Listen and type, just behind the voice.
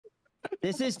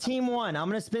This is team one. I'm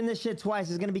gonna spin this shit twice.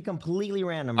 It's gonna be completely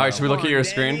random. All right, should we look at your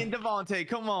screen? Danny and Devontae,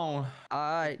 come on. All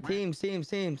right, teams.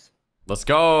 Let's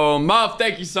go, Muff.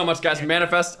 Thank you so much, guys.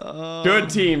 Manifest good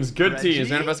teams,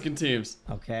 Manifest good teams.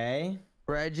 Okay.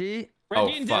 Reggie.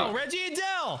 Reggie and Dill. fuck. Reggie and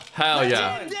Dill. Hell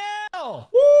yeah. Reggie and Dill.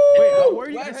 Wait, how are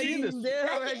you guys Reggie seeing and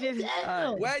this?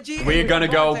 Dill. Reggie. We're gonna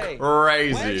go Reggie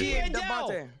crazy. and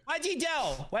Devontae.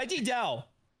 Reggie Dill.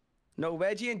 No,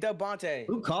 Reggie and Devontae.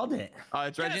 Who called it?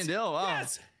 It's Reggie and Dill. Wow.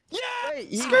 Yes. Yeah. Wait,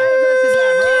 he bro.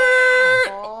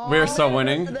 We're so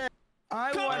winning.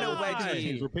 I want to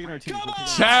Reggie. We're picking our teams.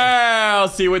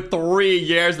 Chelsea with 3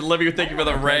 years. And Livy, thank you for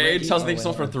the raid. Chelsea, thank you so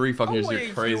much for 3 fucking years. You're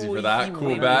crazy for that.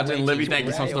 Cool badge. And Livy, thank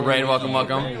you so much for the raid. Welcome.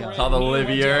 To all the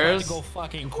Livyers. Go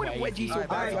fucking quiet.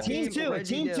 All right, team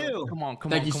two. Come on.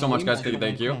 Thank you so much, guys.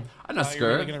 Thank you. I'm not You're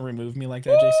really scared. gonna remove me like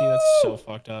that, JC? That's so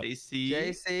fucked up.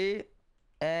 JC.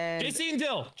 And JC and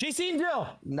Dill. JC and Dill.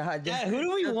 nah, Yeah, who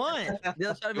do we want?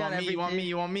 They'll try to be on every You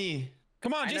want me?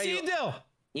 Come on, I know JC you- and Dill.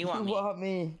 You team. want You me? want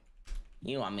me?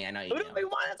 You want me? I know you Who do we do.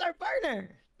 want as our partner?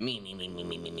 Me.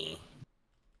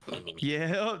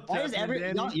 Yeah. Why is Danny.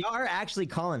 y'all are actually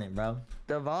calling it, bro?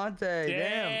 Devontae.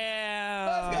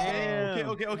 Damn.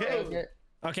 Okay.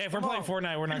 Okay, if we're playing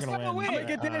Fortnite, we're not gonna win. I might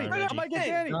get Danny. I might get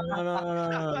Danny.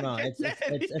 No.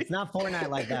 It's not Fortnite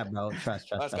like that, bro. Trust.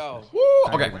 Let's go. Woo.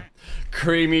 Okay.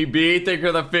 Creamy B, thank you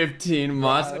for the 15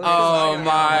 months. Oh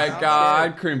my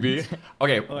God, Creamy B.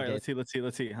 Okay. All right, let's see.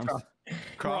 Okay.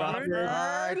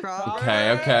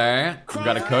 We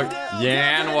gotta cook.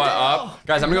 Yan, what up?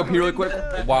 Guys, I'm gonna go pee really quick.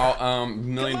 Wow,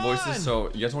 million voices,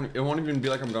 so you guys won't, it won't even be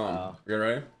like I'm gone. You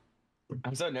ready?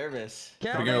 I'm so nervous.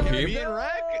 We're gonna go pee. Me and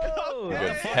Rec.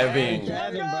 Good. Kevin.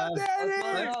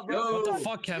 What the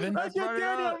fuck, Kevin? Let's get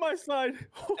Danny on my side.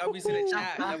 W's in the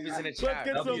chat. Let's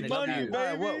get some money,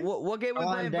 Alright, baby. what game we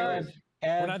playing first?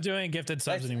 We're not doing gifted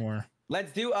subs anymore.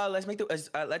 Let's do. Let's make the.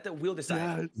 Let the wheel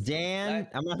decide. Dan,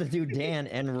 I'm about to do Dan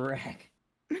and Rec.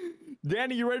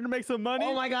 Danny, you ready to make some money?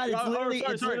 Oh my God,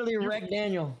 it's literally Rec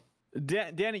Daniel.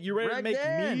 Danny, you ready to make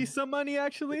me some money?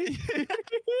 Actually.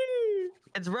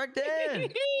 It's Rec Dan.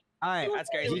 All right, That's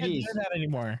crazy. We can't GG's. do that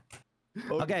anymore.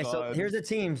 Okay, so here's the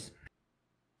teams.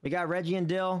 We got Reggie and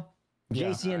Dill,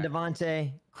 JC and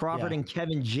Devontae, Crawford and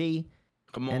Kevin G,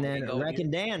 Come on. and then Rec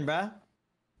and Dan, bruh.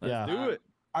 Yeah. Do it.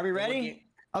 Are we ready?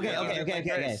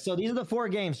 Okay. So these are the 4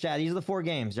 games, Chad. These are the 4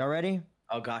 games. Y'all ready?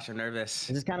 Oh gosh, I'm nervous.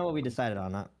 This is kind of what we decided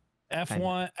on. Not.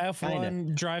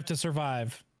 F1 Drive to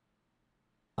Survive.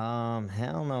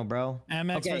 Hell no, bro.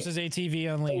 MX versus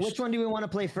ATV Unleashed. Which one do we want to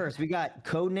play first? We got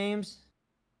code names.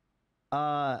 We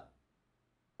have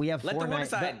Let the wheel Fortnite.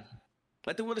 decide.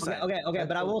 Let the wheel decide. Okay.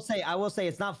 But I will say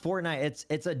it's not Fortnite.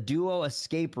 It's a duo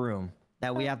escape room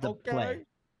that we have to play.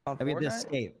 On That we have to Fortnite?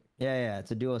 escape. Yeah. It's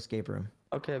a duo escape room.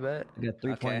 Okay, bet. We got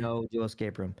 3.0 duo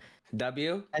escape room.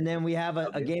 W. And then we have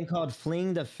a game called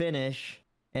Fling the Finish,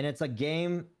 and it's a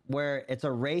game where it's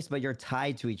a race, but you're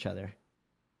tied to each other.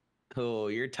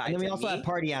 Cool. You're tied And then we to also me. have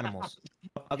party animals.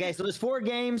 Okay, so there's 4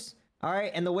 games. All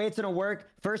right, and the way it's gonna work: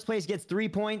 first place gets 3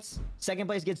 points, second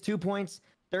place gets 2 points,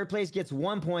 third place gets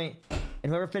 1 point,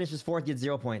 and whoever finishes 4th gets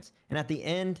 0 points. And at the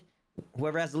end,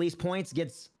 whoever has the least points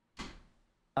gets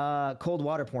cold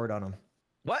water poured on them.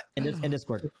 What? In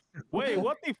Discord. Wait,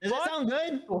 what the Does that fuck? sound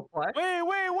good? What?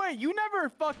 Wait. You never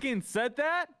fucking said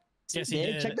that. Yes, he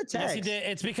did. did. Check the Yes, he text. did.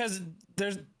 It's because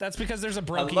that's because there's a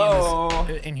brokey Hello.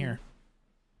 in here.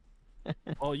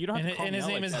 Oh, you don't have to call And me his out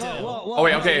name like is that. Dill. Oh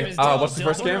wait, okay. What's the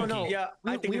first game? No. Yeah.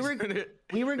 I think we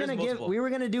were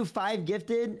gonna do 5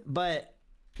 gifted, but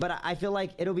I feel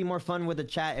like it'll be more fun with the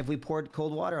chat if we poured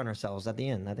cold water on ourselves at the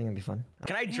end. I think it'd be fun.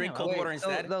 Can I drink Wait, cold water so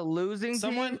instead? the losing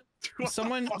Someone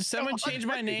changed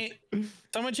my name.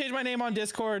 Someone changed my name on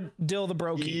Discord. Dill the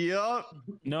brokey. Yup.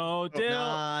 No, Dill.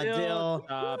 Nah, Dill.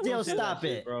 Stop. Dill, Don't do stop that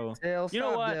shit, it. bro. Dill, You know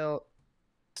stop, what? Dill.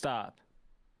 Stop.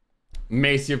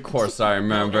 Macy, of course, I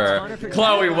remember. for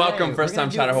Chloe, chat. welcome. We're First time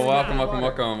gonna do chatter. it for Welcome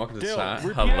to Dill, chat.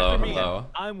 repeat Hello, after me. hello.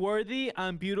 I'm worthy,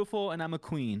 I'm beautiful, and I'm a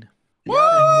queen. I'm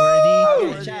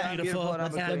worthy. Okay, chat. Beautiful. I'm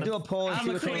Let's a have Let's it. do a poll and I'm see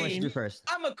a which one we should queen. do first.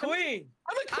 I'm a queen.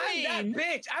 I'm a queen. I'm that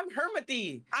bitch. I'm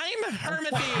Hermity. I'm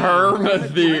Hermithy.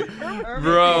 Hermithy,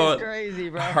 bro. It's crazy,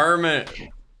 bro.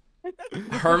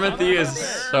 Hermithy is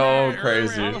so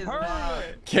crazy.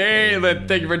 Caitlin,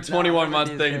 thank you for 21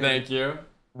 months. Thank you.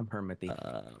 I'm Hermity.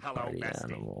 Party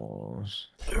animals.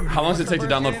 How long does it take to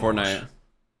download Fortnite?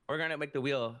 We're gonna make the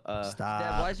wheel. Dad,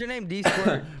 Stop. why's your name D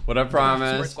Squared? What I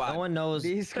promise. No one knows.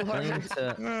 D Squared. Hey,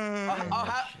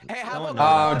 how one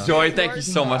about knows. Joy, thank you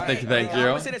so much. Thank you, thank I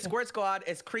you. would say the Squirt Squad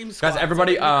is Cream Squad. Guys,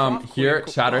 everybody So here,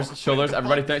 chatters, chillers,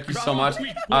 everybody, thank you so much.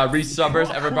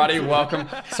 Resubbers, everybody, welcome.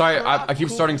 Sorry, I keep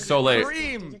starting so late.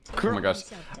 Cream. Oh my gosh.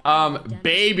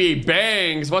 Baby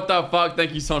Bangs, what the fuck?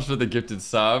 Thank you so much for the gifted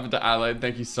sub. To Adelaide,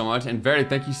 thank you so much. And Verity,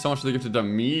 thank you so much for the gifted to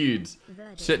Meads.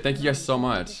 Shit, thank you guys so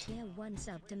much. Thank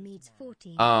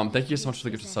you so much for the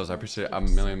gifted subs. I appreciate it a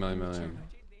million.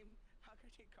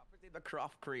 The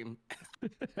Croft Cream.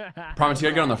 Promise you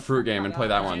gotta get on the fruit game and play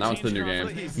that one. That one's the new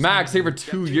game. Max, stay for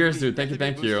 2 years, dude.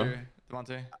 Thank you.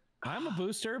 I'm a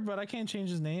booster, but I can't change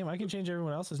his name. I can change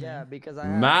everyone else's Yeah, name. because I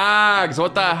have... Max,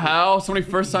 what the hell? So many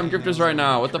first-time gifters right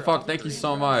now. What the fuck? Thank you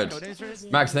so much.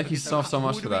 Max, thank you so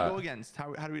much for that.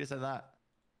 How do we decide that?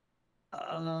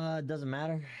 It doesn't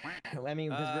matter. I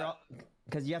mean,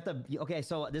 because you have to. Okay,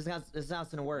 so this is how it's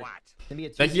gonna work. It's gonna be a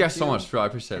Thank you guys so 2v2, much, bro. I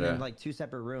appreciate and then, it. like 2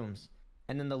 separate rooms,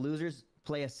 and then the losers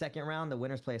play a second round. The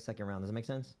winners play a second round. Does that make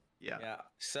sense? Yeah. Yeah.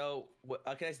 So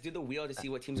okay, let's do the wheel to see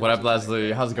what teams. What are up,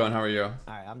 Leslie? How's it going? How are you? All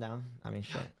right, I'm down. I mean,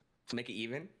 shit. To make it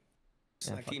even.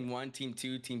 So Yeah, like fuck team 1, team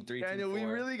 2, team 3, Daniel, team 4.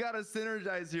 we really gotta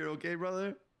synergize here, okay,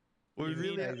 brother?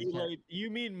 We You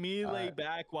mean me lay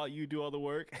back while you do all the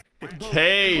work?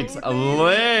 Kate,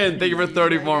 Lynn, thank you for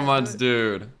 34 months,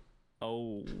 dude.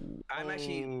 Oh. I'm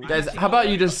actually. Guys, how about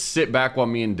you just sit back while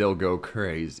me and Dill go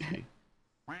crazy?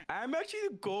 I'm actually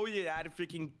going to add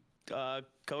freaking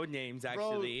code names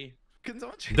actually. Can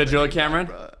someone Did you look, Cameron?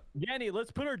 Danny,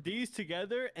 let's put our D's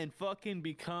together and fucking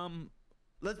become.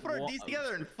 Let's put our D's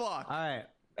together and fuck. All right,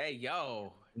 Hey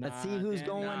yo, let's see who's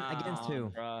going against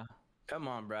who. Bruh. come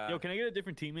on, bro. Yo, can I get a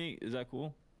different teammate? Is that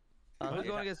cool? Who's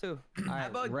going against who? All How right,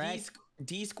 about Rec,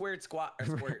 D squared squat or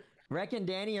squirt? Rec and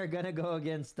Danny are gonna go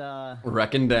against.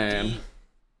 Reckon Dan.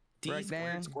 D Rec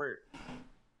squared Dan. squirt.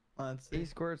 Let's D see.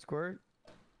 Squirt.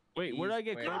 Wait, where did I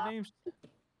get Wait. code names?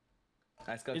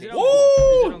 Let's go. Is D- it Woo!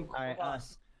 All right,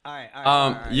 us. All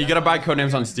right. You gotta buy code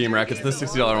names on Steam, Rec. It's the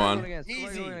 $60 one.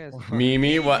 Easy.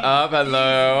 Mimi, what up?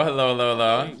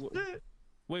 Hello.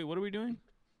 Wait, what are we doing?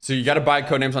 So you gotta buy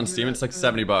code names on Steam. It's like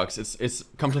 $70. It's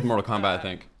comes with Mortal Kombat, I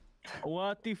think.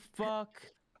 What the fuck?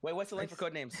 Wait, what's the link for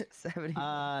code names? 70.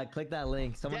 Click that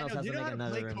link. Someone Daniel, else do has you to know make how to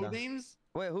another play room. code names?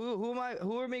 Wait, who am I?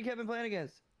 Who are me and Kevin playing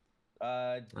against?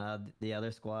 The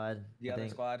other squad. The I other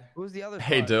think. squad. Who's the other?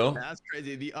 Hey, squad? Dill. That's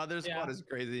crazy. The other squad is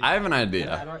crazy. I have an I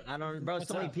idea. don't, bro.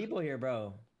 So many people here,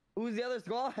 bro. Who's the other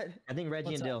squad? I think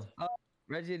Reggie and Dill.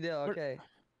 Reggie and Dill. Okay.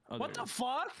 What the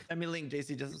fuck? Send me a link,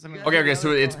 JC. Just send me a link. Okay,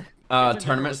 so it's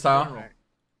tournament style.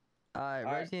 All right,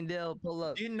 Reggie and Dill, pull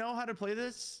up. Do you know how to play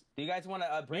this? Do you guys want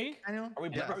to break? Daniel? Are we,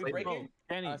 Yeah. are we breaking?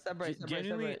 Danny, Separate,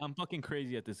 genuinely, separate. I'm fucking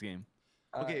crazy at this game.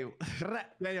 Okay,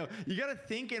 Daniel, you gotta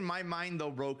think in my mind though,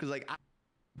 bro, because like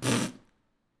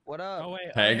What up? Oh wait.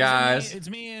 Hey, is it me- guys. It's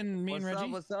me and What's Reggie. up?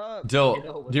 What's up? Dill,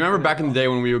 do you remember back in the day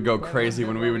when we would go crazy,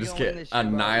 when we would just get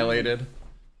annihilated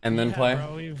and then Yeah, play?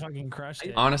 Bro, we fucking crushed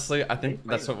it. Honestly, I think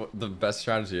that's what the best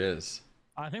strategy is.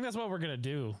 I think that's what we're gonna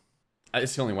do.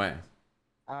 It's the only way.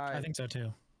 All right. I think so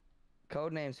too.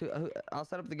 Code names. Who, I'll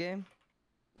set up the game.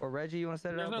 Or Reggie, you want to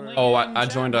set it There's up? no or- link. Oh, I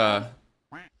joined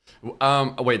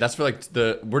wait, that's for like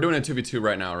we're doing a 2v2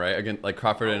 right now, right? Again, like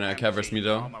Crawford and Kev versus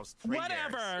Mido.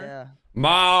 Whatever. Yeah.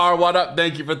 Mar, what up?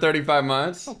 Thank you for 35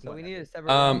 months. So we need a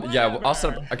separate. room. Yeah, I'll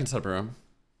set up. I can set up a room.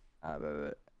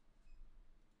 Bet.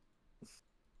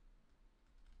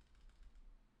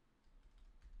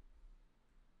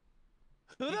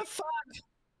 Who the fuck?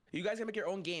 You guys can make your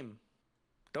own game.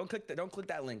 Don't click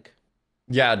that link.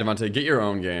 Yeah, Devontae, get your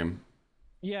own game.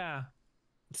 Yeah.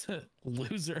 It's a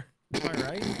loser. Am I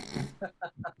right?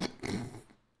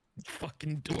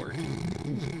 Fucking dork.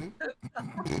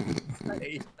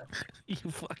 You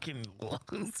fucking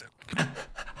loser.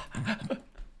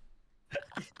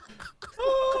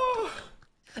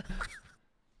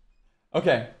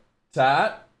 Okay,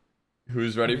 Tat,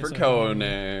 who's ready Okay, for so- code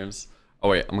names? Oh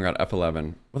wait, oh my god,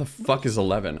 F11. What the fuck is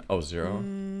 11? Oh,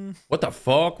 0. What the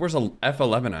fuck? Where's a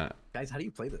F11 at? Guys, how do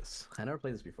you play this? I never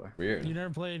played this before. Weird. You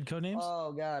never played Codenames?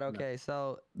 Oh God. Okay.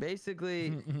 So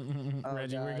basically,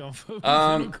 Reggie, we're God.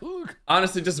 going for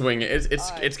Honestly, just wing it. It's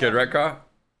Alright, it's good, right, Croc?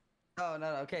 oh no.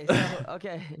 Okay. So,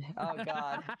 okay. Oh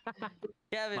God.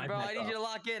 Kevin, My bro, I bad, need you to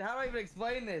lock in. How do I even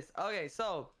explain this? Okay.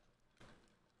 So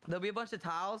there'll be a bunch of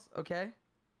tiles. Okay.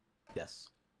 Yes.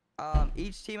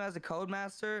 Each team has a code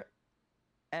master.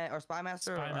 Or spy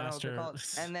master, Spy I don't know what they're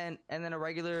master. called. and then a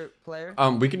regular player.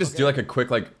 We could just do Okay. like a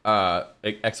quick like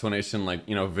explanation, like,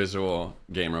 you know, visual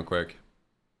game real quick,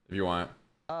 if you want.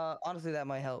 Honestly, that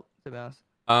might help, to be honest.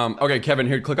 Okay, Kevin,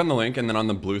 here, click on the link, and then on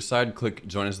the blue side, click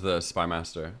join as the Spy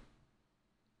Master.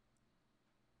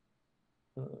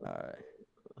 Alright.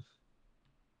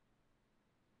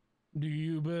 Do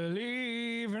you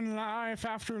believe in life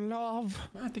after love?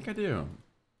 I think I do.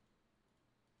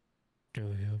 Do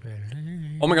you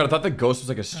believe? Oh my god, I thought the ghost was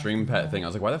like a stream pet thing. I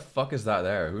was like, why the fuck is that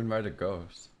there? Who invited a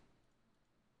ghost?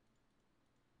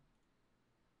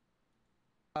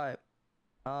 Alright.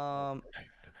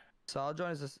 So I'll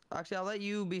join as this. Actually, I'll let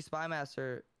you be Spy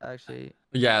Master, actually.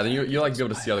 Yeah, then you like be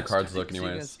able to see how the cards look So you can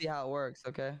anyways. see how it works,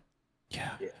 okay?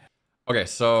 Yeah. Okay,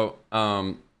 so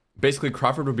basically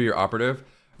Crawford would be your operative.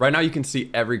 Right now you can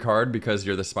see every card because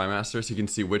you're the Spy Master, so you can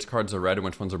see which cards are red and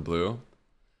which ones are blue.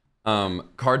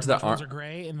 Cards that Ones aren't are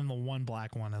gray, and then the one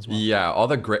black one as well. yeah, all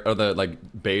the gray or the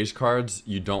like beige cards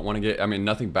you don't want to get. I mean,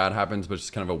 nothing bad happens, but it's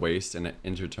just kind of a waste and it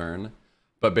ends your turn.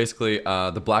 But basically,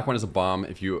 the black one is a bomb.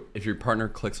 If your partner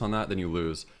clicks on that, then you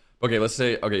lose. Okay,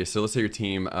 so let's say your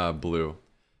team blue.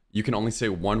 You can only say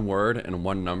one word and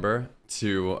one number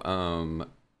to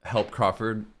help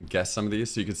Crawford guess some of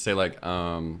these. So you could say like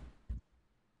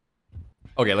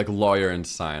okay, like lawyer and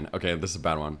sign. Okay, this is a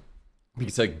bad one. You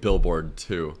could say like billboard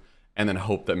too, and then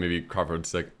hope that maybe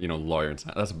Crawford's like, you know, lawyer and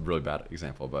sign. That's a really bad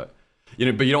example, but you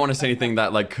know, but you don't want to say anything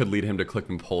that like could lead him to click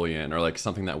Napoleon or like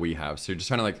something that we have. So you're just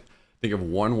trying to like think of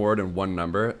one word and one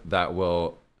number that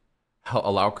will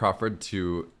allow Crawford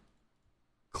to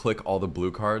click all the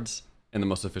blue cards in the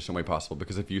most efficient way possible.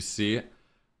 Because if you see, here,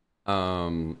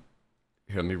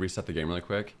 let me reset the game really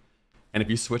quick. And if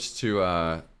you switch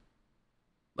to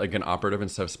like an operative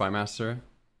instead of Spy Master,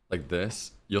 like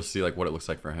this, you'll see like what it looks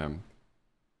like for him.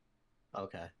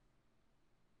 Okay.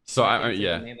 So I I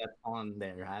yeah. The name that's on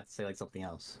there. I have to say like something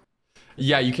else.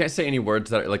 Yeah, you can't say any words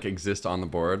that like exist on the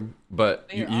board, but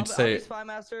Here, you'd say I'll be Spy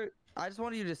Master. I just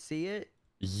wanted you to see it.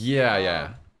 yeah,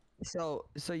 yeah. So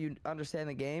you understand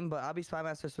the game, but I'll be Spy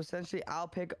Master. So essentially, I'll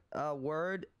pick a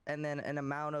word and then an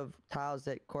amount of tiles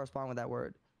that correspond with that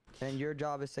word. And your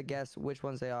job is to guess which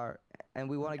ones they are. And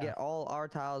we want to get all our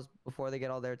tiles before they get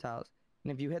all their tiles.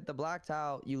 And if you hit the black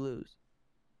tile, you lose.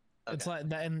 Okay. It's like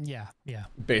that, and yeah.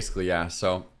 Basically, yeah.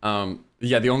 So,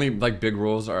 yeah, the only like big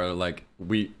rules are like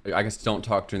I guess don't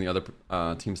talk during the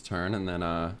other team's turn, and then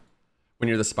when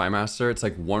you're the Spy Master, it's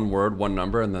like one word, one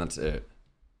number, and then that's it.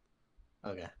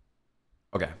 Okay.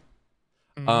 Okay.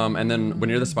 And then when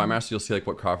you're the Spy Master, you'll see like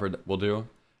what Crawford will do.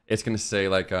 It's gonna say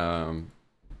like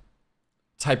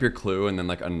type your clue and then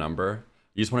like a number.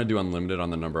 You just want to do unlimited on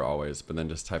the number always, but then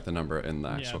just type the number in the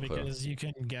actual clue. Yeah, because you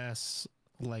can guess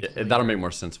like That'll make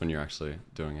more sense when you're actually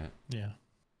doing it. Yeah.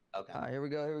 Okay. All right, here we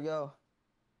go.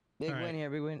 Big All right. win here,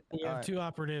 big win. You have two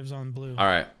operatives on blue. All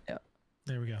right.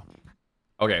 There we go.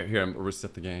 Okay, here, I'm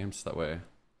reset the game so that way.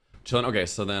 Chilling. Okay,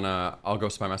 so then I'll go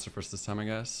Spy Master first this time, I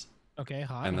guess. Okay,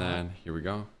 hot. And then here we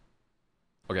go.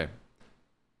 Okay.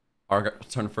 Our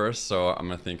turn first, so I'm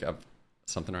gonna think of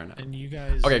something right now. And you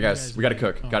guys. Okay, guys, we gotta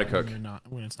cook. Oh, Gotta cook. When you're not,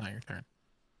 when it's not your turn.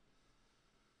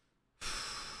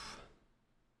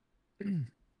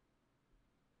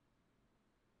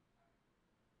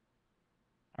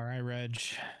 All right, Reg.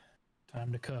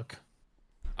 Time to cook.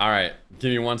 All right,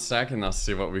 give me 1 second and I'll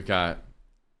see what we got.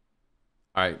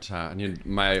 All right, chat. I need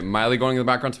my Miley going in the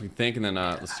background so we can think, and then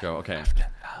let's go. Okay.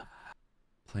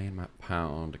 Playing my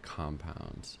pound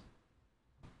compounds.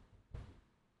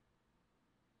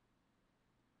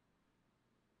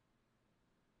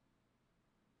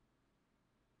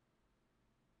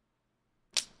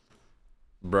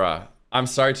 Bruh. I'm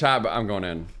sorry, chat, but I'm going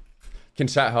in. Can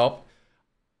chat help?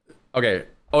 Okay.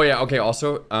 Oh, yeah. Okay.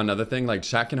 Also, another thing, like,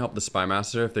 chat can help the Spy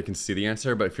Master if they can see the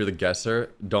answer, but if you're the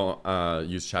guesser, don't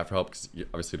use chat for help because you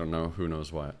obviously don't know who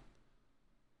knows what.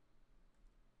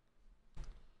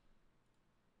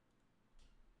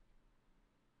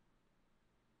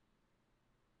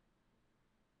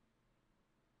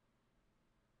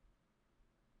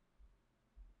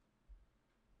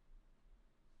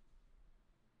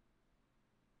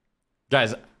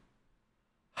 Guys,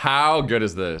 how good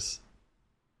is this?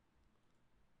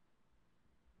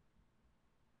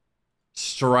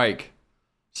 Strike.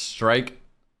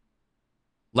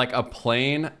 Like a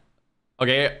plane.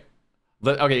 Okay.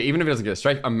 Okay, even if it doesn't get a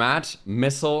strike, a match,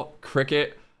 missile,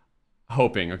 cricket,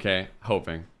 hoping, okay?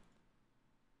 Hoping.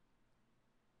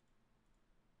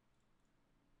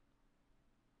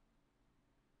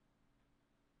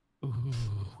 Ooh.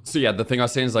 So yeah, the thing I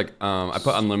was saying is like, I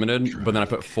put unlimited, but then I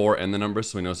put 4 in the number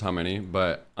so he knows how many,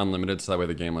 but unlimited so that way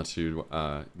the game lets you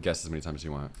guess as many times as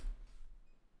you want.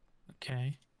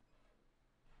 Okay.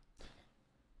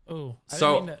 Oh, I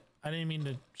So- didn't mean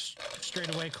to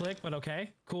straight away click, but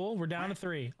okay, cool. We're down to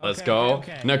 3. Let's Okay, go.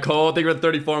 Okay. Nicole, thank you for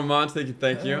 34 months.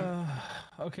 Thank you.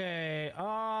 Okay. But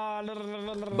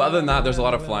other than that, there's a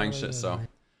lot of flying shit, so.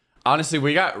 Honestly,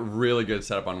 we got really good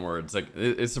setup on words. Like,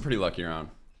 it's a pretty lucky round.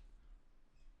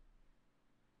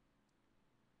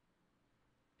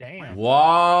 Damn.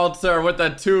 Walter with the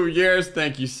 2 years.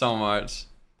 Thank you so much.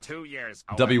 2 years.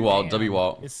 W Walt. Damn. W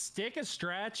Walt. Is stick a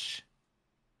stretch?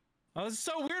 Oh, this is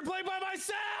so weird playing by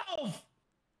myself.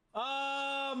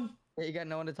 Yeah, you got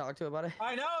no one to talk to about it.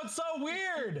 I know it's so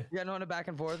weird. You got no one to back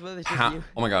and forth with. It's just you.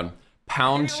 Oh my god.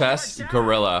 Pound chess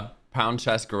gorilla. Pound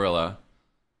chess gorilla.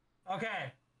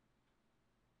 Okay.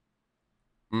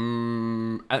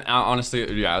 And honestly,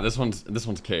 yeah, this one's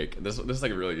cake. This is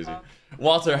like really easy.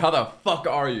 Walter, how the fuck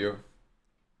are you?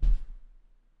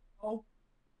 Oh.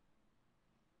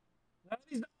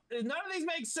 None of these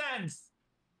make sense.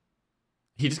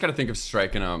 He just got to think of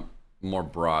strike in a more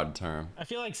broad term. I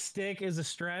feel like stick is a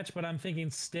stretch, but I'm thinking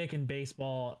stick in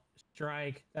baseball,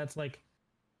 strike. That's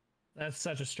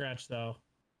such a stretch though.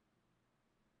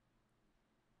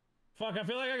 Fuck, I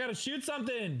feel like I gotta shoot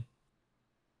something.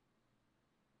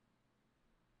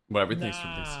 What everything's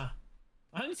from this. Nah,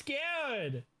 I'm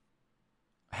scared.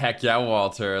 Heck yeah,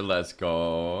 Walter, let's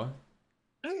go.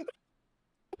 Oh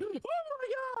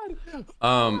my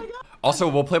god. Also,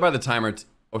 we'll play by the timer.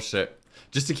 Oh shit.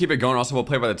 Just to keep it going, also we'll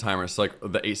play by the timer. So like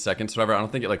the 8 seconds, whatever. I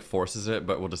don't think it like forces it,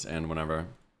 but we'll just end whenever.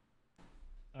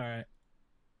 All right.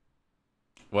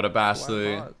 What up,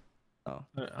 Ashley? Oh.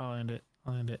 I'll end it.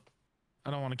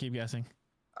 I don't want to keep guessing.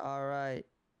 All right.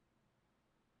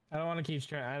 I don't want to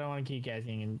keep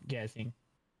guessing and guessing.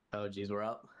 Oh, geez, we're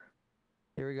up.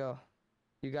 Here we go.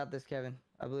 You got this, Kevin.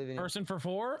 I believe in you. Person for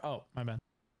 4? Oh, my bad.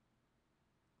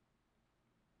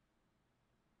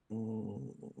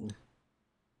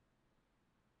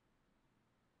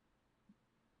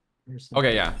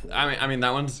 Okay, yeah. I mean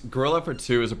that one's gorilla for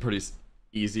 2 is a pretty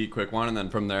easy, quick one, and then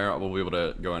from there we'll be able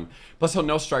to go in. Plus he'll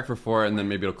no strike for 4, and then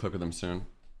maybe it'll click with him soon.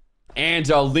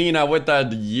 Angelina with the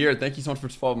year. Thank you so much for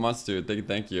 12 months, dude.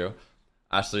 Thank you.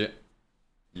 Ashley,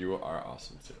 you are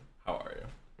awesome too. How are you?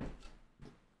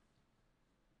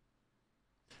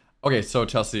 Okay, so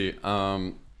Chelsea,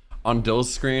 on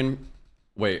Dill's screen,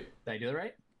 wait. Did I do it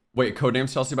right? Wait,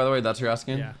 codename's Chelsea, by the way. That's what you're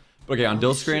asking. Yeah. Okay, on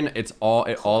Dill's screen, it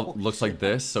all looks like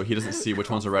this, so he doesn't see which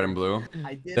ones are red and blue.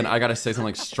 Then I gotta say something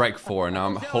like strike 4. Now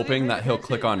I'm hoping that he'll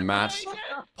click on match,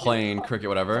 plane, cricket,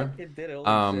 whatever.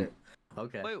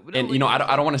 Okay. And you know,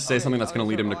 I don't want to say something that's gonna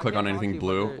lead him to click on anything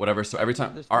blue, whatever. So every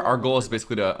time, our goal is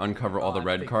basically to uncover all the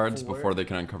red cards before they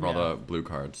can uncover all the blue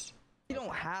cards. You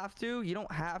don't have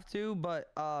to,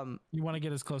 but You want to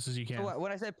get as close as you can. so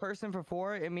when I say person for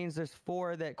 4, it means there's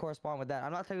 4 that correspond with that.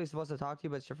 I'm not technically supposed to talk to you,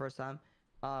 but it's your first time.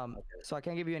 So I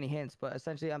can't give you any hints, but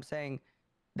essentially I'm saying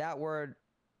that word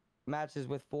matches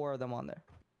with 4 of them on there.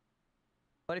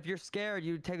 But if you're scared,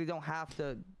 you technically don't have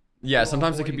to. Yeah,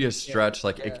 sometimes it could be a stretch.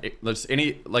 Like, let's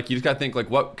you just gotta think like,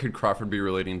 what could Crawford be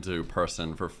relating to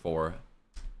person for 4?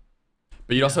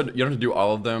 But you don't have to do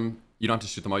all of them. You don't have to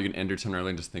shoot them all. You can end your turn early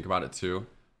and just think about it too,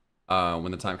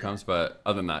 when the time comes. But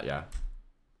other than that, yeah.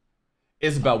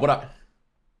 Isabel, what up?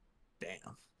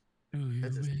 Damn.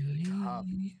 This is tough.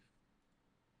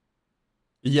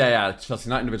 Yeah, Chelsea,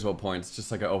 not individual points,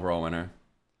 just like an overall winner.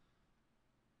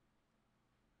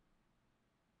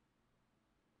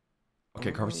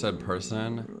 Okay, Carver said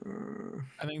person.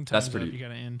 I think That's time's up, pretty. you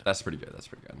gotta end. That's pretty good.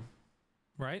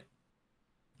 Right?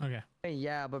 Okay. Hey,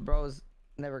 yeah, but bro's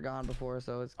never gone before,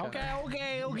 so it's kinda...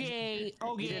 Okay. He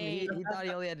thought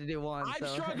he only had to do one. I'm so.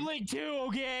 struggling too,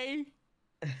 okay?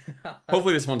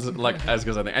 Hopefully this one's like as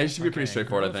good as I think. It should be pretty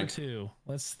straightforward, I think. For 2.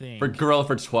 Let's think. For gorilla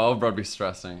for 12, bro, I'd be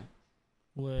stressing.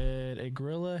 Would a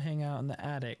gorilla hang out in the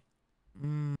attic?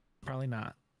 Probably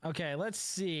not. Okay, let's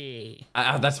see.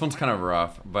 That one's kind of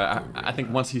rough, but I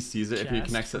think once he sees it, if he Chest,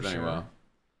 connects it, for then he sure. will.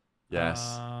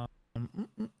 Yes.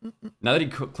 Now that he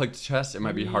clicked chest, it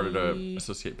might be harder to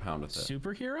associate pound with it.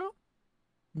 Superhero?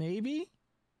 Maybe?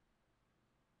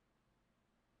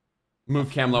 Move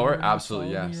cam lower? Someone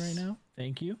Absolutely, follow me yes. Right now?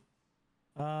 Thank you.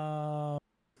 Where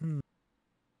would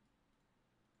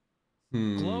be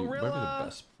Glorilla. the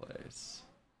best place?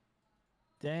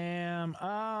 Damn.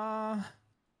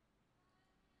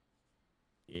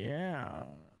 Yeah.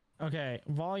 Okay.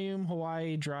 Volume,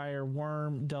 Hawaii, dryer,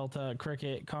 worm, delta,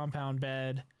 cricket, compound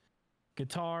bed,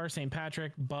 guitar, St.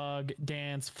 Patrick, bug,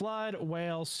 dance, flood,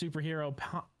 whale, superhero,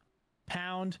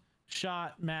 pound,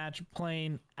 shot, match,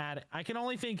 plane, attic. I can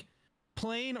only think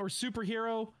plane or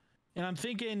superhero, and I'm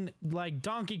thinking like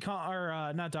Donkey Kong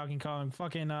or not Donkey Kong.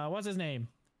 Fucking what's his name?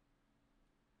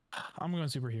 I'm going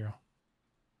superhero.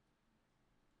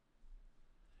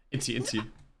 Itsy.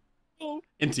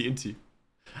 Inti.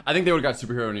 I think they would have got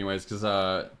superhero anyways, because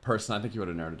person, I think he would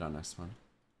have narrowed it down next one.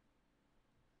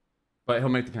 But he'll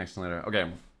make the connection later.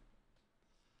 Okay.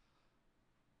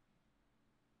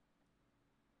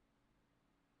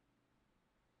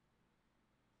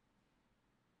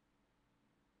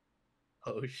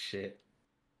 Oh shit.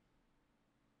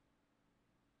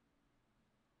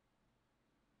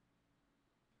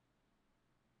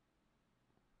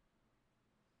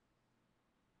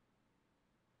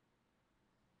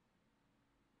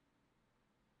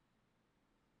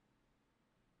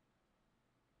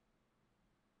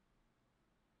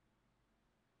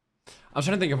 I'm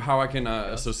trying to think of how I can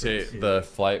associate the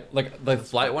flight. Like the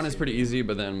flight one is pretty easy,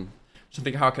 but then I'm trying to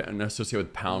think how I can associate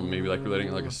with pound, maybe like relating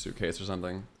to like a suitcase or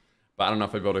something. But I don't know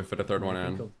if I'd be able to fit a third one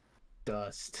in.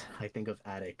 Dust. I think of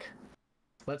attic.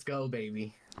 Let's go,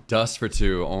 baby. Dust for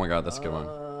 2. Oh my god, that's a good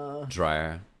one.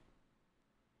 Dryer.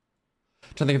 I'm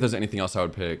trying to think if there's anything else I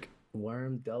would pick.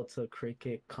 Worm, delta,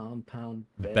 cricket, compound,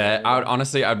 Bed. I would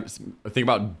honestly, I'd think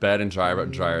about bed and dryer,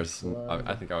 but dryers.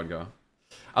 I think I would go.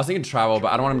 I was thinking travel,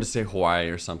 but I don't want him to say Hawaii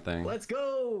or something. Let's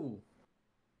go.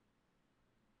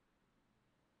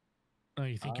 Oh,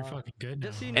 you think you're fucking good now?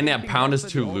 Just so you know, And you yeah, can pound go is for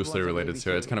the too old loosely ones and related maybe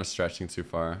to it. It's two. kind of stretching too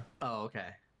far. Oh, okay.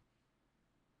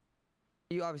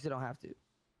 You obviously don't have to.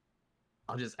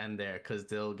 I'll just end there because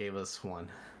Dill gave us one.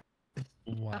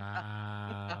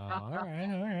 Wow. All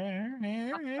right.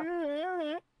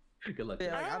 Good luck.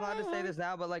 Yeah, like, I'm about to say this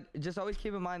now, but like, just always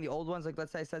keep in mind the old ones. Like,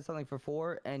 let's say I said something for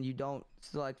 4 and you don't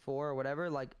select 4 or whatever.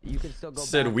 Like, you can still go.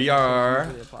 Sid, back we and are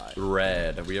usually apply.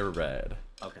 red. We are red.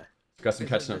 Okay. Got some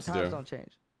Because catching up the to times do. don't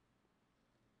change.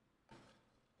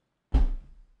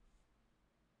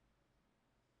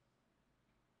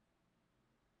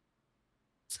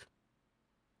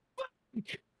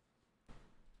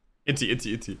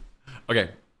 Itty.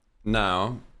 Okay,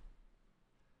 now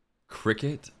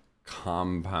cricket,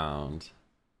 compound,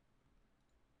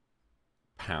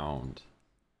 pound.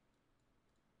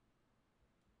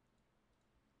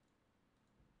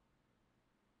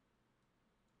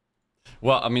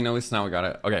 Well, I mean, at least now we got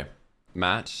it. Okay,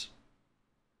 match.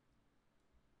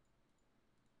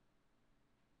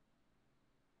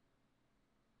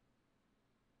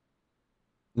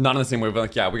 Not on the same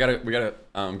wavelength. Yeah, we gotta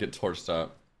get torched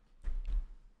up.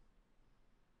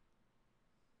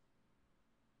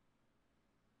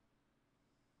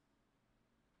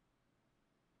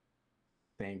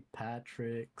 St.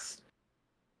 Patrick's.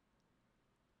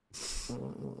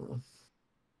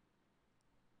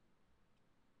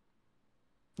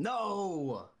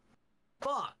 No.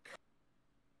 Fuck.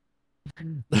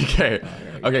 Okay,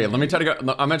 let me try to go.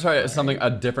 I'm gonna try something a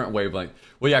different wavelength.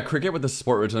 Well, yeah, cricket with the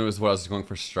sport originally was what I was going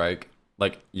for. Strike,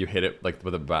 like you hit it like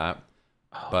with a bat.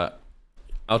 But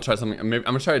I'll try something. Maybe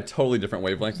I'm gonna try a totally different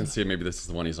wavelength and see if maybe this is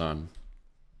the one he's on.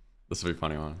 This will be a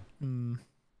funny one.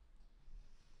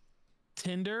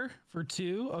 Tinder for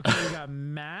 2. Okay, we got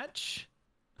match.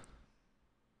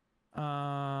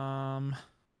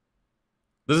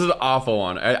 This is an awful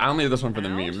one. I only did this one for the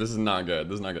Pound? meme. This is not good.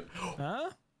 This is not good.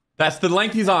 Huh? That's the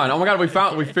length he's on. Oh my god,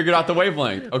 we figured out the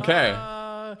wavelength. Okay,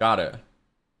 got it.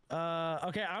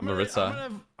 Okay, Maritza.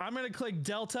 I'm gonna click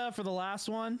Delta for the last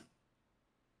one.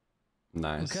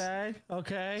 Nice.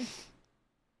 Okay.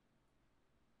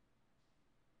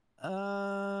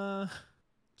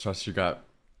 Trust your gut.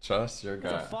 Trust your What the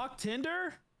gut. fuck,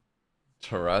 Tinder?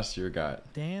 Trust your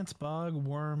gut. Dance, bug,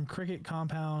 worm, cricket,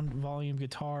 compound, volume,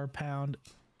 guitar, pound,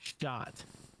 shot.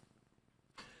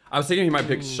 I was thinking he might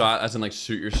pick shot, as in like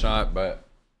shoot your shot, but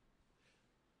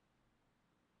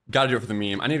gotta do it for the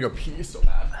meme. I need to go pee so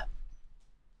bad.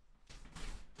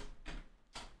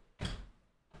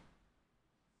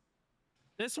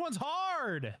 This one's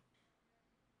hard.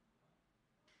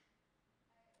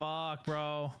 Fuck,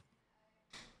 bro.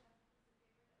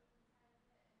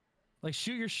 Like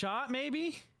shoot your shot,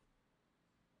 maybe?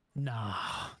 Nah,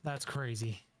 that's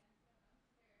crazy.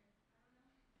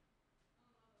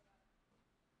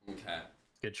 Okay.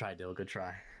 Good try, Dill. Good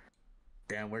try.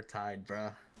 Damn, we're tied,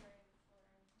 bruh.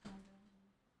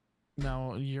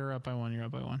 No, you're up by 1. You're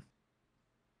up by 1.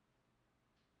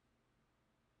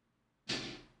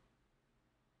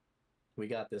 We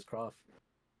got this, Croft.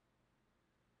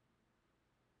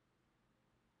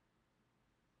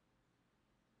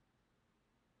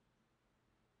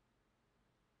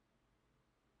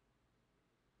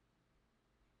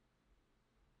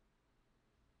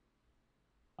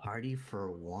 Party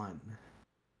for 1.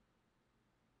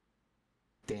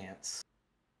 Dance.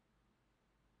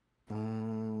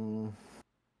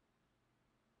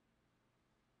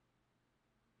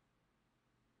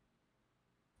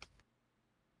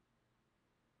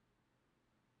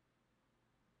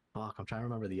 Fuck, I'm trying to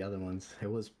remember the other ones.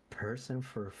 It was person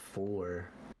for 4.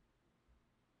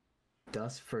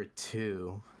 Dust for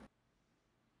 2.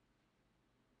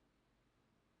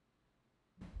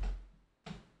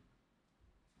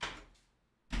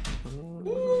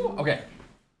 Ooh, okay.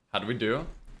 How did we do?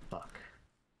 Fuck.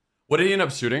 What did he end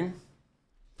up shooting?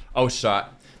 Oh,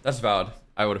 shot. That's valid.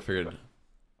 I would have figured.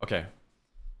 Okay.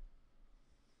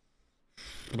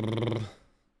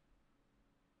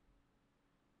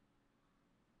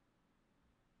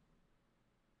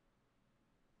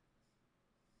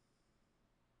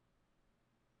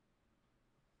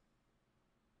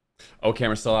 Oh,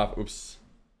 camera's still off. Oops.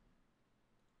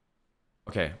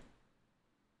 Okay.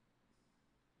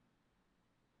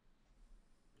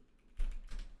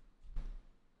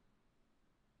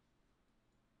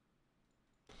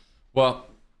 Well,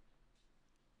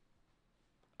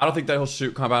 I don't think that he'll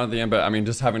shoot compound at the end, but I mean,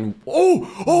 just having.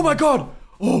 Oh my God!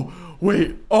 Oh,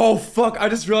 wait. Oh, fuck. I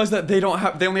just realized that they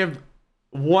only have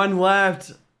one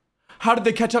left. How did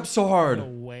they catch up so hard? A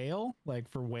whale? Like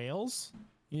for whales?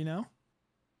 You know?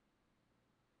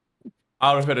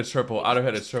 I would have hit a triple. I would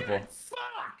have hit a triple.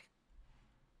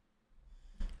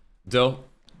 Dill,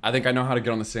 I think I know how to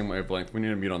get on the same wavelength. We need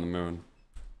to meet on the moon.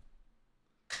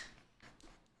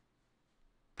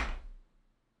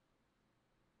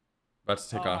 About to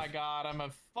take off. Oh my God, I'm a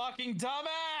fucking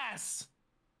dumbass!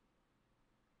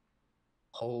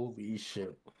 Holy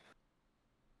shit.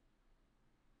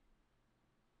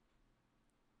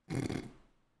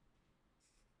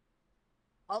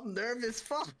 I'm nervous.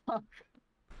 Fuck.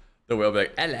 The whale will be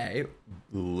like, hello,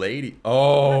 lady.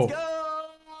 Oh. Let's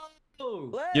go!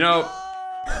 Let's You know,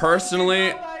 go!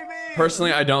 personally,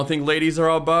 I don't think ladies are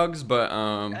all bugs, but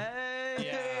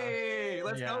Hey,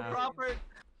 let's go, Yeah. Crawford.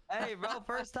 Hey, bro,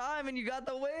 first time and you got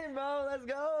the win, bro. Let's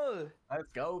go. Let's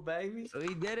go, baby.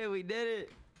 We did it. We did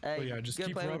it. Hey, Oh, yeah, just good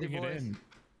keep playing with rubbing your it boys. in.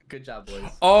 Good job, boys.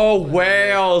 oh,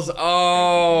 whales.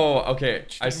 Oh, okay.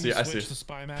 I Didn't see. we I switch see. to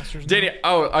Spy Masters Did now?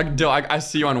 it? Oh, Dill, I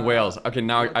see you on whales. Okay,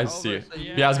 now I see. Over, so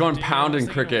Yeah, I was going dude, pound I was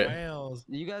and thinking cricket. whales.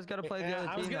 You guys gotta play the Yeah, other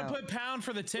I was team gonna now. put pound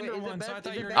for the Tinder is it one, so I best-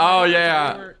 thought is you it were. best- Oh,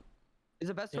 yeah. Is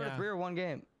it best out of Yeah. 3 or 1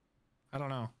 game? I don't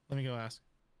know. Let me go ask.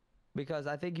 Because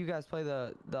I think you guys play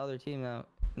the other team now,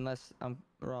 unless I'm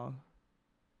wrong.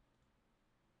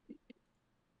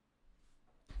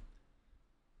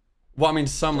 Well, I mean,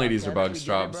 some ladies are Kevin, bugs, we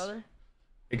get it, Straubs. brother?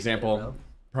 Example, Yeah, it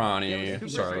Prawny,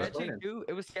 was super Charlotte. sketchy too.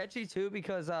 It was sketchy too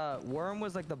because worm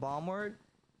was like the bomb word,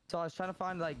 so I was trying to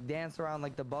find like dance around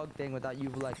like the bug thing without you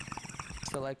like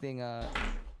selecting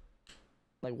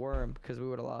like worm because we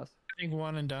would have lost. I think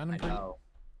one and done. I'm pretty-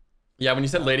 Yeah, when you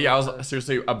said lady, I was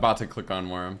seriously about to click on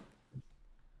worm.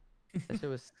 That shit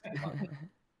was. Hey,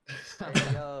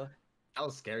 yo. That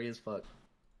was scary as fuck.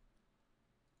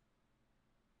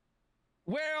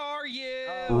 Where are you?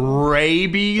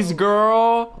 Rabies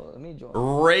girl. Well, let me join.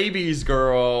 Rabies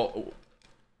girl.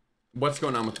 What's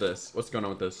going on with this? What's going on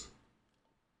with this?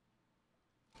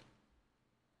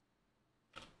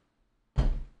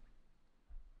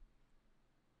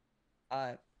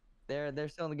 Alright, they're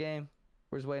still in the game.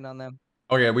 We're just waiting on them.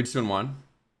 Okay, we just doing one.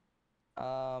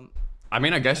 I I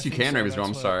mean, I guess you think can, so, Rabies girl.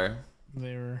 I'm that's what- sorry.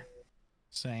 They were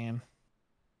saying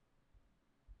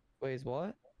wait,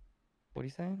 what? What are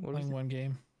you saying? What are we playing saying? one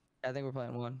game. I think we're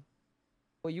playing one.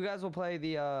 Well, you guys will play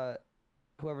the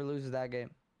whoever loses that game.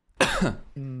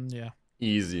 Yeah,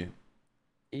 Easy.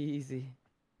 Easy.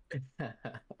 that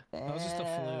was just a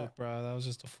fluke, bro. That was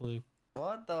just a fluke.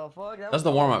 What the fuck? That's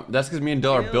the warm up. That's because me and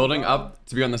Dill are Chill, building bro. up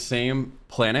to be on the same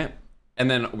planet, and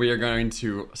then we are going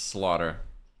to slaughter.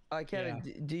 Alright, Kevin,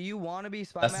 Yeah. do you want to be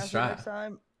Spy That's the Master strat. next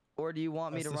time? Or do you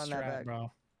want me That's to the run that strat, back?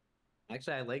 bro.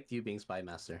 Actually, I liked you being Spy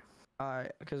Master.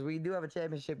 Alright, because we do have a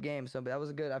championship game, so that was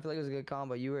a good. I feel like it was a good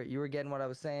combo. You were getting what I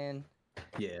was saying.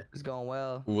 Yeah. It was going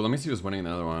well. Ooh, let me see who's winning the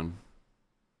other one.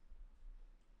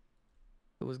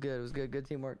 It was good. It was good. Good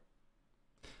teamwork.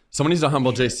 Someone needs to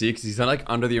humble JC because he's not like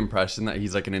under the impression that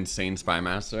he's like an insane spy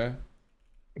master.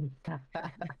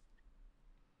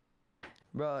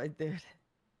 Bro, dude.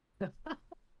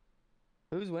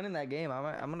 Who's winning that game?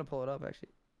 I'm gonna pull it up actually.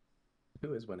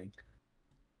 Who is winning?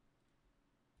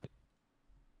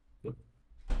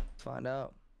 Let's find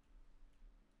out.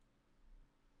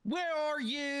 Where are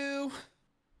you?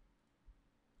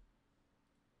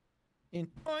 And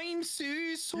I'm so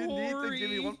sorry. You need to give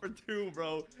me 1 for 2,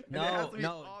 bro. And it has to be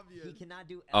obvious. he cannot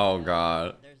do. Oh, LL.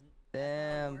 God. There's-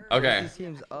 Damn. Okay. These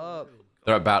teams up.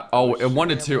 They're about oh, it 1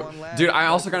 to They have 2. one left. Dude, I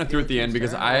also kind of threw at the end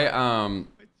because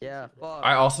Yeah. Fuck.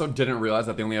 I also didn't realize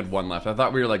that they only had 1 left. I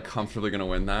thought we were like comfortably gonna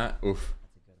win that. Oof.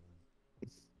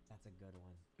 That's a good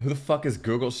one. Who the fuck is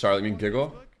Google? Charlotte, I mean Giggle.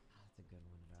 That's a good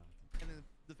one, bro. And then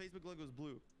the Facebook logo is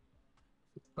blue.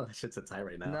 That shit's a tie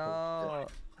right now. No,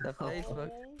 the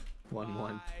Facebook.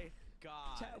 1-1.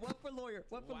 What for lawyer?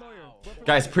 What for lawyer? What for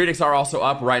Guys, predicts are also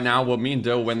up right now. Will me and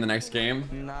Dill win the next game?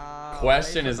 Nah.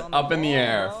 Question is Facebook on up in the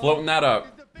air. ball. Floating that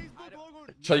up.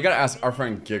 So you gotta ask our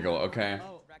friend Giggle, okay?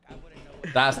 Oh,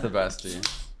 That's the bestie.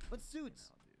 what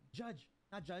suits? Judge,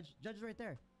 not judge. Judge is right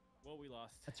there. Well, we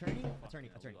lost. Attorney.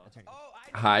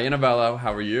 Hi, Annabella.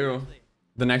 How are you?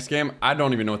 The next game? I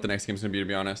don't even know what the next game's gonna be, to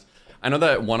be honest. I know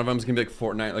that one of them's gonna be like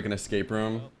Fortnite, like an escape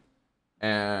room.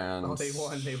 And... Oh, they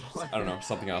won. They won. I don't know,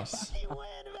 something else.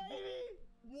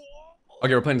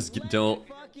 Okay, we're playing Dill.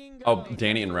 Oh,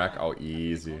 Danny and Rec. Oh,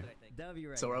 easy.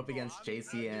 So we're up against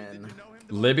JC and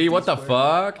Libby, what the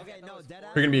fuck?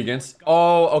 We're gonna be against.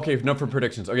 Oh, okay. No, for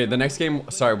predictions. Okay, the next game.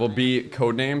 Sorry, will be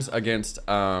Codenames against.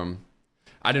 I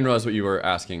didn't realize what you were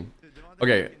asking.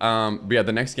 Okay. But yeah,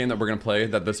 the next game that we're gonna play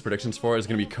that this predictions for is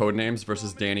gonna be Codenames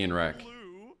versus Danny and Rec.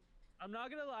 I'm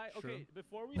not gonna lie. Okay,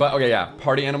 before we. But okay, yeah.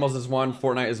 Party Animals is one.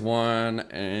 Fortnite is one,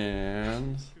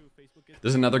 and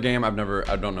there's another game I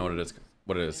don't know what it is.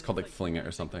 What it is called, like Fling It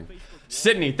or something.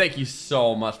 Sydney, thank you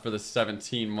so much for the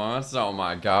 17 months. Oh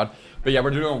my god. But yeah, we're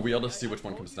doing a wheel to see which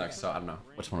one comes next. So I don't know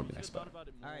which one will be next. But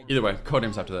either way,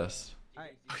 Codenames after this.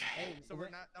 Okay. So we're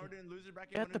doing loser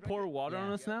bracket. You have to pour water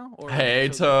on us now? Or Hey,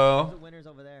 The Toe. winners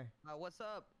over there. What's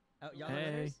up? Y'all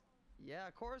Hey. winners? Yeah,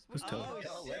 of course. Who's Toad?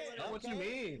 what you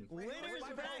mean? Winners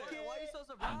bracket. Why are you so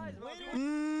surprised?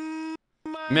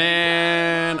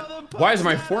 Man, why is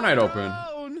my Fortnite open?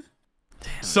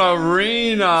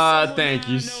 Serena, thank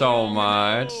you so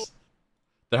much.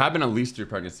 There have been at least 3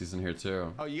 pregnancies in here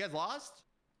too. Oh, you guys lost?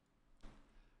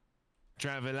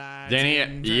 Danny,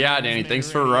 yeah, Danny,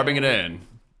 thanks for rubbing it in.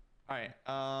 All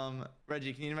right.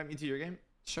 Reggie, can you invite me to your game?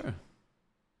 Sure.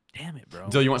 Damn it, bro.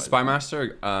 Dill, you want Spy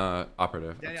Master or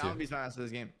Operative? Yeah, Up yeah, to I'll you. be smiling after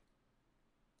this game.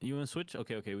 You want to switch?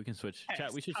 Okay, okay, we can switch.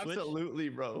 Chat, we should switch. Absolutely,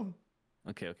 bro.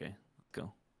 Okay, okay,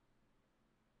 go.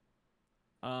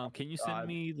 Can you send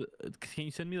me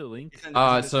the link?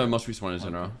 It's the most recent one in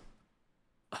general.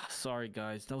 Sorry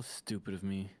guys, that was stupid of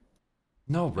me.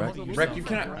 No, Rec, you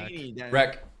cannot.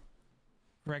 Rec,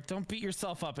 Rick, don't beat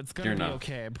yourself up. It's gonna You're be not.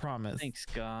 okay. I promise. Thanks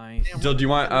guys. Dill, do you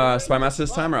want Spy Master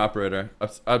this time or Operator?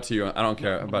 Up to you. I don't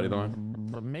care about either one.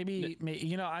 But maybe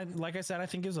you know, like I said, I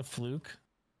think it was a fluke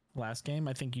last game.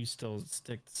 I think you still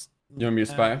stick. You want me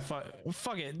to Spy? Fuck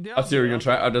it. Up to you. You're gonna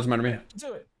try. It doesn't matter to me.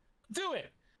 Do it. Do it.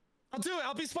 I'll do it.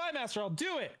 I'll be Spy Master. I'll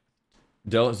do it.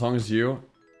 Dill, as long as you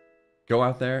go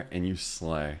out there and you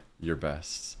slay your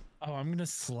best. Oh, I'm gonna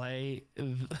slay.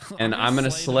 And I'm gonna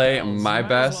the slay bells. my You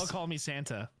might as well best. call me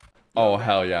Santa. Oh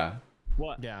hell yeah!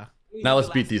 What? Yeah. Now let's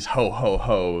beat these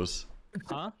ho-ho-hos.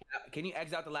 Huh? Can you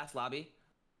exit out the last lobby?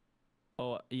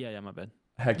 Oh yeah, my bad.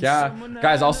 Heck yeah,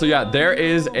 guys. Also, yeah, there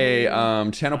is a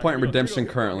channel point redemption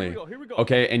currently.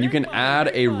 Okay, and you can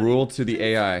add a rule to the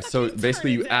AI. So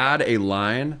basically, you add a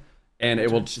line, and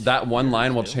it will that one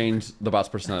line will change the bot's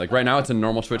personality. Like right now, it's a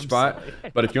normal Twitch bot,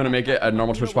 but if you want to make it a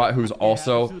normal Twitch bot who's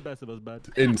also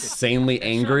insanely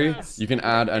angry, you can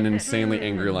add an insanely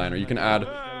angry line, or you can add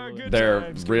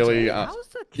their really,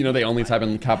 you know, they only type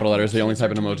in capital letters, they only type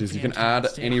in emojis. You can add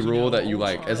any rule that you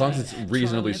like, as long as it's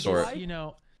reasonably short. You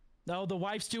know. No, the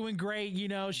wife's doing great. You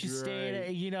know, she's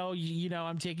staying. You know,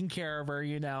 I'm taking care of her.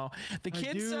 You know, the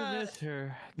kids. I do miss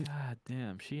her. God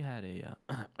damn, she had a.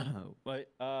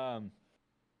 But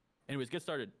anyways, get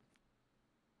started.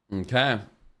 Okay.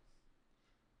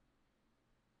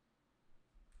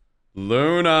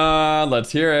 Luna,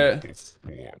 let's hear it.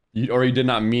 Or you did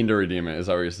not mean to redeem it, is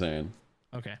that what you're saying?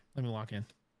 Okay, let me lock in.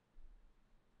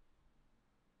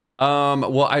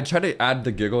 Well, I tried to add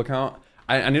the Giggle account.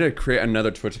 I need to create another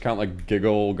Twitch account like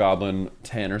Giggle Goblin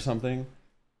 10 or something.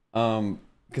 Because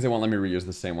they won't let me reuse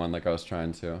the same one like I was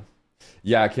trying to.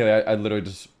 Yeah, Kaylee, I literally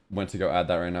just went to go add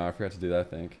that right now. I forgot to do that, I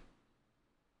think.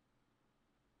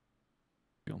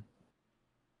 Cool.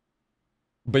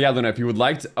 But yeah, Luna, if you would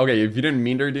like to, okay, if you didn't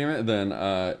mean to redeem it, then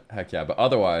heck yeah. But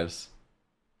otherwise,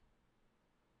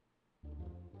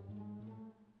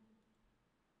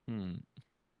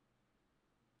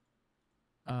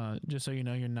 Just so you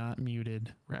know, you're not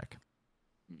muted, Rec.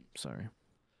 Sorry.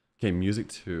 okay, music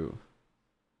 2.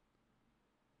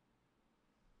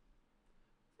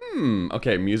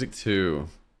 Okay, music 2.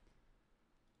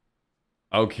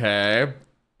 Okay,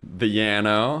 the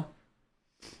Yano.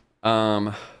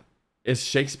 Is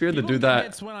Shakespeare the People dude get that?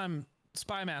 hits when I'm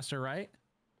Spy Master, right?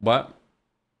 What?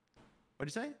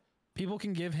 What'd you say? People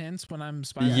can give hints when I'm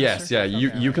Spy Master. Yes, yeah. You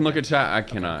Okay, you can okay, look at chat. I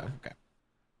cannot. Okay.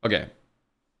 Okay.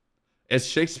 Is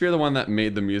Shakespeare the one that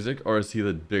made the music, or is he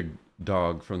the big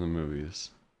dog from the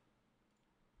movies?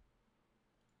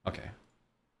 Okay.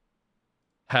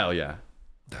 Hell yeah.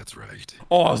 That's right.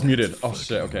 Oh, I was muted. Oh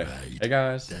shit. Okay. Right. Hey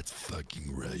guys. That's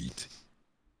fucking right.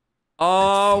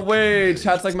 Oh wait, right.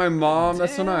 chat's like my mom.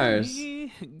 That's so nice.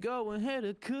 Danny, go ahead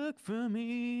and cook for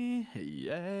me.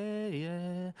 Yeah,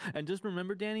 yeah. And just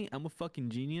remember, Danny, I'm a fucking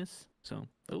genius. So,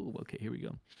 oh, okay, here we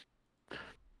go.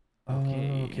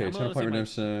 Okay. Okay. I'm Channel gonna point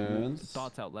say my redemptions.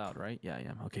 thoughts out loud, right? Yeah, I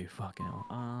am. Okay, fucking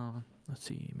hell. Let's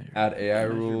see. Add AI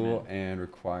rule measurement. and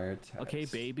required text. Okay,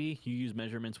 baby. You use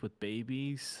measurements with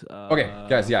babies. Okay,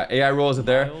 guys, yeah, AI rule is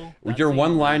there. mile, Your that's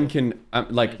one a line rule. can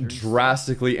like measures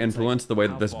drastically it's like influence the way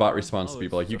that how this bot far? responds Oh, to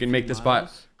people. Like it's you a can few make this bot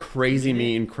miles? crazy Did it?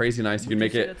 mean, crazy nice. You can Would you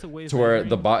make say it that's a way of to where the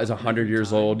measuring? bot is 100 years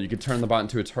Time? old. You can turn the bot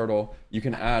into a turtle. You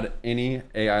can add any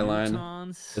AI line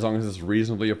Newtons. as long as it's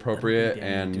reasonably appropriate Danny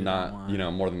would and do that not, one. you know,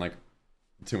 more than like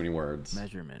too many words.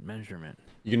 Measurement.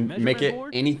 You can Measurement make it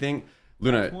board? anything. That's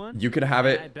Luna, one. you could have I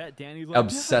it bet Danny's like,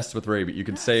 obsessed with rabies. You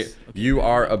could say yes. Okay, you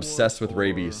are measurement obsessed board with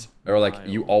rabies, or or like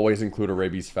you mile. always include a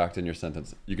rabies fact in your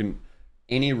sentence. You can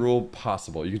any rule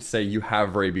possible. You could say you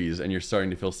have rabies and you're starting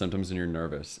to feel symptoms and you're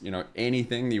nervous. You know,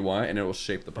 anything you want, and it will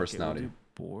shape the personality. Okay,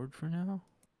 we'll do board for now.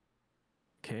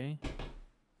 Okay.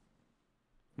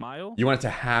 Mile? You want it to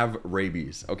have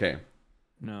rabies. Okay.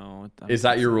 No. Is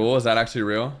that your rule? Is that actually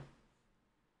real?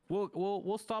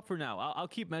 We'll stop for now. I'll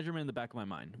keep measurement in the back of my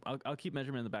mind. I'll keep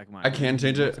measurement in the back of my I mind. can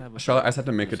change it. Once I have a Charlotte, I just have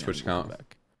to make a understanding, Twitch we'll go account.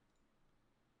 back.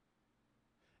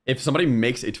 If somebody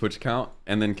makes a Twitch account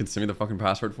and then can send me the fucking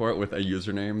password for it with a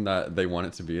username that they want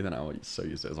it to be, then I will so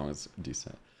use it as long as it's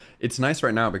decent. It's nice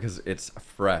right now because it's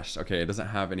fresh. Okay, it doesn't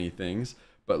have any things.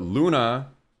 But Luna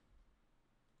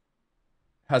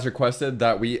has requested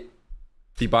that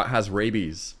the bot has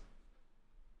rabies.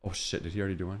 Oh shit, did he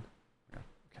already do one? Okay.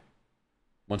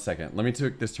 1 second. Let me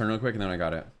take this turn real quick and then I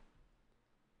got it.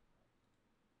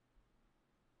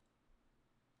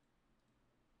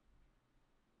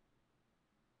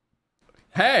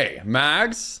 Hey,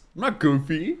 Mags. I'm not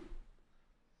goofy.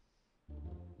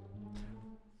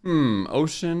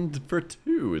 Ocean for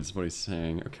 2 is what he's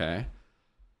saying. Okay.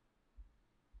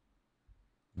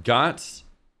 Got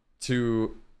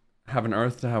to have an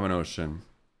earth to have an ocean.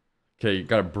 Okay, you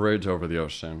got a bridge over the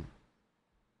ocean.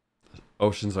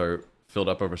 Oceans are filled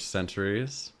up over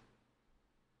centuries.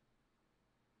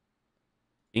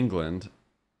 England.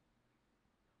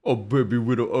 Oh, baby,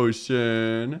 little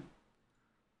ocean.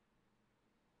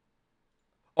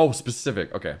 Oh,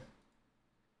 specific. Okay.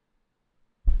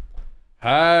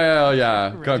 Hell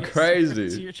yeah. Go Reggie,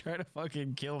 crazy. You're trying to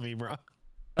fucking kill me, bro.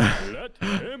 Let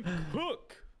him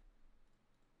cook.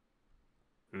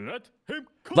 Let him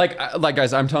cook. Like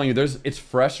guys, I'm telling you, it's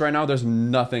fresh right now. There's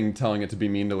nothing telling it to be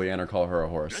mean to Leanne or call her a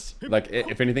horse. Like,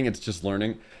 if anything, it's just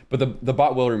learning. But the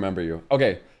bot will remember you.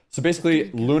 Okay, so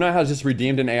basically, Luna has just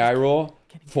redeemed an AI rule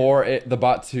for the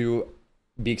bot to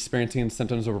be experiencing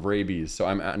symptoms of rabies. So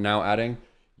I'm now adding,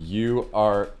 you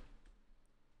are...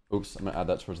 Oops, I'm gonna add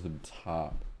that towards the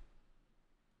top.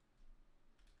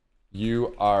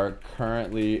 You are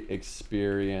currently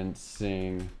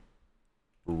experiencing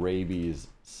rabies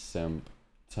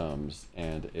symptoms,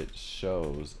 and it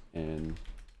shows in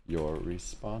your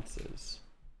responses.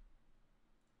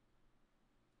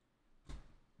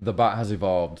 The bot has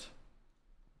evolved.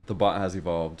 The bot has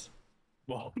evolved.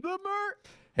 Voldemort.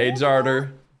 Hey,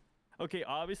 Jarder. Okay,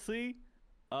 obviously,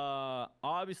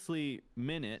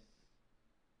 minute.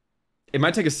 It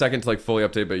might take a second to like fully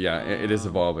update, but yeah, it is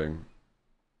evolving.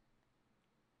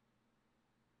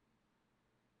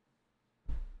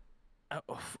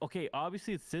 Okay,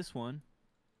 obviously it's this one.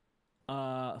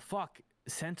 Fuck.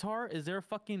 Centaur? Is there a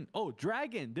fucking... Oh,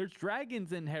 dragon. There's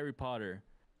dragons in Harry Potter.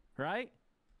 Right?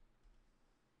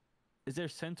 Is there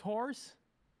centaurs?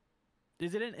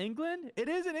 Is it in England? It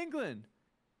is in England.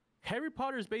 Harry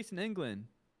Potter is based in England.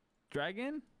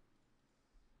 Dragon?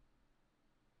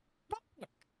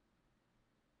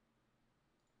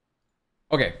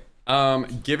 Okay. I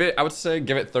would say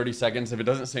give it 30 seconds. If it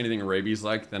doesn't say anything rabies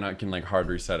like, then I can like hard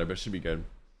reset it, but it should be good.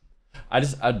 I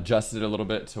just adjusted it a little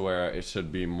bit to where it should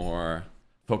be more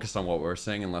focused on what we're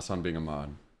saying and less on being a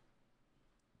mod.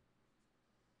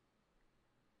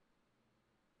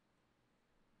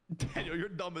 Daniel, you're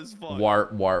dumb as fuck.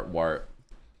 Wart.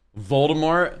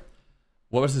 Voldemort.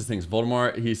 What was his things?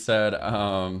 Voldemort, he said,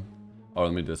 oh,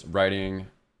 let me do this. Writing.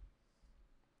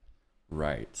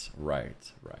 Right.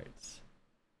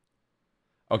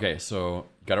 Okay, so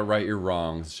you gotta right your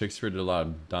wrongs. Shakespeare did a lot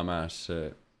of dumbass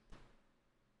shit.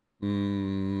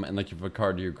 And like give a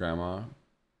card to your grandma.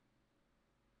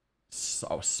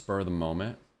 So, spur of the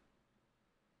moment.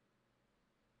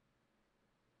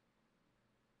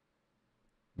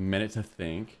 Minute to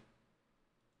think.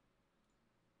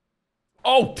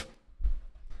 Oh!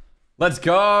 Let's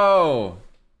go!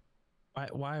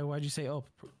 Why'd you say, oh,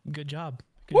 good job?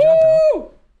 Good job,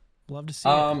 pal. Love to see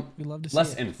it. We love to see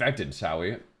less it. infected, shall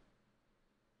we?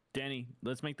 Danny,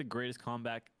 let's make the greatest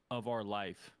comeback of our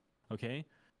life. Okay?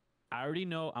 I already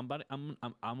know I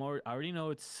already know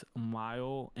it's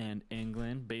Mile and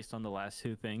England based on the last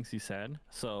two things you said.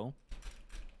 So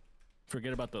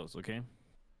forget about those, okay?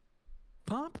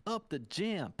 Pump up the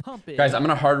jam. Pump it. Guys, up. I'm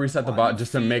gonna hard reset the bot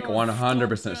just to make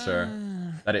 100% sure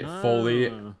that it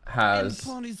fully has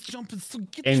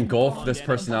engulfed this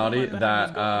personality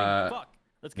that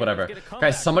whatever.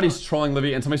 Guys, somebody's trolling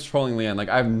Livy and somebody's trolling Leanne. Like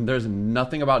there's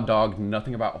nothing about dog,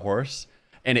 nothing about horse,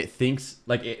 and it thinks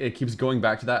like it keeps going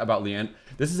back to that about Leanne.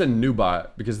 This is a new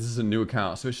bot because this is a new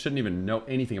account, so it shouldn't even know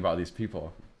anything about these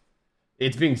people.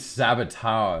 It's being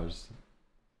sabotaged.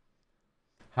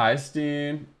 Hi,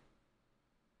 Steen.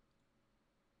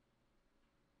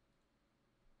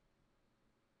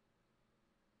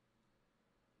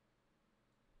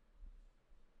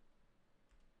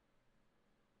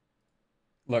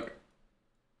 Look,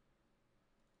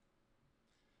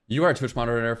 you are a Twitch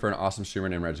moderator for an awesome streamer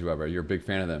named ReggieWebber. You're a big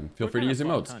fan of them. Feel free to use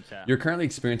emotes. You're currently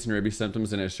experiencing rabies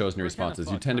symptoms and it shows in your responses.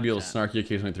 You tend to be a little snarky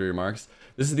occasionally through your remarks.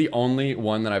 This is the only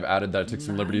one that I've added that I took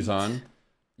some liberties on.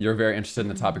 You're very interested in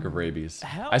the topic of rabies.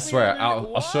 I swear,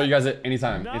 I'll show you guys it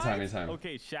anytime. Anytime.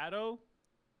 Okay, Shadow.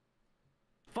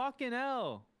 Fucking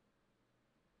hell.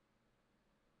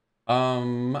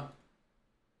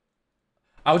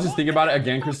 I was just thinking about it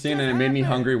again, Christine, and it made me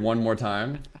hungry one more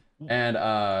time. And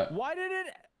why did it?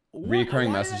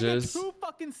 Recurring messages. 2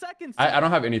 fucking seconds. I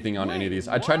don't have anything on any of these.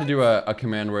 I tried to do a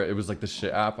command where it was like the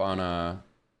shit app on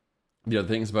the other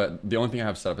things, but the only thing I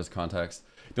have set up is context.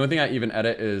 The only thing I even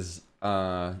edit is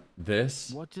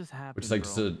this, What just happened? which is like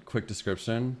just a quick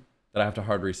description that I have to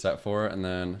hard reset for, and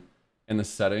then in the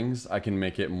settings I can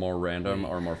make it more random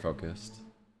or more focused.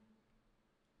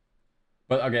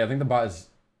 But okay, I think the bot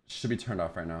should be turned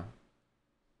off right now.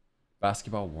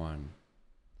 Basketball 1.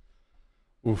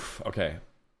 Oof. Okay.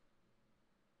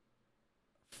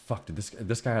 Fuck, dude,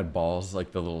 this guy had balls,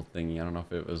 like the little thingy. I don't know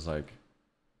if it was like.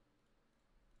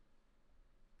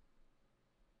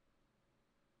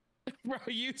 Bro,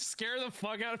 you scare the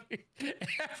fuck out of me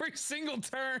every single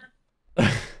turn.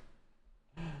 I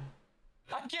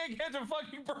can't get the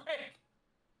fucking break.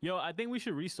 Yo, I think we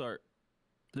should restart.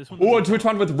 This one. Oh, Twitch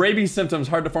one with rabies symptoms.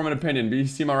 Hard to form an opinion, but you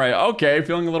seem alright. Okay,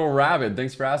 feeling a little rabid.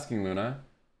 Thanks for asking, Luna.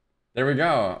 There we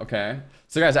go. Okay.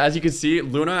 So guys, as you can see,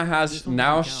 Luna has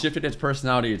now shifted its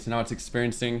personality. Now it's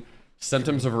experiencing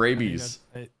symptoms of rabies.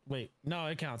 Wait, no,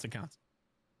 it counts. It counts.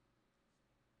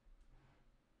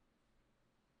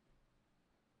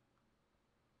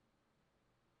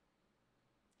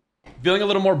 Feeling a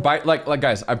little more bite, like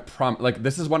guys, I like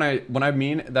this is when I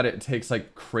mean that it takes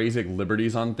like crazy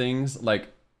liberties on things. Like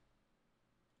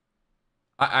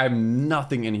I have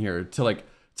nothing in here to like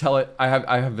tell it. I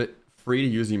have it free to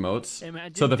use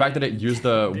emotes. So the fact that it used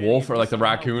the wolf or like the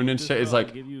raccoon and shit is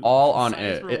like all on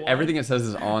it. Everything it says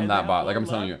is on that bot. Like I'm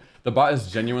telling you, the bot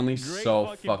is genuinely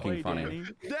so fucking funny.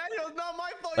 Daniel, not my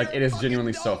fault. Like it is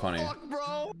genuinely so funny. Fuck,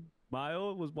 bro.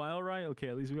 Was Mile right? Okay,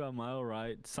 at least we got Mile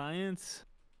right. Science.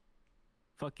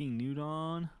 Fucking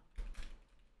Newton.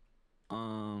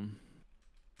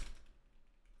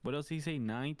 What else did he say?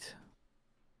 Night.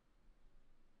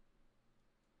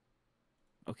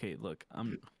 Okay, look, Why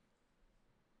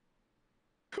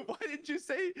did you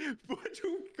say? Would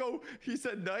you go? He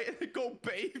said night and then go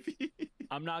baby.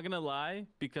 I'm not gonna lie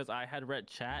because I had read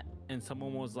chat and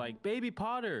someone was like Baby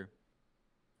Potter,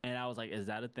 and I was like, is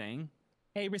that a thing?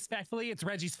 Hey, respectfully, it's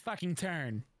Reggie's fucking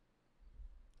turn.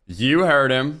 You heard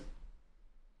him.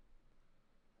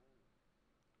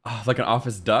 Oh, like an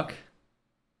office duck.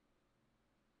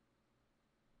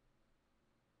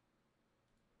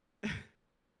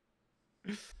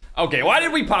 Okay, why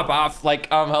did we pop off? Like,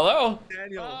 hello?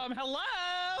 Daniel. Hello.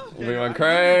 We went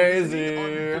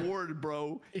crazy. On board,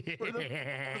 bro. Rabies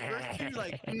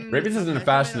isn't a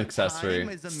fashion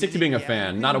accessory. Stick to being a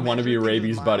fan, not a wannabe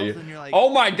rabies buddy. Oh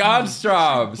my god,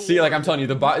 Straub! See, like I'm telling you,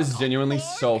 the bot is genuinely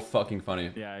so fucking funny.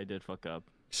 Yeah, I did fuck up.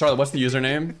 Charlotte, what's the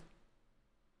username?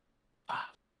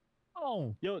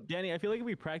 Oh. Yo, Danny, I feel like if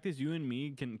we practice, you and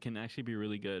me can actually be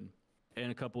really good in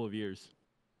a couple of years.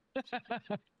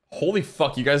 Holy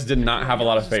fuck, you guys did not have a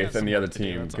lot of faith in the other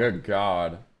team. Good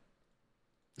god.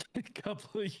 A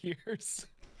couple of years.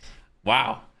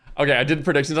 Wow. Okay, I did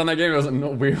predictions on that game. It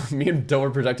was me and Doe were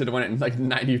projected to win it in like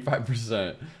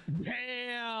 95%.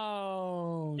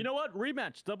 Damn. You know what?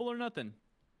 Rematch, double or nothing.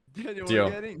 Daniel, Deal.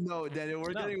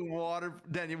 We're getting water.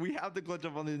 Daniel, we have to glitch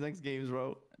up on these next games,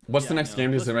 bro. What's the next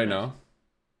game? Does anybody know?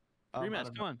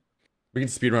 Rematch, come on. We can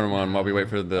speedrun one while we wait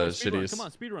for the Speedrun, shitties. come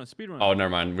on, speedrun. Oh, never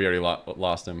mind. We already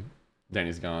lost him.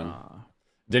 Danny's gone.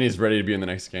 Danny's ready to be in the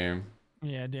next game.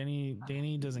 Yeah,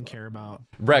 Danny doesn't care about.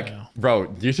 Reg, you know.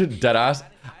 bro, you should deadass,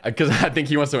 because I think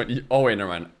he wants to win. Oh wait, never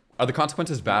mind. Are the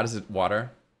consequences bad? Is it water?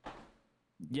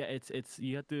 Yeah, it's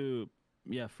you have to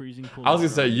freezing cold. I was gonna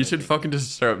say you should fucking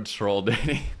just straight up troll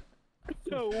Danny.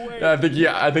 No way.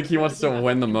 Yeah, I think he wants to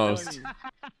win the most.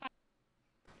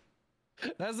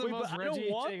 That's the Wait, most but I Reggie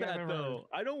don't want thing I've that ever though.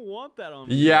 I don't want that on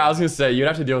me. Yeah, I was gonna say you'd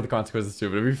have to deal with the consequences too,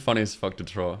 but it'd be funny as fuck to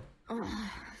troll.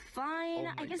 Fine,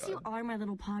 I guess you are my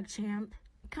little pog champ.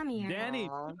 Come here. Danny,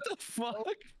 what the fuck?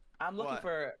 I'm looking What?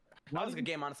 for. That was a good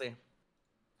game, honestly.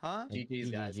 Huh? GG's,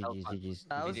 guys. GG's.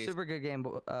 That was a GG's. super good game,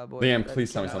 boys. Liam,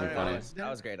 please tell me something funny. That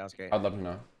was great. That was great. I'd love to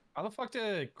know. How the fuck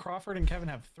did Crawford and Kevin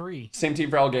have 3? Same team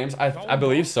for all games? I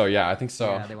believe so. Yeah, I think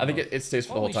so. Yeah, they I think will. it stays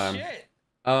for the whole Holy time.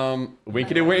 shit.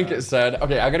 Winkety wink it said.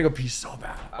 Okay, I gotta go pee so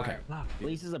bad. Okay.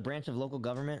 Police is a branch of local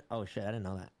government. Oh shit, I didn't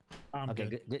know that. I'm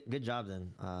Okay, good. good job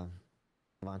then.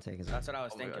 Devontae, because That's what I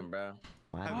was Oh my thinking, bro.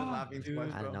 I I've been laughing too much,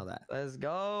 I didn't bro. know that. Let's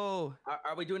go.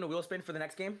 Are we doing a wheel spin for the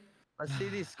next game? Let's see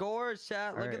these scores,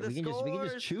 chat. Look Alright, at the we can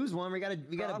scores. just choose one. We gotta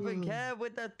Rob and Kev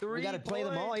with the 3 we gotta play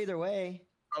them all points. either way.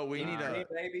 Bro, we need a.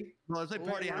 baby. No, let's play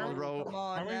party Wait, animals, bro. Come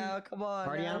on Are we- now, come on.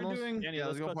 Party now. animals? Danny, Yeah,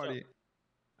 let's go clutch up. party.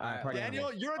 Alright, party Daniel,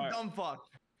 animals. you're a Alright. dumb fuck.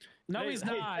 No, Hey, he's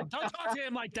hey. not. Don't talk to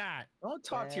him like that. Don't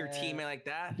talk to your Yeah. teammate like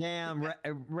that. Damn,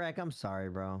 Rec, I'm sorry,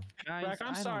 bro. Guys, Rack, I'm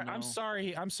I don't sorry. I'm know.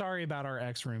 sorry. I'm sorry about our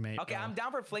ex-roommate. Okay, bro. I'm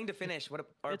down for fling to finish. What?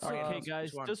 Or It's party okay, animals?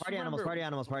 guys. Which one? Just Party animals, remember- party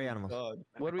animals, party animals.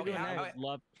 What are we Okay, doing how- next?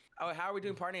 Love. Oh, how are we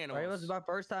doing party Right, animals? this is my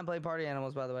first time playing party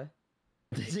animals, by the way.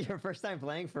 This is your first time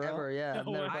playing for real? Ever, yeah. I've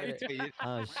No never way. played it.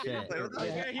 Oh shit. Play with us?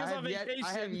 Yeah, he was on I have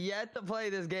vacation. yet to play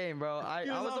this game, bro. I He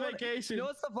was was on the one, vacation. You know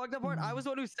what's the fucked up part? I was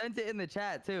the one who sent it in the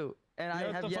chat too, and You know I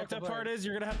what have the yet fucked to up play. part is?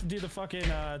 You're gonna have to do the fucking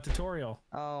tutorial.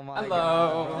 Oh my Hello.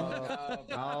 god.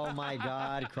 Oh my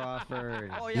god,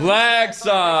 Crawford. Oh, yeah, Lexa,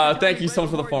 Tell thank me you so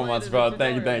much for the before 4 you months, did bro. the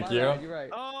Thank you, tutorial. thank My bad, you. You're right.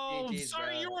 Oh, GG's,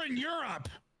 sorry, bro. you were in Europe.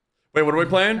 Wait, what are we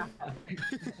playing?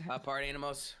 Party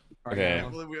animals. Party Okay. I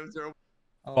animals. believe we have 0.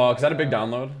 Oh Fuck, my is that a big God.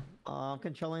 download? Oh, I'm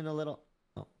controlling a little.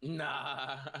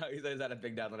 Nah, he says that a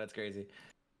big download. That's crazy.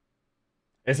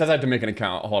 It says I have to make an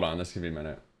account. Hold on, this could be a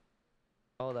minute.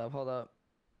 Hold up, hold up.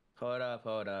 Hold up,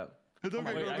 hold up. It's okay,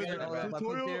 wait, bro, I but gotta- the hold up, my foot's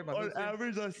tutorial here, my on foot's here.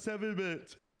 average is 7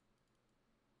 minutes.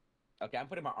 Okay, I'm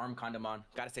putting my arm condom on.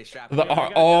 Gotta stay strapped.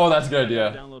 Oh, that's a good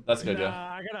idea. Download That's a good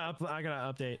Nah, idea. I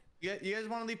gotta update. You guys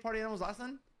want to leave party animals last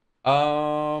then? I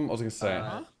was gonna say.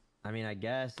 I mean, I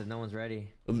guess if no one's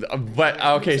ready. But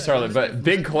okay, Charlotte. But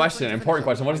big question, important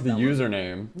question. What is the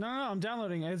username? No, I'm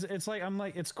downloading. It's like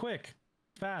it's quick,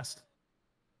 fast.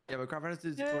 Yeah, but Crawford has to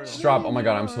do the tutorial. Strop. Oh my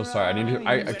god, I'm so sorry. I need to.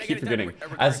 I keep forgetting.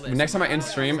 As next time I in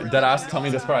stream, deadass, tell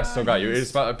me Discord. I still got you. It's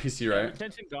about a PC, right?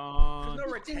 Retention gone. There's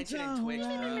no retention in Twitch.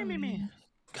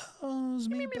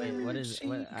 Wait, what is?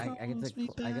 What? I get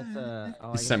to. I get to. Oh,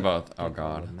 I get Send to both. Oh pick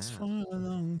all god. the maps. For a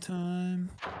long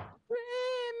time.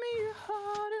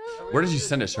 Where did you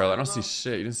send it, Charlotte? I don't see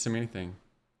shit. You didn't send me anything.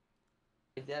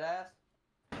 Dead ass.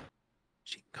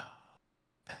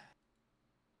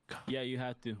 Yeah, you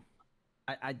have to.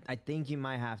 I think you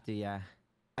might have to. Yeah.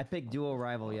 I picked duo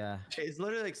rival. Yeah. It's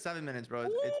literally like 7 minutes, bro.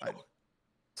 It's fine.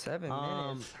 7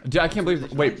 minutes. Dude, I can't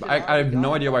believe. Wait, I have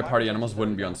no idea why Party Animals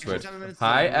wouldn't be on Switch.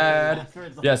 Hi, Ed.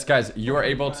 Yes, guys, you are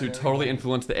able to totally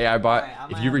influence the AI bot.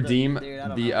 If you redeem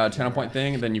the channel point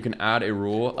thing, then you can add a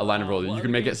rule, a line of rule. You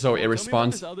can make it so it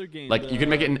responds. Like you can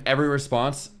make it in every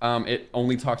response. It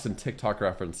only talks in TikTok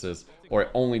references, or it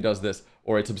only does this,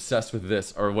 or it's obsessed with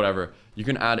this, or whatever. You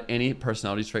can add any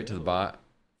personality trait to the bot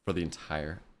for the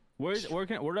entire. Where did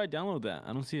I download that?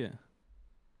 I don't see it.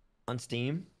 On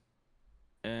Steam.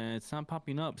 It's not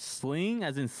popping up. Sling,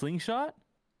 as in slingshot.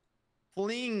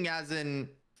 Fling as in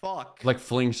fuck. Like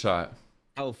fling shot.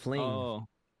 Oh, fling. Oh,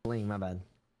 Fling. My bad.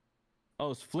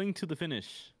 oh, it's fling to the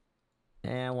finish.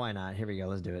 Yeah, why not? Here we go.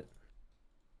 Let's do it.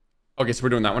 Okay, so we're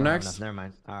doing that one Oh, next. Never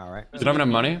mind. All right. Did I have enough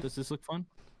money? Does this look fun?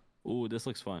 Ooh, this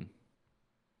looks fun.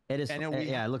 It is. And we-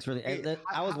 Yeah, it looks really.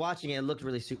 I was watching it. It looked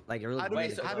really like it really.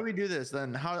 How do we do this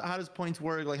then? How does points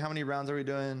work? Like how many rounds are we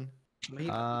doing?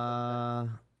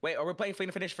 Wait, are we playing fling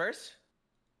to finish first?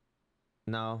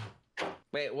 No.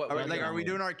 Wait, what? Are we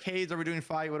doing arcades? Are we doing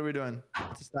fight? What are we doing?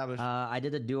 It's established. I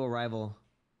did a duo rival.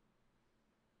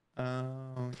 You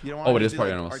don't Oh, want it is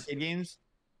Party Animals. arcade games.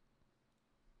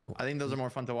 I think those are more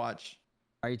fun to watch.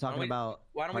 Are you talking we- about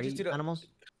why don't we just party do the- animals?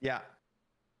 Yeah,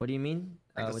 What do you mean?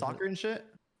 like the with soccer and shit.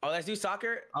 Oh, let's do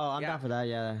soccer. Oh, I'm Yeah. down for that.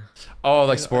 Yeah. Oh, like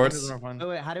I think sports. those are more fun.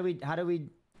 Wait, how do we?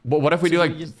 Well, what if we So do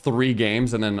like you just- 3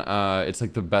 games and then it's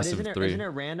like the best of Isn't 3? it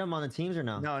random on the teams or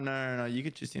no? No. You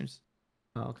could choose teams.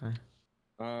 Oh, okay.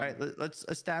 All right, let's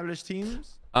establish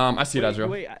teams. I see it, Azrael.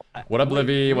 What up,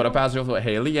 Livy? What up, Azrael?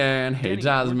 Hey, Leanne. Hey, Danny,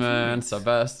 Jasmine. we're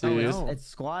Sylvestres. It's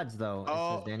squads though.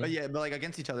 Oh, it says, Danny. yeah, but like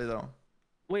against each other though.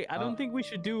 Wait, I don't think we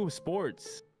should do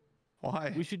sports.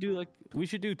 Why? We should do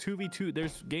 2v2.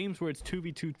 There's games where it's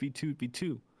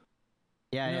 2v2v2v2.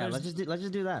 Yeah, let's just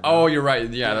do that. Oh, you're right.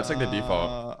 Yeah, that's like the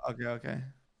default. Okay.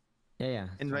 Yeah.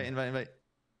 Invite.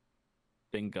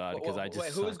 Thank God, because I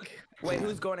just suck.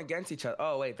 Who's going against each other?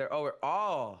 Oh wait, they're we're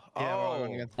all. Yeah, we're all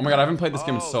going against Oh my God, I haven't played this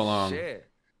game in so long. Shit.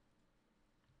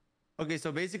 Okay,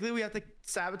 so basically we have to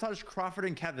sabotage Crawford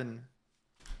and Kevin.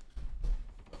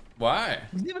 Why?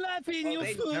 Live a life in your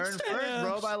They're in first,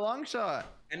 bro, by a long shot.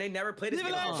 And they never played this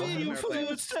Live a game. life in your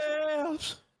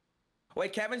footsteps.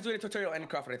 Wait, Kevin's doing a tutorial and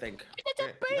Crawford, I think. It's a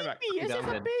baby. It's a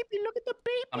baby. Look at the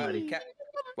baby. I'm ready.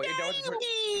 Wait, you're done with the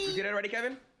tutorial? You did it already,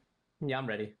 Kevin? Yeah, I'm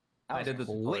ready. I did the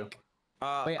tutorial.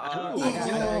 Wait,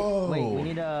 wait, we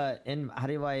need how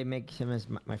do I make him as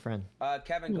my friend?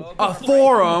 Kevin, go. A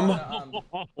forum.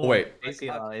 Wait. It's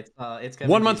Kevin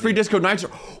 1 month free Disco Nitro.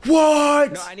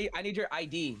 What? No, I need your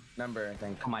ID number, I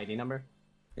think. My ID number.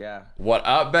 Yeah. What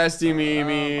up, bestie Are you guys in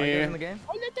Mimi? the game?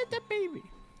 Oh, look at the baby.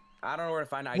 I don't know where to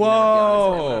find ID number, to be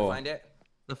honest. I'm gonna find it.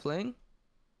 The fling?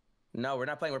 No, we're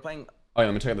not playing. We're playing Oh, yeah,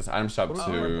 let me check out this item shop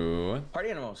too. Party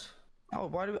Animals. Oh,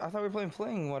 I thought we were playing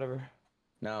fling, whatever.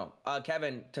 No.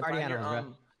 Kevin, to Party find your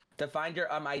Animals, to find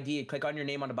your ID, click on your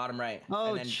name on the bottom right.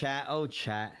 Oh, and then, chat.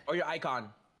 or your icon.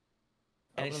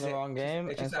 And it's the wrong game.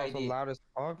 It's and just it's also ID. loud as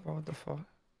fuck. Bro, what the fuck?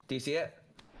 Do you see it?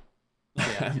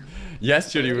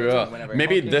 Yes, Judy, we will. Whenever.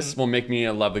 Maybe this will make me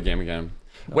love the game again.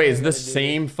 Wait, is this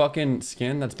same fucking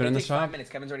skin that's been in the It takes 5 shop? minutes.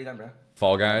 Kevin's already done, bro.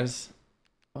 Fall Guys.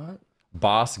 What?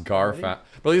 Boss Garfat.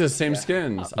 Bro, these are the same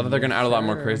skins. I thought they're gonna add a lot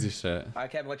more crazy shit. All right,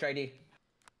 Kevin, what's your ID?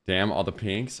 Damn, all the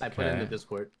pinks. I put it in Okay. the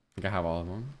Discord. I think I have all of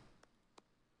them.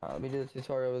 Let me do the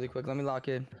tutorial really quick. Let me lock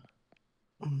in.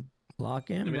 Lock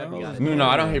in, Let me know if you bro. got it. No,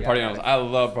 I don't hate party animals. I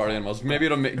love party animals. Maybe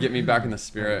it'll get me back in the Got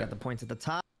spirit. the points at the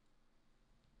top.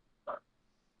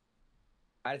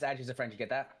 I just added you as a friend. You get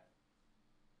that?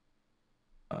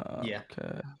 Yeah.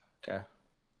 Okay. Okay.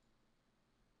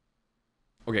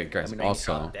 Okay, guys. Let me know.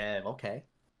 Also, Damn. Okay.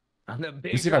 I'm the big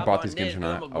let me see if I drop bought on these games Nick. or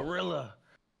not. I'm a Oh. gorilla.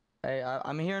 Hey,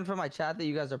 I'm hearing from my chat that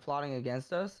you guys are plotting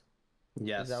against us.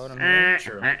 Yes. Is that what I'm hearing?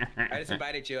 Sure. I just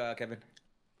invited you, Kevin.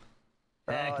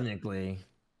 Technically.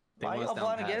 Why want y'all us down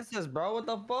plotting pat. against us, bro? What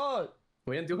the fuck?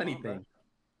 We didn't do anything.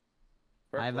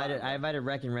 I invited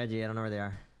Rec and Reggie. I don't know where they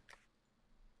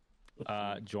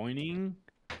are. Joining.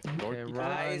 Okay, run,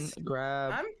 Guys,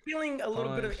 grab, I'm feeling a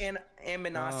little bit of punch,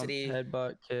 aminosity.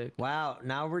 headbutt, kick. Wow,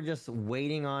 now we're just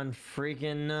waiting on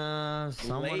freaking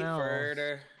someone Late else.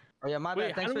 Furter. Oh yeah, my bad.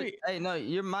 Wait, Thanks how for. do we- Hey, no,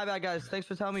 you're my bad, guys. Thanks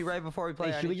for telling me right before we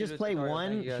play. Hey, I should we need to just do a play tutorial. one?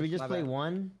 Thank you Should we guys. just My play bad.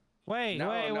 one? Wait, No,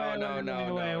 wait, no, wait, no, wait, no, wait,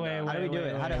 no, wait, no. wait, How do we wait, do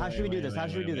it? wait, How should we wait, do this? How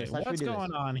wait, should we do wait, this? wait. How should we What's do this?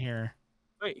 going on here?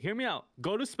 Wait, hear me out.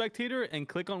 Go to spectator and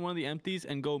click on one of the empties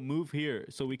and go move here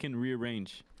so we can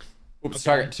rearrange. Oops,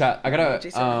 sorry, chat. I gotta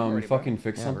Jason, I'm already, bro. fucking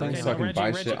fix Yeah, something Reggie, so I can Reggie, buy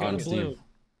Reggie, shit go on to Steam. blue.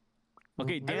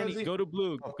 Okay, Danny, go to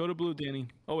blue. Go to blue, Danny.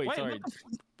 Oh wait, Wait, sorry. what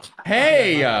the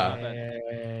Hey,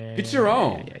 Get your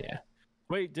own. Yeah.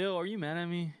 Wait, Dill, are you mad at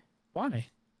me? Why?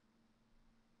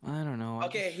 I don't know. I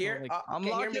Okay, just feel here. like- I'm okay,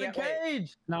 hear locked me in a out. Wait,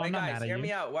 cage. No, wait, I'm not guys, mad at hear you.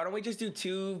 me out. Why don't we just do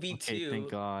 2v2, Okay, thank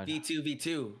God.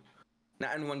 v2v2,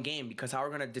 not in one game? Because how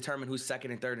we're gonna determine who's second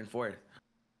and third and fourth?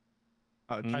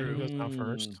 Oh, Who true. goes down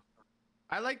first?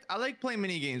 I like playing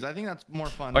mini games. I think that's more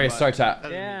fun. Okay, but- sorry, chat.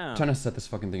 Yeah. Trying to set this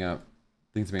fucking thing up.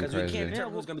 Things being Because we can't crazy.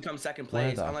 determine who's gonna become second Where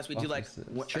place the unless we do fuck like. is this?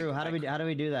 what- True. like- How do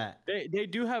we do that? They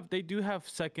do have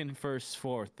second, first,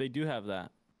 fourth. They do have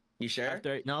that. You sure?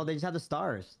 After No, they just have the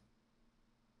stars.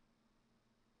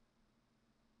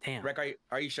 damn. Rec,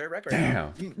 are you sure, Rec?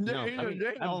 Damn. No,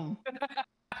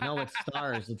 No, it's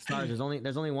stars. It's stars.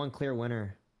 There's only one clear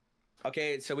winner.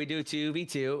 Okay, so we do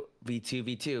 2v2,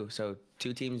 v2v2. So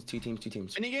two teams.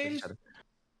 Mini games?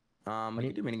 We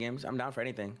can do mini games. I'm down for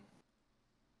anything.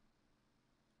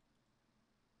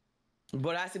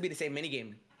 But it has to be the same mini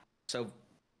game. So,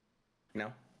 you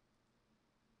know.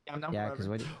 I'm down Yeah, for because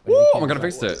whatever. what? Woo, I'm gonna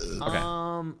fix it.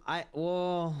 Okay.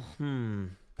 Well,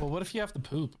 what if you have to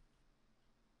poop?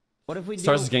 What if we do?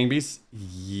 Stars Gang Beasts?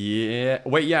 Yeah.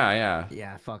 Wait, yeah.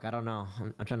 Yeah, fuck. I don't know.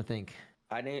 I'm trying to think.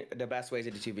 I think the best way is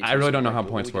to do 2v2. I really don't know like how what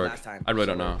we points did work. last time. I really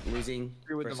don't So, know. Losing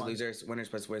with versus them on. losers, winners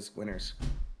versus winners.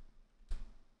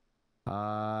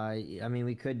 I mean,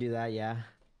 we could do that. Yeah.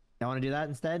 I want to do that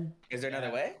instead. Is there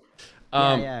another way?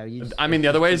 Yeah. You just, I mean, the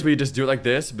other way is we just do it like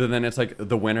this, but then it's like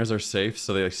the winners are safe,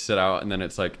 so they like sit out, and then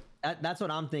it's like, that's what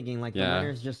I'm thinking. Like Yeah. the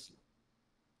winners just.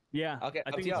 Yeah. Okay, I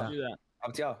up think to we y'all. should do that.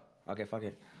 Up to y'all. Okay, fuck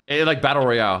it. like battle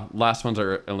royale. Last ones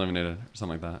are eliminated or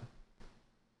something like that.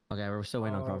 Okay, we're still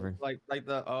waiting on Crawford. Like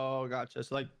the gotcha.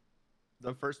 So like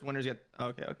the first winners get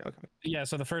okay. Yeah,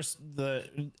 so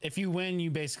if you win,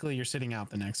 you're sitting out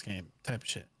the next game type of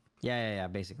shit. Yeah,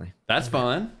 basically. That's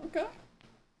fun. Okay.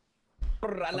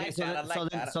 I like that. I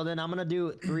like that. So then I'm gonna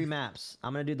do 3 maps.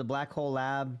 I'm gonna do the Black Hole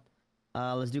Lab.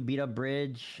 Let's do Beat Up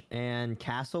Bridge and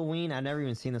Castle Ween. I've never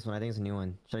even seen this one. I think it's a new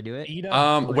one. Should I do it?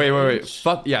 Wait.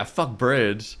 Fuck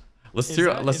Bridge. Let's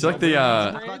do like the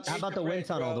How about the Wind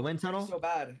Tunnel? The Wind Tunnel? So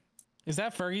bad. Is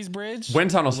that Fergie's Bridge? Wind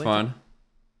Tunnel's fun.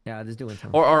 Yeah, just do Wind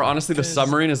Tunnel. Or honestly, the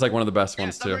submarine is like one of the best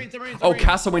ones too. Submarine. Oh,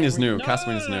 Castle Ween is new. No,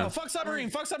 Castle Ween is new. Fuck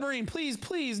submarine.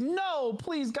 Please. No,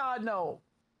 please, God, no.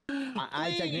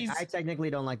 I technically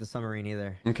don't like the submarine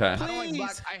either. Okay. I don't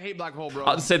like I hate Black Hole, bro.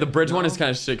 I'll just say the bridge one is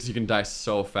kind of shit because you can die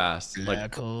so fast.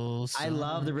 Like, I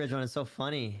love the bridge one. It's so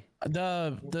funny. I feel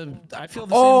the same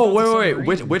oh about the wait.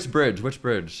 submarine. Which bridge? Which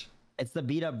bridge? It's the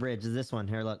Beat Up Bridge. Is this one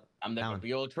here? Look. I'm the That one.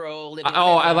 real troll.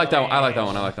 Oh, I like that one. I like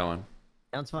that one.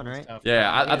 Sounds fun, right?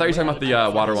 Yeah, I thought you were talking about the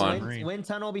water one. Wind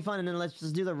Tunnel will be fun, and then let's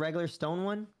just do the regular stone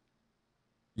one.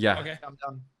 Yeah. Okay. I'm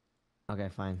done. Okay,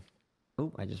 fine.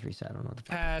 Oh, I just reset. I don't know what the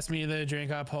fuck. Pass me the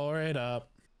drink, I pour it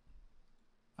up.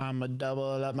 I'ma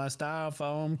double up my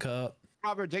styrofoam cup.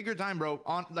 Robert, take your time, bro.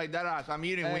 On like that ass. I'm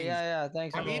eating wings. Yeah,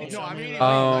 thanks. I'm eating wings. Like,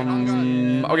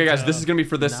 on God. Okay, guys, this is gonna be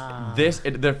for this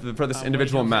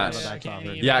individual match.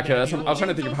 Yeah, okay. That's what, I was trying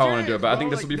to think of how I want to do it, but I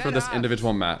think this will be for this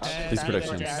individual match. These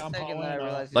predictions.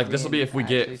 Like this will be if we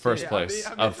get first place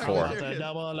of 4.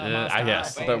 I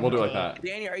guess, but we'll do it like that.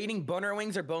 Danny, are you eating boner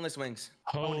wings or boneless wings?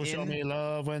 Oh, show me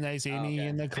love when they see me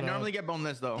in the I club. normally get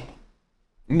boneless though.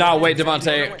 No, wait,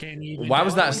 Devontae. Why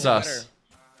was that sus?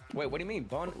 Wait, what do you mean?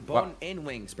 Bone in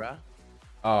wings, bruh.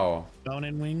 Oh. Bone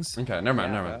and wings. Okay, never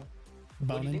mind.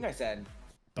 What do you think I said?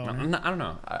 I don't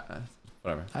know.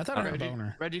 Whatever. I thought I heard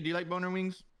boner. Reggie, do you like boner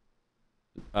wings?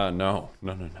 No.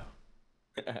 But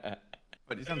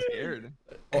you sound scared.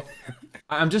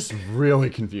 I'm just really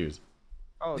confused.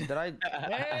 Oh, did I?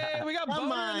 Hey, we got Come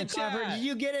boner in on, the Trevor. chat. Did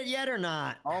you get it yet or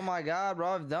not? Oh my God,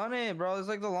 bro, I've done it, bro. It's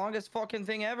like the longest fucking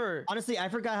thing ever. Honestly, I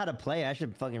forgot how to play. I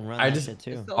should fucking run I that just shit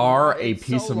too. are a It's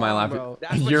piece so of my long, Laffy. bro.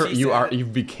 That's what she said. You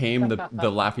became the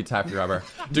Laffy Taffy rubber.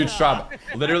 Dude, Straub,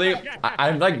 literally, I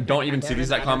like don't even see these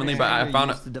that commonly, but I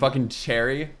found fucking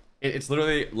cherry. It's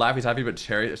literally Laffy Taffy, but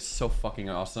cherry. It's so fucking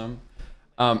awesome.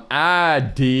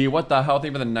 Addy, what the hell?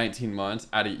 Thank you for the 19 months.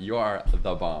 Addy, you are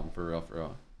the bomb, for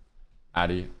real.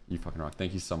 Addy, you fucking rock.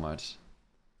 Thank you so much.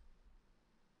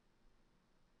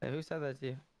 Hey, who said that to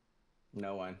you?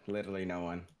 No one. Literally no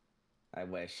one. I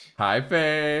wish. Hi,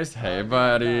 Face. Hey,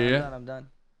 buddy. I'm done.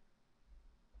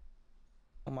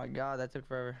 Oh my God, that took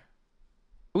forever.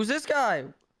 Who's this guy?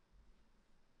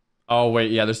 Oh,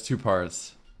 wait. Yeah, there's 2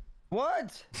 parts.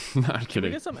 What? Not Can we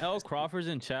kidding. get some L Crawfords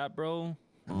in chat, bro?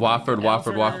 Wofford.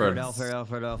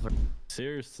 Alfred.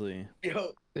 Seriously.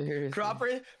 Yo,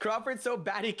 Seriously. Crawford's so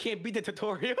bad he can't beat the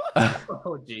tutorial.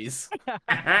 Oh jeez.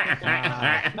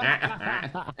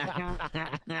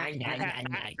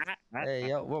 Hey,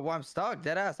 yo, well, I'm stuck.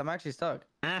 Dead ass. I'm actually stuck.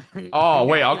 Oh,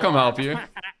 wait. I'll come help you.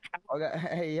 Okay.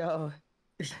 Hey, yo.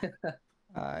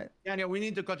 All right. Daniel, we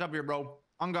need to catch up here, bro.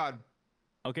 On God.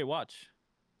 Okay, watch.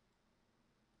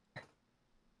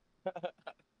 All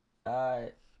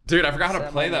right. Dude, I forgot how to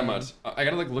Say play my that name. much. I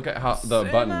gotta look at how the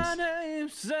buttons.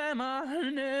 Say my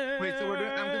name. Wait, so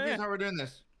I'm confused how we're doing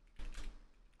this.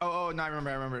 Oh, no, I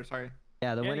remember. Sorry.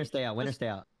 Yeah, the Danny, winners stay out. Winners stay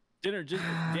out. Dinner, just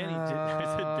Danny. I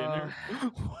said dinner.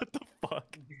 What the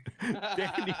fuck,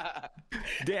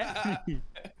 Danny?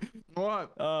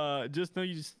 What? Just know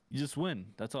you just win.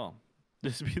 That's all.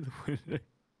 Just be the winner.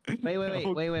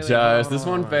 Wait. Just this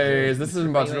one phase. This isn't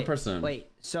about your person.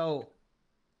 Wait. So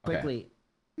quickly,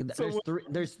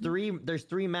 there's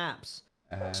three maps.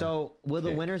 So will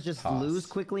the winners just lose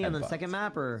quickly on the second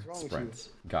map, or sprints?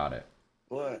 Got it.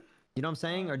 What? you know what I'm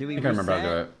saying, or do we? I think I remember how to do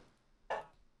reset? it.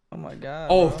 Oh my God.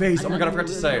 Oh, bro. face. Oh my God, I forgot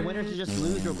to The say. winners should just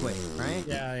lose real quick, right?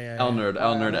 Yeah. L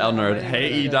nerd.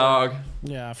 Hey, E-Dog.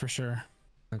 Yeah, for sure.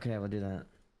 Okay, we'll do that.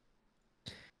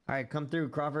 All right, come through,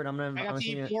 Crawford. I'm I gonna got to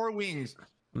send you. eat 4 wings. I'm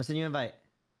gonna send you an invite.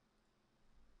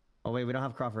 Oh wait, we don't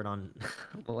have Crawford on.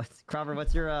 Well, Crawford,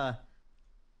 what's your I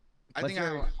What's think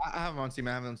your- I have him on Steam.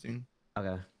 I have him on Steam.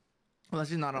 Okay. Unless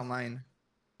he's not online.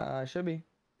 Should be.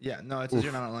 Yeah, no, it says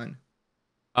you're not online.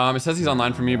 It says he's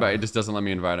online for me, but it just doesn't let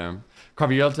me invite him.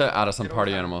 Carver, you have to add us on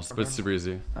Party Animals, but it's super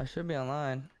easy. I should be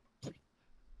online.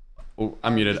 Oh,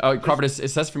 I'm muted. Oh, Crawford, it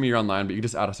says for me you're online, but you can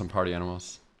just add us on Party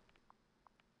Animals.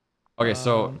 Okay,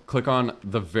 so click on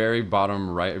the very bottom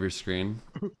right of your screen.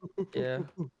 Yeah.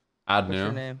 Add What's your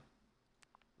new. name?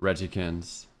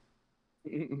 Reggikins.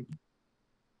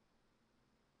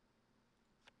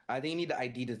 I think you need the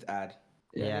ID to add.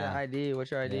 Yeah. ID.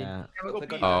 What's your ID? Yeah.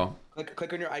 Click on, Oh.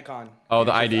 click on your icon. Oh,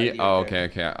 the It says ID. Oh, right there.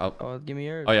 okay. Oh, give me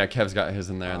yours. Oh yeah, Kev's got his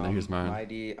in there, and then here's My mine.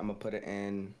 ID. I'm gonna put it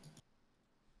in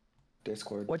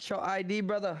Discord. What's your ID,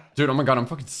 brother? Dude, oh my god, I'm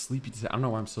fucking sleepy today. I don't know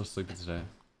why I'm so sleepy today.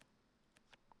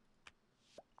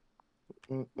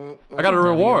 I got a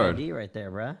reward. ID right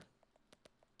there, bruh.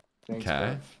 Thanks,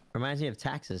 Okay. Reminds me of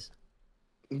taxes.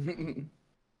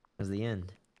 That's the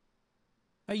end.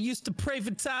 I used to pray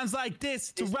for times like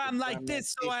this, to rhyme like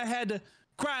this, so I had to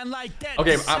grind like that.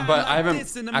 Okay, to shine but like I haven't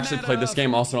this in a actually matter played this of-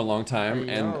 game also in a long time,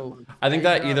 Hey, and yo. I think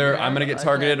that either I'm gonna get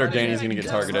targeted or Okay, Danny's gonna get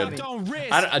Just targeted. don't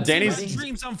risk. Danny's- See my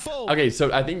dreams unfold. Okay,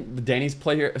 so I think Danny's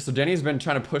play here. So Danny's been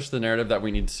trying to push the narrative that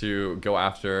we need to go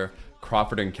after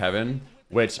Crawford and Kevin,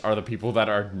 which are the people that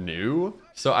are new.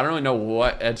 So I don't really know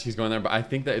what edge he's going there, but I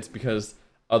think that it's because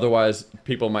otherwise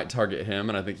people might target him,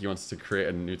 and I think he wants to create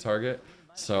a new target.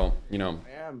 So, you know,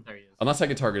 unless I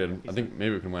get targeted, I think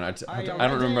maybe we can win. I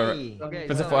don't remember. Okay,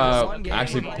 Depends if so one game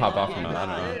actually or pop one off or game? not. I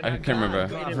don't know. I can't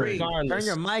remember. Turn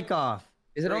your mic off.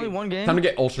 Is it only one game? Time to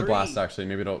get Ultra Blast, actually.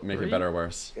 Maybe it'll make it better or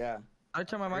worse. Yeah. I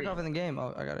turned my mic off in the game.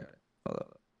 Oh, I got it. Hold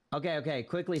up. Okay,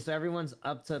 quickly, so everyone's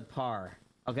up to par.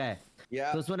 Okay.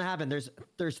 Yeah. So what's gonna happen? There's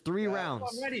 3 rounds.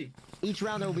 I'm ready. Each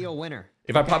round there will be a winner.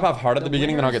 If I pop off hard at the The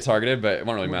beginning, then I'll get winners- targeted, but it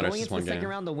won't really We're matter. It's going just into one the second game.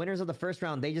 round, the winners of the first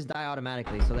round, they just die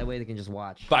automatically, so that way they can just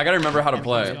watch. But I gotta remember how to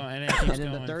play. And it keeps And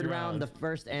then the going third throughout. round, the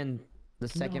first and the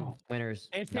second No. winners.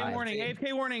 AFK die. warning,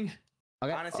 AFK warning.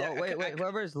 Okay. Honestly, Oh, wait.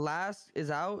 Whoever's last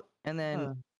is out, and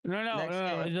then No.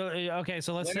 Next Okay,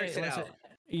 so let's Winners say, sit out.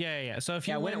 Yeah. So if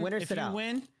you Yeah, win, winners if sit you out.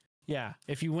 win, yeah,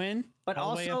 if you win, But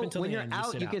all the way up also, until when the you're end,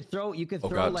 out, sit you could throw Oh,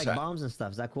 God, like Zach. bombs and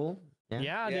stuff. Is that cool?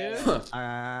 Yeah, Yeah. dude.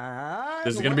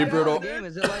 This is So gonna what be about brutal. the game?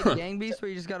 Is it like Gang Beast where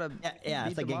you just gotta? Yeah,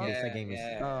 it's beat like them Gang up? Beast, like Gang Beast.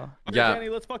 Oh. Yeah, Danny,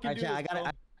 let's fucking Alright, do chat, this, I gotta.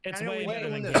 bro. It's I know way we better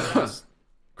win than this. Game Pass.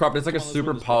 Crawford, it's like a Come on, let's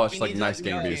super do this, polished, We like need nice to-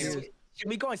 game yeah, beast. Should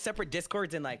we go in separate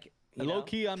Discords and like? You Low know?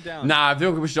 key, I'm down. Nah, I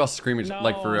feel like we should all scream it,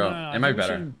 like for real. No, It might be we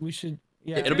better. We should.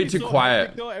 Yeah. It'll be It's too so quiet.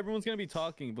 hectic, though. Everyone's gonna be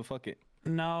talking, but fuck it.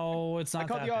 No, it's not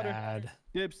caught that the order. bad.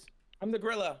 Dibs. I'm the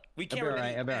gorilla. We I'll can't be really.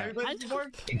 alright. I'll be alright. Everybody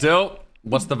before? Dill,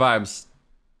 what's the vibes?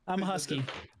 I'm a husky.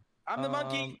 I'm the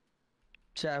monkey.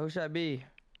 Chat, who should I be?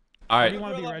 All What do you right,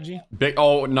 want to be, Reggie? big.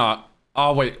 Oh, nah.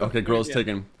 Oh wait. Okay, girl's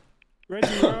taken. Reggie,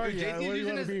 where are Dude, you? JC's Where do you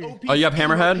using want to his be? OP Oh, you have skill,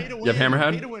 Hammerhead? bro. Pay to You have win,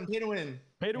 Hammerhead? Pay to win. Pay to win.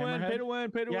 Pay to win, pay to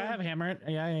win, pay to win. Yeah, I have hammer.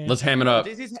 Yeah. Let's ham it up.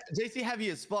 JC heavy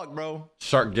as fuck, bro.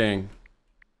 Shark Gang.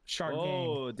 Shark game.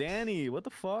 Oh, Danny, what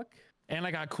the fuck? And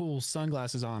I got cool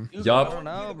sunglasses on. I don't Yup.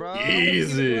 know, bro.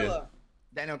 Easy.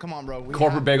 Daniel, come on, bro. We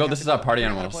Corporate have- Bagel. we This have is to our play. party We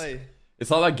gotta animals. play. It's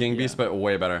not like Gang Beast, but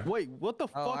way better. Wait, what the Oh,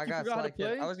 fuck? I You got forgot how to play?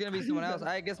 selected. I was gonna be someone else.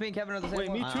 I guess me and Kevin are the same Wait,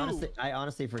 one. me too. I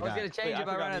honestly I was forgot. gonna change I it,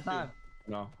 but I forgot ran out me of too. time.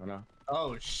 No, no.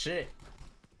 Oh shit.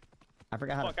 I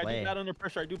forgot how Fuck, to I play. do bad under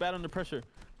pressure. I do bad under pressure.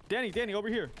 Danny, over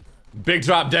here. Big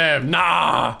drop dev.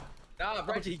 Nah. Nah,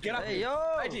 Reggie, get up. Hey,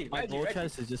 yo. Reggie, My goal Reggie.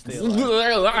 chest is just stay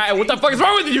alive. Alright, what the fuck is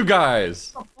wrong with you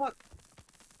guys?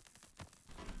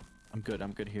 I'm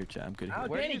good here, chat. I'm good here. Oh,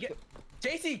 Where Danny, you get.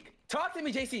 JC, talk to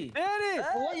me, JC. Danny!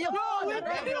 Hey, yo. Leave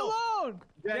Danny alone!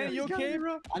 Danny, you okay,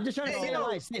 bro? I'm just trying to stay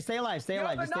alive. Stay alive. Stay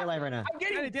alive. Just stay alive right now. I'm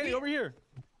getting Danny, over here.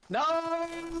 No.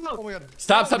 Oh my god.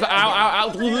 Stop. Ow,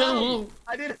 ow,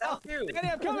 I didn't help you. Danny,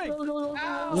 I'm coming.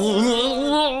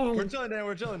 ow. We're chilling, Daniel.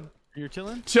 We're chilling. You're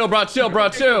chilling? Chill, bro.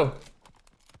 Chill.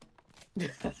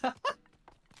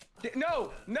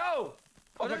 No.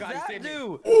 What does God, he that saved me.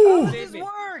 do? Ooh. How does this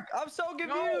work? I'm so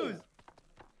confused.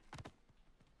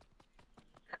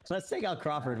 So let's take out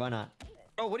Crawford. Why not?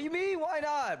 Bro, what do you mean? Why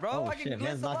not, bro? Oh, I can shit,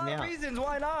 man's list a knocking lot me of out. reasons.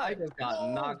 Why I not? just got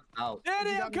knocked out.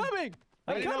 Danny, I'm coming!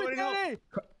 I'm Wait, coming, no. Danny!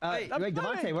 Wait, I'm Wait,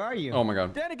 Devontae, coming. where are you? Oh my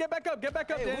god. Danny, get back up,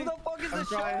 Hey, Danny. who the fuck is the I'm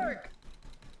trying. shark?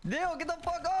 Neil, get the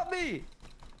fuck off me!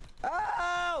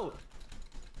 Ow!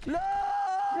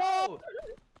 No!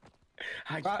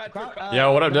 I got Cro- through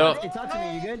Yo, what up, Dill? Hey, talk to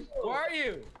me. You good? Where are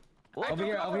you? Over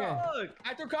here. Over here.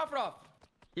 I threw Crawford off.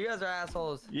 You guys are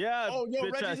assholes. Yeah, Oh, yo,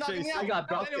 bitch Reggie's ass knocking me Chase. out. I got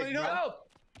drop Daniel, kicked, you know- bro. Help!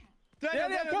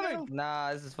 Danny, I'm coming.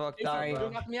 Nah, this is fucked Sorry. up, You bro.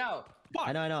 knocked me out.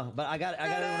 I know. But I got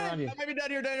everyone around you. I might be dead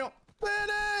here, Daniel.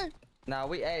 Danny! Nah,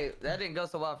 hey, that didn't go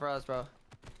so well for us, bro.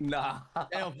 Nah.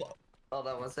 Daniel, Hold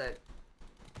on one sec.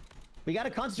 We gotta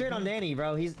concentrate on Danny,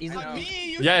 bro. He's fuck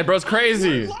me, you Yeah, bro's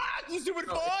crazy. Lock, you stupid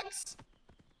fox!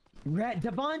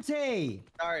 Devontae.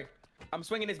 Sorry. I'm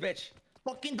swinging this bitch.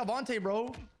 Fucking Devontae,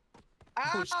 bro.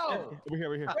 Ow!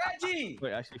 Over here. Reggie!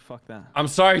 Wait, actually, fuck that. I'm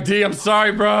sorry, D. I'm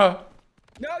sorry, bro.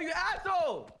 No, you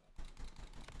asshole!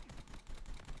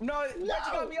 No, Reggie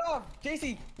got me off.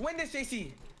 JC, win this,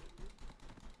 JC.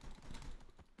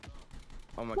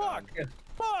 Oh my god.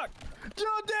 Fuck! Joe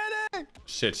Danny!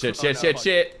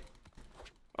 Shit.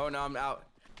 Oh, no, I'm out.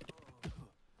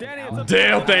 Danny, it's up.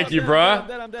 Dale, thank you, bruh. I'm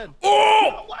dead. I'm dead.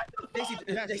 Oh!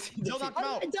 JC, Still knocked him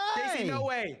out. JC, no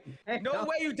way. No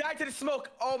way you died to the smoke.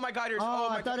 Oh my god, you're Oh,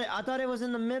 my I thought it was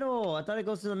in the middle. I thought it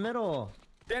goes to the middle.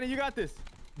 Danny, you got this.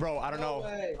 Bro, I don't know.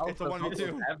 It's a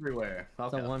 1v2. Everywhere.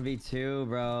 It's a 1v2,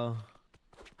 bro.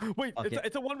 Wait, Fuck it.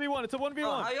 it's a 1v1. It's a 1v1.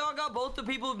 Oh, how y'all got both the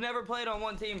people who've never played on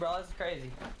one team, bro? That's crazy.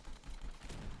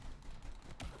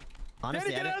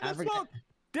 Honestly, Danny, get out the smoke.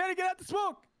 Danny, get out the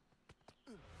smoke.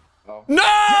 No!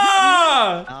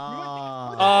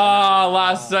 Oh. Oh,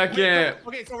 last second.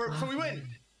 Okay, so we win.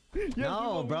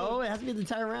 No, bro. It has to be the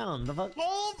entire round. The fuck?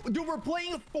 12? Dude, we're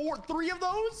playing 3 of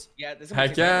those? Yeah, this is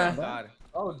Heck yeah. God.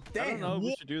 Oh, I don't damn. know if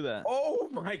we should do that. Oh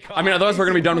my god. I mean, otherwise we're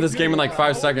gonna be done with this game in like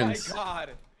 5 seconds. Oh my god.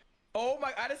 Oh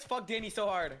my, I just fucked Danny so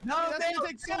hard. No, that's gonna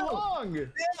take so long.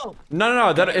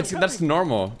 No, that's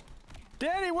normal.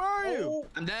 Danny, where are you? Oh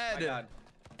I'm my dead. god.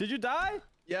 Did you die?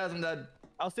 Yes, I'm dead.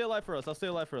 I'll stay alive for us. I'll stay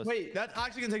alive for us. Wait, that's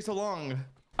actually gonna take so long.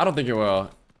 I don't think it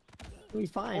will. We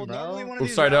fine, Well, normally bro. one of Oops,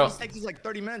 these sorry, rounds Dale. takes us like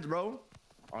 30 minutes, bro.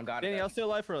 On God. Danny, I'll stay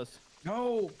alive for us.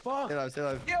 No, fuck. Stay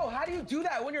alive. Yo, how do you do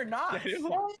that when you're not?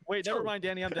 Wait, never mind,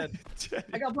 Danny. I'm dead.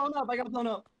 I got blown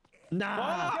up.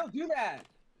 Nah. Don't do that.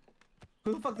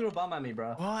 Who the fuck threw a bomb at me, bro?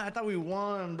 What? I thought we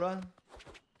won, bro.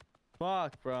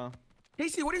 Fuck, bro.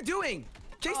 JC, what are you doing?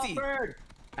 JC.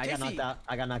 I got JC. knocked out.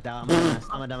 I'm a dumbass.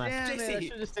 I'm a dumbass. Damn JC. it. I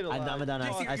should just stayed I'm alive. dumb.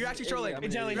 JC, you're actually trolling. I'm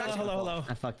an Jelly, idiot. hello.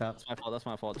 I fucked up. That's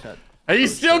my fault, chat. Hey,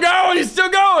 he's still going. He's still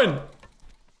going.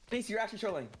 JC, you're actually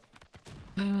trolling.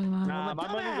 Nah, I'm my a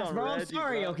money's dumbass, on bro. I'm Reggie,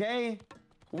 sorry, bro. okay?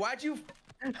 Why'd you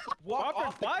walk Crawford,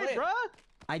 off the fight, cliff?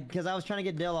 bro. Because I was trying to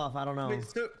get Dill off. I don't know. Wait,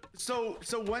 so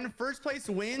when first place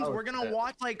wins, we're gonna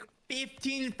watch like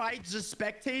 15 fights just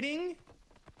spectating.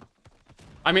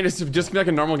 I mean, it's just like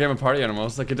a normal game of Party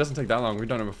Animals. Like, it doesn't take that long. We've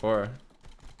done it before.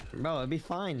 Bro, it'd be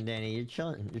fine, Danny. You're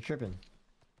chilling. You're tripping.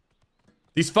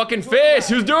 These fucking fish.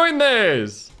 Who's doing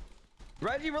this?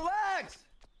 Reggie, relax.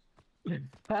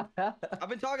 I've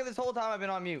been talking this whole time. I've been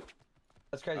on mute.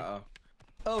 That's crazy. Uh-oh.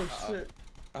 Oh shit.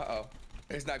 Uh-oh.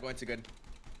 It's not going too good.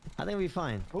 I think we'll be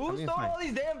fine. Who I'll be stole fine. all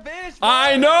these damn fish?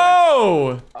 I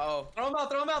know. Uh-oh. Throw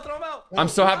him out. I'm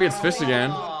so happy it's fish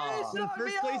again. When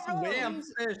first place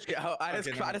wins. Yo, I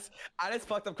just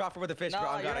fucked up Crawford with the fish, bro. Nah,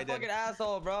 I'm you're glad a I did. fucking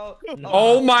asshole, bro.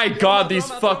 Oh my god, these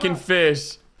fucking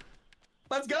fish.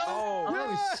 Let's go.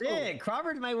 Oh, shit.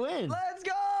 Crawford might win. Let's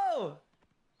go.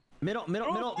 Middle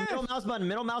mouse button.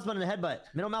 Middle mouse button. Headbutt.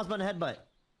 Middle mouse button. Headbutt.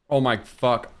 Oh my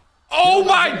fuck. Oh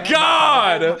my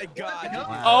god. Oh my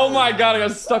god. Oh my god, I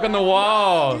got stuck on the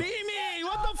wall. What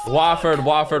the fuck?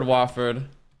 Wofford.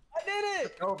 I did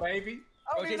it. Go, baby.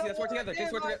 Oh, JC, let's work together.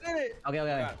 JC, work I together. did it.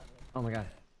 Okay. Oh my god.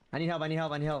 I need help.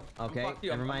 Okay, Fuck you.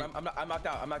 never mind. I'm knocked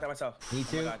out. I'm knocked out myself. Me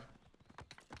Oh too. my god.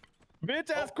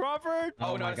 Bitch ass Crawford.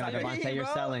 Oh, Oh, no, my it's god, not Devontae, you're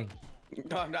bro. selling.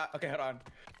 No, I'm not. Okay, hold on.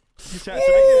 Chat,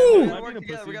 We am gotta I work being a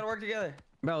together. We pussy? gotta work together.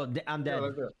 Bro, I'm dead.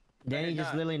 Danny did just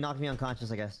not. literally knocked me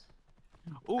unconscious, I guess.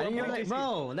 Ooh, I I'm didn't going realize, JC.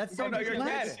 bro, that's so no, you're what?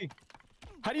 dead.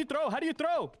 How do you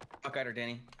throw? Fuck at her,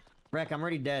 Danny. Wreck, I'm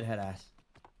already dead, head ass.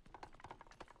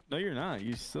 No, you're not.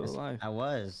 You're still alive. I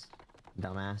was.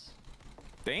 Dumbass.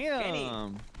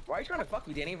 Damn. Why are you trying to fuck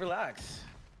me, Danny? Relax.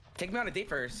 Take me on a date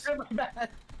first.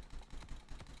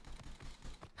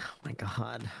 Oh my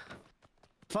god.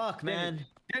 Fuck, man.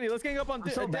 Danny, let's gang up on I'm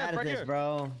so Deb, bad at right this, here.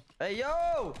 bro. Hey,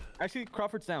 yo. Actually,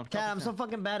 Crawford's down. Cat, I'm Crawford's so down.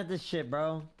 fucking bad at this shit,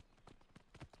 bro.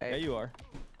 Yeah, you are.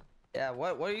 Yeah,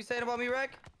 what are you saying about me,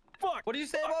 Rec? Fuck. What are you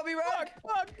saying about me, Rec?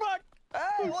 Fuck.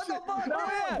 Hey, what the fuck, No, bro?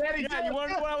 yeah, you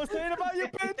wanna know what I was saying about you,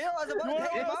 bitch? Yeah, I was about You wanna to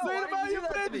take know him what out. I was saying Why about did you, you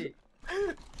do that to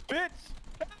me?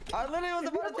 Bitch. I literally was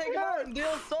about to take him out and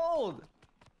deal sold.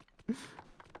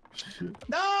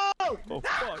 No! Oh,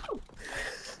 fuck.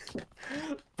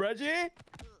 Reggie?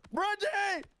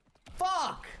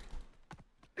 Fuck.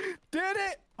 Did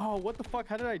it? Oh, what the fuck?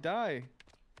 How did I die?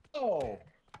 Oh.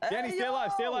 Danny, Hey, stay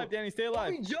alive. Stay yo. alive, Danny. Stay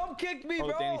alive. He jump kicked me, Oh,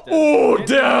 bro. Danny's dead. Oh,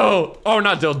 Dell. Oh,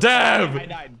 not Dell. Deb.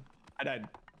 I died.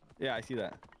 Yeah, I see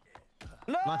that.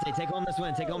 No. Monte, take home this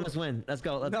win. Take home this win. Let's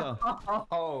go. Let's go.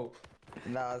 Oh.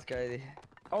 Nah, that's crazy.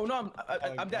 Oh no,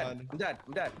 I'm dead. God. I'm dead.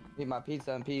 I'm dead. Eat my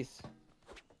pizza in peace.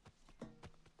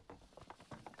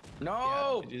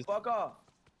 No, Yeah, it is. fuck off.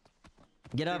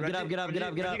 Get up. Reggie got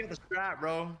the strap,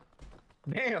 bro.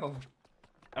 Damn.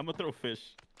 I'm gonna throw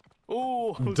fish.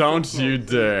 Ooh. Don't you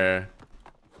dare.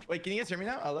 Wait, can you guys hear me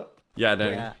now? Hello? Yeah,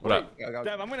 Danny. Yeah. What up?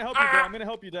 Dev, I'm gonna help you, bro. I'm gonna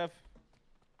help you, Dev.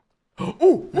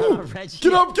 Oh, Reggie.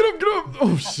 get up.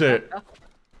 Oh, shit.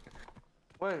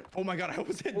 Wait, Oh my god, I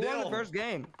was hit who won the Dill. first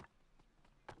game?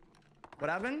 What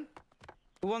happened?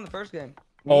 Who won the first game?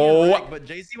 Oh. Right, but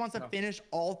JC wants to finish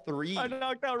all 3. I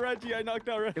knocked out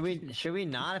Reggie. Should we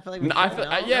not? I feel like No, we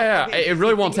should. yeah. Okay, it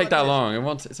really won't think take that about this.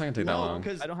 long. It's not gonna take that No, long.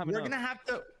 because I don't have we're enough. gonna have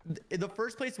to. The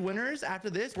first place winners after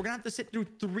this, we're gonna have to sit through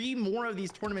 3 more of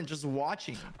these tournaments just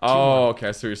watching. Oh, okay.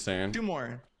 I see what you're saying. 2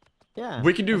 more. Yeah.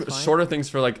 We can do that's fine. shorter things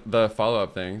for like the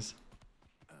follow-up things.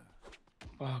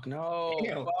 Fuck no.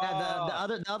 Yeah,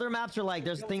 the other maps are like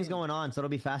there's things going on, so it'll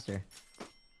be faster.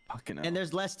 Fucking And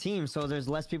there's less teams, so there's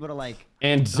less people to like.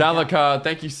 Angelica,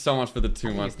 thank you so much for the 2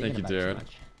 I think months. you're Thank you, thinking dude. about it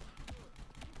too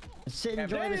much. Sit and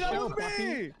enjoy the Danny, show, that was puppy.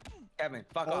 me. Kevin,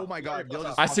 fuck Oh off. my God, Bill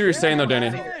just I see what you're saying though, Danny.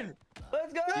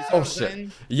 Let's go. Oh shit.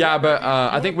 Yeah, but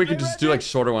I think we could just do like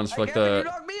shorter ones for like You the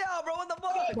knocked me out, bro. What the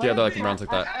fuck? other like rounds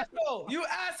like that. Asshole, you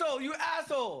asshole, you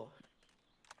asshole.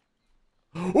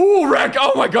 Ooh, wreck!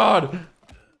 Oh my god!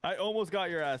 I almost got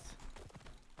your ass.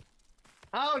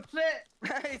 Oh shit.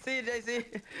 Hey, see you,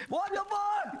 JC. What the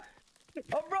fuck?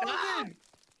 I'm frozen.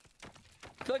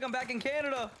 I feel like I'm back in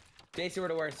Canada. JC, we're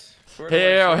the worst. We're the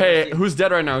Hey, worst. hey, who's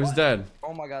dead right now? Who's dead?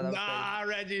 Oh my god, that was Nah,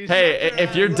 Reggie. Hey, shut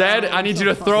if you're your dead, ass I up. need you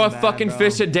to throw a fucking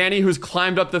fish at Danny who's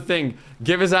climbed up the thing.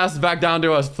 Give his ass back down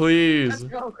to us, please.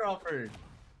 Go, Crawford.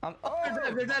 Oh,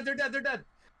 They're dead. They're dead.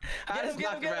 I just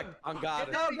knocked get wreck him. on God.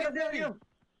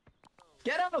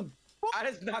 Get him. I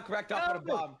just knocked wrecked off with a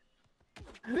bomb.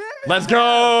 Let's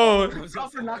go!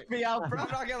 Crawford knocked me out, bro. I'm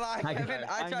not gonna lie, I Kevin.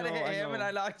 I tried to know, hit I him know. and I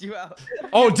knocked you out.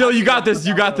 Oh, Dill, you got this.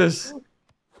 You got this.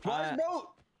 Watch, bro.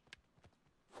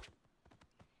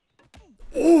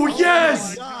 Oh,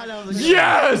 yes! God, that was a good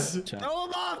Yes! one. Throw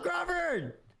him off,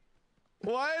 Crawford.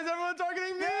 Why is everyone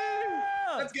targeting me?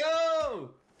 Let's go.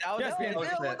 That was Yes, a Dill,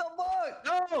 fantastic. what the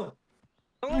fuck? No.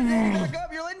 Don't let Danny back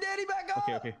up. You're letting Danny back up.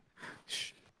 Okay.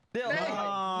 Dill, Hey,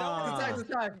 no, It's time. It's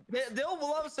time. Dill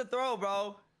loves to throw,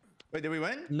 bro. Wait, did we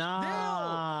win?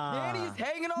 Nah. Danny's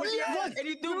hanging on the edge, and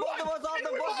you threw both of us off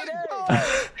the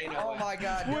fucking edge. Oh my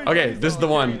god. Dill. Okay, this is the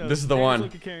one. This is the one.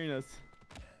 Carrying us.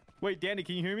 Wait, Danny,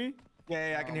 can you hear me?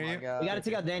 Yeah, I can hear Oh my you. God. We gotta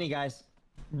take out Danny, guys.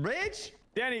 Rich?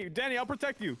 Danny, I'll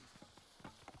protect you.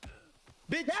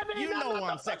 Bitch, you know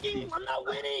I'm sexy. I'm not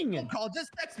winning. Call,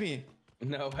 just text me.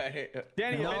 No way.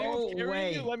 Danny, if No anyone's carrying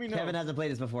way. you, let me know. Kevin hasn't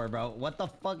played this before, bro. What the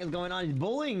fuck is going on? He's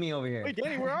bullying me over here. Wait,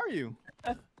 Danny, where are you?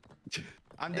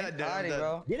 I'm dead, dude. I'm Alrighty, dead.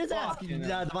 bro. Get his ass,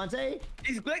 Devontae.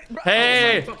 He's glick, bro.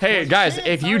 Hey, guys,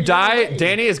 if you die,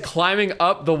 Danny is climbing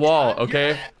up the wall,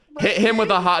 okay? Hit him with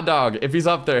a hot dog. If he's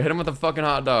up there, hit him with a fucking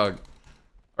hot dog.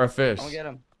 Or a fish. Don't get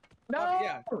him.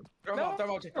 Yeah. Throw him off, throw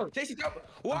him off. JC, throw him.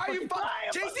 Why are you fucking?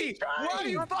 JC, why are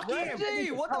you fucking him?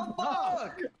 Reggie, what the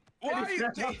fuck? Why are you?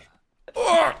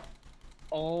 Oh,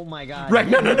 Oh my god. Wreck,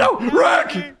 no,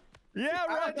 Wreck! Yeah,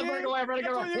 right. Break away, break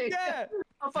That's what away. you get.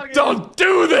 I'm fucking- Don't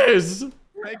do this!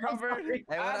 Hey, Crawford. Hey,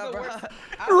 what up,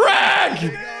 bro? Wreck!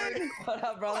 What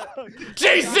up, brother?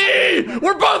 JC!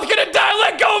 We're both gonna die!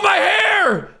 Let go of my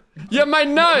hair! Yeah, my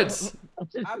nuts!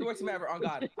 I have the worst team ever. On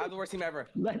God, I have the worst team ever.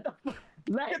 Let the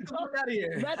fuck out of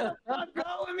here. Let the fuck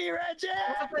go with me, Reggie.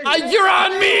 You're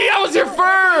on me! I was here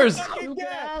first!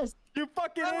 Yes. You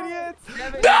fucking idiots.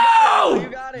 Kevin, No! You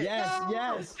got it. Yes.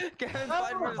 Yes. Kevin's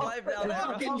fighting for his life down there.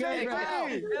 bro. Fucking good, bro.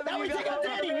 Kevin, Now we you take got out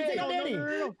Danny. We take out Danny.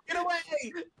 Get away.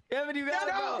 Kevin, you got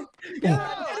it, bro. Get I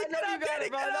out. know you got it,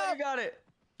 bro. I know you got it.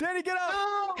 Danny, get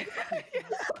up.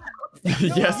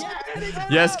 Yes.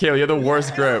 Yes, Kale, you're the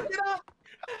worst grip.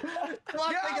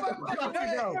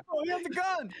 Oh, he has a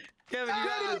gun. Kevin, you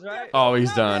got this, right? Oh,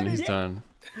 he's done. He's done.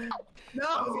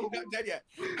 No. He's not dead yet.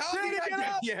 How is Danny, he not get dead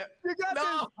up. yet? You got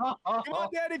this. Come on,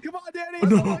 Danny. Come on, Danny. What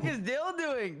the fuck is Dale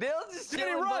doing? Dale's just Danny,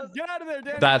 chilling. run. bus. Get out of there,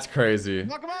 Danny. That's crazy.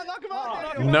 Knock him out, knock him out.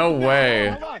 Oh, Danny. No way.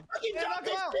 Come on. Fucking drop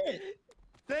this shit.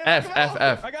 Danny, F, knock him F, out.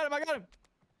 F. I got him.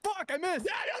 Fuck, I missed.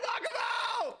 Daniel, knock him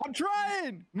out. I'm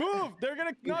trying. Move. They're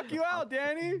gonna knock you out,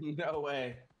 Danny. No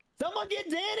way. Someone get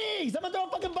Danny. Someone throw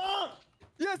a fucking bomb.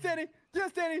 Yes, Danny.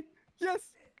 Yes, Danny. Yes.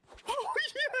 Oh,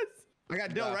 yes. I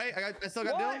got Dill, right? I still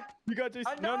got Dill. What? You got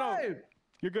Jason. I No. died.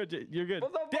 You're good. You're good.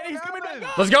 What the fuck Danny, he's coming back happened?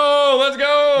 up. Let's go. Let's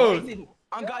go. JC,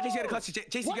 on God, JC, you gotta clutch this.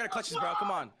 JC, you gotta clutch this, bro.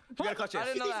 Come on. You gotta clutch I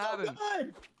didn't this. know that happened.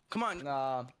 Good. Come on.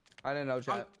 Nah, I didn't know,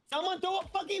 chat. Someone throw a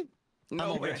fucking.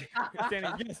 No way. Danny,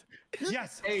 yes.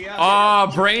 Yes. Hey,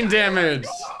 Ah, brain damage.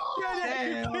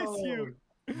 Danny, I could kiss you.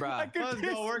 I Bruh. could Let's kiss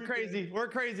go. We're you, crazy. Danny. We're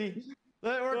crazy.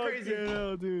 We're crazy. Fucking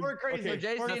hell, dude. We're crazy. So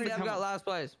JC and Dev got last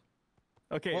place.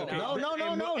 Okay. Whoa, Okay. No,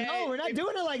 we're not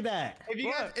doing it like that.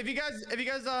 If you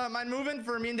guys mind moving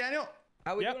for me and Daniel.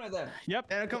 How we Yep. doing it then? Yep.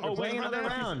 And come Oh, play wait, another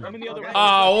round. I'm in the other round.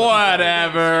 Oh,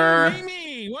 whatever.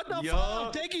 Mimi, what the Yo.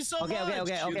 fuck? Thank you so Okay, much.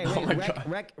 okay. Oh my Wait, God.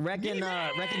 Wreck and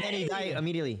Danny die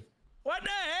immediately. What the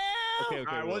hell? Okay.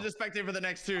 All right, we'll just spectate for the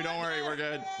next two. Don't worry, we're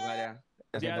good. Right, yeah.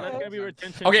 Yeah, that's gonna be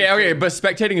retention. Okay, but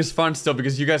spectating is fun still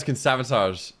because you guys can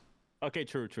sabotage. Okay,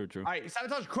 true. All right,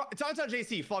 sabotage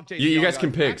JC. Fuck JC. You guys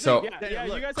can pick. So, Yeah,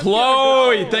 you guys.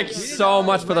 Chloe, thank you so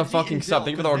much for the fucking sub.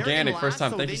 Thank you for the organic first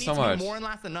time. Thank you so much. More in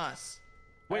last than us.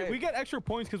 Wait, we get extra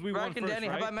points because we won Frank and first, Danny,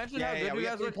 right? have I mentioned how Yeah, good we you get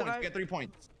guys 3 were points. tonight? We get 3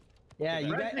 points. Yeah,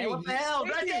 you got. Hey, What the hell,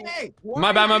 Reggie?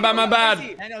 My bad.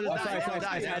 I know, just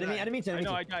die. I didn't mean to. I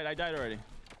know, I died already.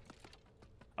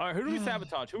 All right, who do we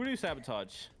sabotage? Who do we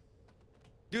sabotage?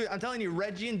 Dude, I'm telling you,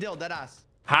 Reggie and Dill, dead ass.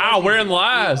 How? We're in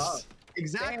last.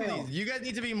 Exactly. Damn. You guys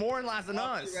need to be more in last than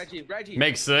us. Reggie.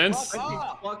 Makes sense.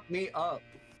 Fuck me up.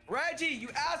 Reggie, you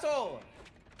asshole.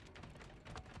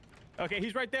 Okay,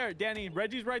 he's right there, Danny.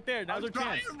 Reggie's right there. Now's our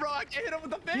chance. Bro, I can't hit him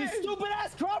with the You face. stupid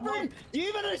ass Crawford! Do you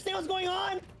even understand what's going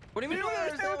on? What do you mean you don't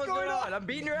understand what's going on? I'm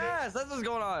beating your ass. That's what's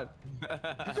going on.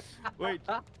 Wait.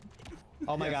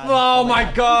 Oh my god. Oh my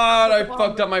god, I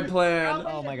fucked up my plan.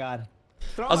 Oh my god.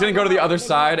 I was gonna go to the other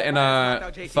side and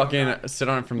fucking sit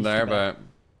on it from there, but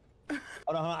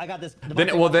Hold on, I got this. then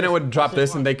it would drop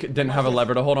this and they didn't have a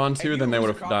lever to hold on to, then they would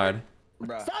have died.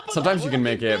 Sometimes you can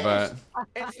make it, but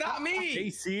It's not me.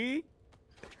 JC?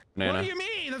 What Nana. do you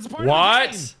mean? That's part of the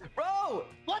What? game. Bro,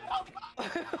 what the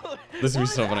fuck? This would be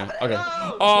so funny. Okay.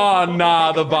 Oh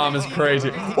nah, the bomb is crazy.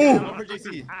 Ooh. Go for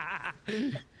JC.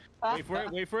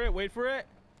 Wait for it.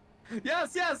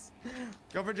 Yes.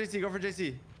 Go for JC. Go for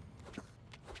JC.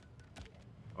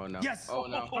 Oh no. Yes. Oh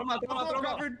no. Throw him out,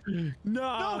 Crawford.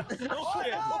 No.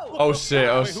 Oh shit.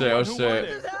 Oh Wait, shit. Oh who won? shit. What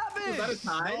just happened? Is that a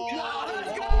tie?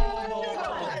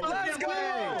 Let's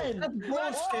go.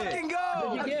 Let's fucking go.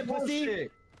 What'd you get, pussy?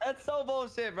 Bullshit. That's so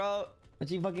bullshit, bro.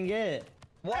 What'd you fucking get?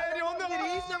 Why did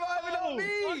he survive and not Fuck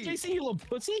me? JC, you little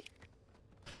pussy.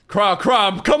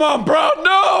 Crom, come on, bro.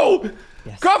 No.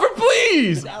 Yes. Crawford,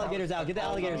 please. Get the alligators out. Get the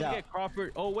alligators out. Get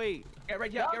Crawford. Oh wait. Get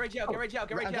Reggie out. I'm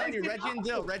telling you, Reggie and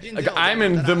Dill. Reggie and Dill. I'm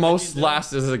in the most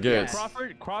last as it gets.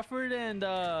 Crawford and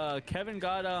Kevin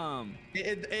got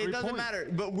It 3 doesn't points. matter,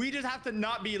 but we just have to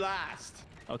not be last.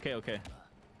 Okay.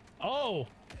 Oh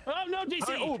no, JC.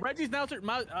 All right, oh, Reggie's now.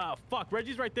 Fuck.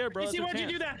 Reggie's right there, bro. JC, why'd you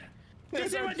do that?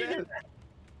 JC, why'd you do that?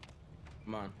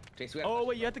 Come on. JC, we have Oh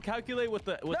wait, you have to calculate with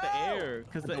the air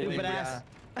because the Stupid ass.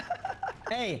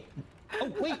 Hey. Oh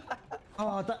wait.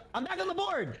 Oh, I'm back on the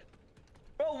board.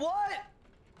 Bro, what?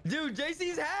 Dude,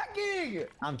 JC's hacking.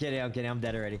 I'm kidding. I'm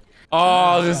dead already. Oh,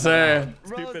 I was gonna say.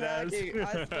 Bro's Stupid ass. hacking.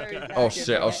 I swear he's Oh hacking,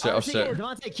 shit. bro. Oh shit. Oh shit.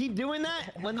 Devontae, keep doing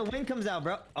that when the wind comes out,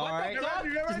 bro. All right.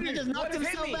 This man just knocked What hit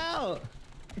himself me? out.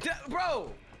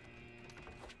 Bro.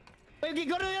 Wait, okay,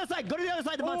 go to the other side. Go to the other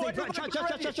side, Devontae. Trust.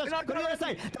 Go to the other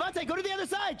side. Devontae, go to the other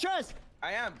side. Trust.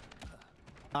 I am.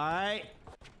 All right.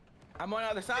 I'm on the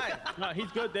other side. No, he's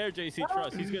good there, JC.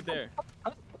 Trust. He's good there.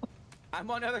 I'm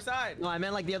on the other side. No, I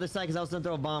meant like the other side because I was gonna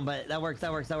throw a bomb, but that works.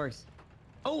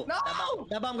 Oh, No!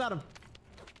 that bomb got him.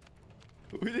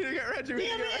 We didn't get Reggie.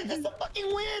 Damn it! It's the fucking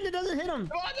wind. It doesn't hit him.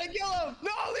 Come on, then kill him.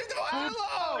 No, leave the I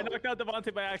alone. knocked out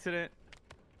Devontae by accident.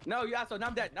 No, you asshole. Now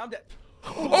I'm dead.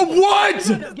 Oh,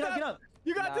 what? Get up.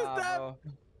 You got this step. bro.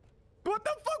 What the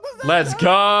fuck was that? Let's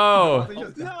go.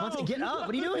 Devontae, get up. What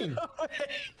are you doing?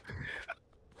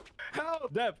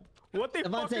 Help, Dev. What the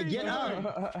fuck are Devontae, you get doing?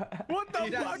 up. What the fuck,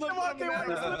 Devontae? Why are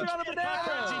you slipping out of a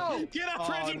banana? Get up,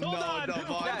 Reggie. Hold on.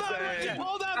 Devontae.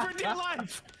 Hold on for dear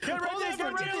life. Hold on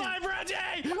for dear life, Reggie.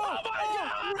 Oh my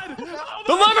god.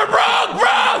 The lever broke,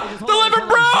 bro. The lever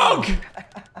broke.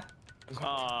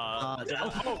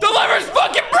 The lever's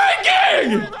fucking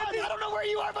breaking. I don't know where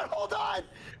you are, but hold on.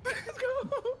 Let's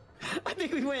go. I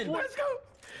think we win. Let's go.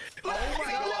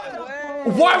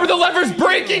 Why were the levers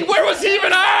breaking? Where was he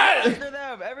even at? After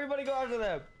them. Everybody go after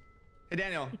them. Hey,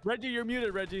 Daniel. Reggie, you're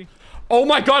muted, Reggie. Oh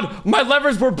my god, my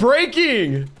levers were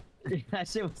breaking. That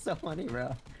shit was so funny,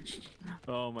 bro.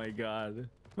 Oh my god.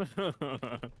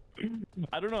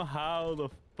 I don't know how the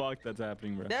fuck that's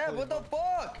happening, bro. Dev, what the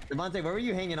fuck? Devontae, where were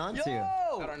you hanging on to?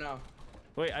 I don't know.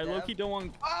 Wait, I low-key don't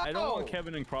want. I don't Oh. want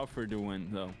Kevin and Crawford to win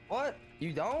though. What?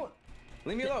 You don't?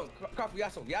 Leave me alone. Crawford, you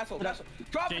asshole.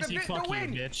 Crawford, JC, fuck you,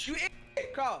 bitch. You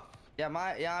idiot, Crawford. Yeah,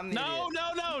 I'm the No.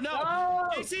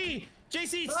 idiot.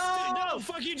 JC, no.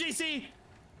 Fuck you, JC.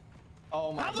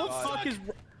 Oh my How the god. fuck is?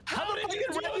 How How the did fuck you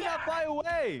did do Reggie not that? fly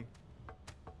away?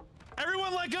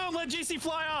 Everyone let go and let JC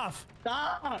fly off.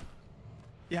 Stop.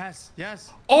 Yes.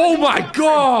 Oh my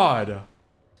god.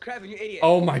 Kevin, you idiot.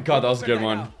 Oh my god, that was a good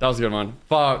one. That was a good one.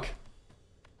 Fuck.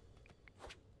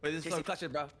 Wait, this is JC clutch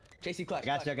it, bro. JC clutch.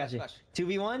 I got you.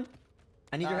 2v1?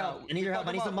 I need your help. I need your help.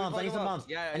 I need some bombs. I need some bombs.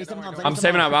 Yeah, I need some don't worry, bombs. don't I'm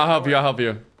saving up. I'll help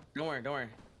you. Don't worry.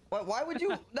 What? Why would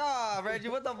you? Nah, Reggie,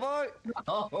 what the fuck?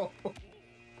 Oh.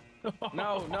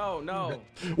 No, no, no.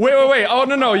 Wait. Oh,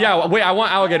 no. Yeah, wait, I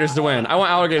want alligators to win.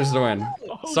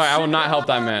 Sorry, I will not help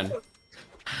that man.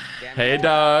 Hey,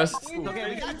 Dust.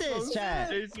 Okay, we got this, chat.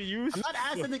 JC, you I'm not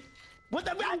asking the. What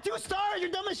the? I'm 2 stars.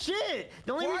 You're dumb as shit.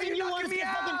 The only Why are reason you you want to knocking get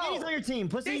me fucking out? Danny's on your team,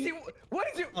 pussy. JC, what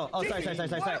is it? Oh, sorry.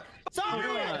 What?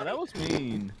 Sorry. Yeah, that was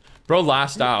mean. Bro,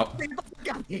 last out.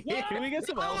 Can we get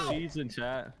some LCs in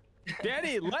chat?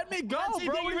 Danny, let me go, Let's see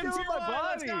bro. if What you are you can doing do with my it.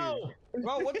 Let's body? go.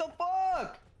 Bro, what the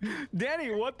fuck?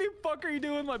 Danny, what the fuck are you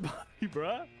doing with my body,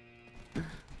 bro?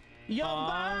 Your Oh,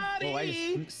 I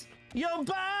body. just. Your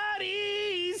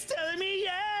body's telling me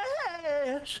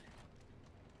yes.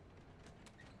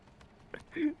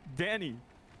 Danny.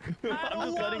 I don't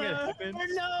just letting it wanna happen. hurt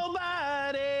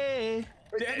nobody.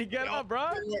 Danny, get up, bro.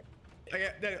 Okay,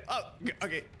 oh,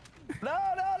 okay. No.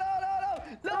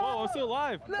 Whoa, I'm still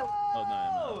alive. No. Oh,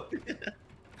 no.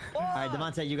 All right,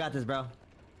 Devontae, you got this, bro.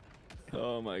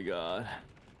 Oh my god.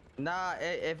 Nah,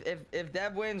 if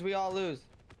Dev wins, we all lose.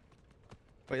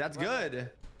 Wait, that's good.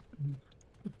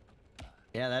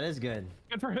 Yeah, that is good.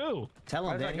 Good for who? Tell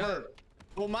him, That's Danny. not good.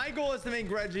 Well, my goal is to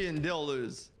make Reggie and Dill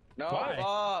lose. No, Why?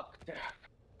 fuck.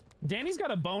 Danny's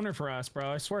got a boner for us,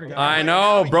 bro. I swear to God. I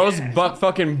know, bro's buck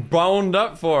fucking boned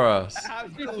up for us.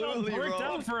 Absolutely, Worked bro.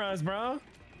 out for us, bro.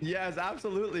 Yes,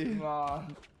 absolutely. Got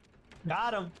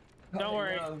him. Don't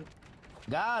worry.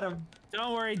 Got him.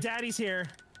 Don't worry. Daddy's here.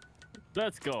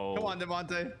 Let's go. Come on,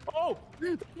 Devontae. Oh!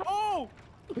 Oh!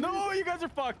 No, you guys are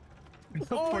fucked.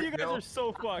 Oh, you guys are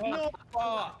so fucked. No,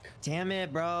 fuck. Damn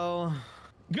it, bro.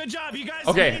 Good job, you guys.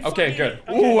 Okay, made okay, fun good. of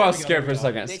me. Okay, Ooh, I there was we go, scared for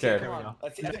there a we second. JC, Scared. come on.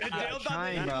 Let's see.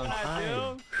 Trying, bro. Nah, Trying.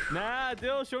 Dill. Nah,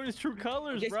 Dill showing his true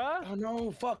colors, bruh. Oh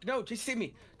no, fuck, no, JC, save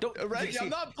me. Don't, Reggie, JC. I'm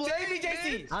not Save me, playing,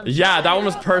 JC. I'm Yeah, that one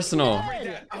was dead. personal.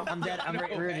 I'm dead.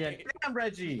 We're dead. Damn,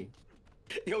 Reggie.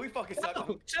 Yo, we fucking suck.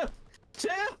 Chill.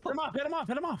 Hit him off. Hit him off.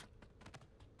 Hit him off.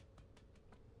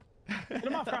 Hit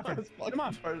him off, Crawford. Hit him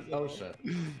off. Oh shit.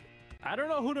 I don't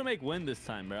know who to make win this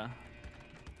time, bruh.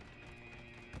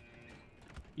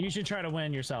 You should try to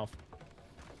win yourself.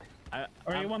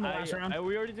 Or you won the last round?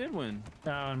 We already did win.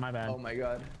 Oh, my bad. Oh my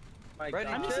god. Reggie,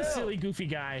 I'm just a chill. silly, goofy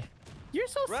guy. You're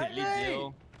so silly, Reggie!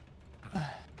 Dill.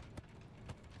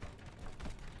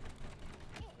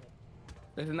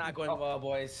 This is not going well,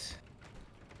 boys.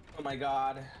 Oh my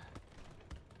god.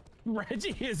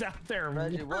 Reggie is out there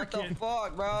Reggie, what the working.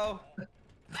 fuck, bro?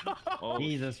 Oh,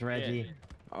 Jesus, Reggie. shit.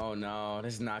 Oh no,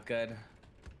 this is not good.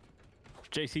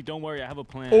 JC, don't worry, I have a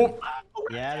plan. Oh,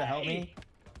 Yeah, to help me.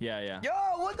 Yeah. Yo,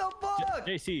 what the fuck?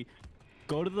 JC,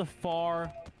 go to the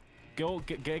far.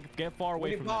 Get far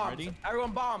away We need from them. bombs. Ready?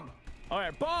 Everyone bomb. All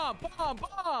right, bomb.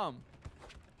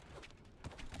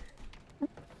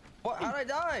 What? How'd I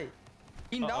die?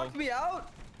 He knocked me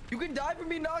out? You can die from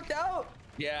being knocked out?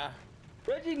 Yeah.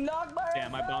 Reggie knocked my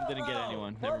Damn, my bomb didn't get out.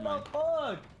 anyone. What Never mind. the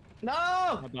fuck?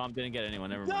 No. My bomb didn't get anyone.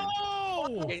 Never mind.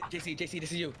 No! Hey, JC, this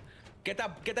is you. Get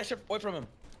that shit away from him.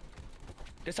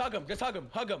 Just hug him.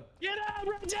 Hug him. Get out,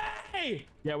 Reggie!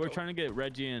 Yeah, we're trying to get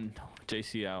Reggie and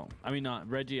JC out. I mean, not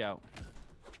Reggie out.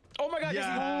 Oh my god,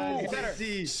 Yeah, JC. Better.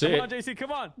 JC. Come shit. on, JC,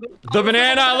 come on. The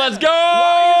banana, let's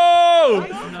go!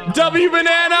 W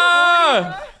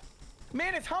banana!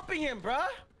 Man, it's humping him, bruh.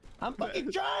 I'm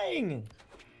fucking trying.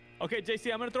 Okay,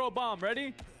 JC, I'm gonna throw a bomb.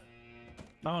 Ready?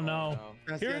 Oh, no.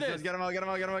 Here it is. Get him out.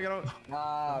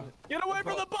 Nah. Get away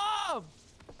from the bomb!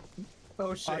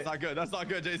 Oh shit. That's not good. That's not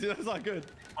good, JC. That's not good.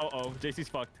 Oh, JC's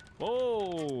fucked.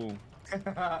 Oh.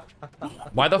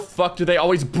 Why the fuck do they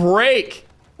always break?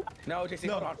 No, JC,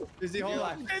 hold on. JC, hold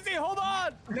on. JC, hold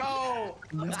on! No.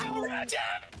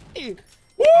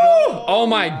 Woo! Oh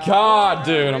my god,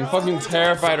 dude. I'm fucking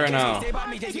terrified right now. Stay by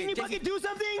me, Can you JC. fucking do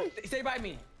something? Stay by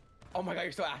me. Oh my god,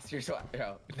 you're so ass. Yo,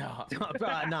 no.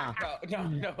 Bro, nah.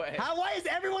 No way. Why is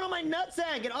everyone on my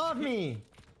nutsack? Get off me.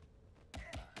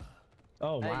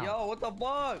 Oh, wow. Hey, yo, what the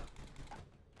fuck?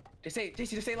 JC,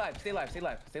 just stay alive. Stay alive.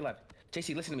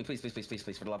 JC, listen to me, please,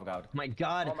 for the love of God. My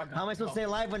God. Oh my God. How am I supposed to stay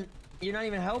alive when you're not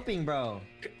even helping, bro?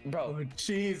 Bro, Oh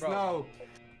jeez, Bro.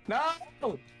 no.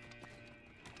 No.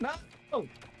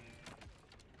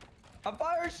 I'm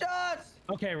firing shots!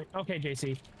 Okay,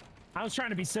 JC. I was trying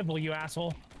to be civil, you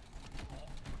asshole.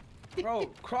 bro,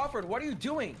 Crawford, what are you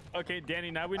doing? Okay,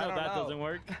 Danny, now we know don't that know. doesn't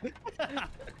work.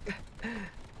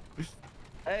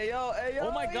 Hey, yo.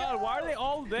 Oh my god, why are they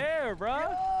all there, bro?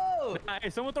 Yo! Hey,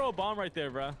 someone throw a bomb right there,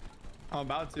 bro. I'm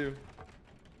about to.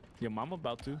 Your mom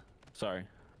about to. Sorry.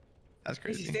 That's JC,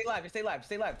 crazy. stay alive.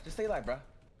 Just stay alive, bro.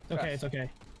 Okay, it's okay.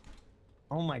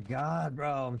 Oh my God,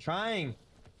 bro. I'm trying.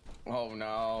 Oh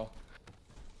no.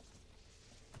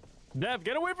 Dev,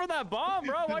 get away from that bomb,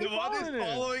 bro. Why are you Devontae's following it?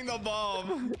 following the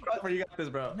bomb. Crawford, you got this,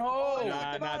 bro. No.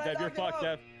 Nah, Dev, you're fucked,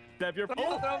 Dev. Dev, you're.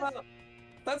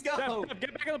 Let's go. Dev,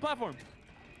 get back on the platform.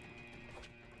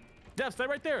 Dev, stay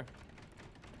right there.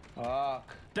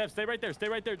 Dev, stay right there. Stay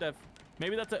right there, Dev.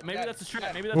 Maybe that's a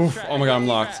strat. Maybe that's a Oof, strat. oh my god, I'm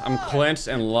locked. I'm clenched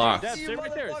and locked. Dev, stay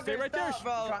right there. Stay right there.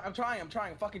 I'm trying.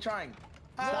 I'm fucking trying.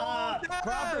 Stop!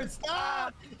 Crawford,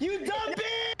 stop! You dumb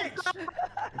bitch!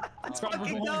 Let's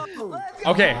fucking go.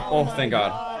 Okay. Oh, thank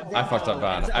God. I fucked up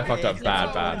bad. I fucked up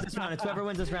bad. It's whoever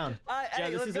wins this round.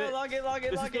 Hey, let's go. Log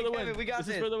in. This is for the win. We got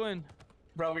This is for the win.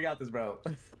 Bro, we got this, bro.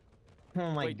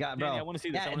 Oh my Wait, god, Danny, bro. I wanna see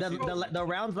this. Yeah, the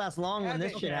rounds last long when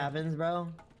this shit happens, bro.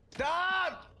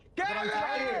 Stop! Get out of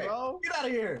here, bro. Get out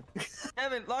of here.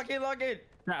 Kevin, log in.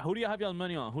 Nah, who do you have your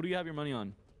money on? Who do you have your money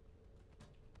on?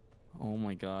 Oh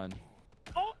my god.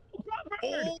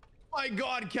 Oh my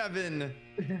god, Kevin.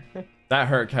 That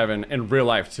hurt Kevin in real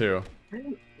life too.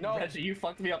 No, Reggie, you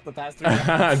fucked me up the past 3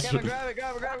 Kevin,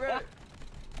 grab it.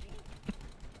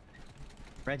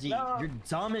 Reggie, you're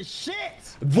dumb as shit!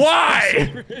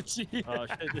 Why? Oh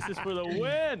shit, this is for the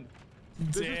win.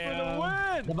 This is for the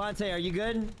win. Devontae, are you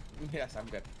good? Yes, I'm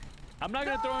good. I'm not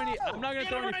gonna throw any. I'm not gonna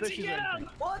throw any fishes or anything.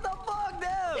 What the fuck,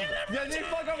 Dev? Reggie,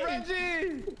 fuck up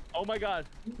Reggie! Oh my god.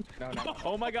 No.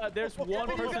 Oh my god. There's one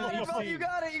person in each You team.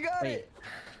 got it.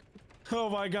 Oh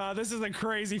my god, this is a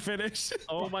crazy finish.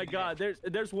 Oh my god.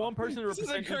 There's one person to This is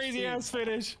a represent each crazy team. ass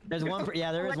finish. There's one.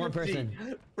 Yeah, there is one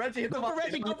person. Reggie, hit the Go for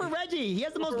Reggie. Go for Reggie. He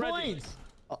has the most Reggie. points.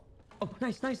 Oh,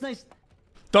 nice.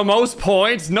 The most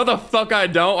points? No, the fuck I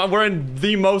don't. We're in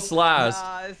the most last.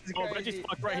 Nah, this is Oh, crazy. Reggie's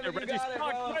fucked right here. Kevin, you Reggie's got it,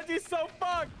 fucked. bro. Reggie's so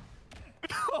fucked.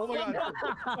 Oh my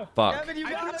god. Fuck. Kevin, you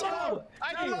got it, bro.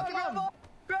 I threw that bomb.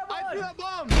 Grab I one. threw that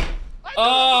bomb.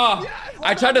 Oh,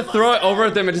 I tried to throw it over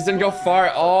at them. It just didn't go far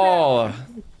at all.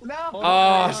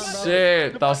 Oh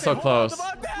shit, that was so close.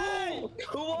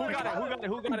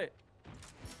 Who got it?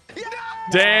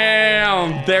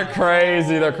 Damn, they're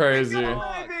crazy.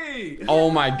 Oh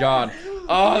my god.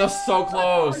 Oh, that's so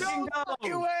close.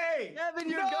 Kevin,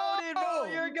 you're goated, bro.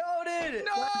 You're goated.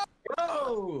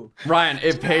 Bro. Ryan,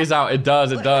 it pays out. It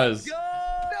does. Go.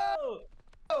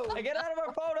 Get out of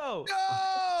our photo.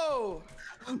 No.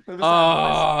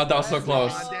 Oh, that was so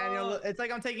close. Daniel, it's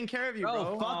like I'm taking care of you,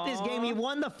 Bro, bro. fuck this game. He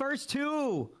won the first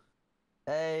two.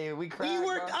 Hey, we We cracked,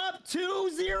 worked bro. up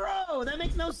 2-0. That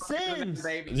makes no sense.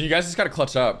 You guys just gotta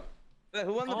clutch up.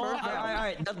 Who won the first All map?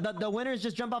 right. The winners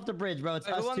just jump off the bridge, bro. It's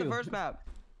Who us won the two. first map?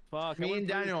 Fuck. Me I wanna and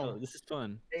play this, Daniel. though. This is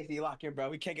fun. Casey, lock in, bro.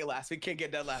 We can't get last. We can't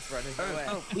get dead last, bro. There's no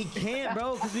way. We can't,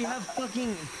 bro, because we have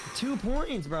fucking 2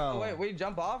 points, bro. Oh, wait, we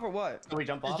jump off or what? Can we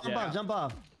jump Just off? jump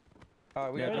off. All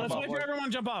right, we Yeah, gotta Let's jump wait off. for everyone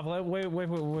to jump off. Wait.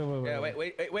 Yeah,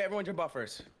 wait. Everyone jump off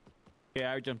first.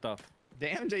 Yeah, I jumped off.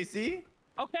 Damn, JC.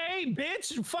 Okay,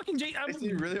 bitch. Fucking J. JC,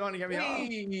 you really want to get me off?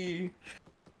 Hey.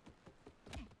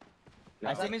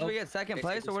 That means we get second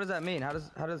place, or what does that mean? How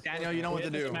does? Daniel, you know what to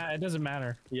do. It doesn't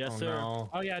matter. Yes, Oh, sir. no.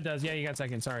 Oh yeah, it does. Yeah, you got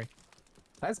second. Sorry.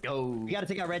 Let's go. We gotta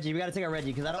take out Reggie. Because I That's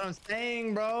don't. what I'm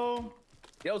saying, bro.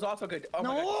 That was also good. Oh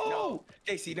my No! gosh. No.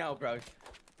 JC, no, bro.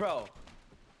 Bro.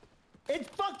 It's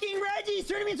fucking Reggie. He's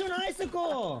turning me into an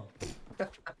icicle.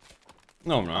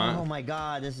 No, I'm Oh not. my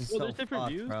god, this is Well, so there's different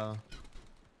fucked, views. bro.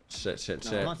 Shit.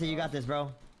 Monty, you got this,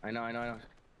 bro. I know. I'm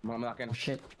not gonna. Oh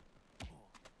shit.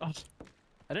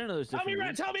 I didn't know there's Help me,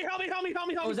 different. Reds. Help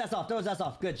me. Throw his ass off. Throw his ass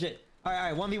off. Good shit. All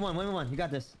right. 1v1. You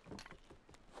got this.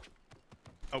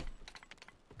 Oh.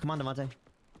 Come on, Devontae.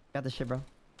 Got this shit, bro.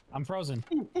 I'm frozen.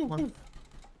 Come on.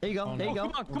 There you go. Oh, There you no.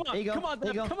 go. Come on, There you go. come on, There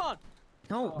you Dev, go. come on.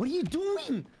 No, what are you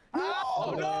doing?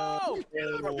 Oh no! Reggie,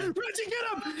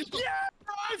 get him! Yeah!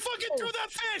 I fucking threw that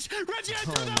fish! Reggie, I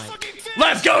threw that my- fucking fish!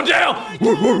 Let's go, Dale!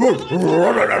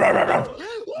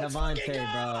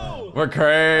 Devontae, bro. We're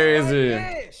crazy.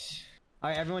 Fish. All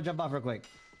right, everyone jump off real quick.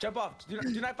 Jump off. Do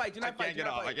not fight. I can't get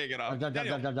off. I can't get off. Jump.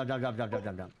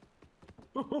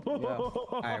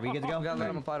 All right, we good to We go? gotta let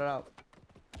him fight it out.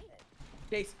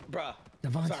 Case, bruh.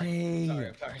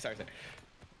 Devontae. Sorry.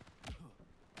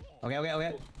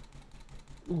 Okay.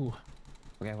 Ooh,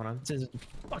 Okay, hold on. this is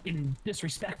fucking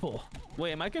disrespectful.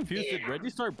 Wait, am I confused? Did Reggie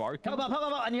start barking? Help.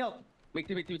 I need help. Me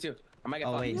too. I might get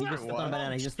Oh fucked. wait, he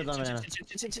just stepped on a banana.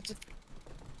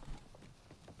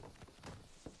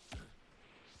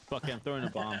 Fuck, I'm throwing a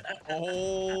bomb.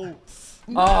 Oh.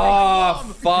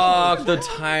 Oh, fuck the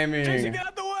timing. Get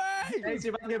out the way. Hey, see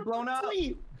if I can get blown up.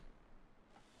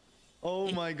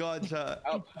 Oh my god, chat.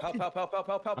 Help.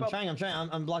 I'm trying.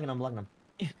 I'm blocking him.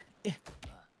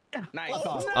 Nice. Fuck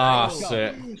off. Ah, Let's go.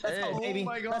 shit. Let's go, baby.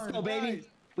 my God, Let's go, baby. nice.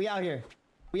 We out here.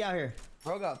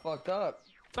 Bro got fucked up.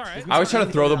 It's all right. I always try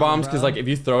to throw the bombs because, like, if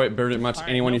you throw it pretty much All right,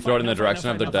 anyone no you throw it fight, in no the fight, direction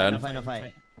no of, they're fight, dead. No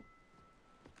fight.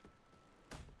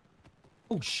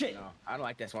 Oh shit. No, I don't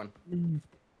like this one.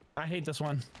 I hate this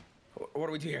one. What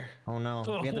do we do here? Oh no,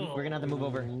 we're gonna have to move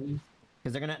over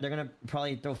because they're gonna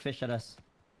probably throw fish at us.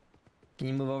 Can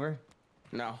you move over?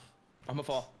 No, I'm gonna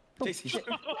fall. JC.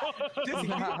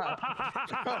 JC.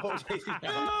 Oh,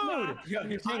 JC.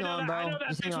 Just hang on, bro. I know that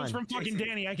Just hang fish was on. from fucking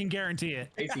Danny. I can guarantee it.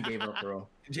 JC gave up, bro.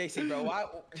 JC, bro. Why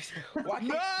can't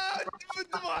No,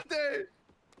 Devontae.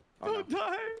 Don't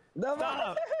die.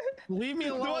 Stop. Leave me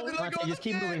alone. Devontae, just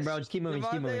keep moving, bro. Just keep moving.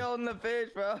 Just keep Devontae moving. holding the fish,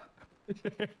 bro.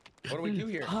 What do we do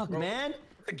here? Fuck, bro? man.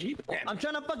 I'm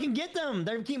trying to fucking get them.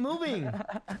 They keep moving. That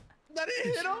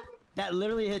didn't hit him. That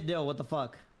literally hit Dill. What the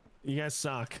fuck? You guys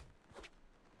suck.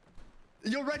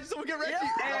 Yo, Reggie, someone get Reggie.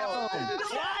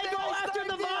 Why go after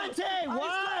Devontae?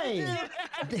 Why?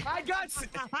 I got hit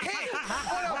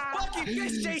on a fucking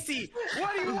fish, JC.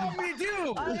 What do you want me to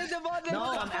do? No,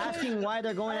 I'm asking why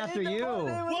they're going after you. Well,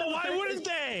 why wouldn't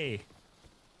they?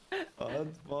 Oh,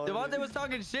 that's funny. Devontae was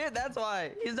talking shit. That's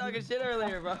why. He was talking shit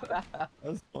earlier, bro.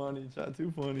 That's funny, chat.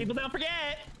 Too funny. People don't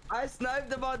forget. I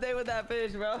sniped Devontae with that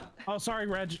fish, bro. Oh, sorry,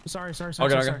 Reg. Sorry. Okay.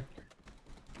 Sorry.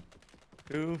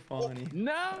 Too funny.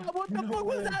 No, what the fuck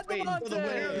was that, Wait, so the winner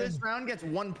of Devontae? this round gets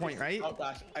 1 point, right? Oh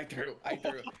gosh, I threw.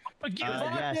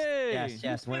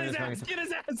 Yes. Winner Get his this round ass. gets- Get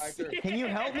his ass. Can you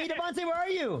help me, Devontae? Where are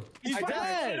you? He's I fucking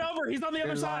did. shit over. He's on the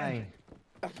You're other side.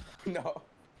 lying. No.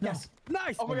 Yes.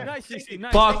 Nice. Oh my God. Nice, JC.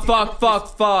 Nice.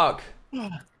 Fuck.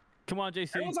 Come on, JC.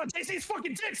 Everyone's on JC's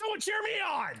fucking dick. Someone cheer me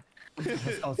on.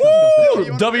 Let's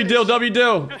go. W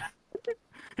Dill.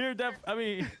 Here, Dev. I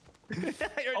mean.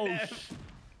 Oh,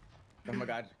 Oh my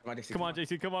God. Come on, JC. come on,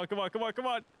 JC. Come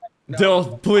on.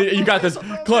 Dill, please. You got this.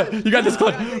 Clint. You got this,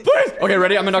 Clint. Please. Okay,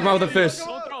 ready? I'm gonna knock him out with a fish.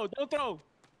 Don't throw.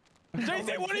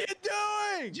 JC, what are you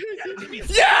doing?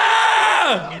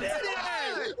 Yeah!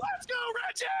 Let's go,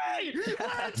 Reggie.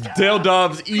 Let's go. Dill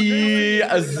dubs E-Z.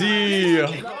 No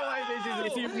way,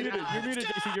 JC. You're muted. You're muted,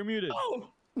 JC. You're muted.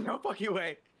 No fucking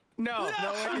way. No.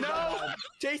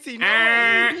 JC, no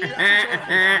way.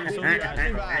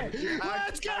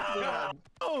 Let's go.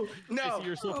 No. JC,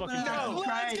 you're so fucking No.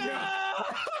 Let's go.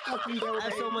 I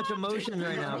have so much emotion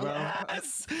right now, bro.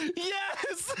 Yes.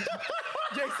 Yes.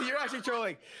 JC, you're actually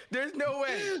trolling. There's no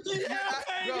way.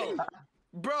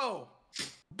 Bro.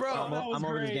 I'm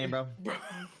over this game, bro.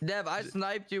 Dev, I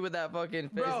sniped you with that fucking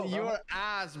fish. Bro. Your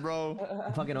ass, bro.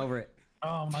 I'm fucking over it.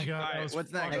 Oh my God. that was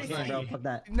what's next? Next game, bro. Fuck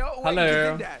that. No way Hello. you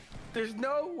just did that. There's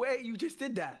no way you just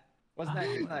did that. What's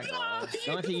next?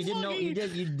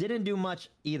 Devontae, you didn't do much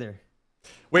either.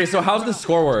 Wait, so how's the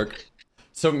score work?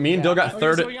 So me and Dill got Okay,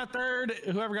 third. so we got third.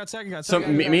 Whoever got second got So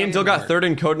second. me and Dill got third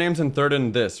in codenames and third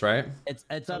in this, right? It's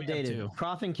we got updated. two.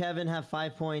 Croft and Kevin have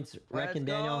 5 points. Reck and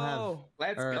Daniel have.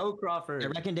 Let's or- go, Crawford. Yeah,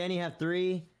 Reck and Danny have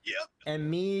 3. Yep. And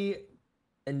me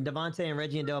and Devontae and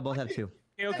Reggie and Dill both have 2.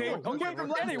 Okay.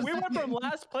 We went from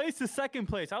last place to second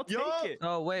place. I'll take it.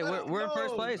 Oh wait, we're in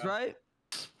first place, right?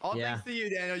 All Yeah. thanks to you,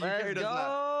 Daniel. You Let's carried us that.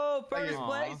 go. First Aw.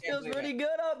 place feels pretty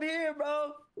good up here,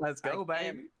 bro. Let's go,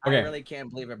 baby. Okay. I really can't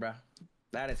believe it, bro.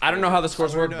 That is. I don't know how the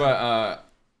scores work, but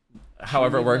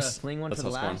however it works. Sling one That's for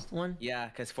the how it's going. last one. Yeah,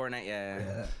 because Fortnite,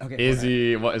 yeah. Okay.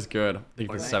 Izzy, what is good?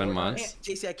 Thank you for 7 months.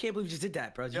 JC, I can't believe you just did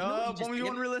that, bro. You know Yo, you just Bummy, you did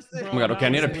want realistic? Oh my God, okay, I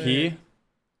need a pee.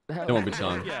 Then we'll be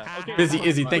chilling. Yeah. Okay. Busy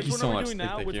Izzy, thank you Which so one are we much. doing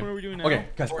now? Thank Which you. one are we doing now? Okay,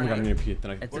 guys, oh my God, I need a pee.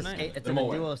 Then I It's Fortnite? a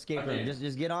duo escape room.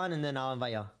 Just get on and then I'll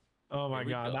invite y'all. Oh my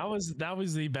God, that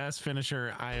was the best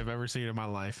finisher I have ever seen in my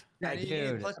life.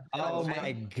 Dude. Oh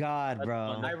my God,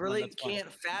 bro. fun. I really That's fun.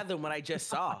 can't fathom what I just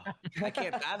saw. I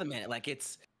can't fathom it. Like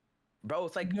it's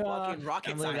fucking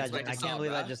rocket science. I can't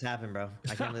believe that just happened, bro.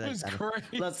 I can't believe that just happened.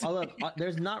 Crazy. Look,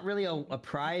 there's not really a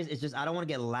prize. It's just I don't want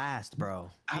to get last, bro.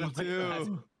 I don't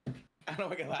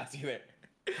want to get last either.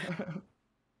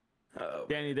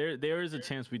 Danny, there is a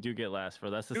chance we do get last, bro.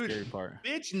 That's the scary part.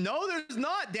 Bitch, no, there's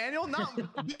not, Daniel. Not,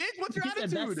 bitch, what's your He said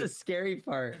that's the attitude? scary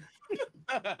part.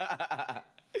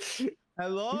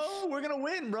 Hello, we're gonna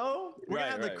win, bro. We're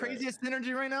gonna have the craziest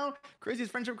synergy right now,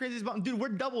 craziest friendship, craziest bond. Dude, we're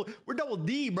double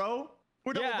D, bro.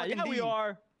 We're double fucking D. We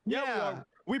are. Yeah, we Yeah. are.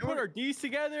 We put our D's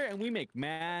together and we make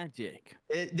magic.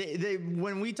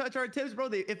 When we touch our tips, bro,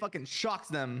 it fucking shocks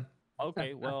them.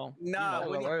 Okay, well.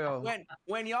 No,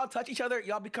 when y'all touch each other,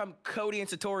 y'all become Cody and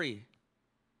Satori.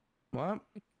 What?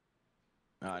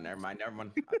 Oh, never mind. Okay.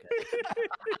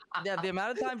 Yeah, the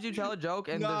amount of times you tell a joke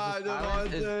and Nah,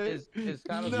 there's silence is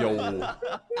kind of Yo.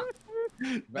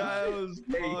 That was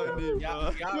funny,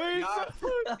 bro.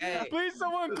 Please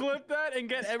someone clip that and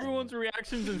get everyone's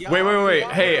reactions. And Wait.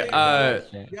 Hey,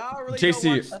 Y'all really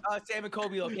JC. don't watch Sam and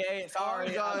Kobe, okay? Sorry.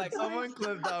 God, like, someone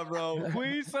clip that, bro.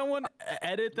 Please someone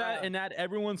edit that and add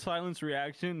everyone's silence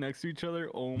reaction next to each other.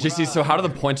 Oh my JC, so how do the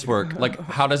points work? Like,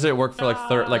 how does it work for like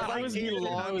third? Like, That was muted. That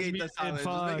was elongate the muted. silence.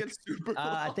 Just make fuck? it super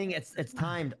I long. think it's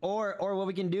timed. Or what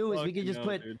we can do is we can Fucking just hell,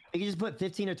 put dude. we can just put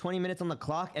 15 or 20 minutes on the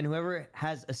clock, and whoever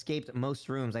has escaped most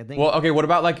rooms, I think. Well, okay. What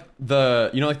about like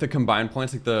like the combined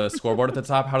points, like the scoreboard at the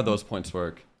top? How do those points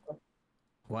work?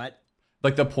 What?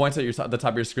 Like the points at the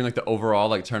top of your screen, like the overall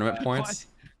like tournament points.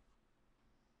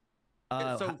 So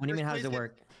What do you mean? How does it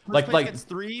work? First place Like- gets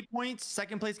 3 points.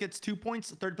 Second place gets 2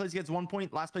 points. Third place gets 1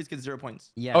 point. Last place gets 0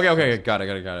 points. Yes. Okay. Got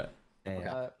it. Yeah,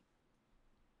 yeah.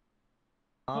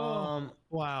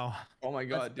 Wow. Oh my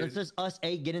god, Let's dude. just us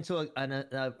 8 get into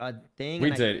a thing. We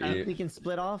and did I think eat. we can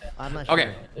split off. I'm not sure.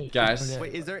 Okay, guys.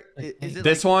 Wait, is it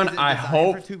This like, one, is it I designed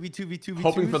hope- for 2v2v2v2s?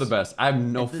 Hoping for the best. I have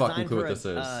no It's fucking designed clue for what this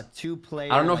is.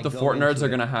 Two-player, I don't know if like, the go Fort nerds into are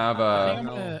it. gonna have I don't I'm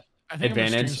know. gonna- I think I'm gonna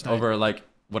stream advantage tonight. over like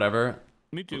whatever,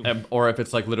 Me too. or if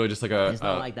it's like literally just like It's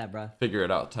not a like that, bro. figure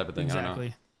it out type of thing. I don't know.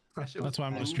 Exactly. That's why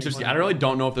I'm gonna stream. Just, tonight. I really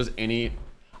don't know if there's any.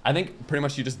 I think pretty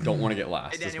much you just don't want to get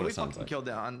last. Hey, Is Daniel, what we it sounds fucking like. killed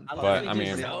it on. But I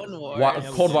mean, Yeah,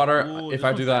 cold water. ooh, If this I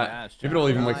one's do that, trash, maybe it'll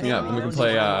even No, wake me up, and we can no,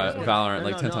 play no, no, Valorant no,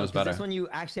 like 10 no, times 'cause better. This one you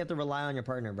actually have to rely on your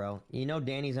partner, bro. You know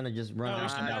Danny's gonna just run. No, we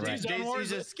out. should not do Zone JC's Wars.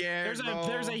 just scared, There's a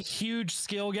bro. huge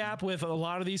skill gap with a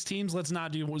lot of these teams. Let's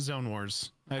not do Zone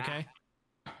Wars. Okay.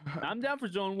 I'm down for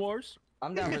Zone Wars.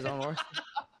 I'm down for Zone Wars.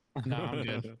 No, I'm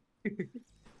good.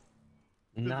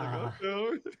 Nah.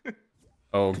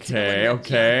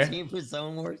 Okay. Team for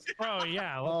Zone Wars. Bro,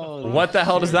 yeah. Oh, What the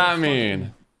hell does that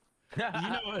mean, You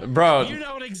know, bro? you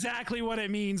know exactly what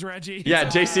it means, Reggie. Yeah,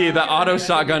 JC, the auto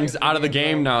shotgun's out of the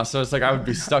game now, so it's like I would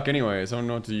be stuck anyways. I don't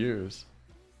know what to use.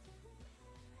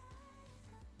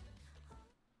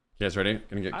 You guys ready?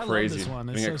 Gonna get I love crazy. this one.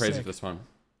 Gonna It's get so crazy sick. for this one.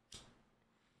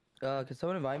 Can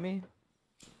someone invite me?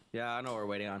 Yeah, I know what we're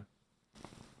waiting on.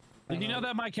 Did you know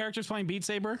that my character's playing Beat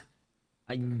Saber?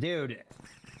 Dude.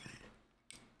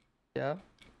 Yeah.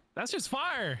 That's just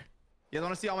fire. You guys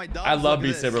want to see all my dubs? I love Look at Beat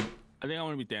this. Saber. I think I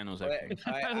want to be Thanos. Actually. Did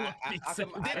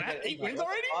I have 8 wins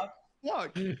already?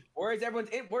 Fuck. Where's everyone?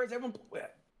 Where's everyone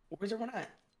at?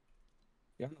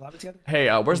 You on the lobby together? Hey,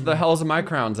 where's the hells of my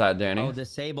crowns at, Danny? Oh,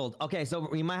 disabled. Okay, so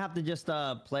we might have to just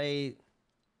play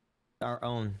our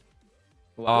own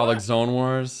Oh, like Zone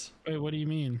Wars. Wait, what do you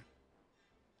mean?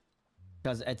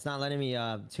 because it's not letting me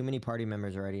too many party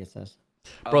members already. It says.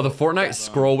 Bro, the Fortnite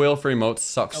scroll wheel for emotes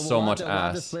sucks We'll so have much to- we'll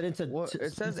have to ass. split into What?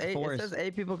 It says eight. It says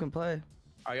 8 people can play.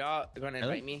 Are y'all gonna Really?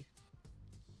 invite me?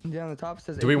 Yeah, on the top it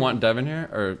says. Do 8 we people. want Devin here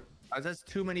or? That's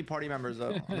too many party members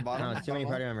though. On the bottom. No, it's too many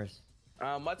party members.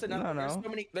 What's another? No, There's no. so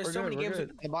many. There's We're so good, many we're games. good.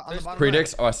 On the bottom right.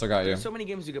 Predicts? Oh, I still got you. There's so many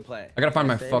games you could play. I gotta find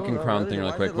my Stable, fucking bro, crown really? thing real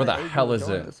Why quick. it Where the let 8 hell people is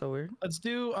join? it? That's so weird. Let's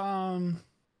do I'm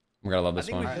gonna love this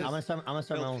think one. we Alright, I'm gonna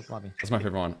start my own lobby. That's my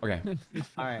favorite one. Okay.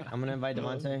 All right, I'm gonna invite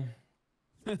Devontae.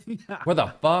 What the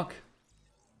fuck?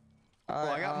 Oh,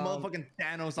 I got motherfucking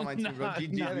Thanos on my team, bro. Nah,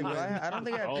 GG. nah, everybody. I don't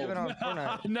think I have Devin on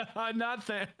Fortnite. no, not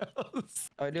Thanos.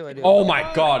 Oh, I do. Oh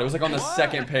my god, it was like on the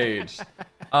second page.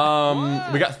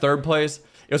 We got third place.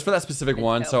 It was for that specific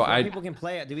one, so Four I people can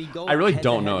play it. Do we go? I really head to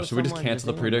don't head know. with Should we just someone? cancel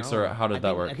the Does anyone predicts, or know? how did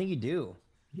that work? I think you do.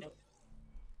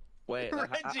 Wait,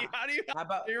 Reggie, how do you? how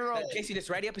about Casey? Just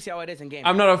ready up and see how it is in game.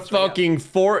 I'm not a Just ready up. fucking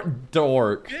fort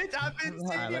dork. Bitch, I've been All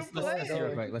seeing right, you let's play. see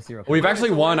real quick. Let's see real quick. We've actually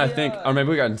so won, I we, think, or maybe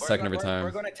we got in We're second every gonna-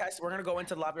 We're time. gonna test. We're gonna go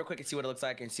into the lobby real quick and see what it looks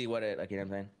like and see what it like. You know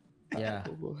what I'm saying? Yeah,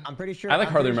 I'm pretty sure. I like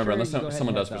I'm hardly pretty remember sure unless you go head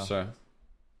someone to does head, for though. sure.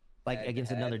 Like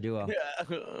against another duo.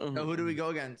 So who do we go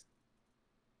against?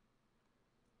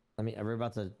 We're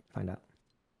about to find out.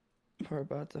 We're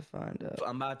about to find out.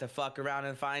 I'm about to fuck around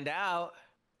and find out.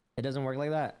 It doesn't work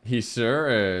like that. He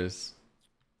sure is.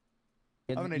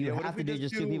 You I have an idea. What have if we to do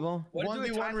just two people. What if we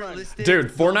do a 1v1 time run? realistic?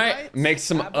 Dude, build Fortnite fights? makes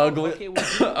some How about- ugly, okay, we'll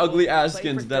do- ugly ass play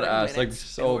skins for dead 30 ass, like minutes, and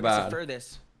so we'll just bad. defer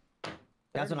this.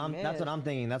 That's what I'm. That's what I'm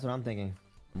thinking. That's what I'm thinking.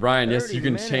 Ryan, yes, 30 you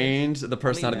can minutes. change the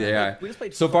personality of the AI. We just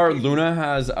played So far, 40. Luna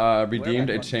has redeemed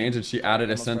a change, and she added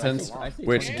a sentence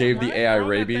which gave the AI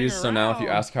rabies. So now, if you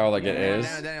ask how like it is,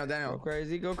 Daniel, Go Daniel.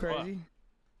 crazy. Go crazy.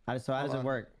 How does it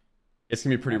work? it's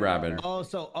gonna be pretty rabid.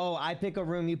 Oh, I pick a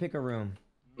room. You pick a room.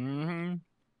 Mm-hmm.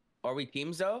 Are we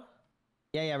teams though?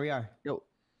 Yeah, we are. Yo.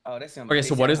 Oh, this. Okay,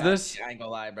 so what is this? I ain't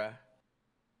gonna lie, bro.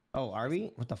 Oh, are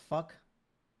we? What the fuck?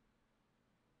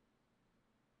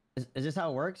 Is this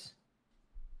how it works?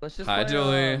 Let's just Hi, play,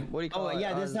 Julie. what do you call Oh it?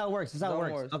 yeah, this is how it works. This is how it Zone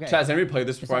works. Wars. Okay. Chaz, has anybody played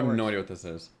this before? I have how it no works. idea what this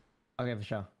is. Okay, for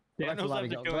sure. Go back to Thanos lobby.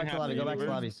 after Go killing back to half lobby. the Go back to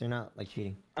universe. lobby. So you're not like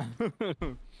cheating.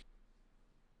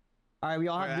 All right, we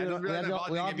all have Alright, to I do don't it. We realize all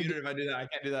my have bot to get do. muted if I do that. I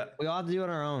can't do that. We all have to do it on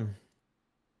our own.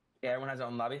 Yeah, everyone has their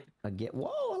own lobby.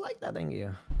 Whoa, I like that. Thank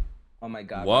you. Oh my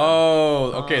god.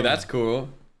 Whoa. Okay, Um, that's cool.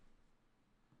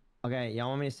 Okay, y'all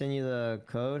want me to send you the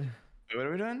code? Wait, what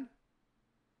are we doing?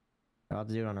 I'll have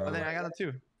to do it on our Oh, own. then I got it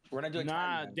too. We're gonna do a Nah,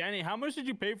 time run. Danny, how much did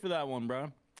you pay for that one,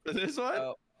 bro? This one?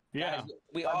 Oh, Yeah. Guys,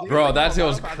 we all, Bro, that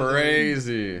feels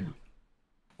crazy.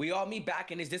 we all meet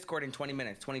back in his Discord in 20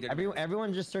 minutes. 20, 30 minutes.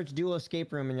 Everyone just search duo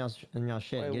escape room in y'all's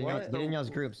shit. Wait, Get in y'all's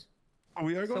groups.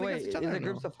 We are So going wait, against is each other. it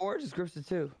groups of 4 or just groups of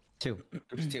 2? 2.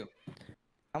 Groups 2.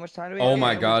 How much time do we have? Oh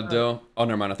my Yeah, god, Dill. Oh,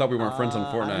 never mind. I thought we weren't friends on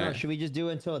I don't know. Fortnite. Should we just do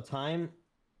it until a time?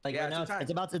 Like Yeah, right now, it's a time.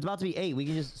 it's about to be 8. We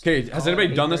can just. Okay, has call it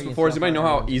anybody done this 8:30 and before? Does stuff anybody know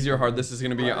like how that. easy or hard this is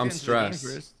gonna be? Let's I'm get into the game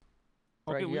stressed. first.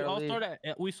 Okay, Right, you we gotta all leave. start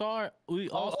at. We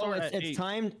all Oh, start at it's 8.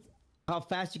 timed how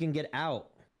fast you can get out.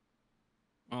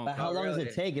 Oh, But how long does really?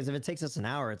 it take? Because if it takes us an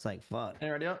hour, it's like fuck. Hey,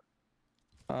 ready up?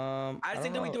 I just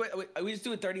think that don't we know. do it. We just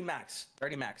do it 30 max.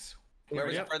 30 max.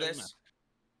 Whoever's Yep, for 30 this. max.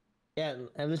 Yeah,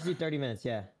 and let's do 30 minutes.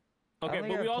 Yeah. Okay, only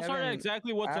but we have all start at Kevin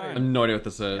exactly what Adam. I have time? no idea what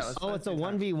this is. let's Oh, it's a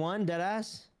 1v1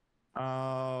 deadass.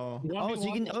 Oh. Oh, so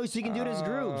you can do it as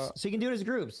groups. Uh, So you can do it as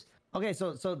groups. Okay,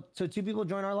 so 2 people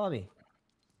join our lobby.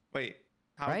 Wait.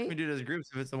 How Right? can we do it as groups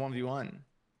if it's a 1v1?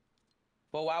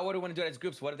 Well, why would we want to do it as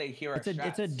groups? What do they hear? It's a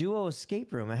strats? duo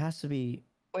escape room. It has to be.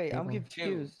 Wait, I'm People.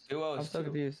 confused. Duos, I'm so two.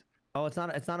 confused. Oh, it's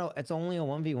only a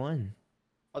 1v1.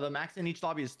 Oh, the max in each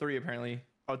lobby is 3 apparently.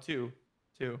 Oh, 2.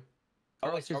 2. Oh,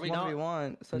 Oh, wait, it's just are we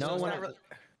 1v1. So No, it's when not I- really-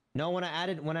 No, when I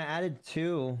added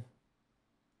 2.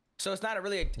 So it's not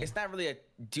really a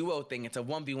duo thing. It's a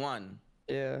 1v1.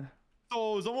 Yeah.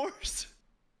 Oh, Zomorst.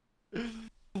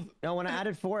 No, when I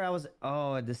added 4, I was.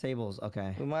 Oh, it disables.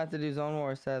 Okay. We might have to do Zone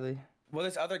War, sadly. Well,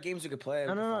 there's other games you could play.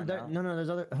 No. There's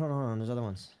other. Hold on. There's other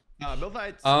ones. Build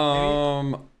fights.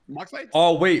 Box fights.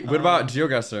 Oh wait, what about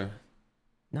GeoGuessr?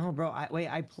 No, bro. I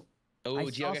Oh, I saw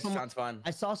GeoGuessr someone- sounds fun.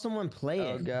 saw someone play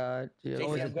Oh it. god. Yeah. Jason,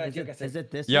 Oh, I'm glad you is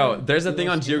it this? Yo, one? there's a thing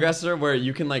Duo on escape room? GeoGuessr where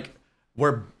you can like,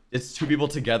 where it's 2 people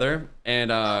together and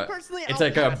Personally, it's I'll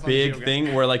like a pass on big GeoGuessr.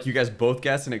 thing where like you guys both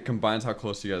guess and it combines how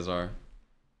close you guys are.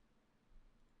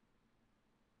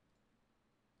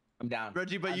 I'm down.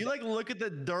 Reggie, but you like look at the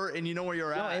dirt and you know where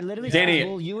you're No, at. it literally Danny- says,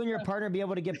 will you and your partner be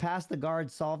able to get past the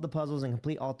guards, solve the puzzles, and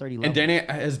complete all 30 levels? And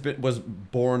Danny was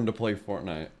born to play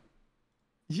Fortnite.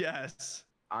 Yes.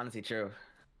 Honestly, true.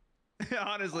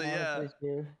 Honestly, yeah. Honestly,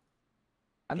 true.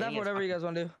 I'm down Danny for is whatever you guys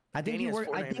want to do. I think Danny you has work.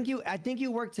 Fortnite. I think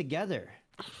you work together.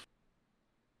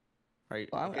 Right.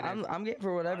 Well, I'm game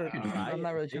for whatever. I'm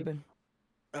not really tripping.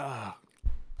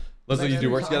 Leslie, you Like, do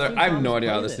work I've together? seen I have Thomas no idea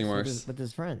how play this thing with works. with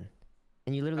his friend,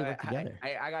 and you literally work together.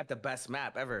 I got the best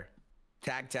map ever.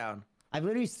 Tag Town. I've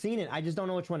literally seen it. I just don't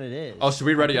know which one it is. Oh, should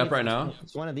we ready I up think right now?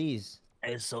 It's one of these.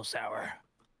 It's so sour.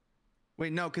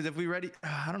 Wait, no, because if we ready,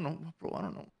 I don't know, bro. I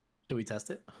don't know. Do we test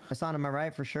it? Hassan, am I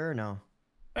right for sure? No.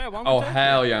 Hey, why don't Oh we test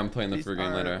hell it? yeah, I'm playing the fruit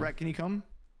game later. Rec, can you come?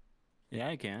 Yeah,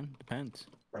 I can. Depends.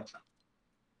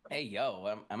 Hey,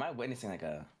 yo, am I witnessing like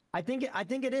a? I think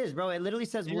it is, bro. It literally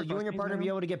says, Your will you and your fucking partner be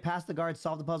bro. able to get past the guards,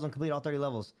 solve the puzzle, and complete all 30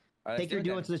 levels? All right, Take your let's do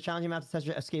duo it into this challenging map to test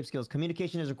your escape skills.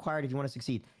 Communication is required if you want to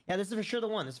succeed. Yeah, this is for sure the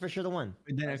one. This is for sure the one.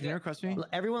 Wait, Daniel, can you request me?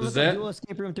 Everyone Is look at it? Duo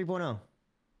Escape Room 3.0.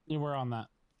 Yeah, we're on that.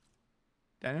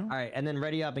 Daniel? All right, and then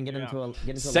ready up and get into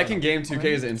a Second game 2K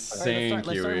is All right, insane,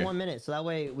 let's start in Kiwi. 1 minute, so that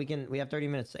way we have 30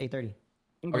 minutes. 8:30.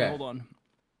 Okay. Hold on.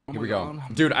 Oh Here my we go.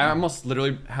 God. Dude, I almost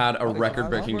literally had a Okay,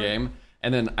 record-breaking Alright. game,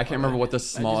 and then I can't remember what the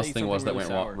smallest ate thing was that something went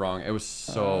really sour. wrong. It was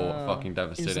so fucking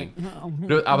devastating. Like,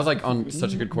 Dude, I was like on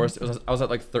such a good course. I was at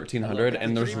like 1300,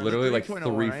 and there's literally like 3.0,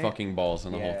 3 right? fucking balls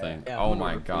in the whole Yeah. thing. Yeah, Oh or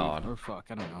my food, god. Or fuck,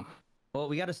 I don't know. Well,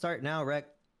 we got to start now, Rec.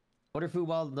 Order food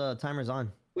while the timer's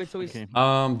on. Wait, so we. Okay. The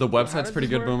website's does pretty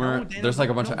this good, work? Boomer. No, Daniel, There's like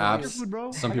a bunch don't of order apps. food,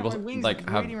 bro. Some I got people my wings like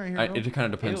have. waiting right here, bro. It kind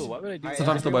of depends. Ew, why would I do Alright, that?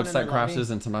 Sometimes the everyone in website the crashes,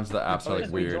 lobby. and sometimes the apps are Okay, like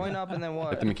so we weird. join up and then Like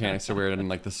what? the mechanics are weird, and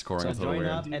like the scoring is a little Join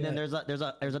weird. up, and then there's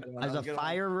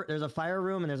a fire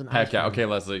room, and there's an Heck ice yeah. room. Okay,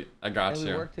 Leslie, I got And we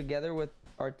you. work together with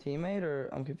our teammate, or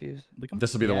I'm confused.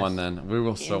 This will be the one Yes. then. We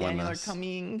will so win Daniel are this.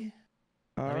 coming.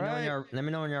 All Let me know when right. you're. Let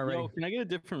me know when you're ready. Yo, can I get a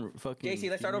different fucking? JC,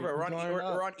 let's start over. We're on, Join we're,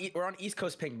 up. we're on, we're on East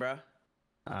Coast ping, bro.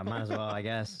 Might as well, I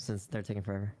guess, since they're taking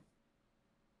forever.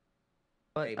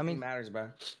 But Hey, I mean, matters, bro.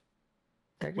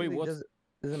 technically, what's-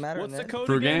 does it matter? What's in the that? code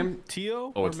Fruit again? game?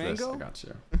 Tio Oh, or it's this. mango? I got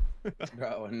you.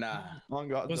 Bro, nah. On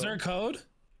God, was there a code?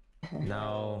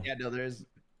 No. Yeah, no, there's.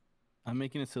 I'm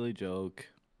making a silly joke.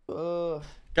 Ugh.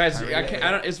 Guys, I can't.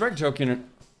 I don't. Is Reg joking?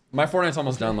 My Fortnite's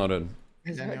almost downloaded.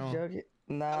 Is that Daniel. joking?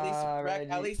 At Nah, least, Rec,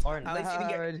 Reggie. at least, Or- at least you Nah, didn't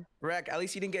get, Reggie. Rec, at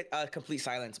least you didn't get complete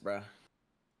silence, bro.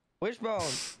 Wishbone.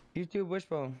 YouTube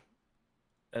Wishbone.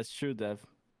 That's true, Dev.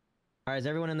 All right, is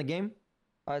everyone in the game?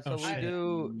 All right, so Oh, we shit.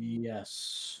 do.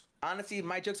 Yes. Honestly,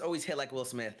 my jokes always hit like Will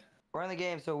Smith. We're in the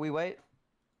game, so we wait.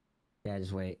 Yeah,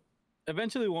 just wait.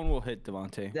 Eventually, one will hit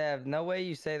Devontae. Dev, no way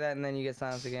you say that and then you get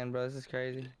silenced again, bro. This is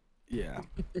crazy. Yeah.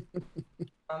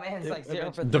 My man's like Yeah,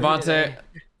 0 for 3 Devontae, today.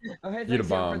 My man's you like the 0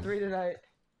 bomb. for 3 tonight.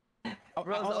 Oh,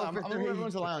 Bro's hold on, 0 for I'm 3.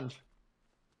 going to lounge.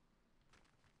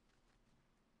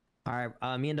 All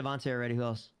right, me and Devontae are ready. Who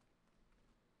else?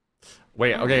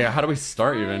 Wait, okay, how do we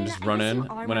start even? Fine, Just I run guess in you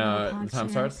are when my little the time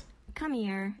PogChamp. starts? Come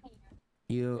here.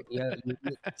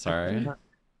 Sorry.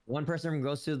 One person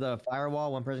goes to the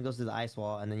firewall, one person goes to the ice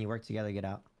wall, and then you work together to get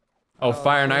out. Oh,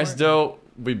 fire and so ice we're- dough.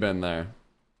 We've been there.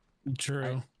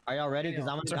 True. Are y'all ready? Because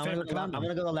I'm It's our gonna family lounge. go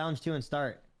to the lounge too and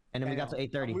start. And then we got to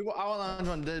 8:30. I will lounge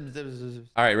on dibs.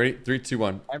 All right, ready? 3, 2,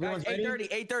 1. Everyone's ready?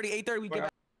 8:30. We get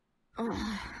back. Ugh,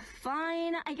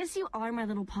 fine, I guess you are my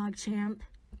little PogChamp.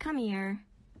 Come here.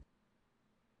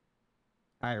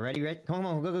 All right, ready? Come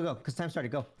on, go. Because time started.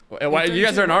 Go. Why, you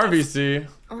guys are in RVC.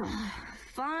 Ugh,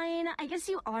 fine, I guess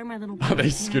you are my little They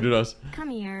PogChamp. scooted us. Come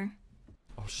here.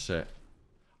 Oh, shit.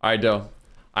 All right, Doe.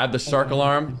 I have the shark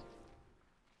alarm.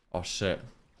 Oh, shit.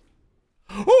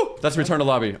 Oh, that's return to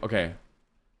lobby. Okay.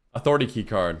 Authority key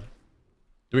card.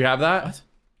 Do we have that? What?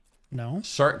 No.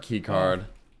 Shark key card.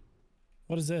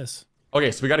 What is this? Okay,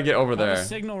 so we got to get over I have there. a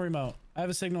signal remote. I have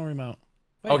a signal remote.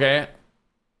 Wait, Okay.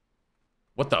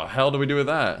 What the hell do we do with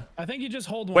that? I think you just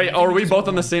hold one. Wait, I think are you we just both hold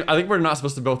on the one. same? I think we're not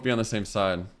supposed to both be on the same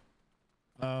side.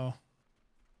 Oh.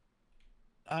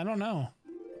 I don't know.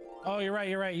 Oh, you're right.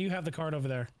 You're right. You have the card over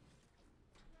there.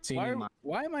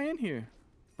 Why am I in here?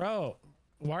 Bro,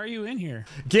 why are you in here?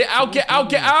 Get out, get out,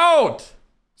 get out!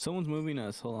 Someone's moving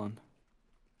us. Hold on.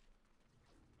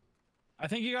 I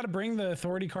think you got to bring the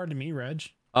authority card to me, Reg.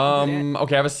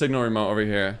 Okay, I have a signal remote over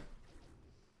here.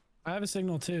 I have a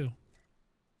signal too.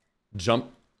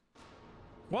 Jump.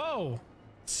 Whoa.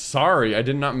 Sorry, I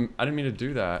didn't mean to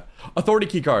do that. Authority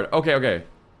key card. Okay.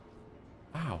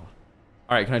 Wow.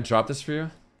 All right, can I drop this for you?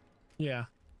 Are Yeah.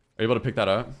 you able to pick that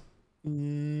up?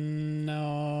 No.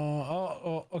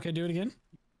 Oh, okay. Do it again.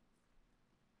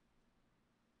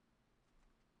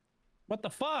 What the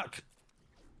fuck?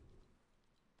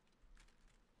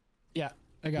 Yeah,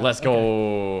 I got Let's it.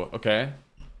 go. Okay.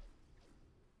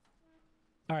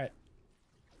 All right.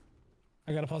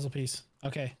 I got a puzzle piece.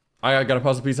 Okay. I got a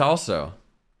puzzle piece also.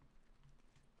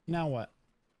 Now what?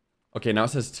 Okay, now it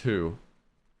says 2.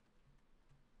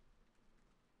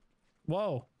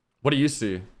 Whoa. What do you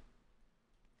see?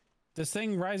 This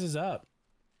thing rises up.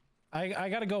 I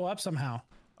got to go up somehow.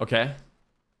 Okay.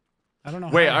 I don't know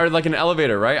Wait, how. are like an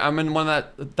elevator, right? I'm in one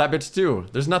that bitch too.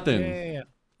 There's nothing. Yeah.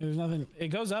 There's nothing. It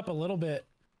goes up a little bit.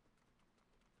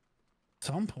 At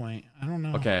some point. I don't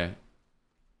know. Okay.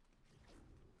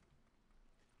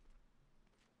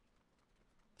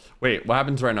 Wait, what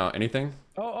happens right now? Anything?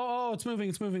 Oh, it's moving.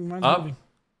 It's moving. Mine's Up? moving.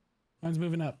 Mine's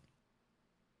moving up.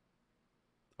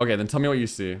 Okay, then tell me what you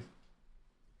see.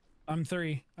 I'm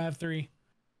 3. I have 3.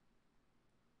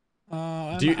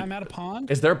 Do I'm at a pond.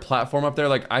 Is there a platform up there?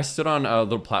 Like I stood on a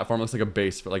little platform, looks like a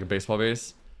base, like a baseball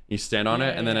base. You stand on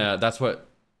it, and then that's what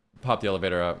popped the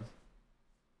elevator up.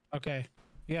 Okay.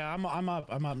 Yeah, I'm up.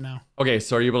 I'm up now. Okay,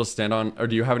 so are you able to stand on, or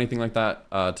do you have anything like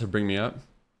that to bring me up?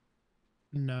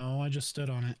 No, I just stood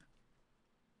on it.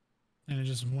 And it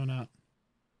just went up.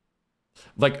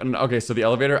 Like, okay, so the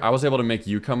elevator, I was able to make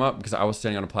you come up because I was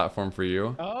standing on a platform for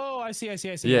you. Oh, I see.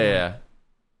 Yeah.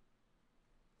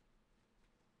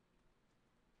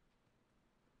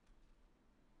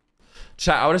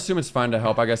 Chat, I would assume it's fine to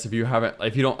help, I guess, if you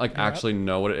don't like actually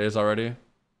know what it is already.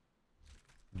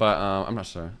 But I'm not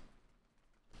sure.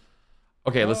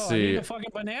 Okay, let's see. I need a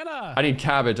fucking banana. I need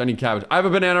cabbage. I have a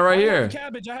banana right here.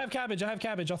 I have cabbage.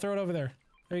 I'll throw it over there.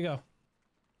 There you go.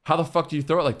 How the fuck do you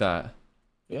throw it like that?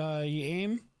 You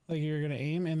aim, like you're gonna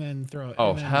aim and then throw it. Oh,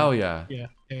 and then, hell yeah.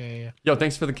 Yeah. Yo,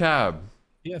 thanks for the cab.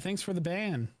 Yeah, thanks for the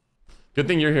ban. Good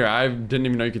thing you're here. I didn't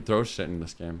even know you could throw shit in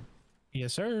this game.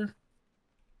 Yes, sir.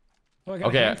 Oh, I got a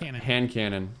Okay, hand cannon. hand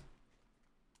cannon.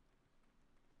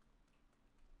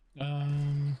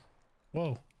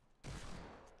 Whoa.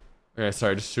 Okay,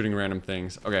 sorry, just shooting random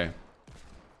things. Okay.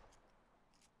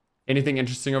 Anything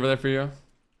interesting over there for you?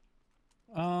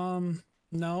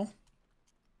 No.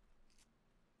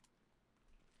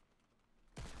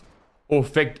 Oh,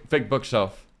 fake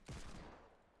bookshelf.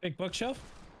 Big bookshelf?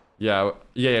 Yeah,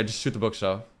 just shoot the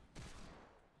bookshelf.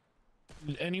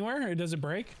 Anywhere? Or does it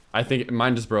break? I think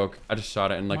mine just broke. I just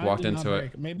shot it and like Mine walked did not into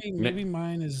it. break. Maybe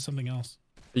mine is something else.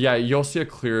 Yeah, you'll see a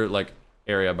clear like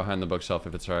area behind the bookshelf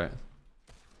if it's right.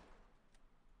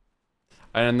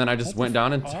 And then I just went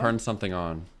down and turned something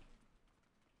on.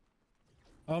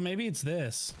 Oh, maybe it's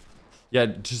this. Yeah,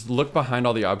 just look behind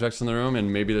all the objects in the room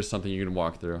and maybe there's something you can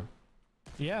walk through.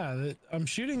 Yeah, I'm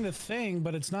shooting the thing,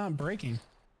 but it's not breaking.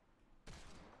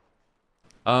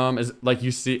 Is like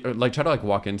you see, like try to like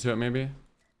walk into it maybe.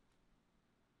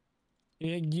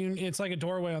 It's like a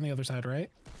doorway on the other side, right?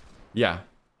 Yeah.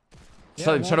 Yeah,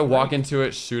 So it try to won't walk break. into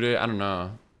it, shoot it. I don't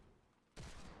know.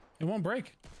 It won't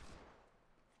break.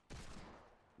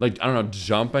 like, I don't know,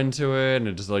 jump into it, and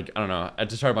it just like, I don't know. I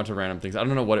just tried a bunch of random things. I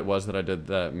don't know what it was that I did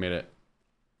that made it.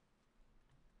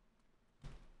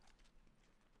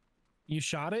 You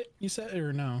shot it, you said,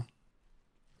 or no?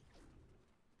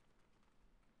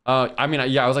 I mean,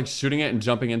 yeah, I was like shooting it and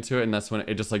jumping into it, and that's when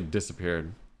it just like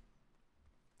disappeared.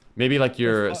 Maybe like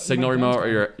your signal remote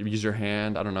or use your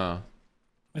hand. I don't know.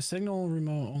 My signal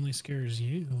remote only scares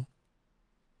you.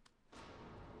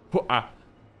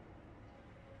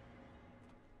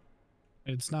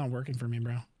 It's not working for me,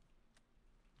 bro.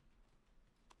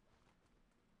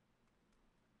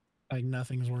 Like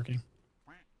nothing's working.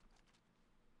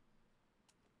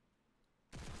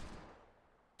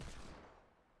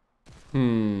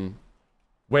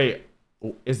 Wait,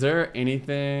 is there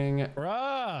anything?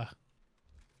 Bruh.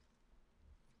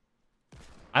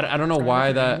 I don't know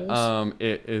why that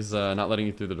it is not letting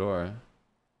you through the door.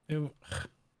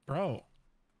 Bro.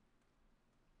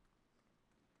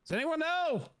 Does anyone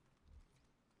know?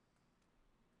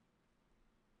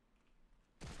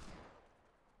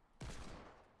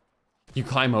 You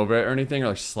climb over it or anything, or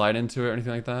like slide into it or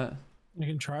anything like that? You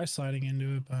can try sliding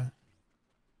into it, but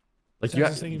like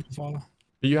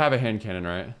you have a hand cannon,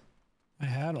 right? I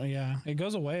had, yeah. It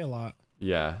goes away a lot.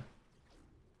 Yeah.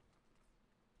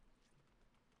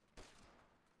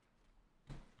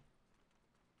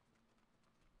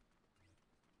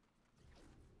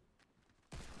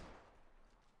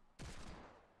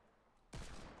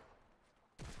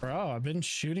 Bro, I've been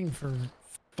shooting for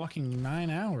fucking 9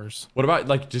 hours. What about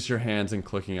like just your hands and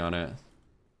clicking on it?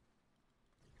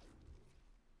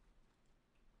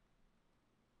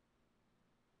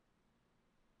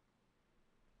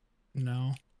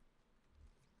 No.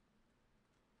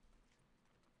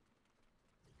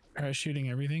 Try shooting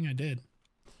everything? I did.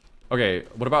 Okay,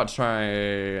 what about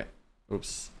try...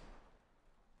 Oops.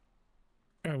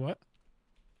 Try what?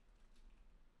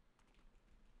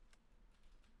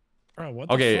 Bro, what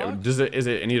the fuck? Is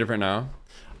it any different now?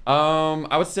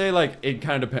 I would say like it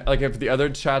kind of depends. Like if the other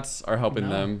chats are helping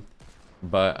them,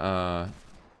 but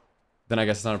then I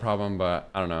guess it's not a problem. But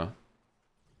I don't know.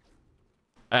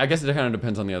 I guess it kind of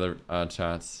depends on the other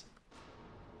chats.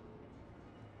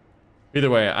 Either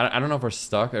way, I don't know if we're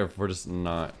stuck or if we're just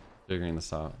not figuring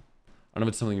this out. I don't know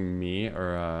if it's something me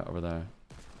or over there.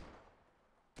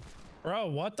 Bro,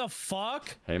 what the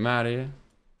fuck? Hey, Maddie.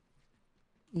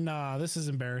 Nah, this is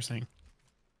embarrassing.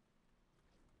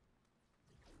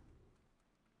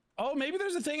 Oh, maybe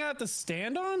there's a thing I have to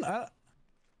stand on? I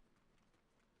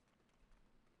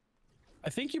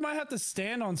think you might have to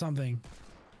stand on something.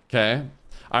 Okay.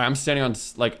 All right, I'm standing on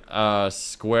like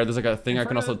square. There's like a thing I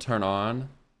can also turn on.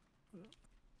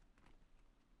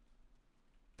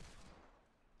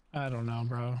 I don't know,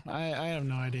 bro. I have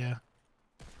no idea.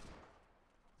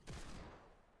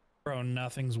 Bro,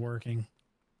 nothing's working.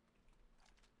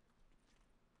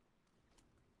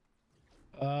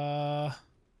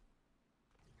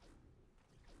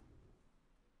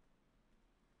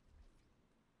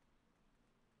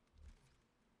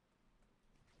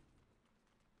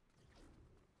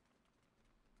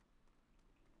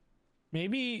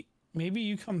 Maybe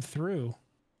you come through.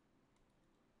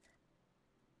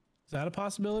 Is that a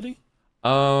possibility?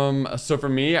 So for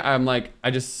me, I'm like, I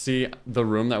just see the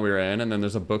room that we were in, and then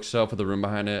there's a bookshelf with a room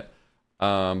behind it.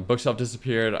 Bookshelf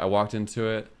disappeared. I walked into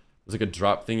it. There's like a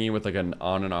drop thingy with like an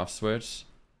on and off switch.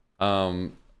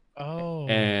 And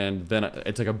then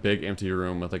it's like a big empty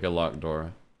room with like a locked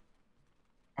door.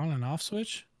 On and off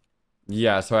switch?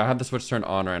 Yeah, so I have the switch turned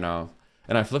on right now.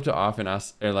 And I flipped it off and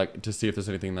asked like to see if there's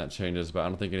anything that changes, but I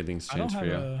don't think anything's changed for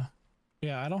you.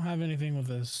 Yeah, I don't have anything with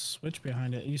a switch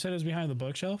behind it. You said it was behind the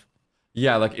bookshelf?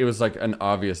 Yeah, like it was like an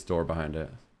obvious door behind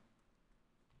it.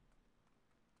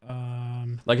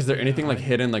 Like, is there anything like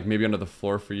hidden, like maybe under the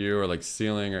floor for you, or like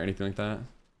ceiling, or anything like that?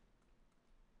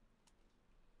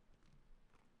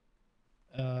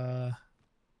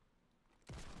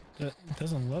 It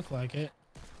doesn't look like it.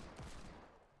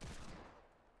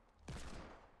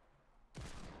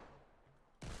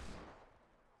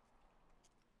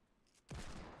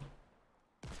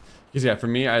 Because yeah, for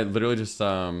me, I literally just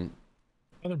Other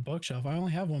bookshelf. I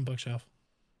only have one bookshelf.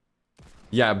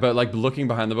 Yeah, but like looking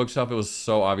behind the bookshelf, it was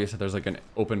so obvious that there's like an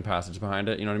open passage behind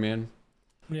it. You know what I mean?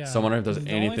 Yeah. So I wonder if there's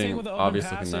anything only thing with the obvious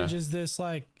open looking there. passage is this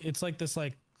like it's like this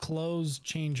like clothes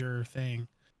changer thing.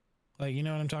 Like, you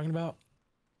know what I'm talking about?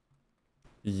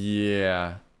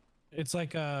 Yeah. It's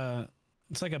like a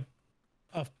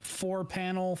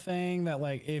 4-panel thing that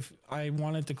like if I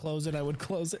wanted to close it, I would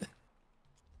close it.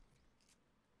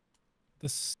 The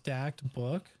stacked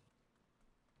book.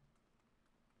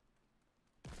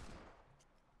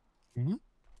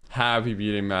 Happy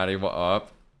beating Maddie. What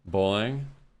up? Bowling.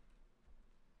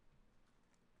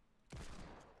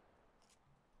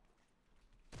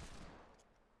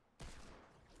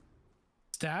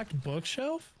 Stacked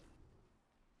bookshelf?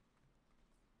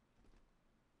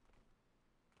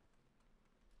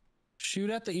 Shoot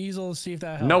at the easel to see if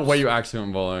that helps. No way you actually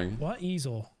went bowling. What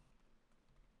easel?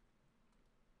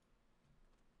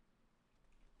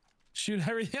 Shoot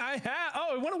everything I had.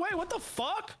 Oh, it went away. What the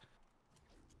fuck?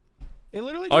 It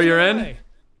literally just you're went in? away.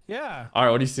 Yeah. All right,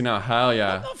 what do you see now? Hell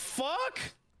yeah. What the fuck?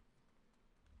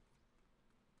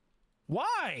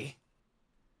 Why?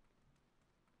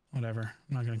 Whatever.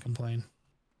 I'm not gonna complain.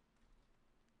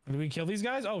 Did we kill these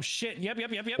guys? Oh shit. Yep.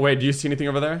 Wait, do you see anything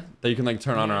over there that you can like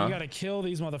turn on or You off? gotta kill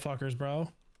these motherfuckers, bro.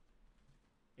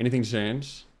 Anything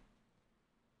change?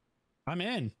 I'm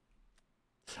in.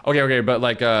 Okay, but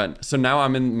like, so now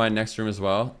I'm in my next room as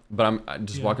well, but I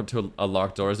just walk up to a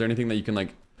locked door. Is there anything that you can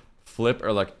like flip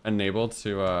or like enable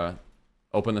to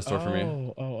open this door for me?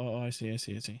 Oh, I see.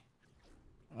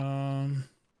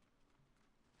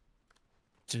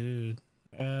 Dude,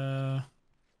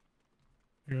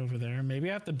 you're over there. Maybe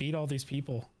I have to beat all these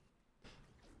people.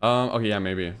 Okay, yeah,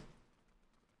 maybe. There's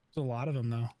a lot of them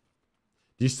though.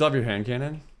 Do you still have your hand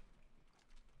cannon?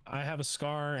 I have a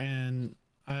scar and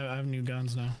I have new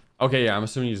guns now. Okay, yeah, I'm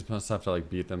assuming you just must have to like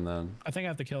beat them then. I think I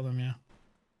have to kill them, yeah.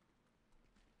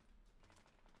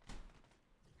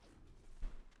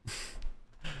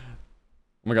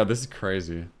 Oh my god, this is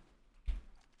crazy.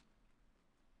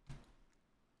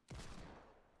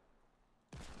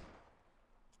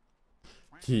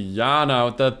 Kiana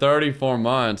with the 34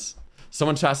 months.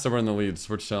 Someone chats over in the leads.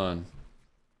 We're chilling.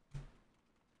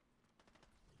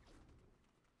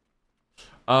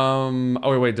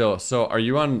 Oh wait, Dill. So are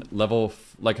you on level,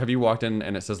 like, have you walked in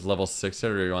and it says level 6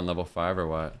 or are you on level 5 or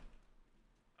what?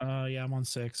 Yeah, I'm on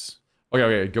 6.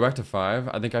 Okay, go back to 5.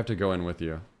 I think I have to go in with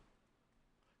you.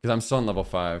 Because I'm still on level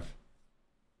 5.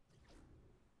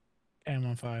 And I'm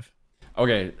on 5.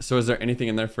 Okay, so is there anything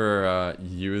in there for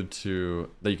you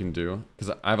that you can do?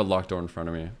 Because I have a locked door in front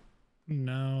of me.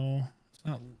 No, it's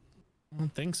not. I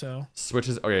don't think so.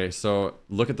 Switches. Okay, so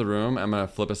look at the room. I'm gonna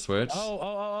flip a switch.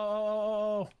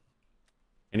 Oh.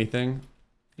 Anything?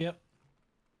 Yep.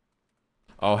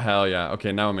 Oh hell yeah.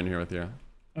 Okay, now I'm in here with you.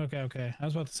 Okay. I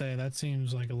was about to say that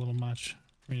seems like a little much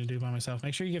for me to do by myself.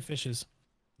 Make sure you get fishes.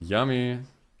 Yummy.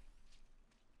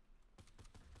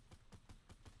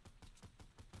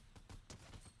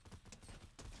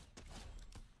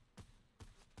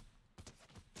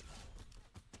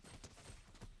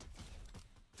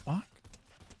 Fuck.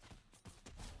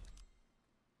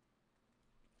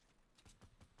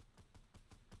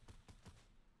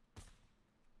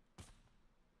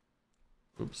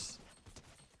 Oops.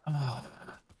 Oh.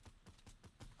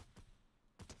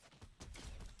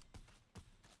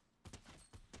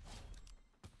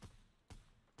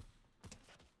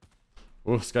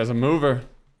 Ooh, this guy's a mover.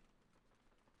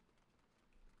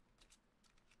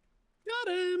 Got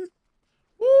him.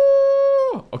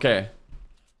 Woo! Okay.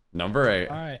 Number 8.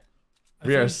 All right.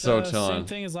 We are so chilling. Same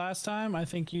thing as last time. I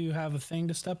think you have a thing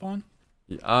to step on.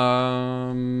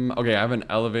 Okay, I have an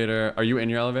elevator. Are you in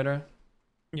your elevator?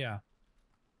 Yeah.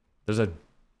 There's a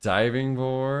diving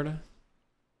board.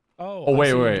 Oh,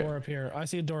 wait. A door up here. I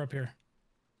see a door up here.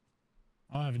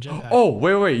 Oh, I have a jetpack. Oh,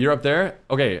 wait. You're up there?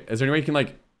 Okay, is there any way you can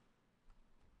like...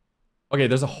 Okay,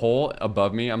 there's a hole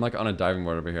above me. I'm like on a diving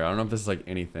board over here. I don't know if this is like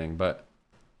anything, but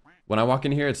when I walk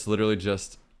in here, it's literally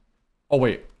just... Oh,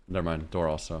 wait. Never mind. Door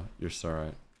also. You're so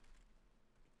right.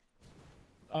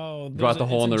 Oh, Go out the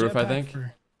hole in the roof, I think.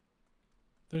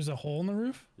 There's a hole in the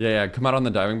roof? Yeah. Come out on the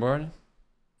diving board.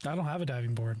 I don't have a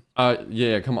diving board.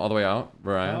 Yeah. Come all the way out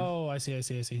where I am. Oh, I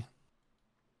see.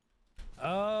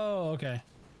 Oh, okay.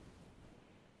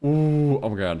 Ooh. Oh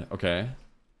my god. Okay.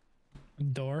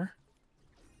 Door.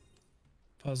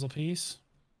 Puzzle piece.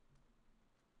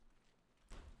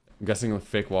 I'm guessing a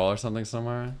fake wall or something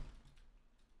somewhere.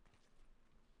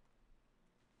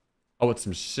 Oh, it's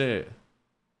some shit.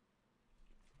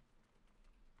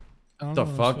 The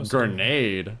fuck?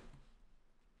 Grenade?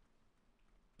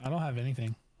 I don't have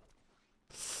anything.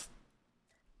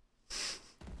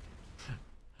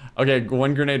 Okay,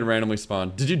 one grenade randomly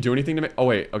spawned. Did you do anything to make... Oh,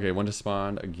 wait. Okay, one just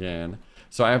spawned again.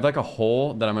 So I have like a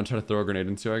hole that I'm gonna try to throw a grenade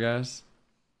into, I guess.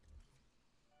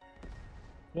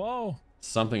 Whoa.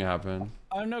 Something happened.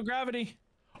 I have no gravity.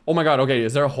 Oh my god, okay.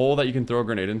 Is there a hole that you can throw a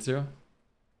grenade into?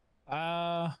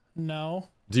 No.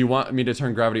 Do you want me to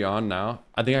turn gravity on now?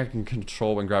 I think I can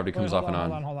control when gravity comes off and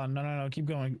on. Hold on. No. Keep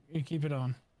going. You keep it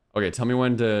on. Okay, tell me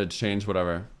when to change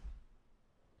whatever.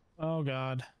 Oh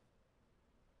god.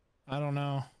 I don't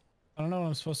know. I don't know what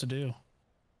I'm supposed to do.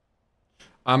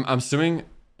 I'm assuming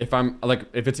if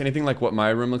it's anything like what my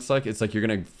room looks like, it's like you're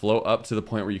gonna float up to the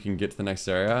point where you can get to the next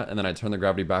area, and then I turn the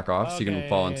gravity back off so you can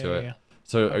fall into it.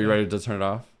 So are you ready to turn it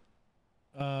off?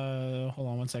 Hold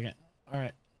on 1 second. All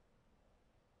right.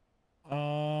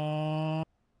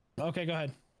 Okay, go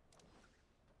ahead.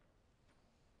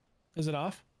 Is it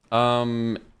off?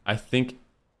 I think.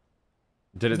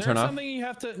 Did it turn off? Something you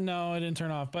have to? No, it didn't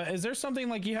turn off. But is there something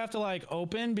like you have to like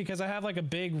open? Because I have like a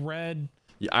big red.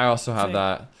 Yeah, I also have thing.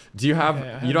 that. Do you have?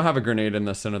 Okay, you don't have a grenade in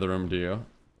the center of the room, do you?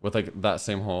 With like that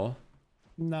same hole.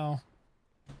 No.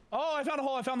 Oh, I found a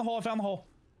hole. I found the hole. I found the hole.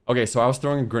 Okay, so I was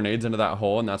throwing grenades into that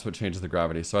hole, and that's what changes the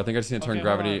gravity. So I think I just need to turn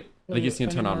gravity. I think you just need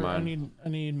to turn on mine. I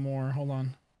need more. Hold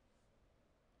on.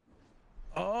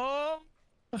 Oh.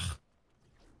 Ugh.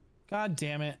 God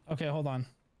damn it. Okay, hold on.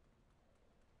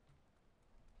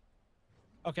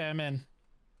 Okay, I'm in.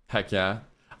 Heck yeah.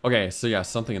 Okay, so yeah,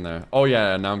 something in there. Oh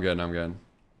yeah, now I'm good. Now I'm good.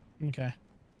 Okay.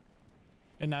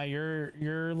 And now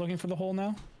you're looking for the hole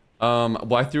now?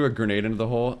 Well, I threw a grenade into the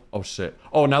hole. Oh shit.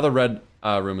 Oh, now the red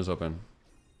room is open.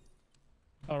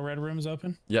 Oh, red room is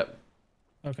open? Yep.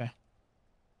 Okay.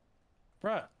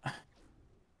 Bruh.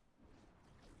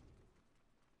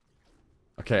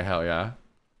 Okay, hell yeah.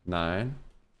 9.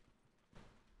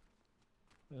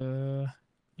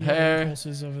 Hey.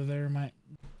 Impulses over there might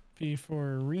be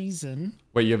for a reason.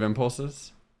 Wait, you have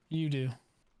impulses? You do.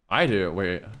 I do.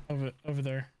 Wait. Over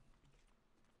there.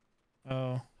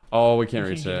 Oh. Oh, we can't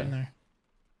reach get it. in there.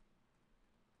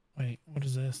 Wait, what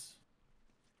is this?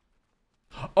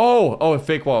 Oh, a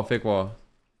fake wall, fake wall.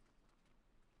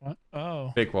 What?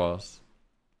 Oh. Fake walls.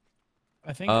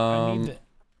 I think I need to,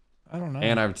 I don't know.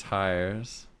 And I have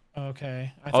tires.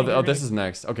 Okay. This is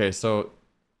next. Okay, so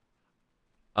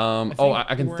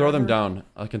I can throw them down.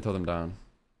 I can throw them down.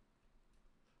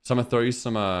 So I'm gonna throw you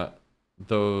some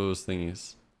those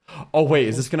thingies. Oh wait,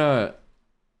 is this gonna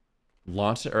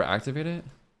launch it or activate it?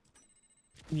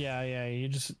 Yeah, you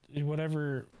just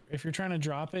whatever. If you're trying to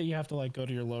drop it, you have to like go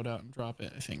to your loadout and drop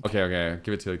it, I think. Okay,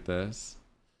 give it to you like this.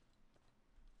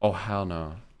 Oh hell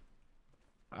no.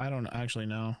 I don't actually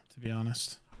know, to be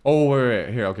honest. Oh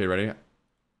wait, here, okay, ready?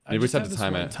 Maybe we just have to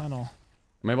time it. Tunnel.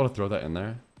 Am I able to throw that in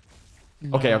there?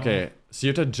 No. Okay. So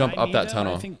you have to jump up that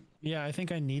tunnel. I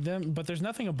think I need them, but there's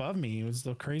nothing above me. It was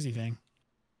the crazy thing.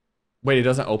 Wait, it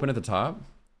doesn't open at the top?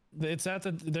 It's at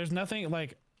the, there's nothing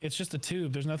like, it's just a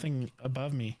tube. There's nothing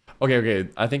above me. Okay.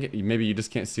 I think maybe you just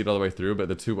can't see it all the way through, but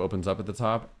the tube opens up at the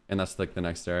top, and that's like the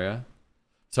next area.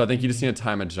 So I think you just need to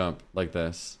time a jump like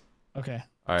this. Okay.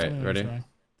 All right, ready?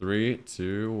 3,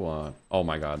 2, 1. Oh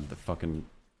my god, the fucking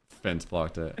fence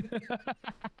blocked it.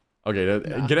 Okay,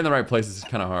 get in the right place is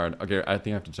kind of hard. Okay, I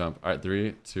think I have to jump. All right,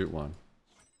 3, 2, 1.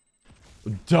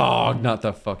 Dog, not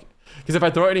the fuck. Because if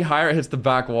I throw it any higher, it hits the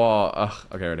back wall. Ugh.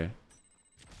 Okay, ready?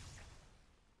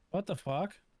 What the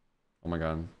fuck? Oh my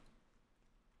god.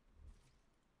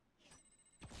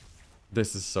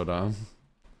 This is so dumb.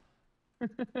 All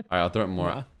right, I'll throw it more.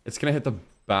 Nah. It's gonna hit the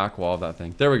back wall of that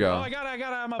thing. There we go. Oh, I got it.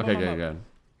 I'm up. Okay, I'm up. good.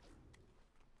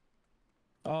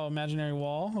 Oh, imaginary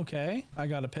wall. Okay, I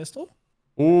got a pistol.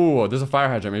 Ooh, there's a fire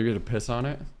hydrant. Maybe you have to piss on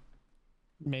it.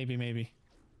 Maybe.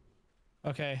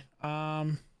 Okay.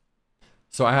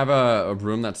 So I have a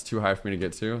room that's too high for me to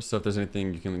get to. So if there's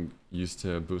anything you can use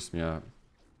to boost me up.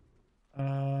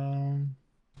 I'm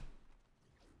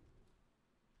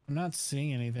not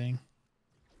seeing anything.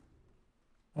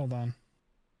 Hold on.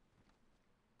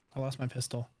 I lost my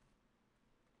pistol.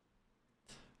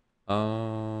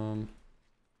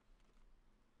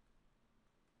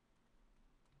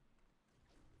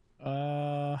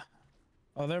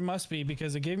 Oh, there must be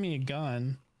because it gave me a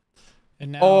gun.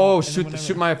 And now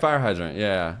shoot my fire hydrant.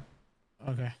 Yeah.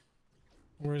 Okay.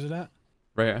 Where is it at?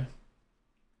 Right here.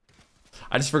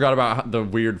 I just forgot about the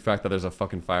weird fact that there's a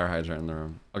fucking fire hydrant in the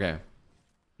room. Okay.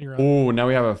 You're up. Ooh, now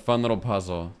we have a fun little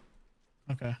puzzle.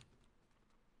 Okay.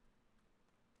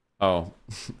 Oh.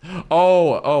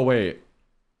 Oh, wait.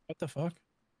 What the fuck?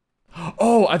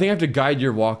 Oh, I think I have to guide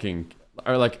your walking.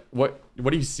 Or like, what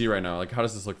do you see right now? Like, how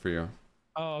does this look for you?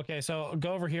 Oh, okay. So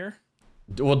go over here.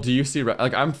 Well, do you see red?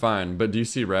 Like, I'm fine, but do you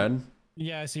see red?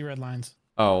 Yeah, I see red lines.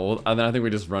 Oh, well, and then I think we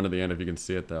just run to the end if you can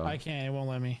see it, though. I can't. It won't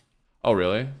let me. Oh,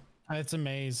 really? It's a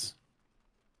maze.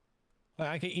 Like,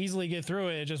 I can easily get through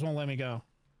it. It just won't let me go.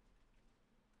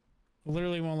 It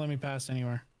literally won't let me pass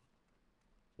anywhere.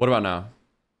 What about now? Do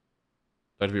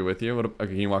I have to be with you? Okay,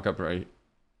 can you walk up right?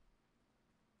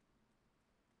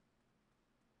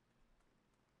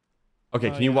 Okay,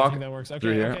 can you walk that works. Okay,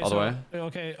 through here all the way?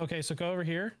 Okay, so go over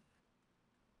here.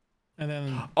 And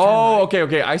then oh, right.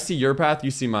 Okay. I see your path,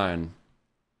 you see mine.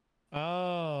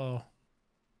 Oh.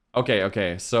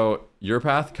 Okay. So your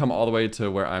path, come all the way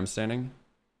to where I'm standing.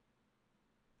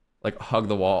 Like hug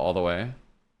the wall all the way.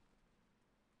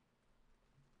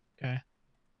 Okay.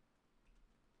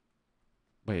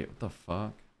 Wait, what the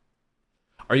fuck?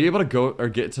 Are you able to go or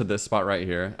get to this spot right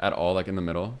here at all, like in the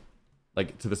middle?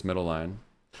 Like to this middle line?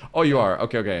 Oh, you are.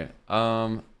 Okay, okay.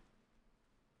 But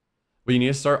you need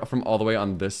to start from all the way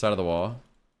on this side of the wall.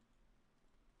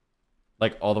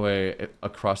 Like all the way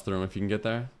across the room if you can get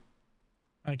there.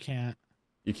 I can't.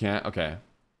 You can't? Okay.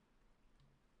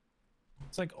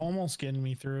 It's like almost getting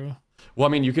me through. Well, I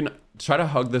mean, you can try to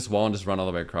hug this wall and just run all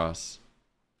the way across.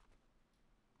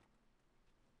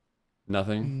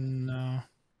 Nothing? No.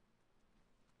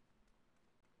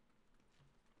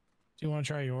 Do you want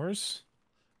to try yours?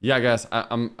 Yeah, I guess.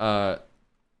 I'm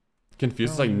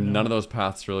confused. It's like no. none of those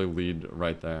paths really lead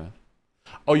right there.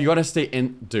 Oh, you gotta stay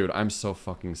in. Dude, I'm so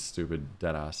fucking stupid.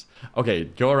 Deadass. Okay,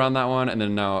 go around that one and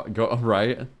then now go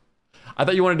right. I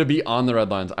thought you wanted to be on the red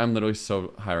lines. I'm literally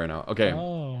so high right now. Okay.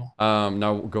 Oh.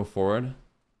 Now go forward.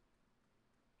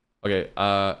 Okay,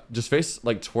 just face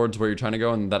like towards where you're trying to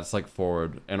go, and that's like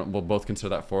forward. And we'll both consider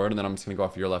that forward, and then I'm just gonna go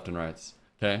off your left and rights.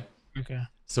 Okay? Okay.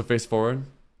 So face forward.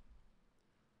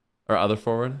 Or other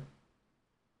forward.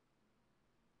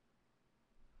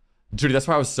 Judy, that's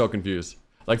why I was so confused.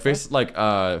 Like face like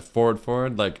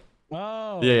forward, like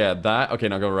Oh. yeah, that. Okay,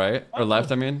 now go right. Or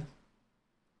left, I mean.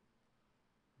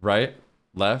 Right,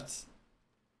 left.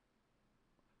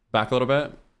 Back a little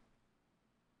bit.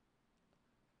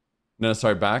 No,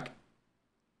 sorry, back.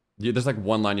 There's like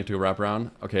one line you have to wrap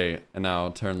around. Okay, and now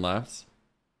turn left.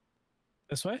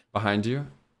 This way? Behind you.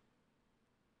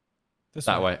 This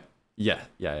That way. Yeah.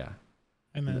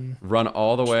 And then Run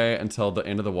all the way until the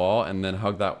end of the wall, and then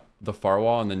hug the far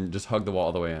wall, and then just hug the wall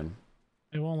all the way in.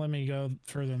 it won't let me go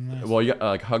further than this. Well, you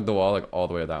like hug the wall like all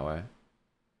the way that way.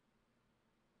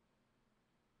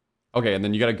 Okay, and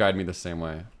then you gotta guide me the same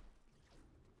way.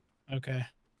 Okay.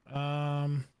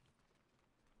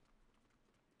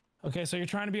 Okay, so you're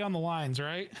trying to be on the lines,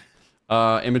 right?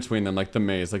 In between them, like the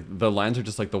maze. Like the lines are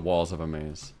just like the walls of a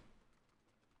maze.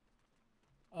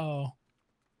 Oh.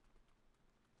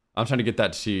 I'm trying to get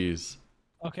that cheese.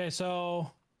 Okay,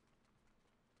 so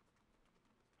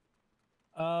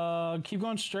keep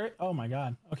going straight. Oh my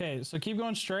god. Okay, so keep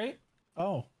going straight.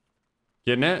 Oh.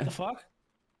 Getting What the it? fuck?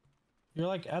 You're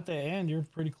like at the end, you're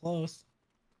pretty close.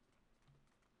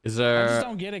 Is I there... just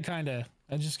don't get it kinda.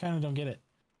 I just kinda don't get it.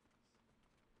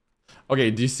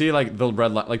 Okay, do you see like the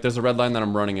red line? Like there's a red line that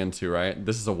I'm running into, right?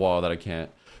 This is a wall that I can't.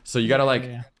 So you gotta like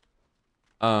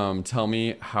tell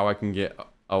me how I can get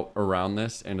around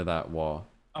this into that wall.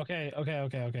 Okay.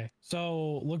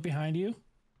 So look behind you.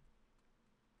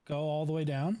 Go all the way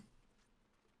down.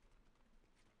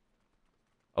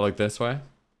 Oh, like this way?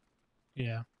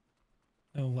 Yeah.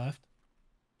 No, left.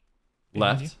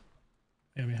 Behind Left?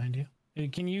 you. Yeah, behind you.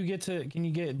 Can you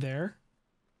get there?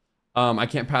 I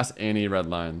can't pass any red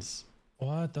lines.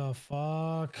 What the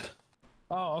fuck?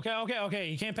 Oh, okay.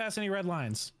 You can't pass any red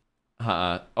lines.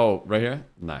 Oh, right here?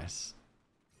 Nice.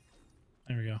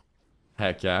 There we go.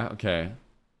 Heck yeah, okay.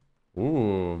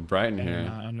 Ooh, bright in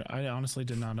here. I honestly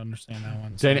did not understand that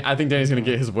one. Danny, I think Danny's gonna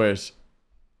get his wish.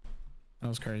 That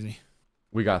was crazy.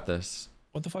 We got this.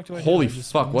 What the fuck do I do? Holy I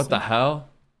just fuck, spin what this the thing? hell?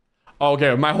 Oh,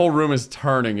 okay, my whole room is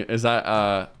turning. Is that,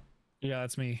 Yeah,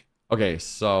 that's me. Okay,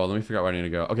 so let me figure out where I need to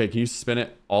go. Okay, can you spin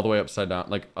it all the way upside down?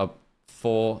 Like a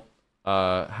full,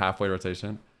 halfway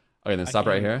rotation? Okay, then stop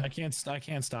right here. I can't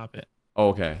stop it. Oh,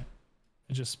 okay.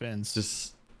 It just spins.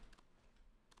 Just...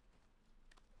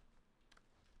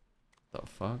 The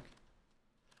fuck?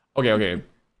 Okay.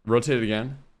 Rotate it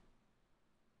again.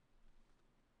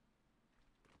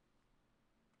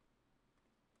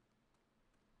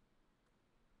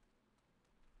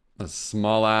 A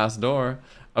small ass door.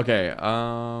 Okay,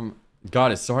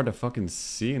 God, it's so hard to fucking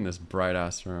see in this bright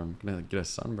ass room. I'm gonna get a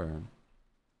sunburn.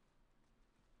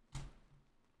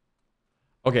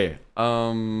 Okay,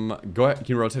 go ahead. Can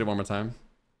you rotate it one more time?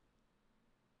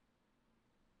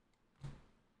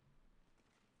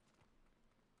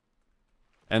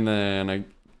 And then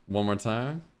one more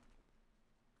time.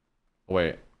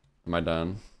 Wait, am I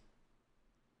done?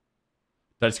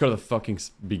 Did I just go to the fucking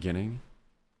beginning?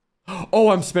 Oh,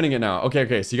 I'm spinning it now.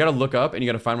 Okay. So you gotta look up and you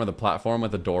gotta find where the platform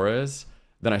with the door is.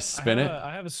 Then I spin it.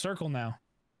 I have a circle now.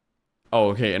 Oh,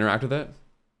 okay. Interact with it.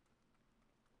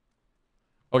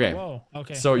 Okay. Whoa.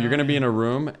 Okay. So you're gonna be in a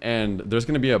room and there's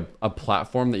gonna be a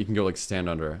platform that you can go like stand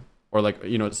under. Or like,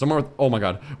 you know, somewhere with, oh my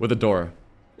God, with a door.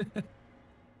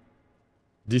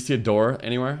 Do you see a door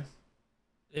anywhere?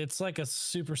 It's like a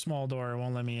super small door. It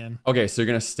won't let me in. Okay, so you're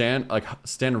gonna stand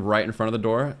right in front of the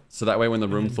door, so that way when the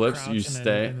room flips, you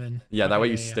stay. Yeah, that way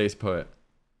you stay put.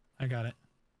 I got it.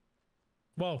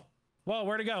 Whoa,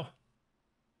 where'd it go?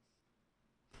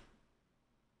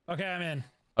 Okay, I'm in.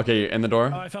 Okay, you're in the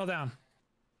door. Oh, I fell down.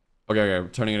 Okay,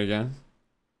 turning it again.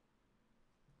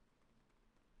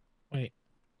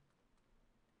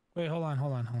 Wait, hold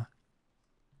on.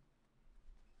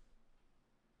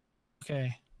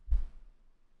 Okay.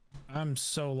 I'm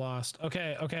so lost.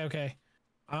 Okay.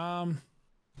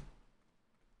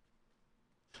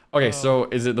 Okay, so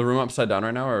is it the room upside down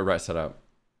right now or right side up?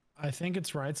 I think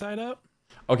it's right side up.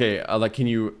 Okay, like can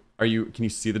you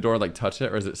see the door, like touch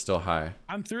it, or is it still high?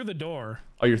 I'm through the door.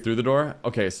 Oh, you're through the door?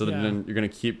 Okay, so Yeah. then you're gonna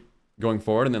keep going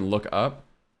forward and then look up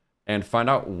and find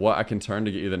out what I can turn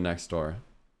to get you the next door.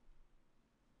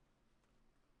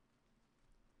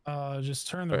 Just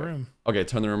turn the room. Okay,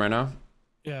 turn the room right now.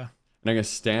 Yeah. And I'm gonna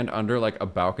stand under like a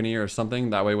balcony or something.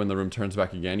 That way when the room turns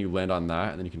back again, you land on that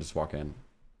and then you can just walk in.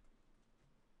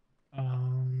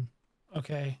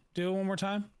 Okay. Do it one more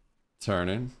time.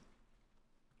 Turning.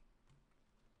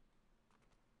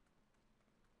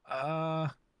 I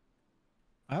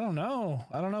don't know.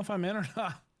 I don't know if I'm in or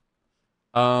not.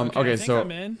 Okay, I think so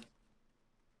I'm in.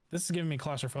 This is giving me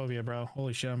claustrophobia, bro.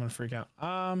 Holy shit, I'm gonna freak out.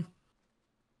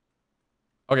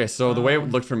 okay, so the way it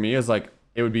looked for me is like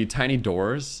it would be tiny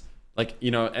doors, like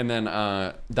you know, and then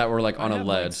that were like on I a have,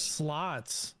 like, ledge.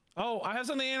 slots. Oh, I have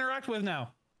something to interact with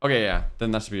now. Okay, yeah,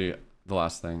 then that should be the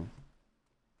last thing.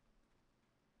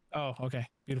 Oh, okay.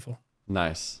 Beautiful.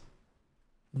 Nice.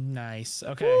 Nice.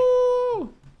 Okay.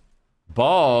 Woo!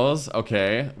 Balls.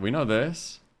 Okay, we know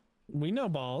this. We know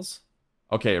balls.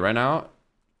 Okay, right now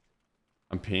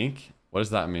I'm pink. What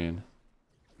does that mean?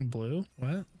 Blue?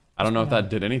 What? I don't know if that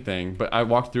did anything, but I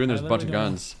walked through and there's a bunch of literally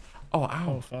don't know. guns. Oh,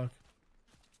 ow. Oh, fuck.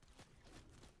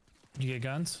 Did you get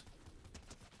guns?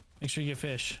 Make sure you get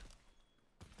fish.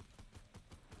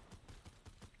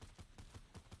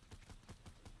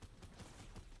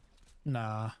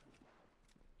 Nah.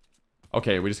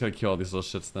 Okay, we just gotta kill all these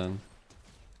little shits then.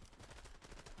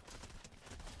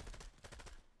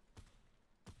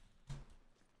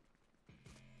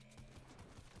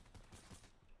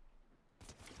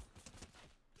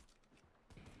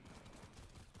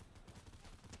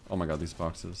 Oh my god, these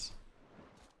boxes.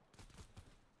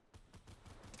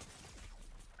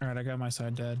 Alright, I got my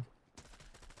side dead.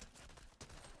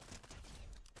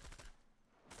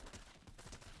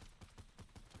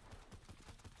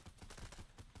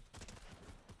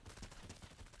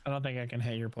 I don't think I can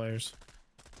hit your players.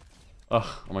 Ugh,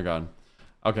 oh my god.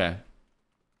 Okay.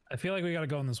 I feel like we gotta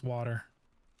go in this water.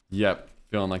 Yep,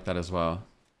 feeling like that as well.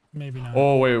 Maybe not.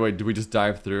 Oh, wait. Did we just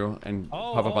dive through and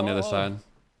pop up on the other side?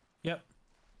 Yep.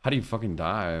 How do you fucking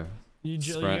dive? You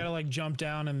Sprint. gotta like jump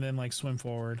down and then like swim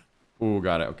forward. Ooh,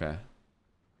 got it. Okay.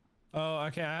 Oh,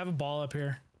 okay. I have a ball up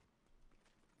here.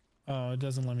 Oh, it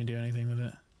doesn't let me do anything with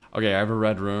it. Okay, I have a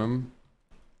red room.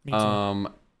 Me too.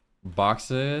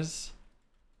 Boxes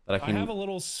that I I can. have a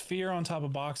little sphere on top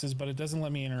of boxes, but it doesn't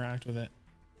let me interact with it.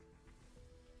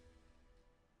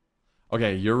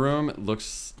 Okay, your room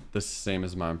looks the same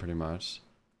as mine pretty much.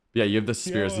 Yeah, you have the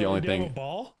sphere is the only do you have thing. a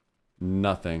ball?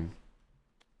 Nothing.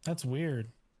 That's weird.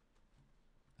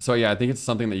 So yeah, I think it's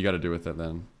something that you got to do with it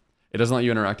then. It doesn't let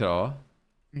you interact at all.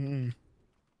 Mm-mm.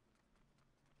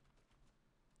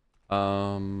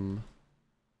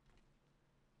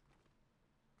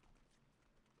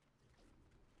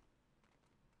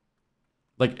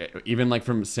 Like even like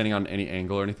from standing on any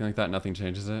angle or anything like that, nothing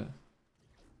changes it.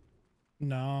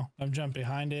 No, I've jumped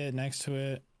behind it, next to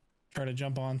it, try to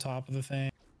jump on top of the thing.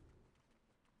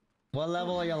 What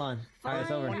level are y'all on? All right,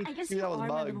 it's over. I guess you are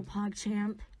my little pog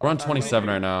champ. We're on 27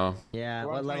 right now. Yeah,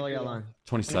 what level are y'all on?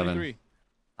 27.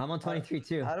 I'm on 23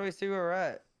 too. How do we see where we're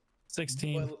at?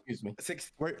 16. Excuse me.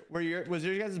 Was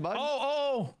your guys' bug?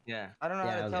 Oh! Yeah. I don't know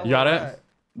Yeah, how to okay. tell. You got where it? we're at.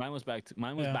 Mine was back.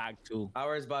 Mine was Yeah. back too.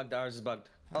 Ours is bugged. Ours is bugged.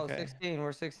 Oh, Okay. 16.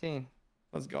 We're 16.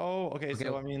 Let's go. Okay, Okay,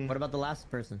 so I mean, what about the last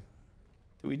person?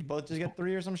 do we both just get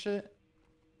 3 or some shit?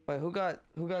 Wait, who got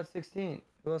 16?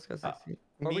 Who else got 16?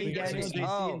 Or Me, we Daniel, get- JC,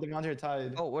 oh. and Devontae are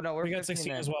tied. Oh, well, no, we're We got 15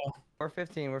 16 then. as well. We're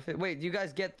 15. Wait, do you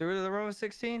guys get through to the room with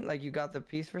 16? Like you got the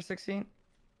piece for 16?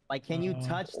 Like, can you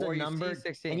touch the Or you see number?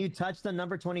 16. Can you touch the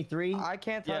number 23? I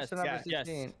can't touch Yes, the number yes,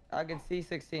 16. I can see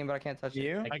 16, but I can't touch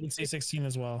You? it. I can see 16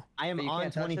 as well. I am But you on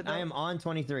can't touch 20. it, though? I am on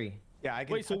 23. Yeah, I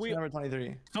can Wait, so touch we- number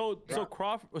 23.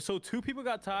 So two people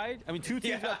got tied. I mean, two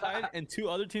teams got tied, and two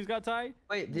other teams got tied.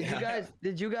 Wait, can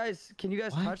you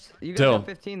guys What? touch? You guys Dill. have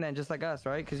 15 then, just like us,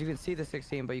 right? Because you can see the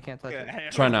 16, but you can't touch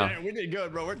it. Try now. We did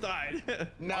good, bro. We're tied.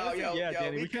 No, Honestly, yo, yeah, yo,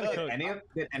 Danny, we we kinda could. could.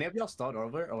 Did any of y'all start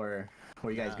over, or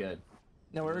were you guys good?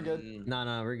 No, we're good.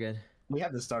 No, we're good. We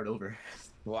had to start over.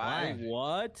 Why?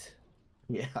 What?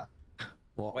 Yeah.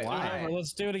 Well, Wait, why? Alright,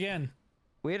 let's do it again.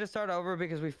 We had to start over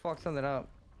because we fucked something up.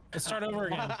 Let's start over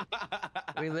again.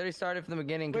 We literally started from the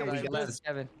beginning Wait, because I we left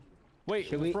Kevin. Wait,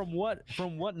 Should we- from what?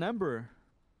 From what number?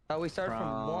 We started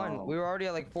from 1. From- We were already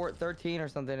at like 13 or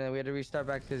something, and we had to restart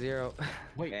back to 0.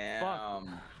 Wait, fuck.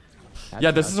 Damn.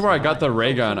 Yeah, this is where I got the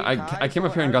ray gun. Should we tie? I came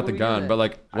up here and got the gun, but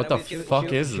like, what the Should we- fuck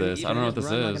should- is should- this? I don't know what Just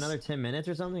this run, like, is. another 10 minutes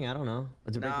or something. I don't know.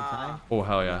 Let's break the tie. Oh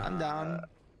hell yeah. I'm down.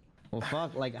 Well,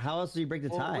 fuck. Like, how else do you break the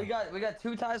Well, tie? we got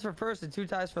 2 ties for first and 2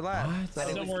 ties for last. What?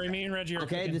 So- Don't worry, me and Reggie are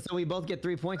Okay, cooking. so we both get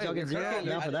 3 points. Y'all get 0. I'm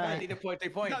down for I that. need a point, 3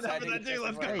 points. No, down I for need that a too,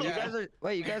 let's point. go.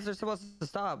 Wait, you guys are supposed to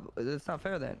stop. It's not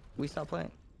fair then. We stopped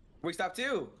playing. We stopped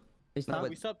too. They No, stopped. but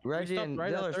we stopped Reggie and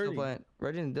right at Dill are still 30. playing.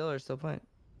 Reggie and Dill are still playing.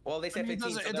 Well, they said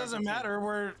 15. It doesn't matter.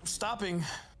 We're stopping.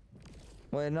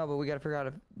 Wait, no, but we gotta figure out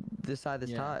if decide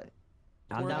this tie.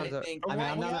 I'm down. We're- I mean,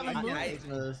 I'm we down. haven't I-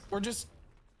 moved. We're just.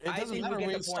 It I doesn't think matter. we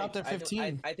We get the stopped points. at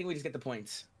 15. I think we just get the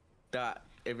points.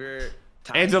 If you're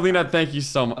tied. Angelina, thank you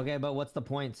so much. Okay, but what's the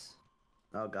points?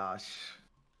 Oh gosh.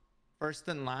 First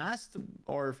and last,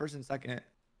 or first and second?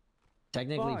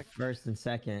 Technically, Fuck. first and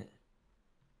second.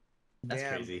 That's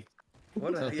Damn. crazy.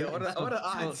 What a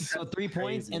odds. So 3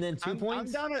 points and then 2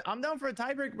 points. I'm down for a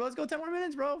tiebreak, bro. Let's go 10 more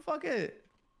minutes, bro. Fuck it.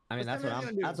 I mean, What's that's what everyone I'm.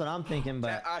 gonna do? That's what I'm thinking.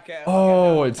 But Okay.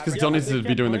 Oh, okay, it's because tiebreak. Dill needs to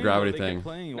be doing the gravity thing.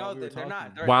 No, they're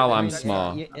not. They're- While they're- I'm they're-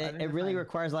 small. it really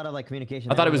requires a lot of like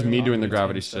communication. I thought it was me Everybody- doing the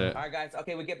gravity shit. All right, guys.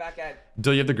 Okay, we get back at.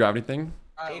 Dill, you have the gravity thing?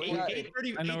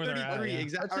 8:30. I know where they're at, 8:33, yeah.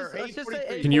 exactly. Let's just say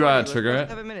 8:40. Can you, Let's trigger go it?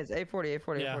 7 minutes. 8:40.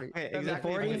 8:40. Yeah. 8:40. Okay,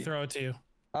 exactly. Let me throw it to you.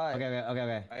 All right. Okay.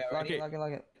 Lock Okay. it. Lock it.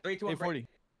 Lock it. 3, 2, 1. 840.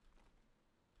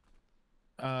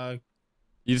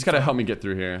 You just gotta help me get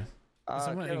through here.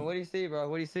 Somebody- Kevin, what do you see, bro?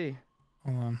 What do you see?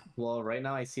 Hold on. Well, right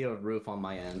now I see a roof on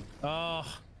my end. Oh,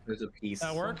 There's a piece.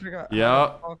 that work? Figure out Yeah. how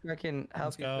the fuck I can help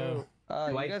Let's you go. through.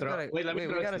 Do You I guys throw- gotta. Wait, let me wait,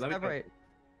 throw we it, gotta let me throw it. separate.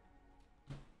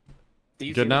 Do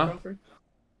you Good see now? the roof?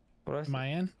 What, do I see? Am I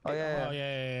in? Oh, yeah. Oh,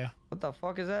 yeah. What the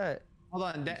fuck is that? Hold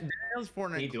on. Daniel's Can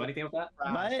Fortnite. you do anything with that?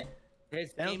 What?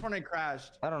 His Daniel's team. Fortnite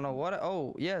crashed. I don't know what.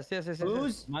 Oh, yes.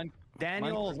 Who's?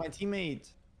 Daniel's my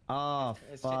teammate. Oh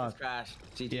His shit fuck. is crashed.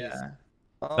 GG's. Yeah.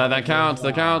 Oh, That counts.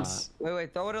 That counts.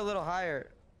 Wait. Throw it a little higher.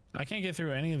 I can't get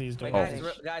through any of these doors. Wait, Oh. guys.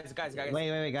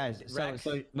 Wait, guys. Rex.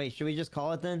 So wait, should we just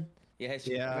call it then? Yeah, his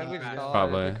Yeah. I think we just call it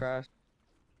Probably. if it crashed.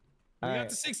 We All got right.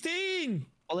 to 16.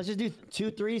 Well, let's just do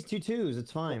 2 3s, 2 2s.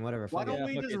 It's fine. Whatever. Why Fuck it.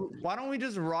 don't we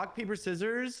just rock paper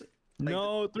scissors?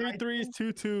 No, 3 3s,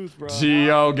 2 2s, bro.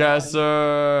 Geo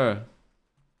guesser.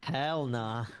 Hell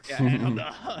nah.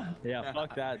 Yeah,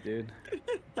 fuck that, dude.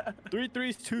 3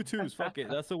 3s, 2 2s. Fuck it.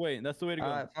 That's the way. That's the way to go.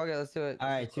 All right, fuck it. Let's do it. All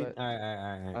right. Let's do it. All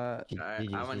right.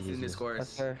 Alright, I want to see the That's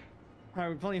scores. fair. All right,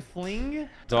 we're playing fling.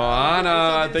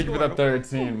 Donna, thank you for the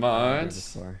 13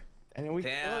 months. And we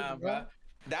Damn, bro.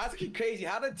 That's crazy.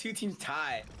 How did 2 teams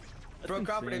tie? Bro,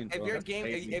 Crawford, insane, if bro. your That's game,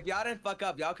 crazy. if y'all didn't fuck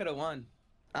up, y'all could have won.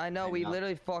 I know we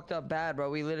literally fucked up bad, bro.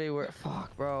 We literally were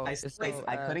fuck, bro. I, It's I, so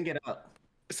I bad. couldn't get up.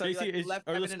 So you, JC, like, left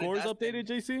are the Evan in scores dust updated,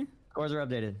 JC? Scores are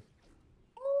updated.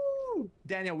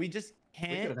 Daniel, we just We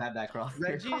could can't. have had that cross.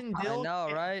 Reggie and I Dill. know,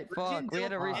 right? Fuck. We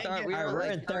had to restart. We All right, were we're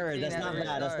like in third. 13 That's at not the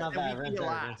bad. That's not restart. bad. We're in we third.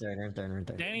 last. We're in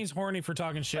third. Danny's horny for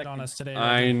talking shit on us today.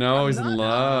 I know he's in I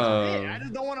love.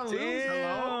 just don't want to lose.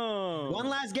 Hello. Damn. One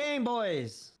last game,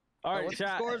 boys. All right, What's the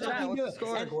chat. scores chat. at? What's the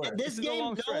And- score? and this This is a game,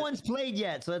 long no stretch. one's played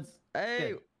yet, so it's Hey,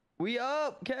 good. we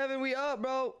up, Kevin. We up,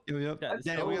 bro. Yeah,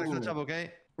 Daniel, we gotta catch up,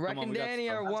 okay? Reck on, and we got Danny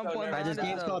are I'm so 1 point nervous. All right, this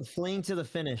behind game's us. called Fling to the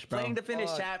Finish, bro. Playing to finish,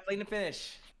 Fuck. chat. Playing to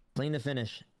finish. Fling to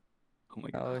Finish. Oh my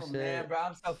god. Oh Oh, man, shit. bro,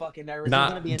 I'm so fucking nervous. Nah,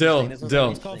 gonna be Dill, interesting. This one's Dill,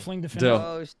 gonna It's called Fling to Finish. Dill.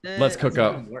 Oh shit. Let's cook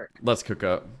up. Doesn't work. Let's cook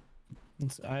up.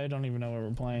 I don't even know what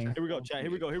we're playing. Here we go, chat. Here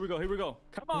we go.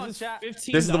 Come on, This is chat. $15.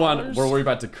 This is the one where we're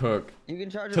about to cook. You can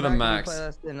charge to it the back max. if you play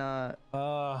less than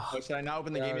Oh, should I not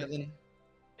open the game Yeah. yet then?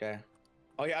 Okay.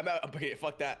 Oh yeah, I'm out. Okay,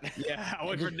 fuck that. Yeah, I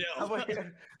wait for I'm Dill.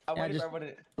 waiting. I'm Yeah, waiting just- for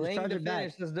everyone to. Fling charge to it back.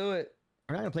 finish. Let's do it.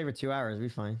 We're not gonna play for 2 hours. We'll be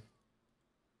fine.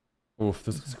 Oof,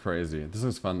 this is crazy. This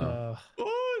is fun though.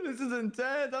 Oh, this is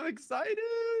intense. I'm excited.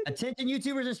 Attention,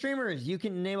 YouTubers and streamers. You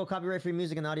can enable copyright-free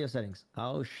music in the audio settings.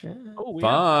 Oh shit. Oh, we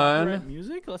Fun. have copyright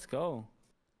music. Let's go.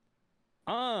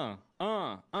 Are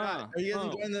you guys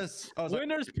enjoying this? Oh, sorry.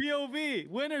 Winners POV.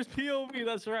 Winners POV.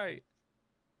 That's right.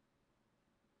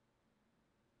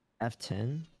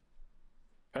 F10.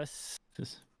 Press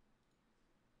this.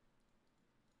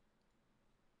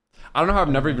 I don't know how I've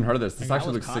never even heard of this. This That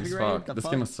actually was looks sick as copyrighted? fuck. The This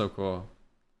fuck? game is so cool.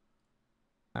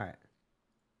 All right.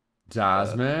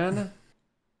 Jasmine.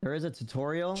 There is a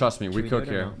tutorial. Trust me, Should we do cook it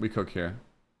or here. no? We cook here.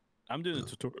 I'm doing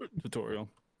a tutorial.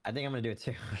 I think I'm gonna do it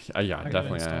too. Yeah, I gotta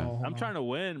definitely. install, Yeah. hold I'm on. trying to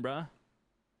win, bruh.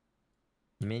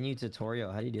 Menu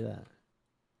tutorial. How do you do that?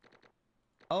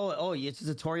 Oh, it's a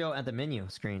tutorial at the menu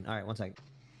screen. All right, one second.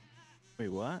 Wait,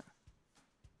 what?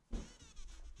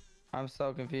 I'm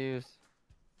so confused.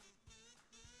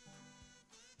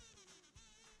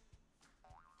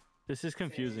 This is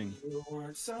confusing.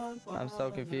 I'm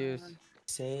so confused.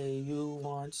 Say you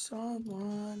want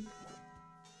someone.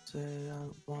 say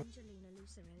I want.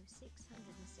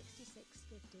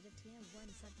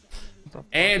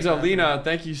 Angelina,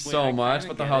 thank you so I much. kinda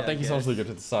What the get hell? it, Thank you so I much for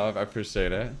the sub. I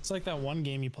appreciate it. It's like that one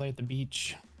game you play at the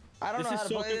beach. I don't This know is how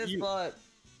to so play this, confu- but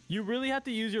You really have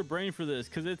to use your brain for this,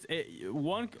 because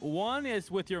one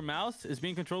is with your mouse, is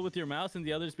being controlled with your mouse, and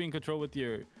the other is being controlled with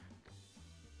your.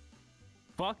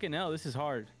 Fucking hell, this is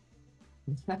hard.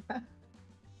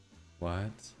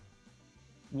 What?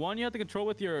 One you have to control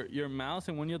with your mouse,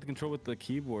 and one you have to control with the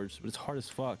keyboards, but it's hard as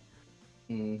fuck.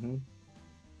 Mm-hmm.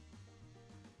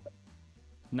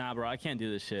 Nah, bro, I can't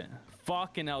do this shit.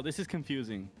 Fucking hell, this is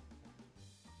confusing.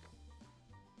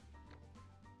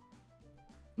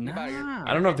 Nah.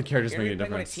 I don't know if the characters You're make any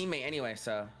playing with a difference. teammate anyway,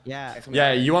 so. Yeah. it's gonna be Yeah,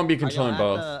 hard. you won't be Are y'all controlling at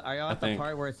both. Are y'all I at the think.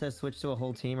 part where it says switch to a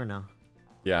whole team or no?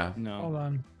 Yeah. No. Hold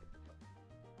on.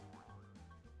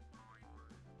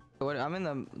 I'm in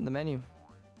the menu.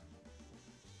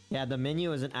 Yeah, the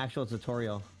menu is an actual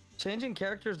tutorial. Changing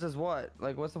characters does what?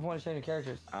 Like, what's the point of changing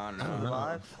characters? I don't I don't know. know.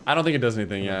 Vibes? I don't think it does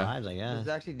anything. The Yeah. vibes, I guess. Does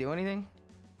it actually do anything?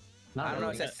 I don't know.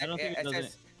 It really. says, I don't think it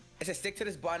does it says stick to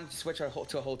this button to switch to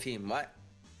a whole team. What?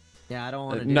 Yeah, I don't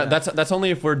want to do No, that. that's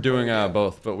only if we're doing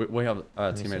both. But we have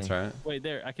teammates, see. right? Wait,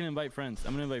 there. I can invite friends.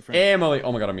 I'm gonna invite friends. Emily.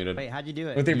 Oh my god, I'm muted. Wait, how'd you do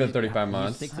it? We think You been 35 you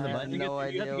months. Stick to the I have button. no You have to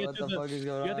idea get what through the fuck is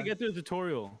going on. You have to get through the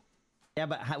tutorial. Yeah,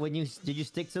 but when did you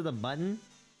stick to the button?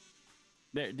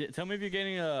 There, tell me if you're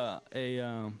getting a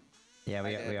Yeah,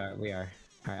 we did. are.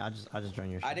 All right, I'll just join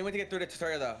your. I Shit. didn't want to get through the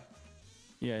tutorial though.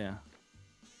 yeah.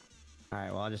 All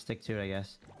right, well I'll just stick to it, I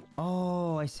guess.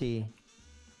 Oh, I see.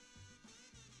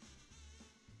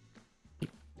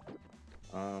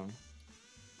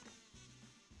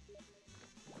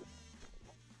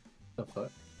 The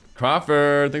fuck?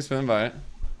 Crawford, thanks for the invite.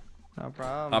 No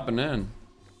problem. Hopping in.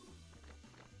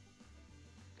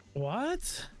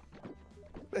 What?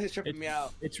 It's tripping me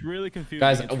out. It's really confusing.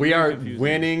 Guys, It's we really are confusing.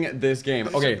 winning this game.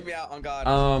 It's Okay. tripping me out, on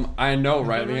God. I know,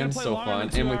 right, We're gonna Leanne? play So longer than fun.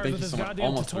 2 Emily, hours thank with you this so much. goddamn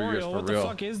Almost 3 years tutorial. for What the real.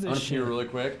 fuck is I'm this gonna pee shit? really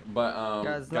quick, but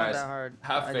Guys, it's not guys, that hard.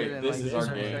 have I faith. did it in, This like, is our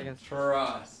 30 game. seconds.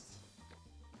 Trust.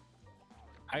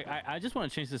 I just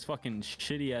want to change this fucking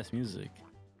shitty ass music.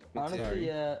 Honestly,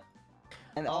 yeah.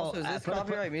 And Oh, also, is I this put-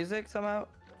 copyright music somehow?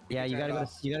 Yeah, you gotta go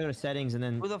to settings and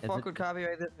then. Who the is fuck it- would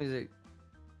copyright this music?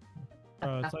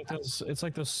 It's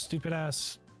like those stupid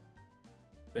ass.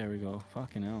 There we go.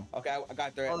 Fucking hell. Okay, I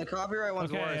got through it. Oh, the copyright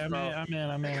one's Okay, worse, I'm bro.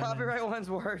 in. The copyright one's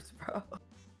worse, bro.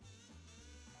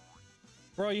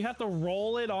 Bro, you have to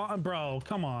roll it on, bro.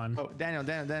 Come on. Oh, Daniel.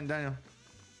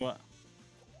 What?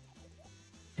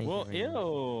 Thank you Well, very much.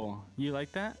 ew. You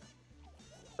like that?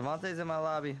 Devontae's in my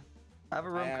lobby. I have a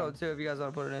room I am. code too if you guys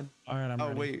want to put it in. All right, I'm Oh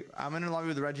ready. wait, I'm in the lobby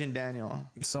with Reggie and Daniel.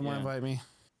 Someone Yeah. invite me.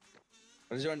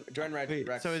 Let's join Red. Wait,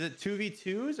 Rex. so is it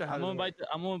 2v2s or how? I'm gonna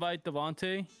invite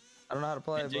Devontae I don't know how to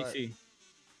play, and but JC.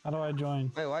 How do I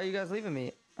join? wait, why are you guys leaving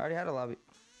me? I already had a lobby.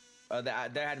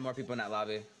 There had more people in that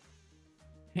lobby.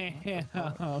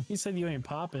 He said you ain't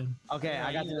popping. Okay,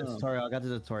 I got to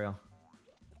the tutorial.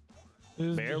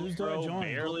 Who's do I join?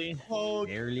 Barely. Oh,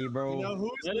 Barely, bro. you know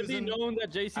who's Let it be losing? known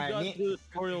that JC Alright, got me- to do the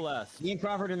tutorial last. Me and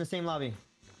Crawford in the same lobby.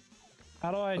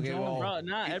 How do I Okay, join? well- Bro,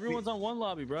 nah, everyone's on one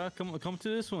lobby, bro. Come to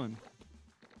this one.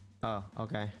 Oh,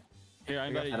 okay. Here, I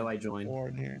invited How do you. I join?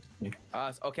 Board here.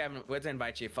 Okay, where's to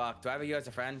invite you? Fuck. Do I have you as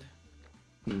a friend?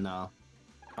 No.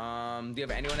 Do you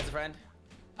have anyone as a friend?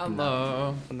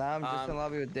 Hello. Now I'm just in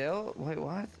lobby with Dale. Wait,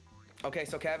 what? Okay,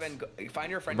 so Kevin, find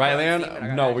your friend. Right, Kevin, Steven, I Leanne?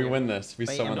 got No, that we here. win this. We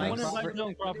Wait, still am win I I want this. to invite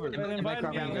Dylan Crawford.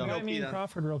 Invite me and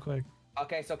Crawford real quick.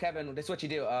 Okay, so Kevin, this is what you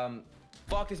do.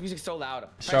 Fuck, this music's so loud.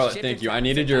 Press Charlotte, shift thank and you. tap I at the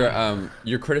needed same time.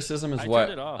 your criticism is I what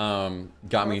turned it off.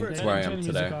 got me to where I Turn am the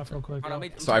music today. off real quick. Hold on,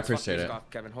 let me So I turn this fuck appreciate music it. off,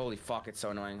 Kevin, holy fuck, it's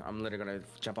so annoying. I'm literally gonna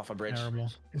jump off a bridge. Terrible.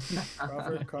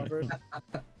 Crawford. My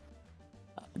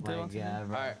God, bro. All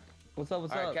right, What's up?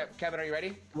 What's all up? right, Kevin, are you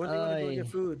ready? When do you want to go get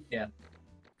food?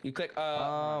 You click.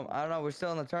 I don't know. We're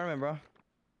still in the tournament, bro.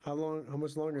 How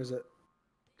much longer is it?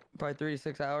 Probably 3 to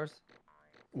 6 hours.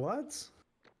 What?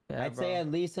 Yeah, I'd bro. say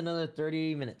at least another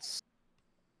 30 minutes.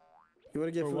 You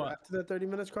want to get For food what? after that 30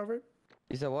 minutes, Crawford?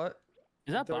 You said what?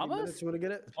 Is that 30 Baba's? minutes, you want to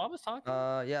get it? Baba's talking?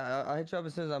 Yeah, I'll hit you up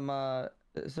as soon as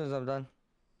I'm done.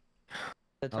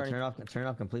 The I'll tourney. turn it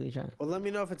off completely, Chan. Well, let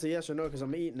me know if it's a yes or no, because I'm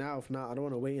gonna eat now. If not, I don't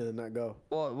want to wait and then not go.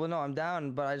 Well, no, I'm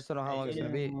down, but I just don't know how long it's gonna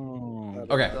be. Oh.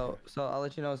 Okay, So I'll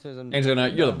let you know as soon as I'm. Angelina,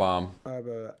 you're the bomb, All right,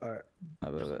 bro. All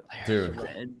right.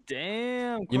 dude.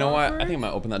 Damn. You know what? I Crawford? think I'm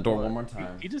gonna open that door one more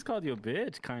time. He just called you a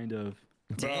bitch, kind of.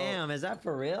 Damn, is that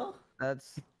for real?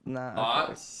 That's not.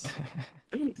 Thoughts?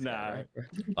 Nah.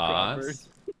 Thoughts?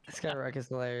 This guy Reck is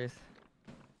hilarious.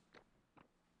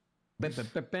 I'm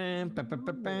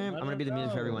gonna be the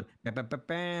music for everyone. Thank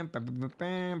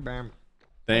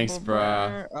Thanks,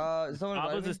 bro. Someone How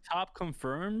invite is me? this top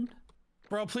confirmed?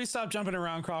 Bro, please stop jumping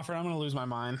around, Crawford. I'm gonna lose my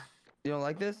mind. You don't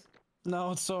like this?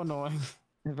 No, it's so annoying.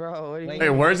 Bro, what do you Wait,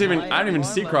 where's even? I didn't even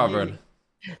see Crawford.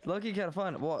 Lucky kind of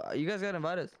fun. Well, you guys gotta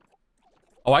invite us.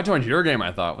 Oh, I joined your game.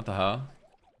 I thought. What the hell?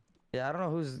 Yeah, I don't know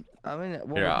who's. I mean,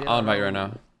 Here, I'll invite you right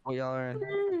now. What y'all are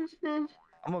in.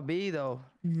 I'm a B though.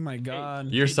 Oh my god.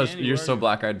 You're Hey, such. Danny, You're where so are you?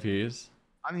 black-eyed peas.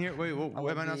 I'm here. Wait,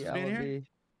 what am I not supposed to be in here?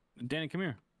 Danny, come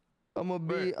here. I'm a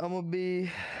B. I'm a B.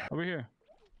 Over here.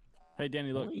 Hey,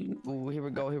 Danny, look. Ooh, here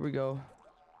we go. Here we go.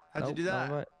 How'd you Nope, do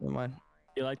that? Never mind.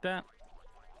 You like that?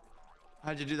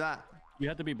 How'd you do that? You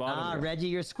have to be bottom. Ah, bro. Reggie,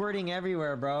 you're squirting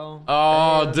everywhere, bro.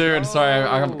 Oh, let's dude. Sorry,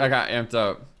 I go. got amped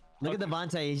up. Look at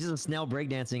Devontae. He's just a snail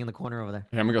breakdancing in the corner over there.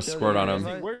 Here, I'm gonna go squirt on him.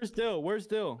 Right. Where's Dill? Where's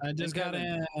Dill? I just And got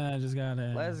Kevin. in. I just got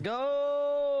in. Let's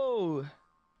go.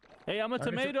 Hey, I'm a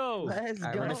tomato. Let's All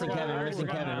right, go. we're missing Kevin. We're missing We're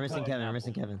Kevin. gonna We're missing play Kevin. We're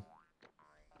missing Kevin.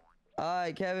 All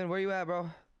right, Kevin, where you at, bro?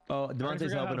 Oh, I already Devontae's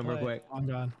forgot how helping to him real play. quick. I'm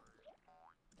gone.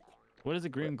 What is a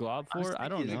green glob for? I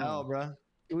don't Sticky as hell, know. bro.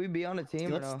 Can we be on a team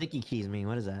or What no? sticky keys mean?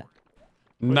 What is that?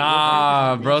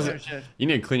 Nah, bro. Shit. You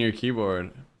need to clean your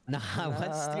keyboard. Nah,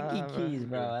 what sticky Nah, bro. keys,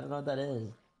 bro? I don't know what that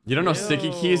is. You don't know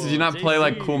sticky keys? Did you not play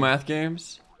like cool JC. math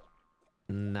games?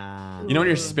 Nah. You know when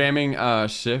you're spamming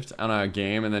shift on a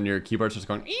game and then your keyboard's just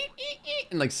going "Eek, eek, eek,"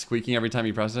 and like squeaking every time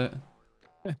you press it?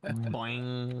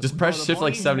 Boing. Just press Bro, the shift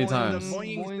like boing, 70 boing, times. The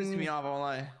boing's pissing me off, I won't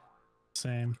lie.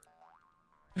 Same.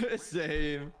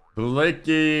 Same.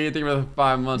 Blakey, thank you for the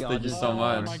 5 months. Thank you so Oh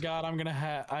much. my god, I'm gonna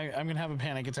have a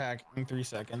panic attack in 3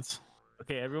 seconds.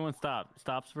 Okay, everyone stop.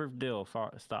 Stops for Dill.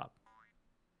 Stop.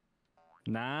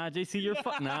 Nah, JC, you're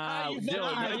nah. You Dill,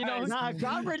 fucking no, you know, guys. Nah,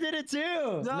 Copper did it too.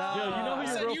 Yo, you know I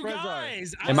who said your real you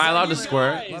friends guys. Am I said allowed to you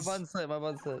squirt? guys. My button slipped. My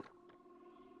button slipped.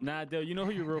 Nah, Dill, you know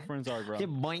who your real friends are, bro. Yeah,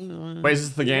 boing. Wait, is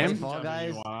this the game? Fall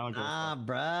guys. Nah,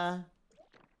 bruh.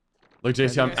 Look,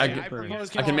 JC,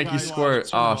 I can make you squirt.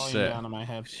 Oh shit. Down on my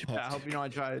hips. I hope you know I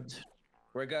tried.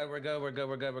 We're good. We're good. We're good.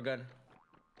 We're good. We're good.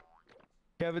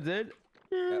 Kevin did.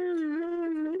 My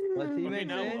Okay, teammates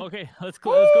now, in? okay, let's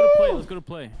go to play. Let's go to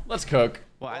play. Let's cook.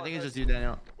 Well, I think it's just you,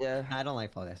 Daniel. Yeah. I don't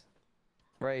like Fall guys.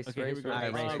 Race. Okay, here race. we go. All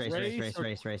right, race.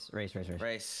 race. Race.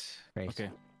 Race. Okay.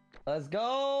 Let's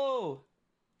go.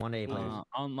 1-8 players.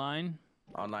 Online.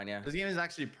 Online, yeah. This game is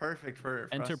actually perfect for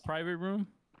Enter us. private room.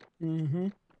 Mm-hmm.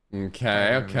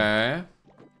 Okay, okay.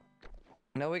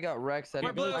 Now we got Rex at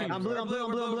Wait, blue, I'm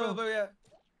blue. Yeah.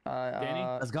 Danny?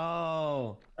 Let's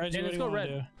go. Reggie, let's what do go you wanna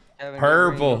red. Kevin,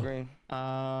 Purple. go green.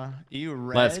 You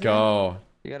red? Let's go.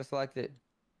 You gotta select it.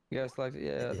 You gotta select it.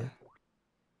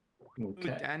 Yeah. Ooh,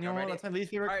 Daniel, Alrighty. that's my least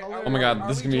favorite color. Oh my god, Are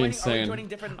this is we gonna be joining- are we insane. joining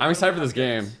different- I'm excited for this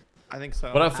game. I think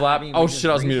so. What up, Flap? I mean, Oh we just shit,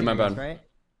 I was race muted. My series, bad. Right?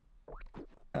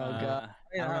 Oh god.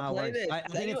 I don't know how it Play works. this. I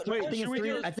think it's three. I think Should it's we three.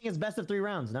 do it? I think it's best of 3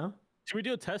 rounds. No. Should we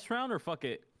do a test round or fuck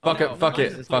it? Fuck no, it, fuck no,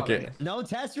 it, fuck it. No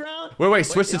test round. Wait,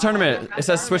 switch to tournament. It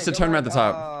says switch to tournament at the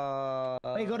top.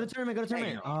 Wait, go to tournament. Go to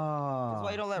tournament. That's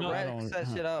why you Oh. don't let No, I Rex set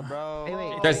shit up, bro. Hey,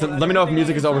 wait. Guys, let me know if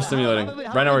music is overstimulating. Wait,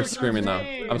 Right now we're run the screaming though.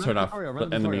 tutorial. I'm turning off. Run the But in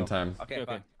the tutorial. meantime. Okay,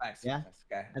 Okay. Facts. Yeah?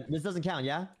 Okay. This doesn't count,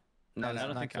 yeah? No, I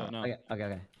don't think so. No.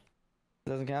 Okay.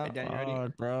 Doesn't count. Hey, Daniel, ready?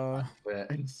 Fuck, bro. Come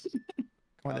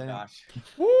on, Oh Daniel. gosh.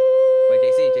 Wait,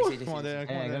 JC. Come on, Daniel.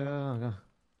 Come Hey, on, go, Daniel. go.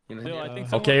 You know, Dill, I yeah.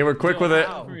 think Okay, someone- we're quick Dill, with it.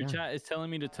 someone from your chat is telling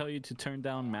me to tell you to turn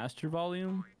down master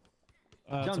volume.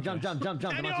 Jump. Come on, you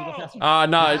go faster.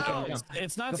 No.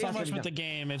 It's not Go so faster, much go. with the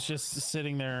game. It's just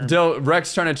sitting there. Dill,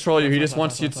 Rex trying to troll you. He just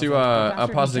wants you to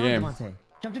pause the game.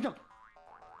 Jump.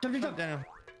 Jump, Daniel.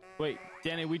 Wait,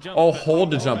 Danny, we jumped. Oh,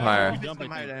 hold to jump higher. Jump, I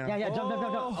Jump higher, think. Daniel. Yeah,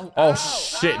 jump. Oh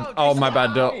shit. Oh my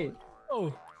bad, Dill.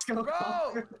 Oh,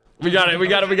 Bro! We got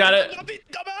it.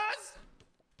 Dumbass!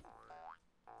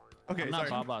 Okay, I'm not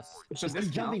sorry. Babas. Just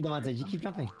keep jumping, Devontae. You keep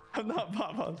jumping. I'm not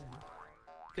Papa.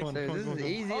 This is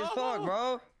easy as fuck,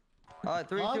 bro. Alright,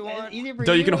 3, 2, 1. Easier for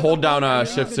Dill, you can hold down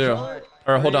shift too.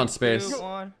 Or hold down 3, 2, space.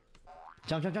 1.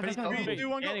 Jump. Wait,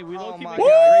 Danny, we Oh low-key my make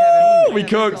god. Woo! We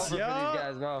cooked. For these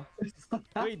guys, bro.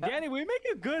 Wait, Danny, we make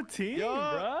a good team,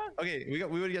 bruh. Okay,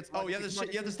 we would get. Oh, you have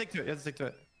to stick to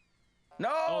it. No!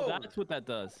 Oh, that's what that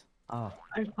does. Oh.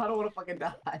 I don't want to fucking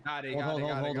die. Got it. Hold.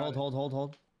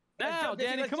 Now, jump, JC,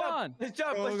 Danny, let's come jump. on. Let's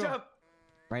jump. Go, Let's go. jump.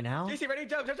 Right now? JC, ready?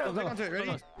 Jump. Stick onto it.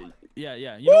 Ready? Yeah.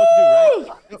 You know what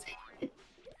to do, right?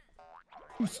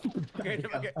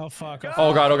 Okay. oh fuck.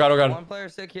 Oh god. One player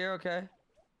stick here, okay.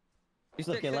 You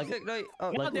stick, Okay, stick. No,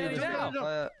 oh, Now, Danny,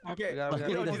 now. Okay. We got it,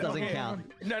 we got it. This doesn't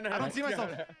count. No. I don't see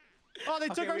myself. Oh, they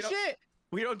took Okay, our we don't- shit.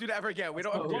 We don't do that ever again. We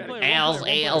don't do One that player, again. one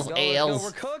player, one player. Let's go,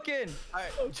 We're cooking.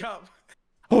 Alright, jump.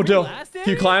 Oh, Dill. last, Can you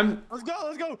Danny? climb? Let's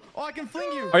go. Oh, I can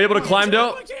fling you. Are you able to climb,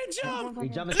 Dill? We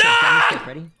jump and stick.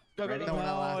 Ready? Go, go, go, No, go. we're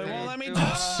not last. Well, let me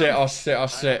Oh shit! Oh shit! Oh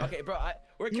shit! Okay, bro.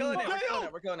 We're killing it. We're killing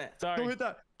it. We're killing it. Sorry. Don't hit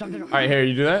that. All right, here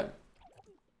you do that.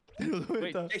 Don't hit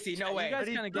Wait, that. JC, no You way. guys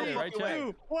kind of get it, right, Chad?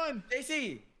 2, 1.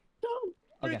 JC.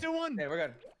 Okay. 3, 2, 1. Okay, we're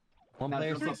good. One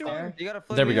player Three, sits two, there. You gotta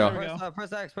fling. There we me go. up.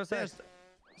 Press X. Press X.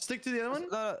 Stick to the other one.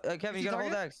 No, Kevin, you Is it gotta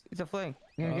hold target? X. It's a fling.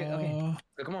 Okay,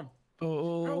 come on.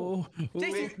 Oh,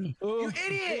 JC, you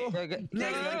idiot. Yeah, get,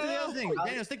 Daniel, stick to the other thing.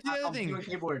 Daniel, stick to the other thing.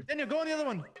 Keyboard. Daniel, go on the other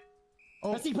one.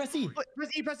 Oh, Press E, press E.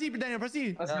 press E, Daniel, press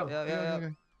E. Let's yeah, go. yeah, yeah.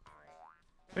 Okay.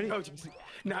 Ready? Oh, JC.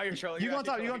 Now you're trolling. You go You're on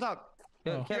top. actually You go on trolling. top.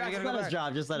 Yeah, Oh. Kevin, you Just gotta let go us back.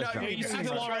 drop. Just let us No, drop. Hey, you stick to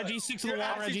the wall, Reggie. Stick to the You're wall,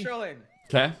 actually Reggie. trolling.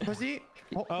 Okay. Press E.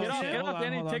 Oh, Oh, Get off, shit. get Hold off, on,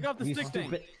 Danny. hold on. Take off the You stick thing.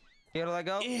 stupid. You gotta let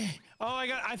go. Oh,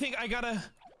 I think I gotta.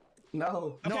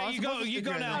 No. No, Okay, I'm you go. supposed to You stick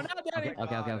go right now. No,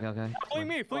 Danny. Okay. Fling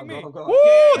me, fling me. Go.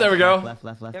 Woo! There we go. Left.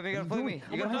 Kevin, you gotta fling me.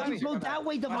 You gotta Why fling don't me. you go that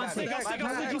way, Devontae? Stick, Why stick,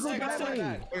 don't you go stick, that stick, way?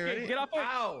 Wait, Okay, ready? get off it.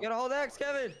 Ow. You gotta hold X,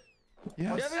 Kevin.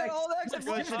 Yes. Kevin, you gotta hold X and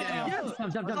Go fling ahead, me. Daniel.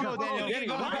 Yes. Jump. Go, Daniel. Danny,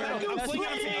 Go, go, go, go, go, go, go, fling go,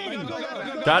 me. go, go,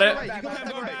 go, go, Got go, it. go, go, Bad,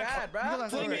 go, go, bad, bro. go,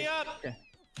 Fling go, me up.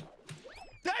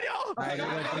 Daniel! Alright, You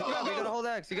gotta hold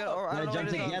X. You gotta. Or I We're don't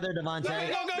gonna know jump what it is. together,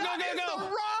 Devontae.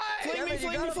 Go. Fling me,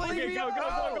 fling me, fling me. Go,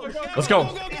 go, go, go. Let's go.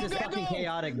 This is fucking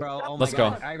chaotic, bro. Oh my Let's go.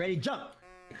 God. Alright, ready? Jump.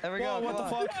 There we go. Whoa, what the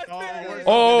come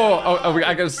on. fuck?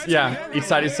 I guess yeah. Each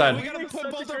side, each We side. gotta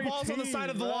put both our balls on the side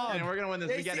of the log. And we're gonna win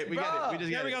this. We get it. We get it. We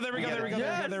just There get we go. it. There we go. get There we it. go.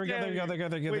 There we go. There we go. There we go.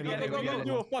 There we go. Wait, There we go. we gotta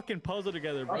do a fucking puzzle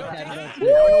together, bro.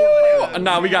 Woo!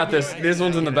 Nah, we got this. This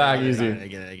one's in the bag, easy. I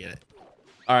get it.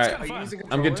 All right,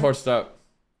 I'm getting torched up.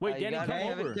 Wait, You Danny, gotta, come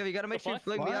Kevin, over. Kevin, you gotta make sure you What?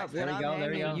 fling me up. There When we I'm go,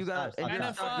 there we aiming, go. you gotta. Stop, and Kind you're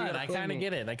of stuck, you fun. gotta I fling kind of me.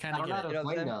 get it. I kind I of don't get know it. how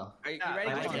to play now. Are you ready?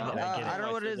 I Go, get go, it. go. I don't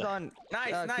know what it is on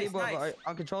Nice, nice, keyboard, nice. but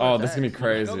on controller. Oh, it's this is gonna be X.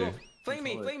 crazy. Go, go. Fling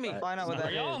me, fling me. Find out what Are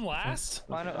that y'all on is. last?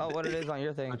 Find out what it is on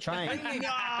your thing. I'm trying.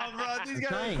 Nah, bro. These guys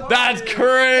trying. are so That's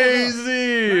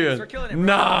crazy. Nice, we're killing it, bro.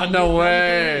 Nah, no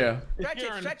way. Stretch it,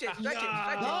 stretch it, stretch it, stretch it.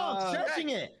 Oh, stretching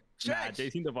it. Nah, Stretch.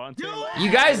 Jason Devontae.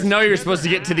 You guys know you're supposed to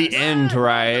get to the end,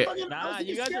 right? Nah,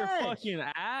 you guys are fucking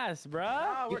ass, bro.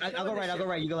 I'll go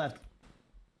right. You go left.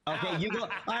 Okay, you go. All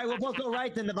right, we'll both go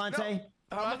right then, Devontae.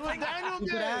 That's what Daniel You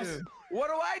could ask. did. What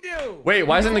do I do? Wait,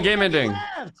 why isn't the game ending?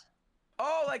 Left.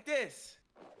 Oh, like this.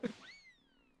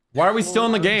 Why are we still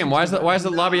in the game? Why is the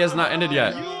lobby has not ended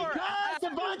yet? God,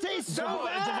 Devontae's so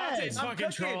bad. Devontae's I'm fucking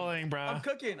cooking. trolling, bro. I'm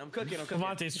cooking.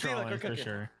 Devontae's See, look, we're trolling for cooking.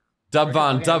 sure. Dub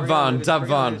Von, Okay, Dub we're Von, gonna lose, Dub we're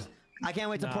gonna Von. lose. I can't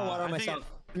wait to pour water on I think myself.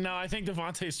 I think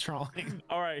Devontae's trolling.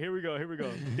 All right, here we go.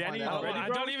 Danny, Oh, ready, I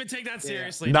bro? don't even take that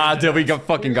seriously. Nah, dude, we got.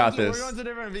 fucking got We're this. going to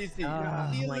different VC.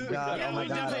 Oh my God. Yeah, Oh my we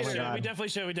God. definitely Oh my should. God.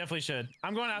 We definitely should.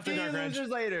 I'm going after See you Dark Reg. losers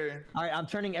later. All right, I'm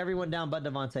turning everyone down but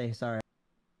Devontae. Sorry.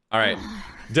 All right,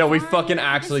 dude, we Fine, fucking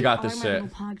I guess actually you got are this my shit.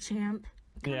 little pog champ.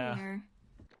 Come Yeah. here.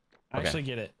 I actually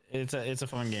get it. It's a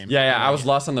fun game. Yeah, I was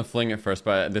lost on the fling at first,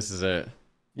 but this is it.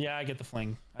 Yeah, I get the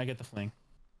fling.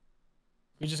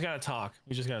 We just gotta talk.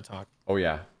 Oh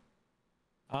yeah.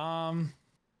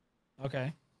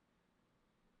 Okay.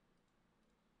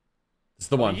 It's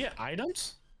the one. You get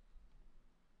items?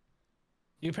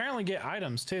 You apparently get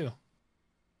items too.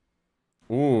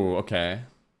 Ooh, okay.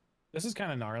 This is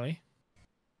kind of gnarly.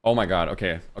 Oh my God.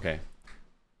 Okay.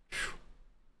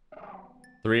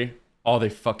 3. Oh, they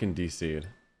fucking DC'd.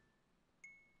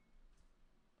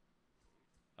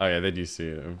 Oh yeah, they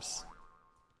DC'd. Oops.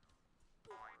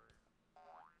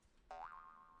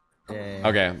 Yeah.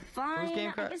 Okay. Fine, game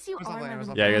I cra- guess you What's up, are my Larry? What's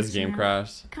little Yeah, I pog guess game champ.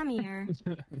 crashed. Come here.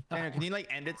 Daniel, can you like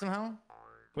end it somehow?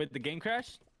 Wait, the game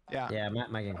crashed? Yeah. Yeah,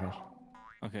 my game crashed.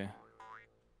 Okay.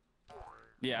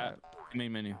 Yeah,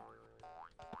 main menu.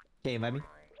 Okay, invite me.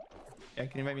 Yeah,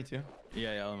 can you invite me too?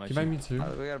 Yeah, I'll invite Give you. me too.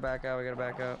 We gotta back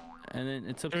out. And then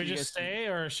it's up Should to we you just guys. stay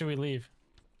or should we leave?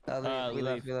 We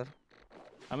left.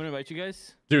 I'm gonna invite you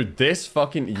guys. Dude, this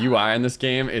fucking UI in this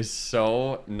game is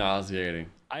so nauseating.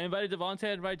 I invited Devontae,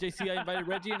 I invited JC, I invited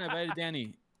Reggie, and I invited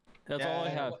Danny. That's all I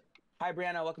have. Hi,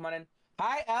 Brianna. Welcome on in.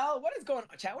 Hi, Al. What is going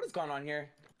on? Chat, what is going on here?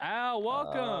 Al,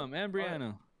 welcome, and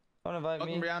Brianna. Don't invite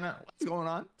Welcome, me. Brianna. What's going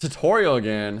on? Tutorial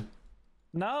again.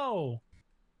 No.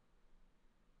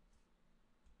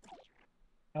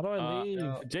 How do I leave?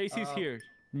 JC's here.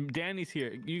 Danny's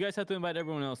here. You guys have to invite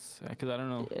everyone else, because I don't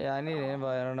know. Yeah, I need an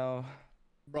invite. I don't know.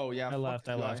 Bro, yeah. I fuck left.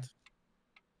 this guy.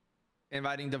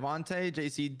 Inviting Devontae,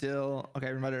 JC, Dill. Okay,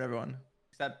 I invited everyone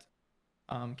except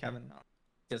Kevin.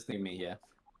 Just leave me here.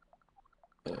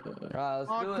 Let's Oh, do it, let's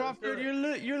do Crawford,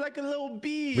 it. you're like a little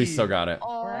bee. We still got it.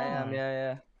 Oh, I am.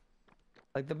 Yeah.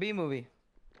 Like the bee movie,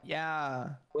 yeah.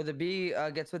 where the bee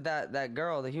gets with that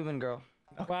girl, the human girl.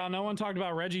 Wow, no one talked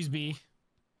about Reggie's bee.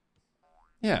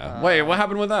 Yeah. Wait, what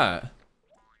happened with that?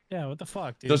 Yeah, what the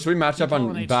fuck, dude? So should we match He up on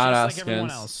pollinates badass just like everyone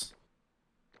skins? else.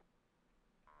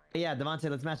 Yeah, Devontae,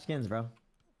 let's match skins, bro.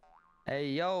 Hey,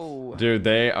 yo. Dude,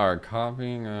 they are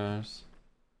copying us.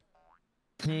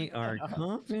 They are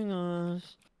copying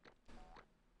us.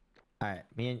 All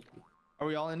right, Are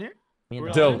we all in here? me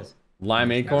and Dill, Devontae.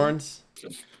 lime acorns.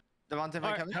 Devontae, am I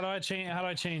All right, coming? how do I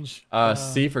change?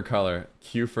 C for color,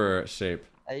 Q for shape.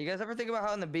 Hey, you guys ever think about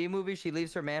how in the B movie she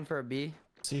leaves her man for a bee?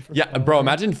 C for Yeah, color. bro,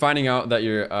 imagine finding out that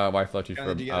your wife left you for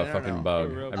Did you get a it or fucking no? bug.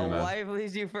 For real, I'd be A mad. wife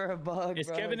leaves you for a bug. Is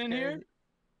bro. Kevin It's in here? crazy.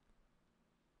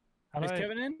 How do Is I-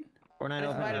 Kevin in? Fortnite I just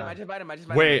open. invited him. now. I just invited him. I just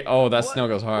invited Wait, him. oh, that What- snail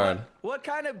goes hard. What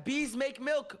kind of bees make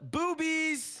milk?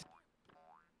 Boobies.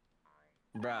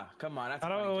 Bruh, come on. That's How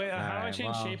do funny, I wait? Joe. How do I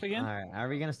change shape again? All right, are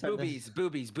we gonna start? This?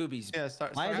 Boobies. Yeah,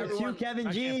 start. Why is there two Everyone- Kevin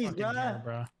I can't G's, fucking bro? hear,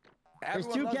 bro. There's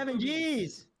Everyone two loves Kevin boobies.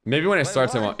 G's. Maybe when it Wait,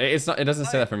 starts, it what? won't. It doesn't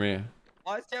say that for me.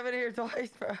 Why is Kevin here twice,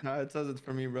 bro? No, it says it's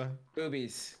for me, bro.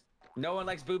 Boobies. No one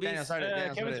likes boobies. Daniel, start it. Daniel,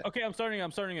 start Kevin's, it. okay, I'm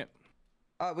starting it.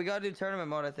 We gotta do tournament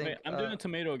mode, I think. Wait, I'm doing a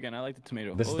tomato again. I like the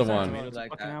tomato. This is Oh, the it's not a one. tomato, it's a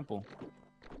Like fucking that. apple.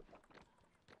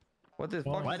 What the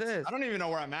fuck What? is this? I don't even know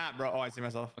where I'm at, bro. Oh, I see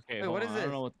myself. Okay, Wait, hold what on. is this?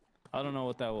 I don't know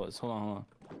what that was. Hold on.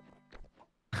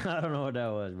 I don't know what that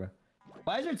was, bro.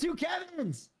 Why is there two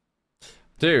Kevins?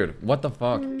 Dude, what the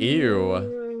fuck?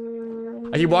 Ew.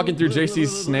 I keep walking through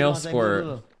JC's snail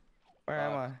sport. Where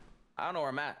am I? I don't know where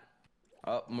I'm at.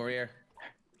 Oh, Maria.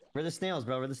 We're the snails,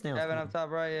 bro. We're the snails. Kevin up top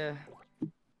right, yeah.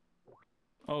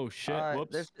 Oh shit! Alright,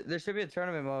 Whoops. there should be a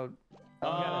tournament mode.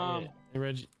 Hey,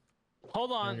 Reggie.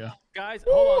 Hold on, go. guys.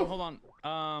 Hold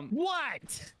on.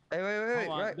 What? Hey, wait, Hold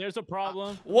on. right. There's a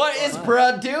problem. What is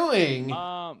bruh doing?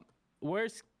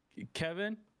 Where's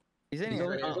Kevin? He's in He's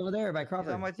here. over there by He's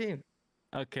Crawford. on my team.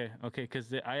 Okay, because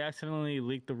I accidentally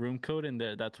leaked the room code, and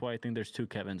that's why I think there's two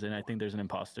Kevins, and I think there's an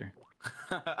imposter.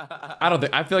 I don't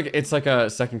think. I feel like it's like a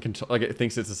second control. Like it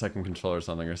thinks it's a second controller or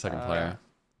something, or a second player.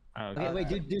 Okay. Okay,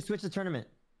 wait, dude, switch the tournament.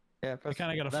 Yeah, I press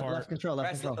kind of got a Left fart. control,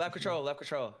 left Left control.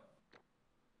 control.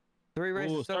 3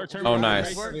 races. Ooh, start so- tournament. Oh, nice.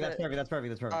 That's perfect. That's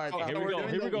perfect. Alright, Oh, here so we we're go, doing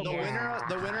here we go.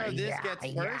 The winner of this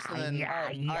gets first, and then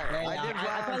Alright,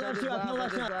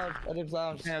 I did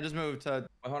lounge. yeah, just move to.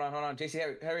 Hold on.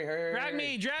 JC, hurry. Drag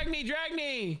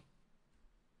me.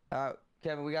 Alright,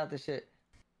 Kevin, we got this shit.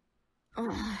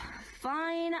 Ugh,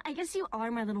 fine. I guess you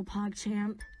are my little pog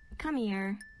champ. Come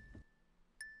here.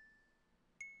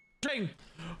 String.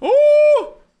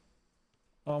 Ooh!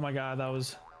 Oh my god, that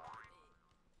was.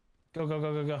 Go.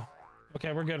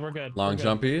 Okay, we're good. Long We're good.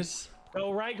 jumpies.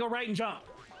 Go right and jump.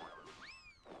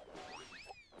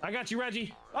 I got you,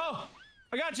 Reggie. Oh,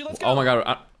 I got you. Let's go. Oh my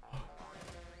god.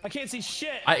 I can't see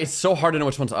shit. It's so hard to know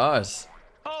which one's us.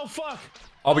 Oh fuck.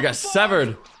 Oh, we got fuck.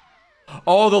 severed.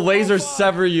 Oh, the lasers fuck.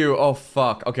 sever you. Oh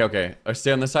fuck. Okay.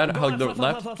 Stay on this side. Go Hug the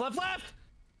left. left.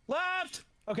 Left.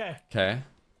 Okay. Okay.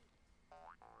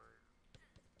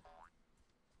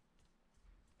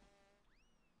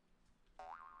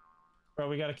 Bro,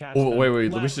 we gotta catch. Oh, them. wait, we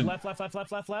Left, should- Left.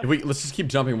 Let's just keep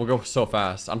jumping. We'll go so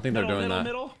fast. I don't think they're doing that.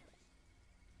 Middle.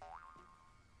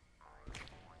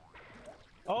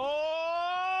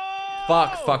 Oh.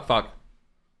 Fuck.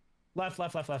 Left.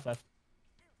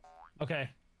 Okay.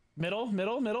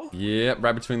 Middle. Yep,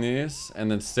 right between these, and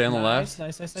then stay on the left.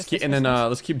 Nice. And then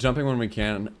let's keep jumping when we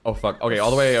can. Oh fuck. Okay, all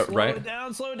the way right,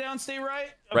 Slow it down. Stay right.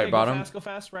 Right Okay, bottom. Go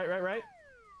fast. Right.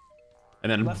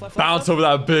 and then Left. bounce over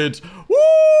that bitch.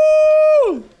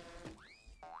 Woo!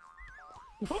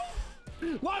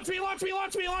 Launch me.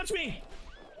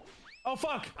 Oh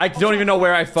fuck. I don't even know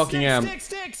where I fucking am.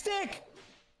 Stick.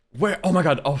 Where? Oh my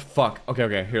god. Oh fuck.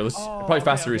 Okay. Here, let's probably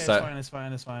faster reset. It's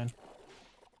fine.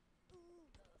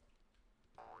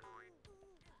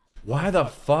 Why the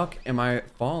fuck am I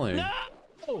falling?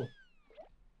 No.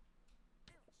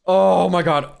 Oh my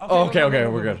god. Okay, Okay, go.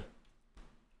 we're good.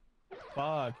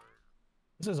 Fuck.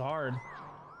 This is hard.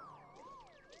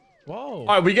 Whoa. All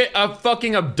right, we get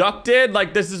fucking abducted.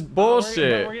 Like this is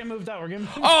bullshit. We're getting moved up.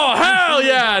 Oh hell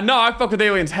yeah! No, I fuck with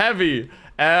aliens heavy.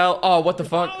 Oh, what the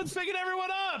fuck? Oh, it's picking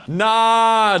everyone up.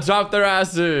 Nah, drop their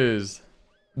asses.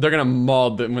 They're gonna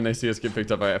maul them when they see us get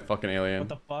picked up by a fucking alien. What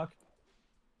the fuck?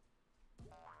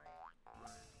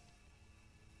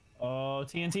 Oh,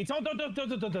 TNT. Don't.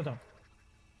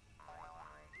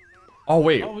 Oh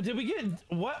wait. Oh, did we get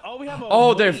what? Oh, we have a.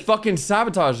 Oh, they're wait. fucking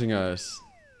sabotaging us.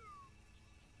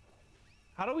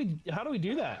 How do we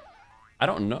do that? I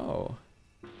don't know.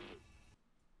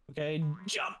 Okay,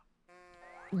 jump.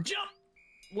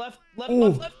 Left.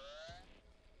 Ooh.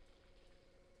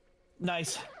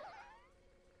 Nice.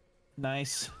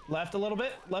 Left a little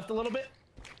bit.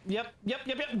 Yep.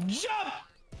 Jump.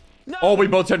 No. Oh, we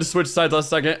both tried to switch sides last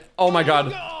second. Oh my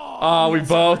god. Oh, we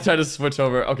both tried to switch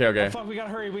over. Okay. Fuck, we gotta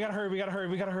hurry. My god,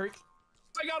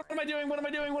 what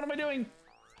am I doing?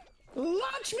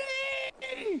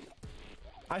 Lakshmi!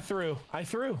 I threw.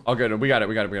 Oh, good. We got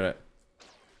it.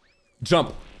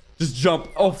 Jump. Just jump.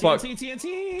 Oh, fuck.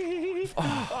 TNT.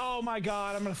 Oh my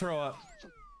god, I'm gonna throw up.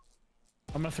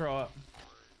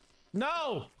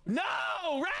 No,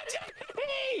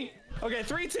 Reggie! Okay,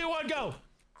 3, 2, 1, go.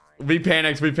 We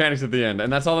panicked at the end,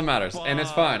 and that's all that matters. And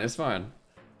it's fine.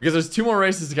 Because there's 2 more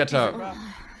races to catch up.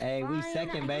 Hey, we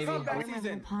second, baby.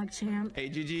 Pog champ. Hey,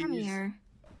 GG. Come here.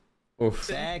 Oof.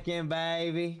 Second,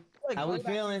 baby. How we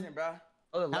feeling?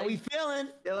 How we feeling?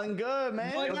 Feeling good,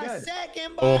 man. Boy, Feeling my good.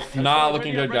 second, boy. Oof. Not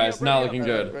looking good, guys. Not looking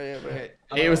good.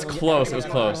 It was close. It was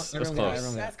close.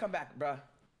 Last comeback, bro.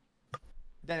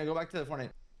 Daniel, go back to the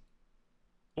Fortnite.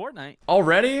 Fortnite.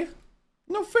 Already?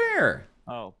 No fair.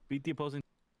 Oh, beat the opposing.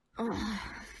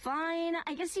 Fine.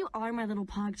 I guess you are my little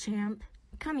pog champ.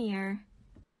 Come here.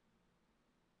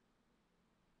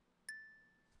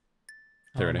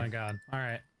 Oh my god. All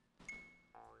right.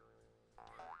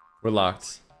 We're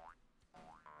locked.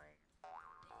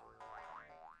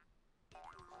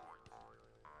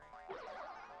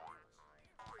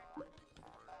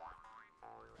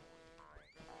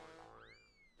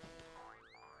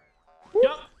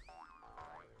 Yup.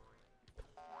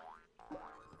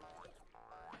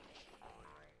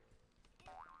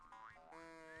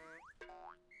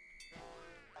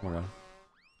 Oh my god.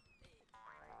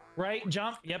 Right,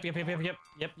 jump. Yep.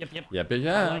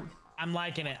 Yeah. I'm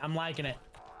liking it.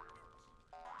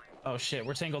 Oh shit,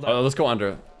 we're tangled Oh, up. let's go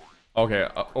under. Okay.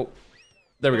 Oh,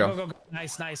 there we go. Go.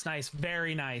 Nice.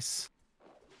 Very nice.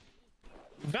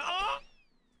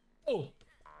 Oh!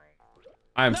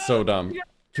 I am so dumb.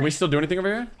 Can we still do anything over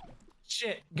here?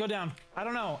 Shit, go down. I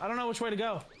don't know which way to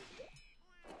go.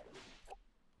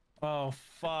 Oh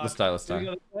fuck. Let's die. Do we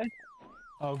go this way?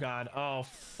 Oh god. Oh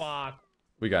fuck.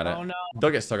 We got it. Oh no.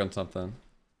 They'll get stuck on something.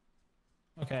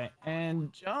 Okay,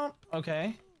 and jump.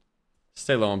 Okay.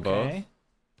 Stay low on both. Okay.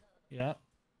 Yep.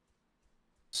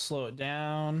 Slow it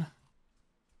down.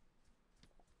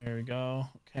 There we go.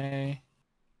 Okay.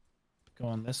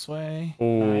 Going this way.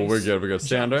 Oh, Nice. we're good.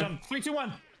 Stay under. Jump. 3, 2,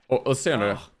 1. Oh, let's stay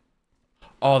under.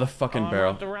 Oh, the fucking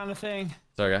barrel. Around the thing.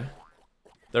 Sorry, guy.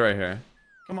 They're right here.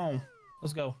 Come on.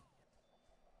 Let's go.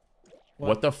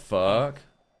 What the fuck?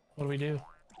 What do we do?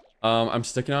 I'm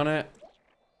sticking on it.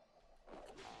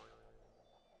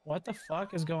 What the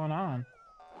fuck is going on?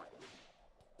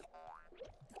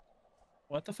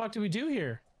 What the fuck do we do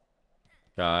here?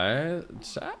 Guys,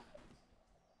 chat?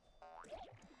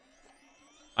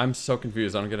 I'm so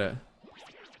confused. I don't get it.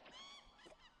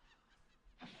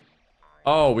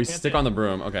 Oh, we stick on the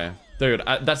broom. Okay. Dude,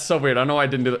 that's so weird. I know I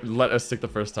didn't let us stick the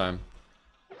first time.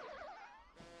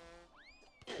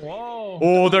 Whoa.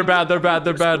 Oh, they're bad.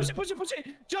 Push it.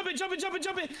 Jump it.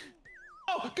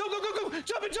 Oh, go.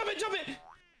 Jump it.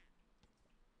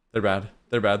 They're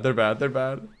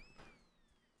bad.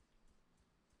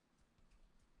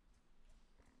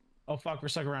 Oh, fuck. We're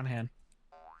stuck around hand.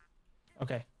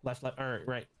 Okay. Left. Or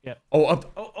right. Yep. Oh,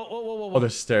 up. Whoa. Oh,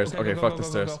 there's stairs. Okay, go, fuck go, the go,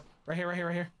 stairs. go. Right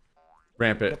here.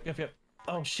 Ramp it. Yep.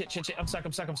 Oh, shit. I'm stuck.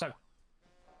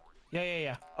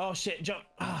 Yeah. Oh, shit. Jump.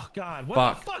 Oh, God.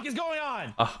 What the fuck is going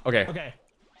on? Okay.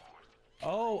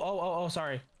 Oh,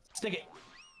 sorry. Stick it.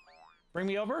 Bring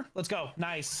me over. Let's go.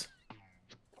 Nice.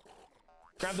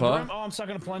 Grab the broom. Oh, I'm stuck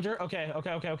in a plunger. Okay.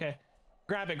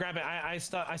 Grab it. I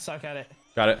suck at it.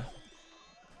 Got it.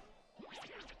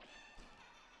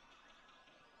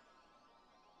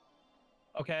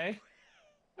 Okay.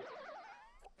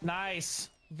 Nice.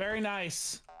 Very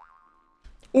nice.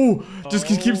 Ooh, just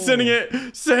keep sending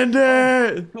it. Send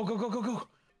it. Go.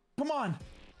 Come on.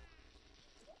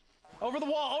 Over the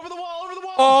wall.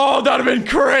 Oh, that'd have been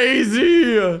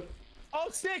crazy. Oh,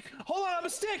 stick. Hold on, I'm a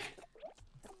stick.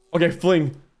 Okay,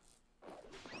 fling.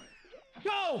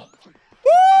 Go.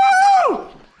 Woo!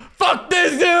 Fuck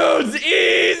this, dudes.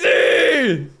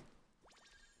 Easy.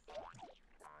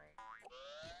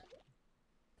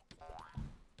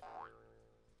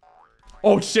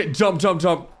 Oh shit, jump.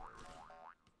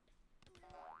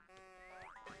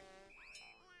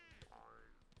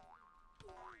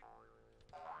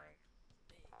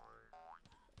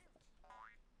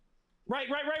 Right.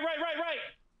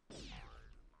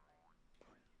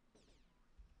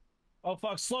 Oh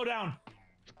fuck, slow down.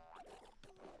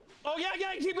 Oh yeah,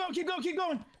 keep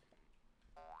going.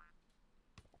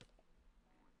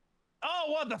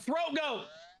 Oh, what the throat goat?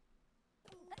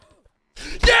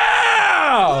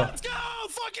 Yeah! Let's go,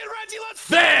 fucking Reggie,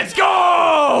 Let's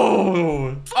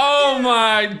go! Oh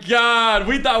my god,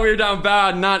 we thought we were down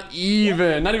bad, not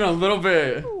even a little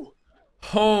bit.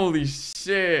 Holy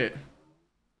shit.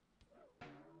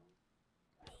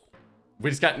 We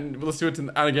just got, let's do it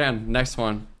again, next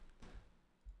one.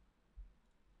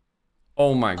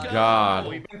 Oh my god.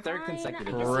 We've been third Fine,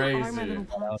 consecutive. I guess you are my Crazy. little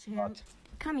pog champ.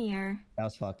 Come here. That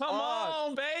was fucked. Come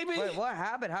on, baby. Wait, what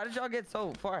happened? How did y'all get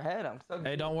so far ahead? I'm so.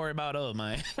 Hey, don't worry about it,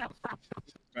 man.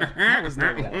 That was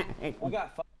no way. We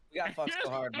got fucked so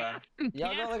hard, bro.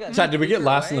 Y'all go look at. Chat, did we get Either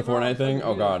last in the way, bro, Fortnite I'm thing? so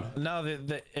Oh confused. god. No,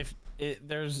 if it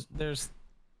there's Use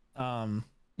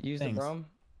things. the broom.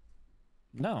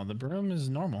 No, the broom is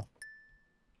normal.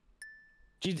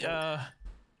 Shit,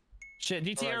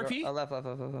 DTRP? Left.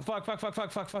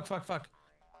 Fuck.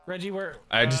 Reggie, we're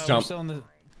I just we're jumped. still in the.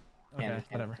 Okay, Can.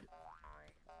 whatever.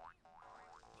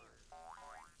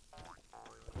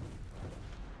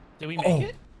 Did we make Oh.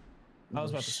 it? I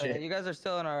was about to Yeah, say. you guys are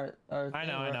still in our. I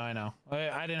know.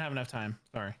 I didn't have enough time.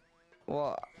 Sorry.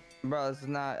 Well, bro, this is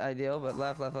not ideal, but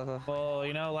left. Well,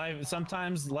 you know,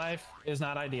 sometimes life is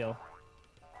not ideal.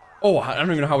 Oh, I don't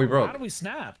even know how we How broke. do we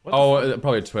snap? What the Oh,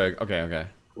 probably a twig. Okay.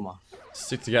 Come on.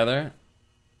 Stick together.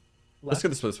 Let's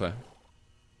Left. go this way.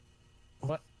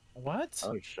 What? What?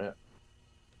 Oh shit.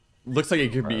 Looks like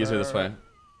it could be easier this way.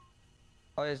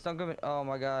 Oh, yeah, don't give me. Oh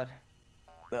my god.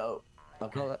 No.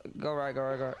 Okay. Go right.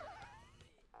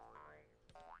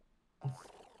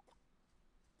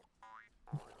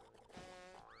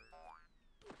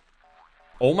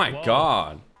 Oh my Whoa.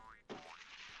 god.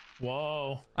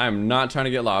 Whoa. I am not trying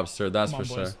to get lobster, that's Come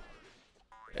for on, sure. boys.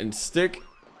 And stick.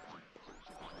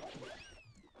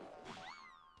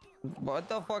 What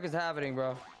the fuck is happening,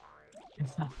 bro?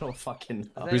 I don't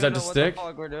fucking know. Who's that to stick? What the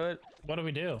fuck we're doing? What do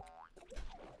we do?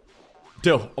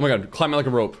 Dill. Oh my god. Climb it like a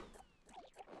rope.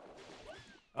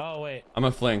 Oh wait. I'm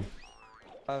a fling.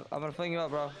 I'm gonna fling you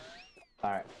up, bro.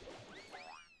 All right.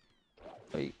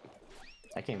 Wait.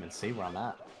 I can't even see where I'm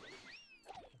at.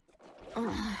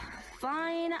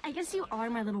 Fine, I guess you are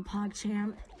my little pog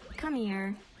champ. Come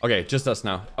here. Okay, just us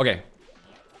now. Okay.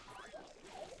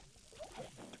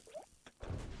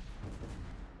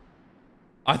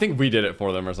 I think we did it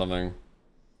for them or something.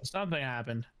 Something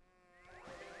happened.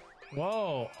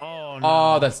 Whoa. Oh no.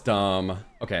 Oh, that's dumb.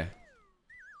 Okay.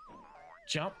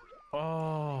 Jump.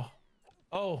 Oh.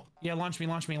 Oh. Yeah, launch me.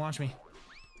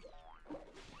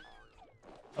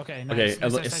 Okay, nice.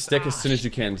 Okay, stick as soon as you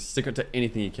can. Stick it to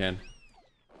anything you can.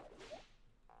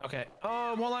 Okay.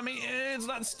 Oh, well, I mean, it's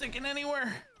not sticking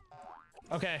anywhere.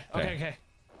 Okay.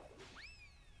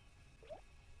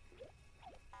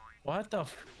 What the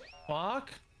fuck?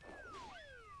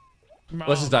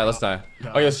 Let's just die. Let's die.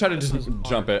 Okay, let's try to just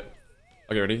jump it.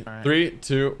 Okay, ready? All right. 3,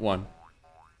 2, 1.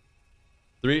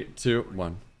 3, 2,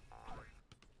 1.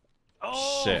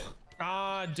 Oh, Shit.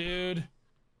 Ah, dude. It's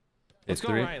Let's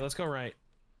go right. Let's go right.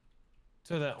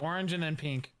 To the orange and then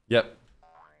pink. Yep.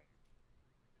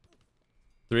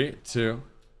 3, 2.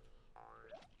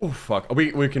 Oh fuck. Oh,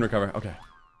 we can recover. Okay.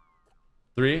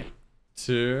 3,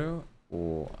 2,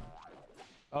 1.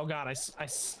 Oh god, I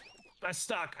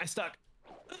stuck.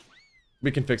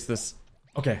 We can fix this.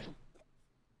 Okay.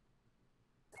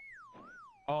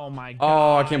 Oh my god.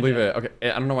 Oh, I can't believe it. Okay,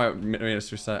 I don't know why it made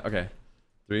us reset. Okay.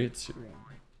 3, 2.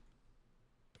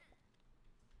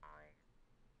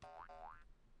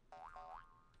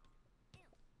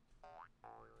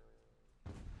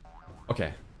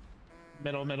 Okay.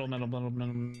 Middle.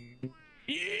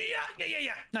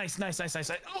 Yeah. Nice.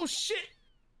 Oh shit.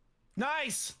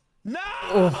 Nice.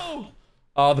 No.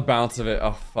 Oh, the bounce of it.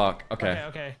 Oh fuck. Okay.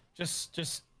 Okay.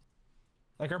 Just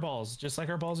like our balls. Just like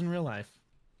our balls in real life.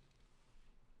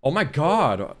 Oh my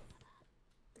god.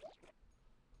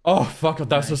 Oh fuck.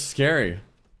 That's so scary.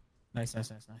 Nice.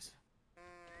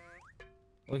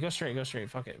 Well, go straight.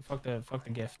 Fuck it. Fuck the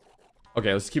gift.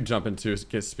 Okay, let's keep jumping to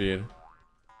get speed.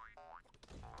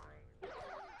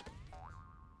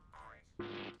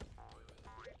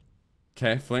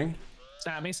 Okay, fling.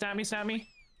 Snap me. Stretch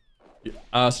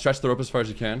the rope as far as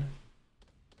you can.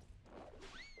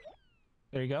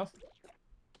 There you go.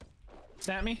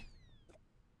 Snap me.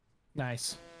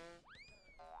 Nice.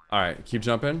 All right, keep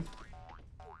jumping.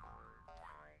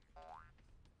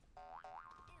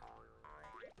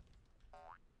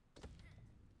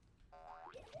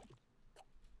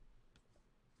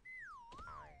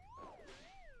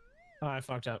 Oh, I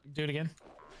fucked up. Do it again.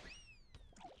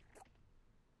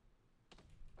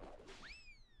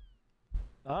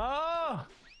 Oh!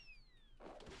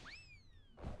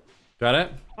 Got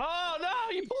it? Oh no!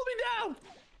 You pulled me down!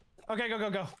 Okay,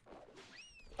 go.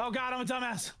 Oh god, I'm a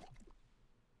dumbass.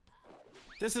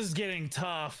 This is getting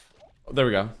tough. Oh, there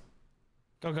we go.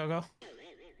 Go.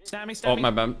 Snap me. Oh,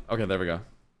 my bad. Okay, there we go.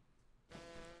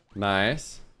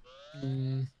 Nice.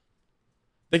 They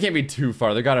can't be too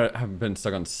far. They gotta have been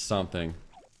stuck on something.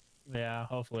 Yeah,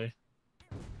 hopefully.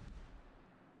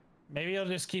 Maybe he'll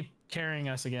just keep carrying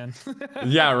us again.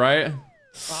 Yeah, right?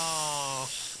 Oh.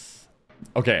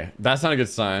 Okay, that's not a good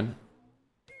sign.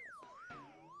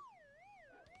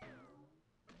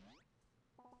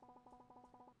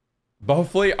 But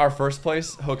hopefully our first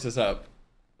place hooks us up.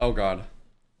 Oh god.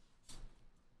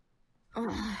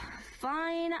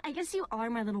 Fine. I guess you are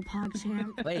my little pog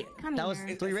champ. Wait, Come that was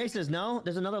here. 3 races, no?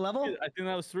 There's another level? I think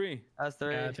that was 3. That's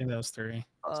 3. Yeah, I think that was 3.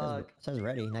 Says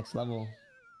ready, next level.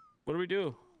 What do we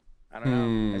do? I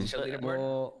don't know. Is it show leaderboard?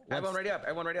 Well, Everyone ready up.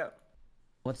 Everyone ready up.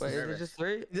 what's Wait, the is it just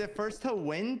 3? Is it first to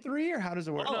win 3 or how does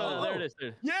it work? No, there it is.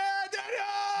 There. Yeah, Daniel!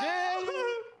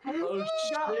 Oh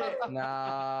shit.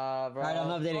 Nah, bro. All right,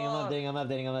 I'm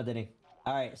updating.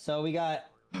 All right, so we got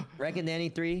Reg and Danny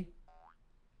 3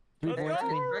 points.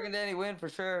 Greg and Danny win for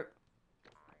sure.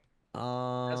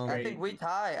 I think we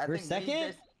tie. I We're think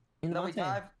second? No, we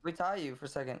tie. We tie you for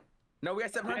second. No, we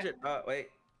got 700. Wait.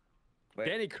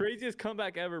 Danny, craziest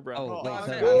comeback ever, bro. Oh, wait, I'm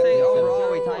so- saying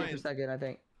overall we tie you for second. I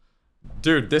think.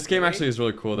 Dude, this game actually is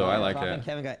really cool though. I like Prop and it.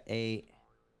 Kevin got 8,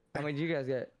 How many did you guys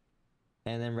get?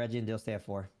 and then Reggie and Dill stay at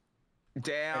 4.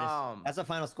 Damn. That's the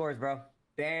final scores, bro.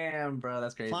 Damn, bro,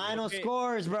 that's crazy. Final Okay.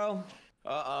 scores, bro.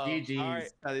 Uh-oh. GG's. All right.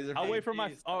 These are I'll wait for my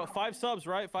GGs. 5 subs,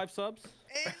 right? 5 subs.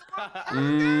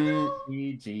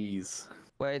 GG's.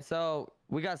 Wait, so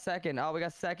we got second. Oh, we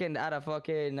got second out of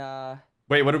fucking.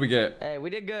 Wait, what did we get? Hey, we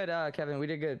did good, Kevin. We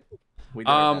did good. We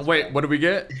did our best, Wait, bro. what did we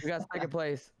get? We got second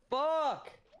place.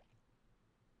 Fuck.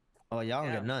 Oh, y'all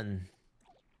don't get none.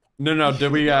 No,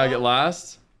 did we get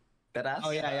last? That ass? Oh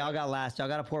yeah, y'all got last. Y'all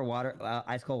gotta pour water,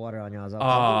 ice cold water on y'all.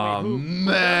 Oh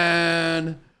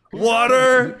man,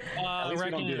 water. At least we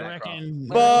don't do that, bro.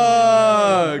 Go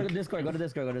Fuck. to Discord. Go to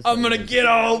Discord. I'm gonna get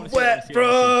all wet,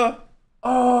 bro.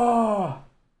 Oh.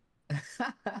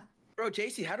 Bro,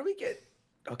 JC, how do we get?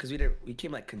 Oh, because we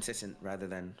came like consistent rather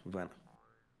than we went.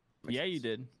 Yeah, you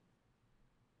did.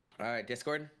 All right,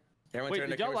 Discord. Everyone Wait, turn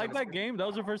did their y'all cameras like on. that game? That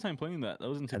was your first time playing that. That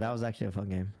wasn't too. That was actually a fun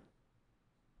game.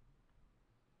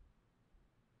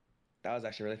 That was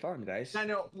actually really fun, guys. I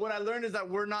know. What I learned is that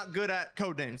we're not good at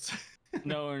code names.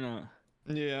 No, we're not.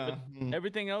 Yeah.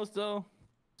 Everything else though,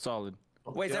 solid.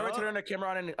 Wait, is everyone turning their camera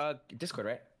on in Discord,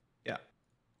 right? Yeah.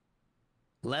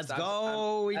 Let's So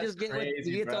go. We that's just get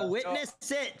crazy, we get to bro. witness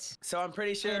it. So I'm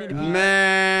pretty sure.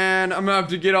 Man, I'm gonna have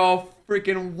to get all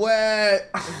freaking wet.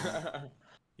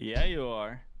 Yeah, you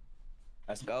are.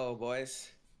 Let's go, boys.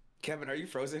 Kevin, are you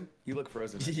frozen? You look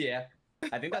frozen. Yeah.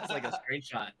 I think that's like a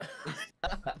screenshot.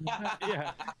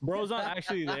 Yeah, bro's not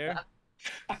actually there.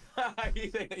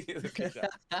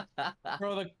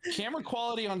 Bro, the camera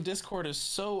quality on Discord is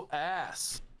so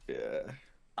ass. Yeah.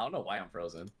 I don't know why I'm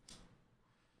frozen.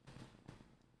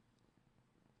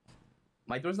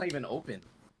 My door's not even open.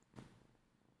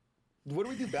 What do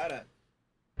we do bad at?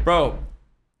 Bro,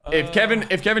 if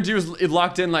Kevin G was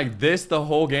locked in like this the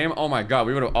whole game, oh my god,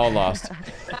 we would have all lost.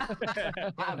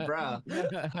 Bro.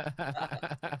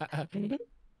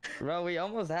 Bro, we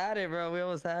almost had it, bro. We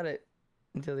almost had it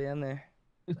until the end there.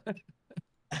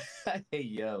 Hey,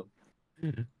 yo.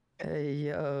 Hey,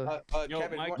 yo. Yo,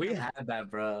 Kevin, Mike, We had that,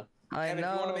 bro. I Kevin, know.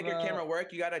 if you want to make your bro. camera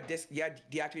work, you gotta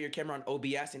deactivate your camera on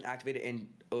OBS and activate it in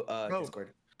Discord.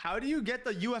 How do you get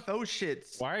the UFO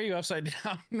shits? Why are you upside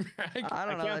down, Reg? I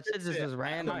don't know. can't That shit fix just it. was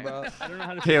random, bro. I don't know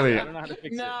how to. Kaylee. I don't know how to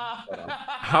fix Nah.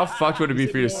 How fucked would it be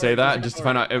for you to say that just to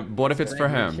find out what if it's for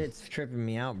him? Shit's tripping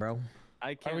me out, bro. it.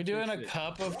 I can't. Are we doing a fix it.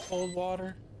 cup of cold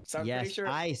water? So I'm pretty Yes, sure.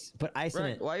 ice. Put ice in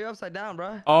Right, it. why are you upside down,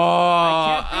 bro? Oh,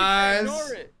 I can't fix it. eyes.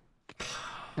 Ignore it.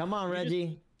 Come on,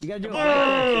 Reggie. You gotta do it right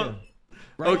there, too.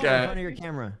 Right Okay. there in front of your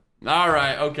camera. All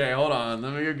right, okay, hold on.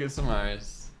 Let me go get some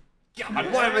ice.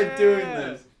 God, why am I doing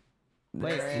this?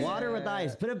 Wait, water with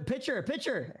ice. Put a picture.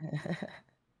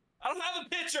 I don't have a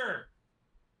picture.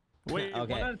 Wait,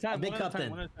 Okay, one at a time. a big One at a cup time. then.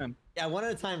 One at a time. Yeah, one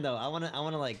at a time though. I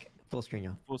wanna like full screen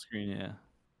y'all. Full screen, yeah.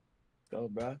 Go,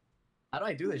 bro. How do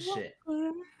I do this shit?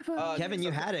 Kevin,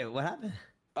 you had it. What happened?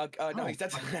 No, Oh.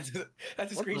 that's a What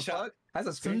the screenshot. fuck? That's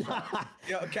a screenshot.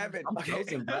 Yo, Kevin. I'm Okay,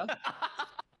 frozen, bro.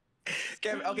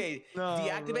 Kevin. Okay,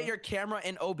 deactivate your camera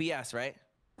in OBS, right?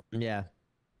 Yeah.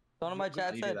 One of my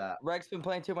chat You do said that. Reg's been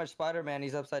playing too much Spider-Man.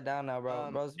 He's upside down now, bro.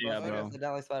 Bro's yeah, bro. upside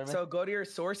down like Spider-Man. So go to your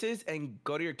sources and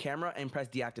go to your camera and press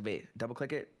deactivate. Double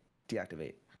click it,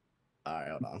 deactivate. All right,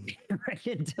 hold on.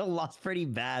 Reckon Dill lost pretty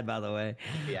bad, by the way.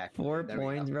 Yeah. 4 there we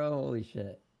points, go. bro. Holy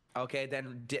shit. Okay,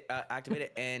 then activate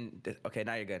it and okay,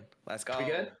 now you're good. Let's go. We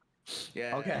good?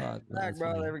 Yeah. Okay. Fuck, Back, that's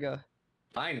bro. funny. There we go.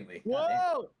 Finally.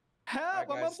 Whoa! Help! Alright,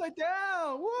 I'm guys. upside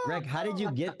down. Whoa! Reg, how did you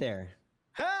get there?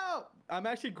 Help! I'm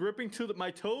actually gripping to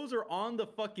my toes are on the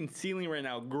fucking ceiling right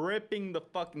now. Gripping the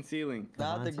fucking ceiling.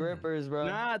 Not the Devontae. grippers, bro.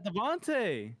 Nah,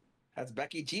 Devontae. That's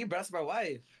Becky G, bro. That's my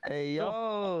wife. Hey,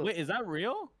 yo. Wait, is that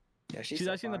real? Yeah, She's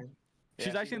so actually in the- fine.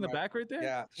 She's actually in the back right there.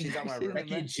 Yeah, she's on my She's in right.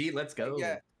 the Reggie G, let's go.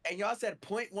 Yeah, and y'all said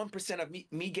 0.1% of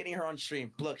me getting her on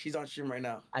stream. Look, she's on stream right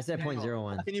now. I said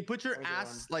 0.01. Can you put your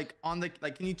ass like on the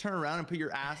like? Can you turn around and put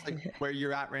your ass like where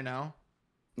you're at right now,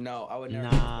 No, I would never.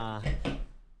 Nah.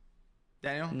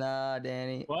 Daniel? Nah,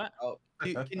 Danny. What? Oh,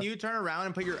 Can you turn around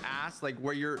and put your ass like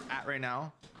where you're at right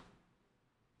now?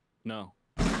 No.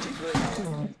 she's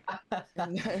really.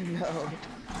 No.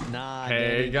 Nah.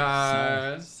 Hey Danny.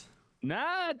 guys.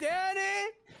 Nah, Danny.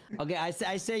 Okay,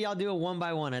 I say y'all do it one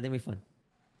by one. I think we fun.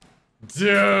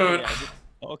 Dude.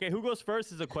 Okay, who goes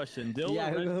first is a question. Dill Yeah,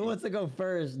 or who Reggie? wants to go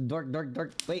first? Dork.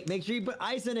 Wait, make sure you put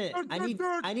ice in it.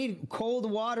 I need cold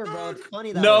water, bro. It's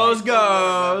funny that Nose way.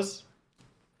 goes.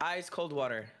 Ice cold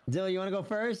water. Dill, you want to go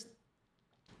first?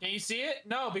 Can you see it?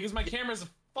 No, because my camera's a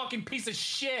fucking piece of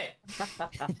shit.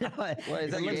 What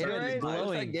is that It looks good, Gatorade? it's It's glowing.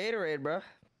 like Gatorade, bro.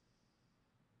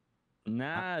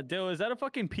 Nah, Dill, is that a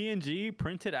fucking PNG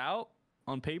printed out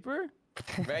on paper?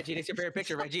 Reggie, that's your favorite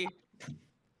picture, Reggie.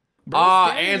 Ah,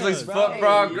 scan Ainsley's us, foot,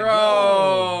 bro. bro.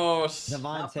 Gross.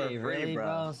 Devontae, really,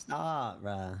 bro? Stop,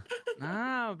 bro.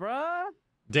 Nah, bruh.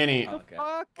 Danny. Okay.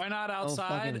 Fuck. Why not fucking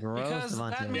outside? gross, Because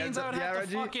Devontae. that means I would Yeah, have to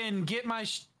Reggie? fucking get my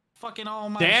fucking all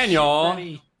my Daniel. shit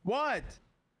ready. What?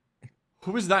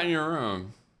 Who is that in your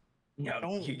room? No,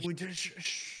 Don't. you- We just,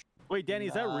 shh. Wait, Danny,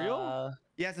 is that real?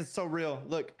 Yes, it's so real.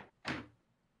 Look.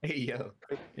 Hey yo.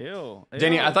 Ew.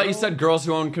 Danny, Ew, I thought you bro. said girls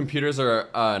who own computers are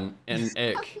an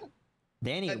ick.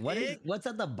 Danny, An ick? what's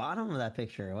at the bottom of that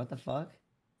picture? What the fuck?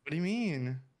 What do you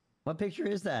mean? What picture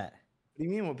is that? What do you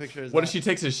mean? What picture is What that? if she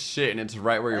takes a shit and it's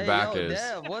right where your Hey, back yo, is?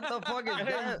 Dev, what the fuck is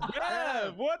that?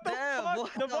 Dev, what the Dev, fuck,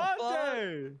 what the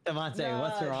Devontae? Devontae,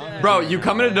 what's Nah, wrong? Dev. with Bro, you, you man?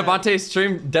 come into Devontae's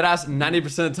stream, deadass 90%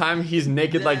 of the time, he's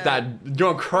naked like that,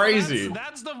 going crazy.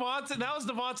 That's Devontae. That was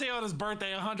Devontae on his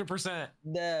birthday, 100%.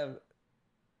 Dev.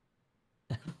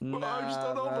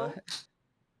 Nah, bro.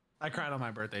 I cried on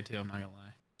my birthday too. I'm not gonna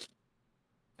lie.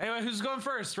 Anyway, who's going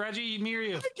first? Reggie, me, or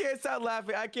you? I can't stop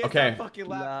laughing. I can't Okay. stop fucking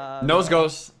laughing. Nah, Nose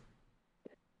goes.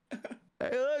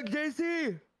 Hey, look,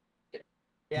 JC.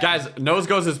 Guys, nose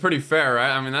goes is pretty fair, right?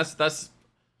 I mean, that's.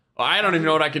 Well, I don't even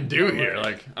know what I could do here.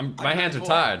 Like, my hands are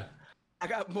tied. I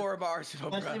got more of ours, bro.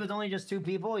 Especially with only just 2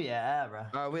 people? Yeah, bro.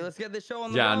 All right, let's get this show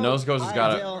on the Yeah, road. nose goes has All got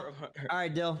right, it. Dill. All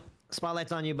right, Dill.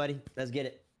 Spotlight's on you, buddy. Let's get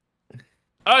it.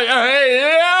 Hey,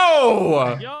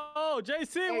 yo! Yo,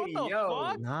 JC, what the yo.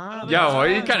 fuck? Nah, Yo, bro. are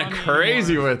you kind of on me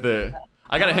crazy anymore. with it?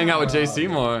 I gotta hang out with JC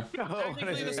more.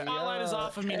 Technically, the spotlight is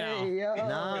off of me now. Hey, yo.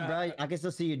 Nah, bro. I can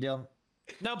still see you, Dill.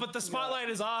 No, but the spotlight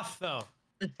is off though.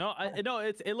 No,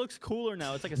 it looks cooler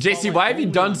now. It's like a JC, spotlight why have you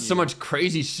only done on so much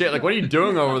crazy shit? Like, what are you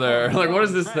doing over there? Like, what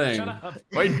is this thing? Shut up.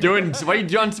 Why are you doing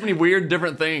so many weird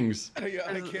different things? Yeah,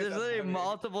 I There's, can't there's stop literally laughing.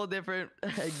 multiple different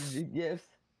gifs.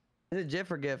 Is it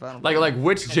GIF or GIF? I don't Like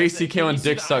which Can you JCK and see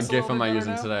dick the suck ice a gif little am bit I better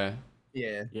using now? today?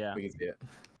 Yeah. Yeah. We can see it.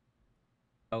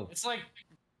 It's like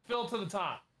filled to the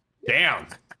top. Damn.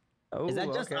 know. Is that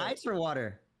Ooh, just okay. ice or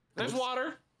water? There's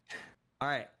water. All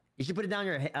right. You should put it down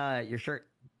your shirt.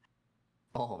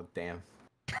 Oh damn.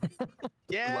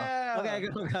 Yeah. Okay,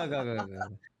 go.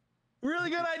 Really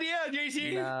good idea,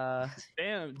 JC. Nah.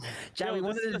 Damn. Chad, Yo, we this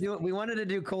wanted to is- do we wanted to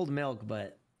do cold milk,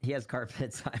 but he has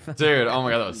carpets. Dude, oh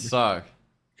my god, that would suck.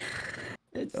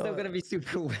 It's still gonna be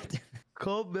super wet.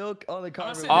 Cold milk on the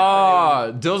carpet.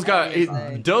 Oh, Dill's got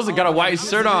a white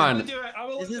shirt on.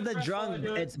 This is the drunk.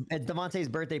 It's Devontae's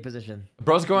birthday position.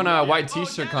 Bro's going white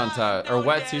t-shirt contest or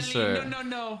wet t-shirt.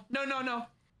 No.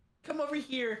 Come over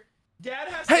here. Dad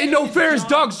has. Hey, no fair! His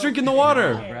dog's drinking the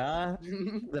water. Bruh.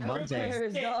 Devontae.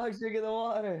 There's dogs drinking the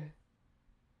water.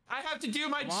 I have to do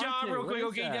my Monte, job real what quick, is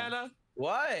okay, that? Dana?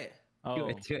 What? Oh. Do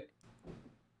it.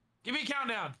 Give me a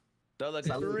countdown. Don't look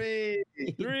 3.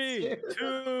 3,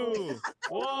 2,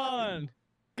 1,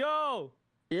 go!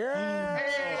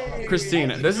 Yeah. Christine,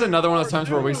 this is another one of those times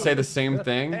where we say the same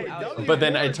thing, but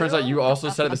then it turns out you also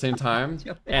said it at the same time,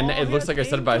 and it looks like I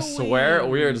said it, but I swear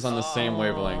we are just on the same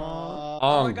wavelength. Oh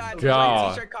Oh my God!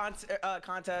 god. T-shirt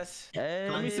contest. Hey.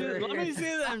 Let me see them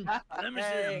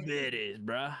bitties,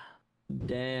 bruh.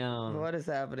 Damn. What is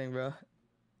happening, bro?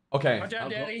 Okay. Watch out,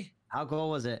 Daddy. How cool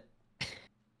was it?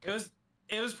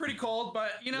 It was pretty cold,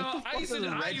 but you know, I used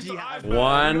to.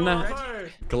 One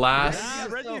glass. Ah,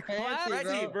 You're Reggie, so fancy,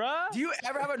 classy, bro. bruh. Do you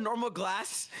ever have a normal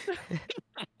glass?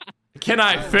 Can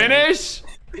I finish?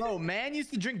 Bro, man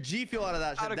used to drink G Fuel out of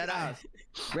that shit. That ass.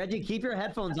 Reggie, keep your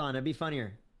headphones on. It'd be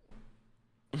funnier.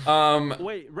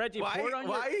 Wait, Reggie, Why? pour it on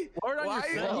Why? pour it on Why?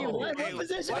 your Reggie, phone. what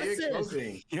position Why are you is this?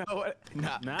 exposing? You know what?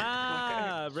 Nah.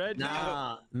 Nah, Reggie.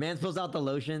 Nah, man spills out the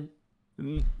lotion.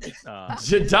 Dog.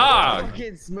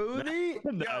 Fucking smoothie.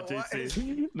 Nah,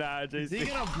 JC. Nah, Is he JC.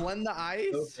 gonna blend the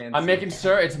ice? I'm making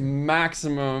sure it's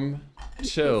maximum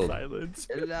chilled. Silence.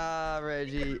 Nah,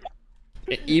 Reggie.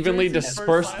 It evenly JC's disperse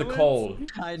first the silence?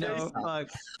 cold. I know. Fuck.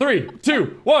 3,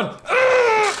 2, 1.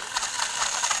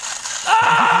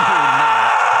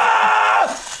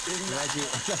 Reggie,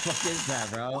 what the fuck is that,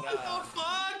 bro? What the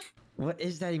fuck? What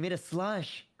is that? He made a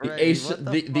slush. Reggie, what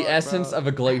The essence bro? of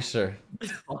a glacier.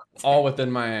 All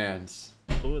within my hands.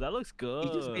 Ooh, that looks good.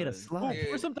 He just made a slush. Ooh,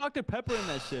 pour some Dr. Pepper in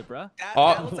that shit, bruh.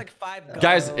 That looks like 5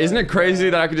 Guys, isn't it crazy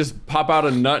that I could just pop out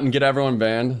a nut and get everyone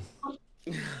banned?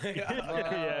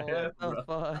 Yeah. What the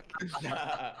fuck?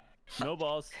 No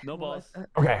balls. No balls.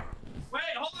 Okay. Wait,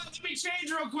 hold on. Let me change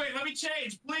real quick. Let me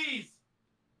change, please.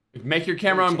 Make your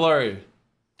camera on blurry.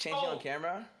 Change it on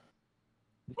camera?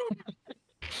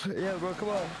 Yeah, bro, come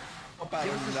on.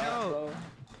 Give us a show.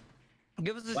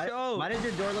 Give us a show. Why does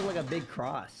your door look like a big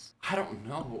cross? I don't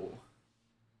know.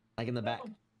 Like in the back.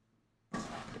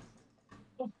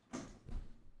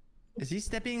 Is he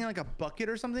stepping in like a bucket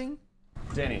or something?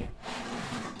 Danny.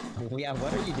 Yeah,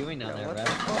 what are you doing down there, What bro?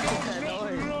 the fuck is that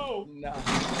noise? No. No.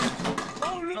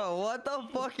 Oh no. Bro, what the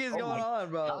fuck is going on,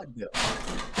 bro?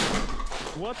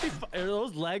 What the are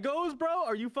those Legos, bro?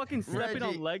 Are you fucking stepping on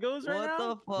Reggie, Legos right what now?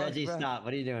 the fuck, Reggie, bro? stop.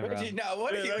 What are you doing, bro? Reggie, no,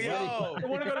 what are you, yo? I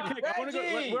want to go to kick. I wanna go,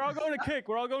 Reggie! we're all going to kick.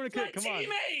 We're all going to kick. Come on.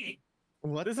 Teammate.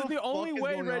 What This is the only fuck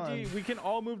way, going Reggie. on? We can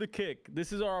all move to kick.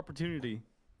 This is our opportunity.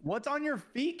 What's on your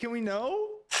feet? Can we know?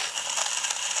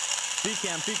 Feet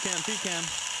cam, feet cam, feet cam.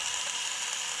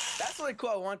 That's really cool.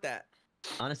 I want that.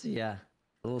 Honestly, yeah.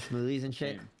 Little smoothies and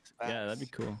shit. Yeah, that'd be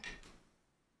cool.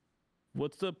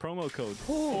 What's the promo code?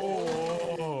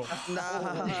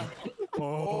 Nah.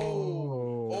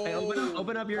 Hey,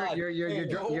 open up your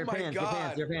Oh my pants,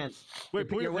 God. your pants. Wait,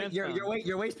 pull your pants down.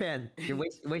 Your waistband. Your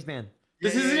waistband.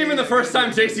 This isn't even the first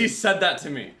time JC said that to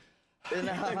me.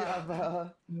 Nah, bro.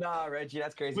 Nah, Reggie,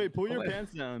 that's crazy. Wait, pull your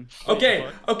pants down. Okay,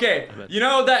 okay. You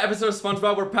know that episode of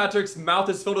SpongeBob where Patrick's mouth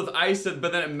is filled with ice,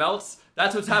 but then it melts?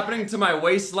 That's what's happening to my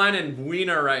waistline and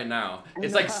wiener right now.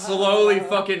 It's like slowly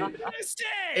fucking... Missed it.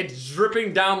 It's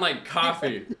dripping down like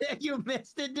coffee. You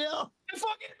missed it, Dill. You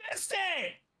fucking missed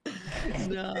it.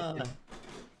 No.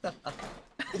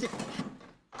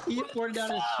 He just poured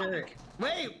down his shirt.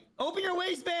 Wait, open your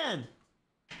waistband.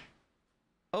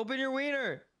 Open your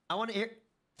wiener. I want to hear.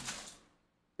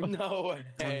 No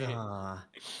way. Nah.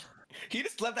 He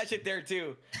just left that shit there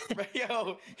too.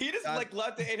 Yo, he just like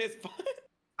left it in his.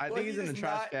 I Well, think he's in the he's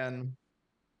trash not- can.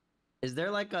 Is there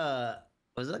like a?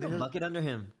 Was there like a bucket under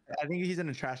him? I think he's in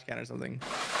a trash can or something.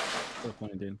 So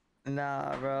funny, dude.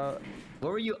 Nah, bro.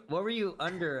 What were you? What were you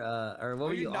under? Or what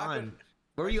were you not on? gonna-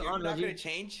 What were you You're on, not gonna Reggie?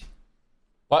 change?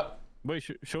 What? Wait,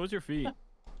 show us your feet.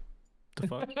 The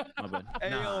fuck? My bad. Hey,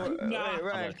 Nah. yo, wait, Reg.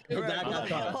 Nah. Reg,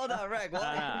 Nah. hold on, Reg. What?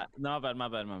 Nah, my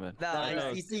bad. Nah, Nah,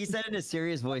 no. he said it in a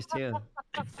serious voice too.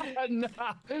 Wait, the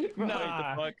fuck?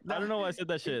 I don't know why I said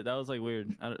that shit. That was like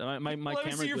weird. My Let me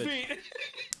camera see your glitched. feet.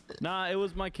 Nah, it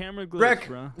was my camera glitch, Rick,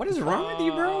 bro. what is wrong with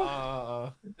you,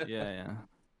 bro? Yeah.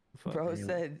 Fuck. Bro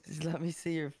said, let me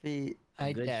see your feet.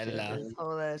 Good shit.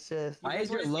 All that shit. Why is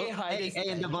your wanna say hi hey, to hey,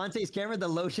 in Devontae's camera, the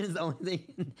lotion is the only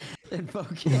thing in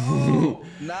focus.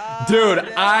 Nah. Dude,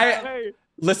 Hey,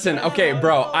 Listen, okay,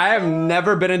 bro. I have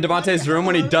never been in Devontae's room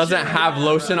when he doesn't have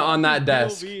lotion on that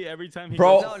desk. POV every time he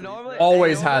Bro, goes to sleep, normally-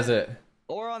 always hey, has it.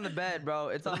 Or on the bed, bro.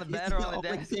 It's on the bed The or on the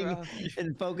only desk, thing bro.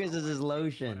 in focus is his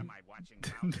lotion.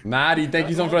 Maddie, thank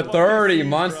you so much for 30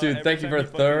 months, bro, dude. every Thank you time for he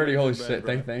fucking 30. Holy goes to bed, shit.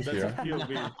 bro. Thank That's you. his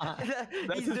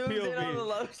POV. He's his zoomed in on POV. the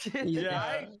lotion.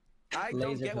 Yeah. I don't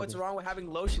Laser get what's focus. wrong with having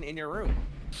lotion in your room.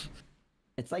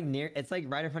 It's like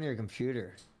right in front of your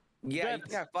computer. Yeah, you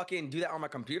can't fucking do that on my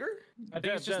computer. I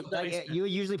think it's just the Like placement. you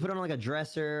would usually put it on like a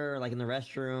dresser or like in the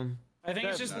restroom. I think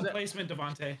it's just the placement,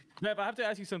 Devontae. Nev, I have to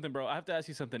ask you something, bro. I have to ask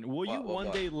you something. Will you What, one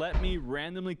what? day let me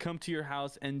randomly come to your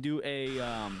house and do a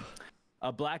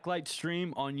blacklight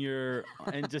stream on your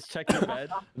and just check your bed?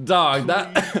 Dog,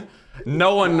 that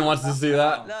no one wants to see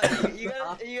that. No, you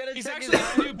gotta He's check actually his,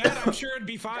 got a new bed. I'm sure it'd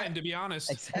be fine, to be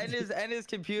honest. and his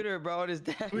computer, bro, and his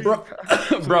desk.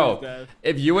 Bro,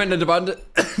 if you went into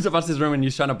Devontae's room and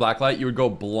you shone a blacklight, you would go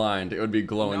blind. It would be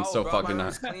glowing No, so bro, fucking my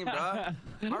nice. room's clean,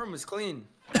 bro. My room is clean.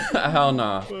 Hell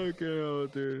nah. Okay,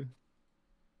 dude.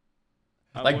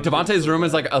 Like Devontae's room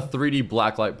is like a 3D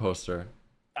blacklight poster.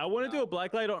 I want to do a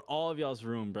blacklight on all of y'all's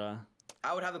room, bro.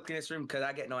 I would have the cleanest room because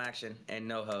I get no action and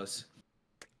no hose.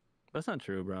 That's not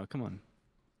true, bro. Come on.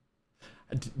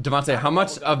 Devontae, how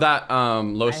much of that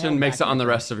lotion makes it on the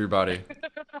rest of your body?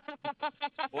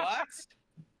 What?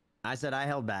 I said I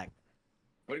held back.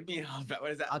 What do you mean?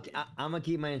 What is that? I'm gonna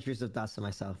keep my intrusive thoughts to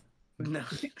myself. No.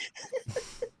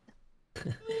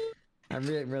 I'm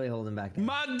really holding back. There.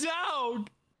 My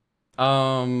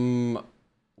dog.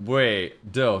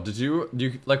 Wait, Dill, do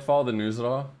you like follow the news at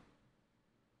all?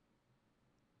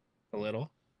 A little.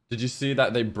 Did you see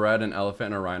that they bred an elephant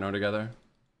and a rhino together?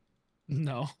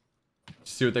 No. Did you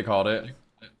see what they called it?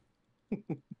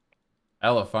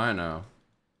 Elephino.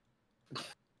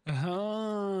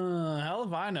 Hell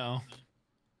if I know.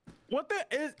 What the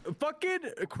is fucking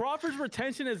Crawford's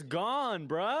retention is gone,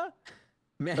 bruh.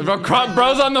 Man,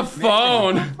 Bro's on the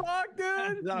phone. Fuck,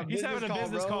 dude. He's having a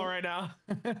business call right now.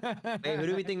 Hey, who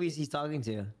do we think he's talking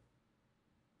to?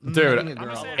 Dude, I think a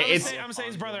girl. I'm gonna say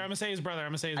his brother. I'm gonna say his brother.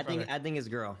 I think it's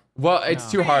girl. well, it's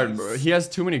too hard. Bro. He has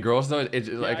too many girls though. Like I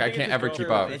think can't it's ever girl. keep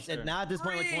up. It's now at this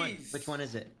point. Which one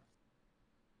is it?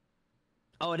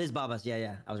 Oh, it is Baba's.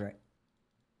 Yeah, I was right.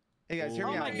 Hey guys, hear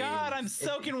me Oh out. my god, I'm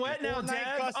soaking wet now, Fortnite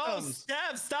Dev. Oh, Customs.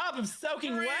 Dev, stop! I'm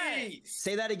soaking wet.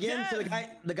 Say that again. So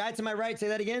the guy to my right. Say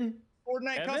that again.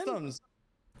 Fortnite Evan? Customs.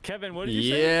 Kevin, what did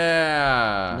you say?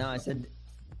 Yeah. No, I said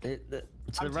to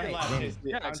the right. Danny.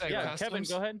 Yeah, Kevin,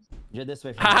 go ahead. You're this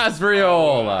way.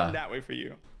 Hasriola. That way for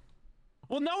you.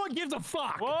 Well, no one gives a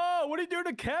fuck. Whoa, what are you doing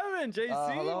to Kevin,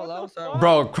 JC? Hello, What the sir. fuck?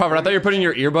 Bro, Crawford, I thought you were putting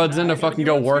your earbuds in to fucking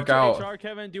go Do you wanna work speak to out. HR,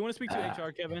 Kevin? Do you want to speak to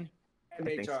HR, Kevin?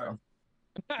 HR.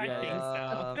 I think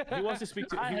so. He wants to speak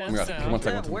to. I He hope wants so. One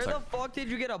second, Dev, one where the second. fuck did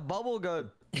you get a bubble gun?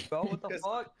 Bro, what the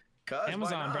fuck?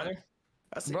 Amazon, brother.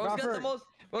 Bro's got the Crawford. most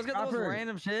Crawford.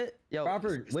 random shit. Yo,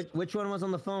 Crawford, which one was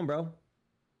on the phone, bro?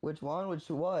 which one? Which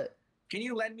what? Can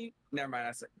you lend me? Never mind.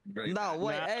 That's really No,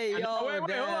 wait, Nah. hey, yo, Wait, hold on.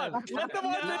 Dev. Let the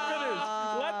one finish.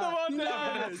 Let the one finish.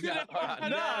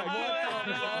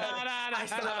 I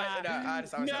still have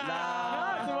my.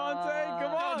 Nah, Devontae,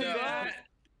 come on, Don't do bro. that.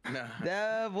 No.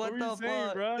 Dev, what What the are you saying,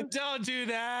 fuck? bro? Don't do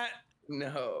that.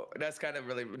 No, that's kind of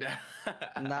really.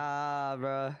 Nah,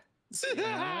 bro.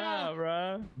 Nah,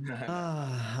 bro.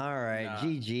 All right, Nah.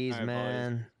 GG's, All right,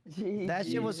 man. That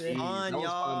shit was Jeez. fun,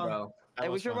 y'all. Hey,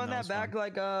 we should run that back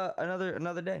like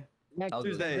another day. Next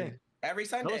Tuesday. Every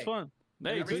That was Sunday. fun.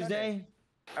 Hey, Every Tuesday.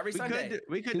 Every Sunday.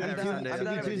 We could do Tuesday. every Sunday. I'm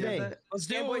down. Tuesday. Let's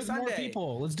do it Gameboy with more Sunday.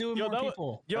 people. Let's do it with Yo, more that was-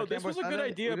 people. Yo, Okay, this was a good Sunday?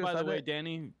 idea, We do by the way, Sunday?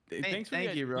 Danny. Thanks for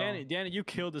thank the you, bro. Danny, you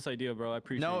killed this idea, bro. I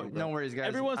appreciate No, it. bro. no worries, guys.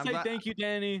 Everyone I'm say glad- thank you,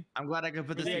 Danny. I'm glad I could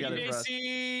put this Thank you, together for us.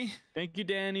 JC. Thank you,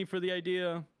 Danny, for the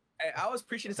idea. Hey, I was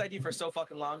preaching this idea for so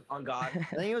fucking long. On God.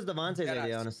 I think it was Devontae's Yeah,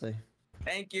 idea, honestly.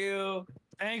 Thank you.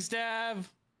 Thanks, Dev.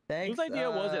 Thanks. Whose idea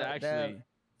was it Dev. actually?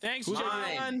 Thanks, Who's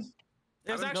John.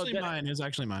 It was I don't actually know. mine. It was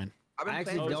actually mine. I've I been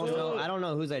actually playing don't this- know. I don't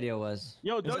know whose idea it was.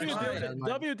 Yo, It's W actually Dills, mine.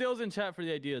 W Dills in chat for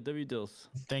the idea. W Dills.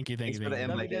 Thank you. Thanks for the Thank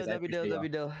you. invite, guys. I appreciate y'all.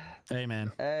 W. Hey,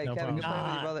 man. Hey, No Kevin, problem. good playing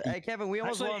with you, brother. Hey, Kevin, we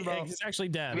almost Actually, won, bro. it's actually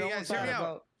Dev. Hey, We guys, almost hear me won, out.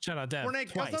 bro. Shout out Dev.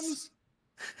 Fortnite Twice. Customs?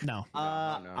 No. No.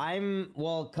 I'm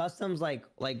customs like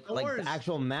Zone the Wars.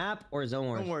 actual map or zone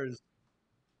wars. Zone Wars.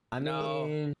 I No.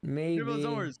 mean, Give maybe. us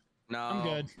Zone Wars. No. I'm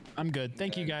good. I'm good.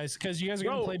 Thank you guys, because you guys are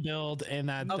gonna Bro. play build and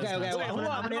that. Okay, that's okay. not- Wait, hold on.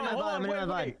 I'm gonna hit my hold VOD. I'm on, gonna hit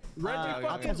my wait, VOD. Reggie I'll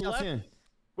fucking catch y'all left. soon.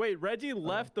 Wait, Reggie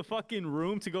left the fucking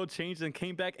room to go change and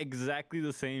came back exactly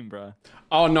the same, bro.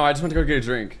 Oh no, I just went to go get a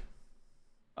drink.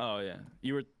 Oh yeah,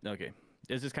 you were okay.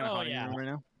 It's just kind of Oh, hot in yeah. your room right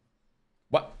now.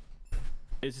 What?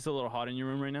 It's just a little hot in your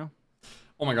room right now.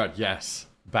 Oh my god, yes.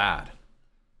 Bad.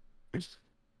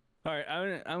 All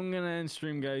right, I'm gonna end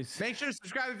stream, guys. Make sure to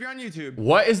subscribe if you're on YouTube.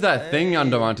 What is that thing on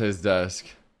Devontae's desk?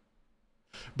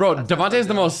 Bro, Devontae is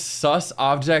the most sus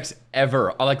objects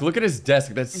ever. Like, look at his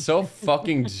desk. That's so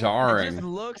fucking It just jarring.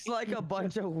 looks like a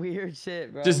bunch of weird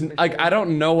shit, bro. Just for like sure. I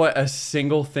don't know what a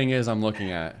single thing is I'm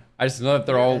looking at. I just know that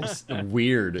they're all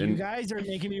weird You and guys are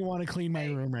making me want to clean my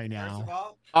room right First of now.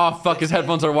 all, oh fuck, his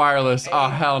headphones are wireless. Oh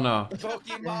hell no.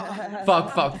 Pokemon.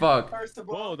 Fuck. First of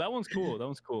Whoa, all, that one's cool. That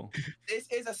one's cool. this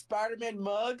is a Spider-Man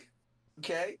mug.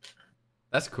 Okay.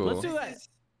 That's cool. Let's do that. This is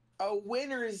a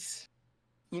winner's,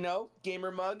 gamer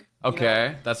mug. you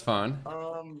Okay, that's fun.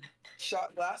 know,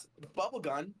 shot glass, bubble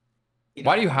gun.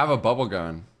 Why do you have a bubble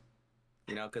gun?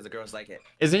 Because the girls like it.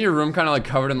 Isn't your room kind of like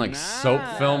covered in like soap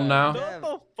film now? What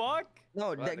the fuck?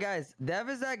 No, What? guys, Dev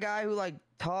is that guy who like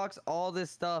talks all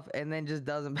this stuff and then just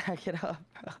doesn't back it up.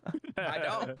 I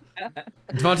don't.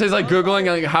 Devontae's like googling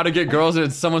like how to get girls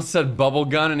and someone said bubble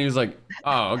gun and he was like,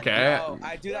 oh okay. No,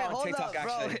 I do that Wait, on hold TikTok up,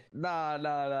 bro. actually. Nah.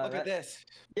 Look at this.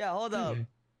 Yeah, hold up.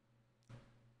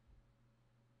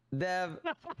 Dev.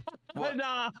 What?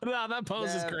 Nah, that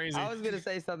pose is Dev, crazy. I was gonna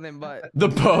say something, but The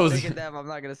pose. take it, Dev. I'm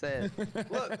not gonna say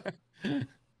it. Look.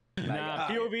 Nah,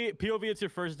 POV. It's your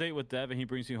first date with Dev, and he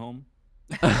brings you home.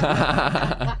 He's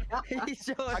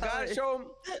showing I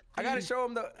gotta show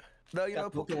him. the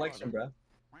Got full Pokemon. collection, bro.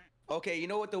 Okay, you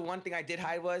know what the one thing I did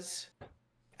hide was?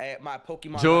 my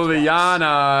Pokemon.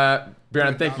 Juliana.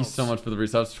 Brandon, thank you McDonald's. so much for the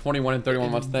resubs. 21 and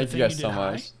 31 months. Thank you guys so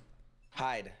much.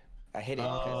 Hide. I hit it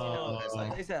because it's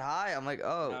like. They said hi. I'm like,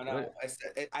 oh. No,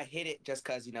 I hit it just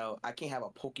because I can't have a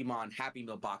Pokemon Happy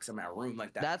Meal box in my room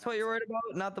like that. That's what you're worried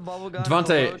about, not the bubble gun.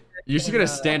 Devontae, you should get a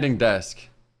standing desk.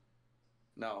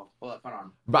 No, hold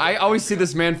on. But I always see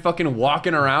this man fucking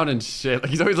walking around and shit. Like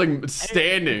he's always like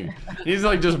standing. He's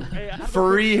like just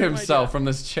free himself from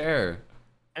this chair.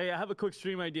 Hey, I have a quick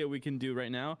stream idea we can do right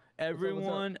now.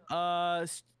 Everyone,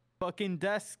 fucking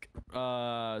desk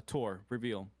tour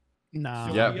reveal. Nah.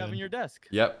 Show Yep. what you have in your desk.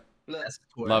 Yep.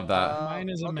 Love that. Mine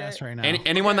is a mess right now.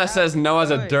 Anyone that says no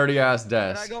has a dirty ass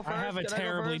desk. I have a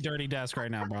terribly dirty desk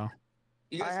right now, bro.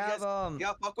 You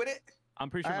y'all fuck with it? I'm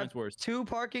pretty sure mine's worse. 2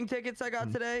 parking tickets I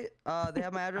got today. They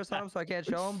have my address on them, so I can't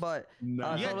show them. But You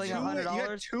totaling got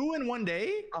 $100. 2 in one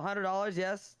day? $100,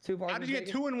 yes. 2 parking. How did you get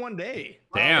 2 in one day?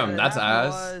 Damn, that's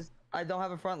ass. I don't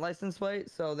have a front license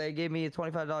plate, so they gave me a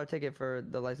 $25 ticket for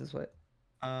the license plate.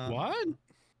 What?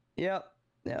 Yep.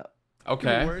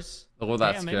 Okay. Well,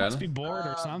 that's Damn, they good. must be bored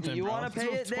or something. Do you bro. want to pay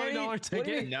it, Danny? $20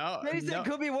 ticket? No. Danny said it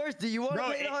could be worse. Do you want to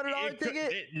pay the $100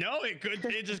 ticket?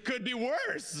 It just could be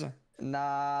worse.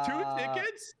 Nah. 2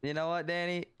 tickets? You know what,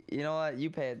 Danny? You know what? You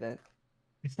pay it then.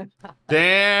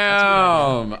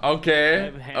 Damn.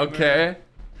 Okay. Okay.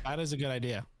 That is a good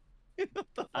idea.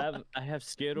 I have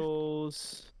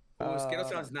Skittles. Oh, Skittles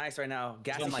sounds nice right now.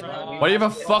 Gas in my car. Why do you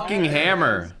have a fucking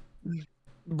hammer?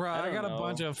 Bro, I don't got a know.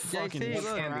 bunch of fucking JC,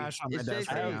 look. trash on my It's desk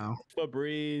JC. right now.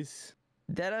 Febreze.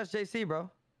 Deadass JC, bro.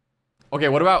 Okay,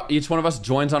 what about each one of us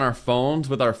joins on our phones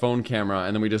with our phone camera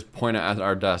and then we just point it at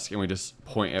our desk and we just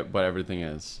point at what everything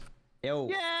is? Yo.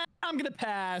 Yeah, I'm gonna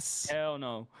pass. Hell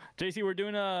no. JC, we're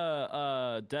doing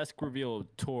a desk reveal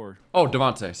tour. Oh,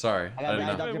 Devontae, sorry. I I got didn't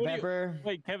know. Dr. Wait, what do you- Pepper,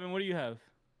 Wait, Kevin, what do you have?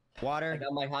 water. I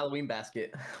got my Halloween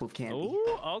basket with candy.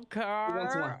 Oh, okay.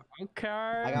 Okay.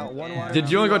 I got 1 water.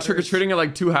 Did you only go trick-or-treating at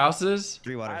like 2 houses?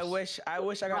 3 waters. I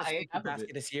wish I got I ate a half of basket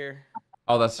it. this year.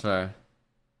 Oh, that's fair.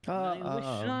 I wish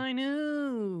I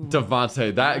knew.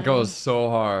 Devontae, that goes so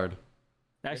hard.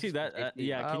 Actually, that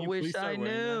yeah. I Can you wish please I start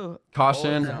wearing that? knew.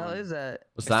 Caution. What the hell is that?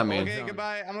 What's that mean? Okay,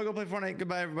 goodbye. I'm gonna go play Fortnite.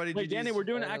 Goodbye, everybody. Wait, Danny, GGs. we're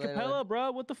doing Wait, wait, acapella,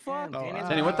 bro. What the fuck?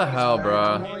 Danny, what the hell, I'm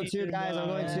bro? going to, guys. I'm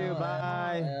going to.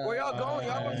 Bye. Where y'all going?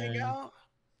 Y'all gonna hang out?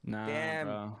 Nah, Damn.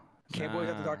 bro. CAMBOYS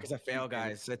After Dark is a fail,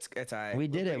 guys. It's alright. We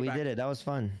did it. We did it. That was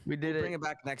fun. We did Bring it. it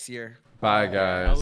back next year. Bye, guys.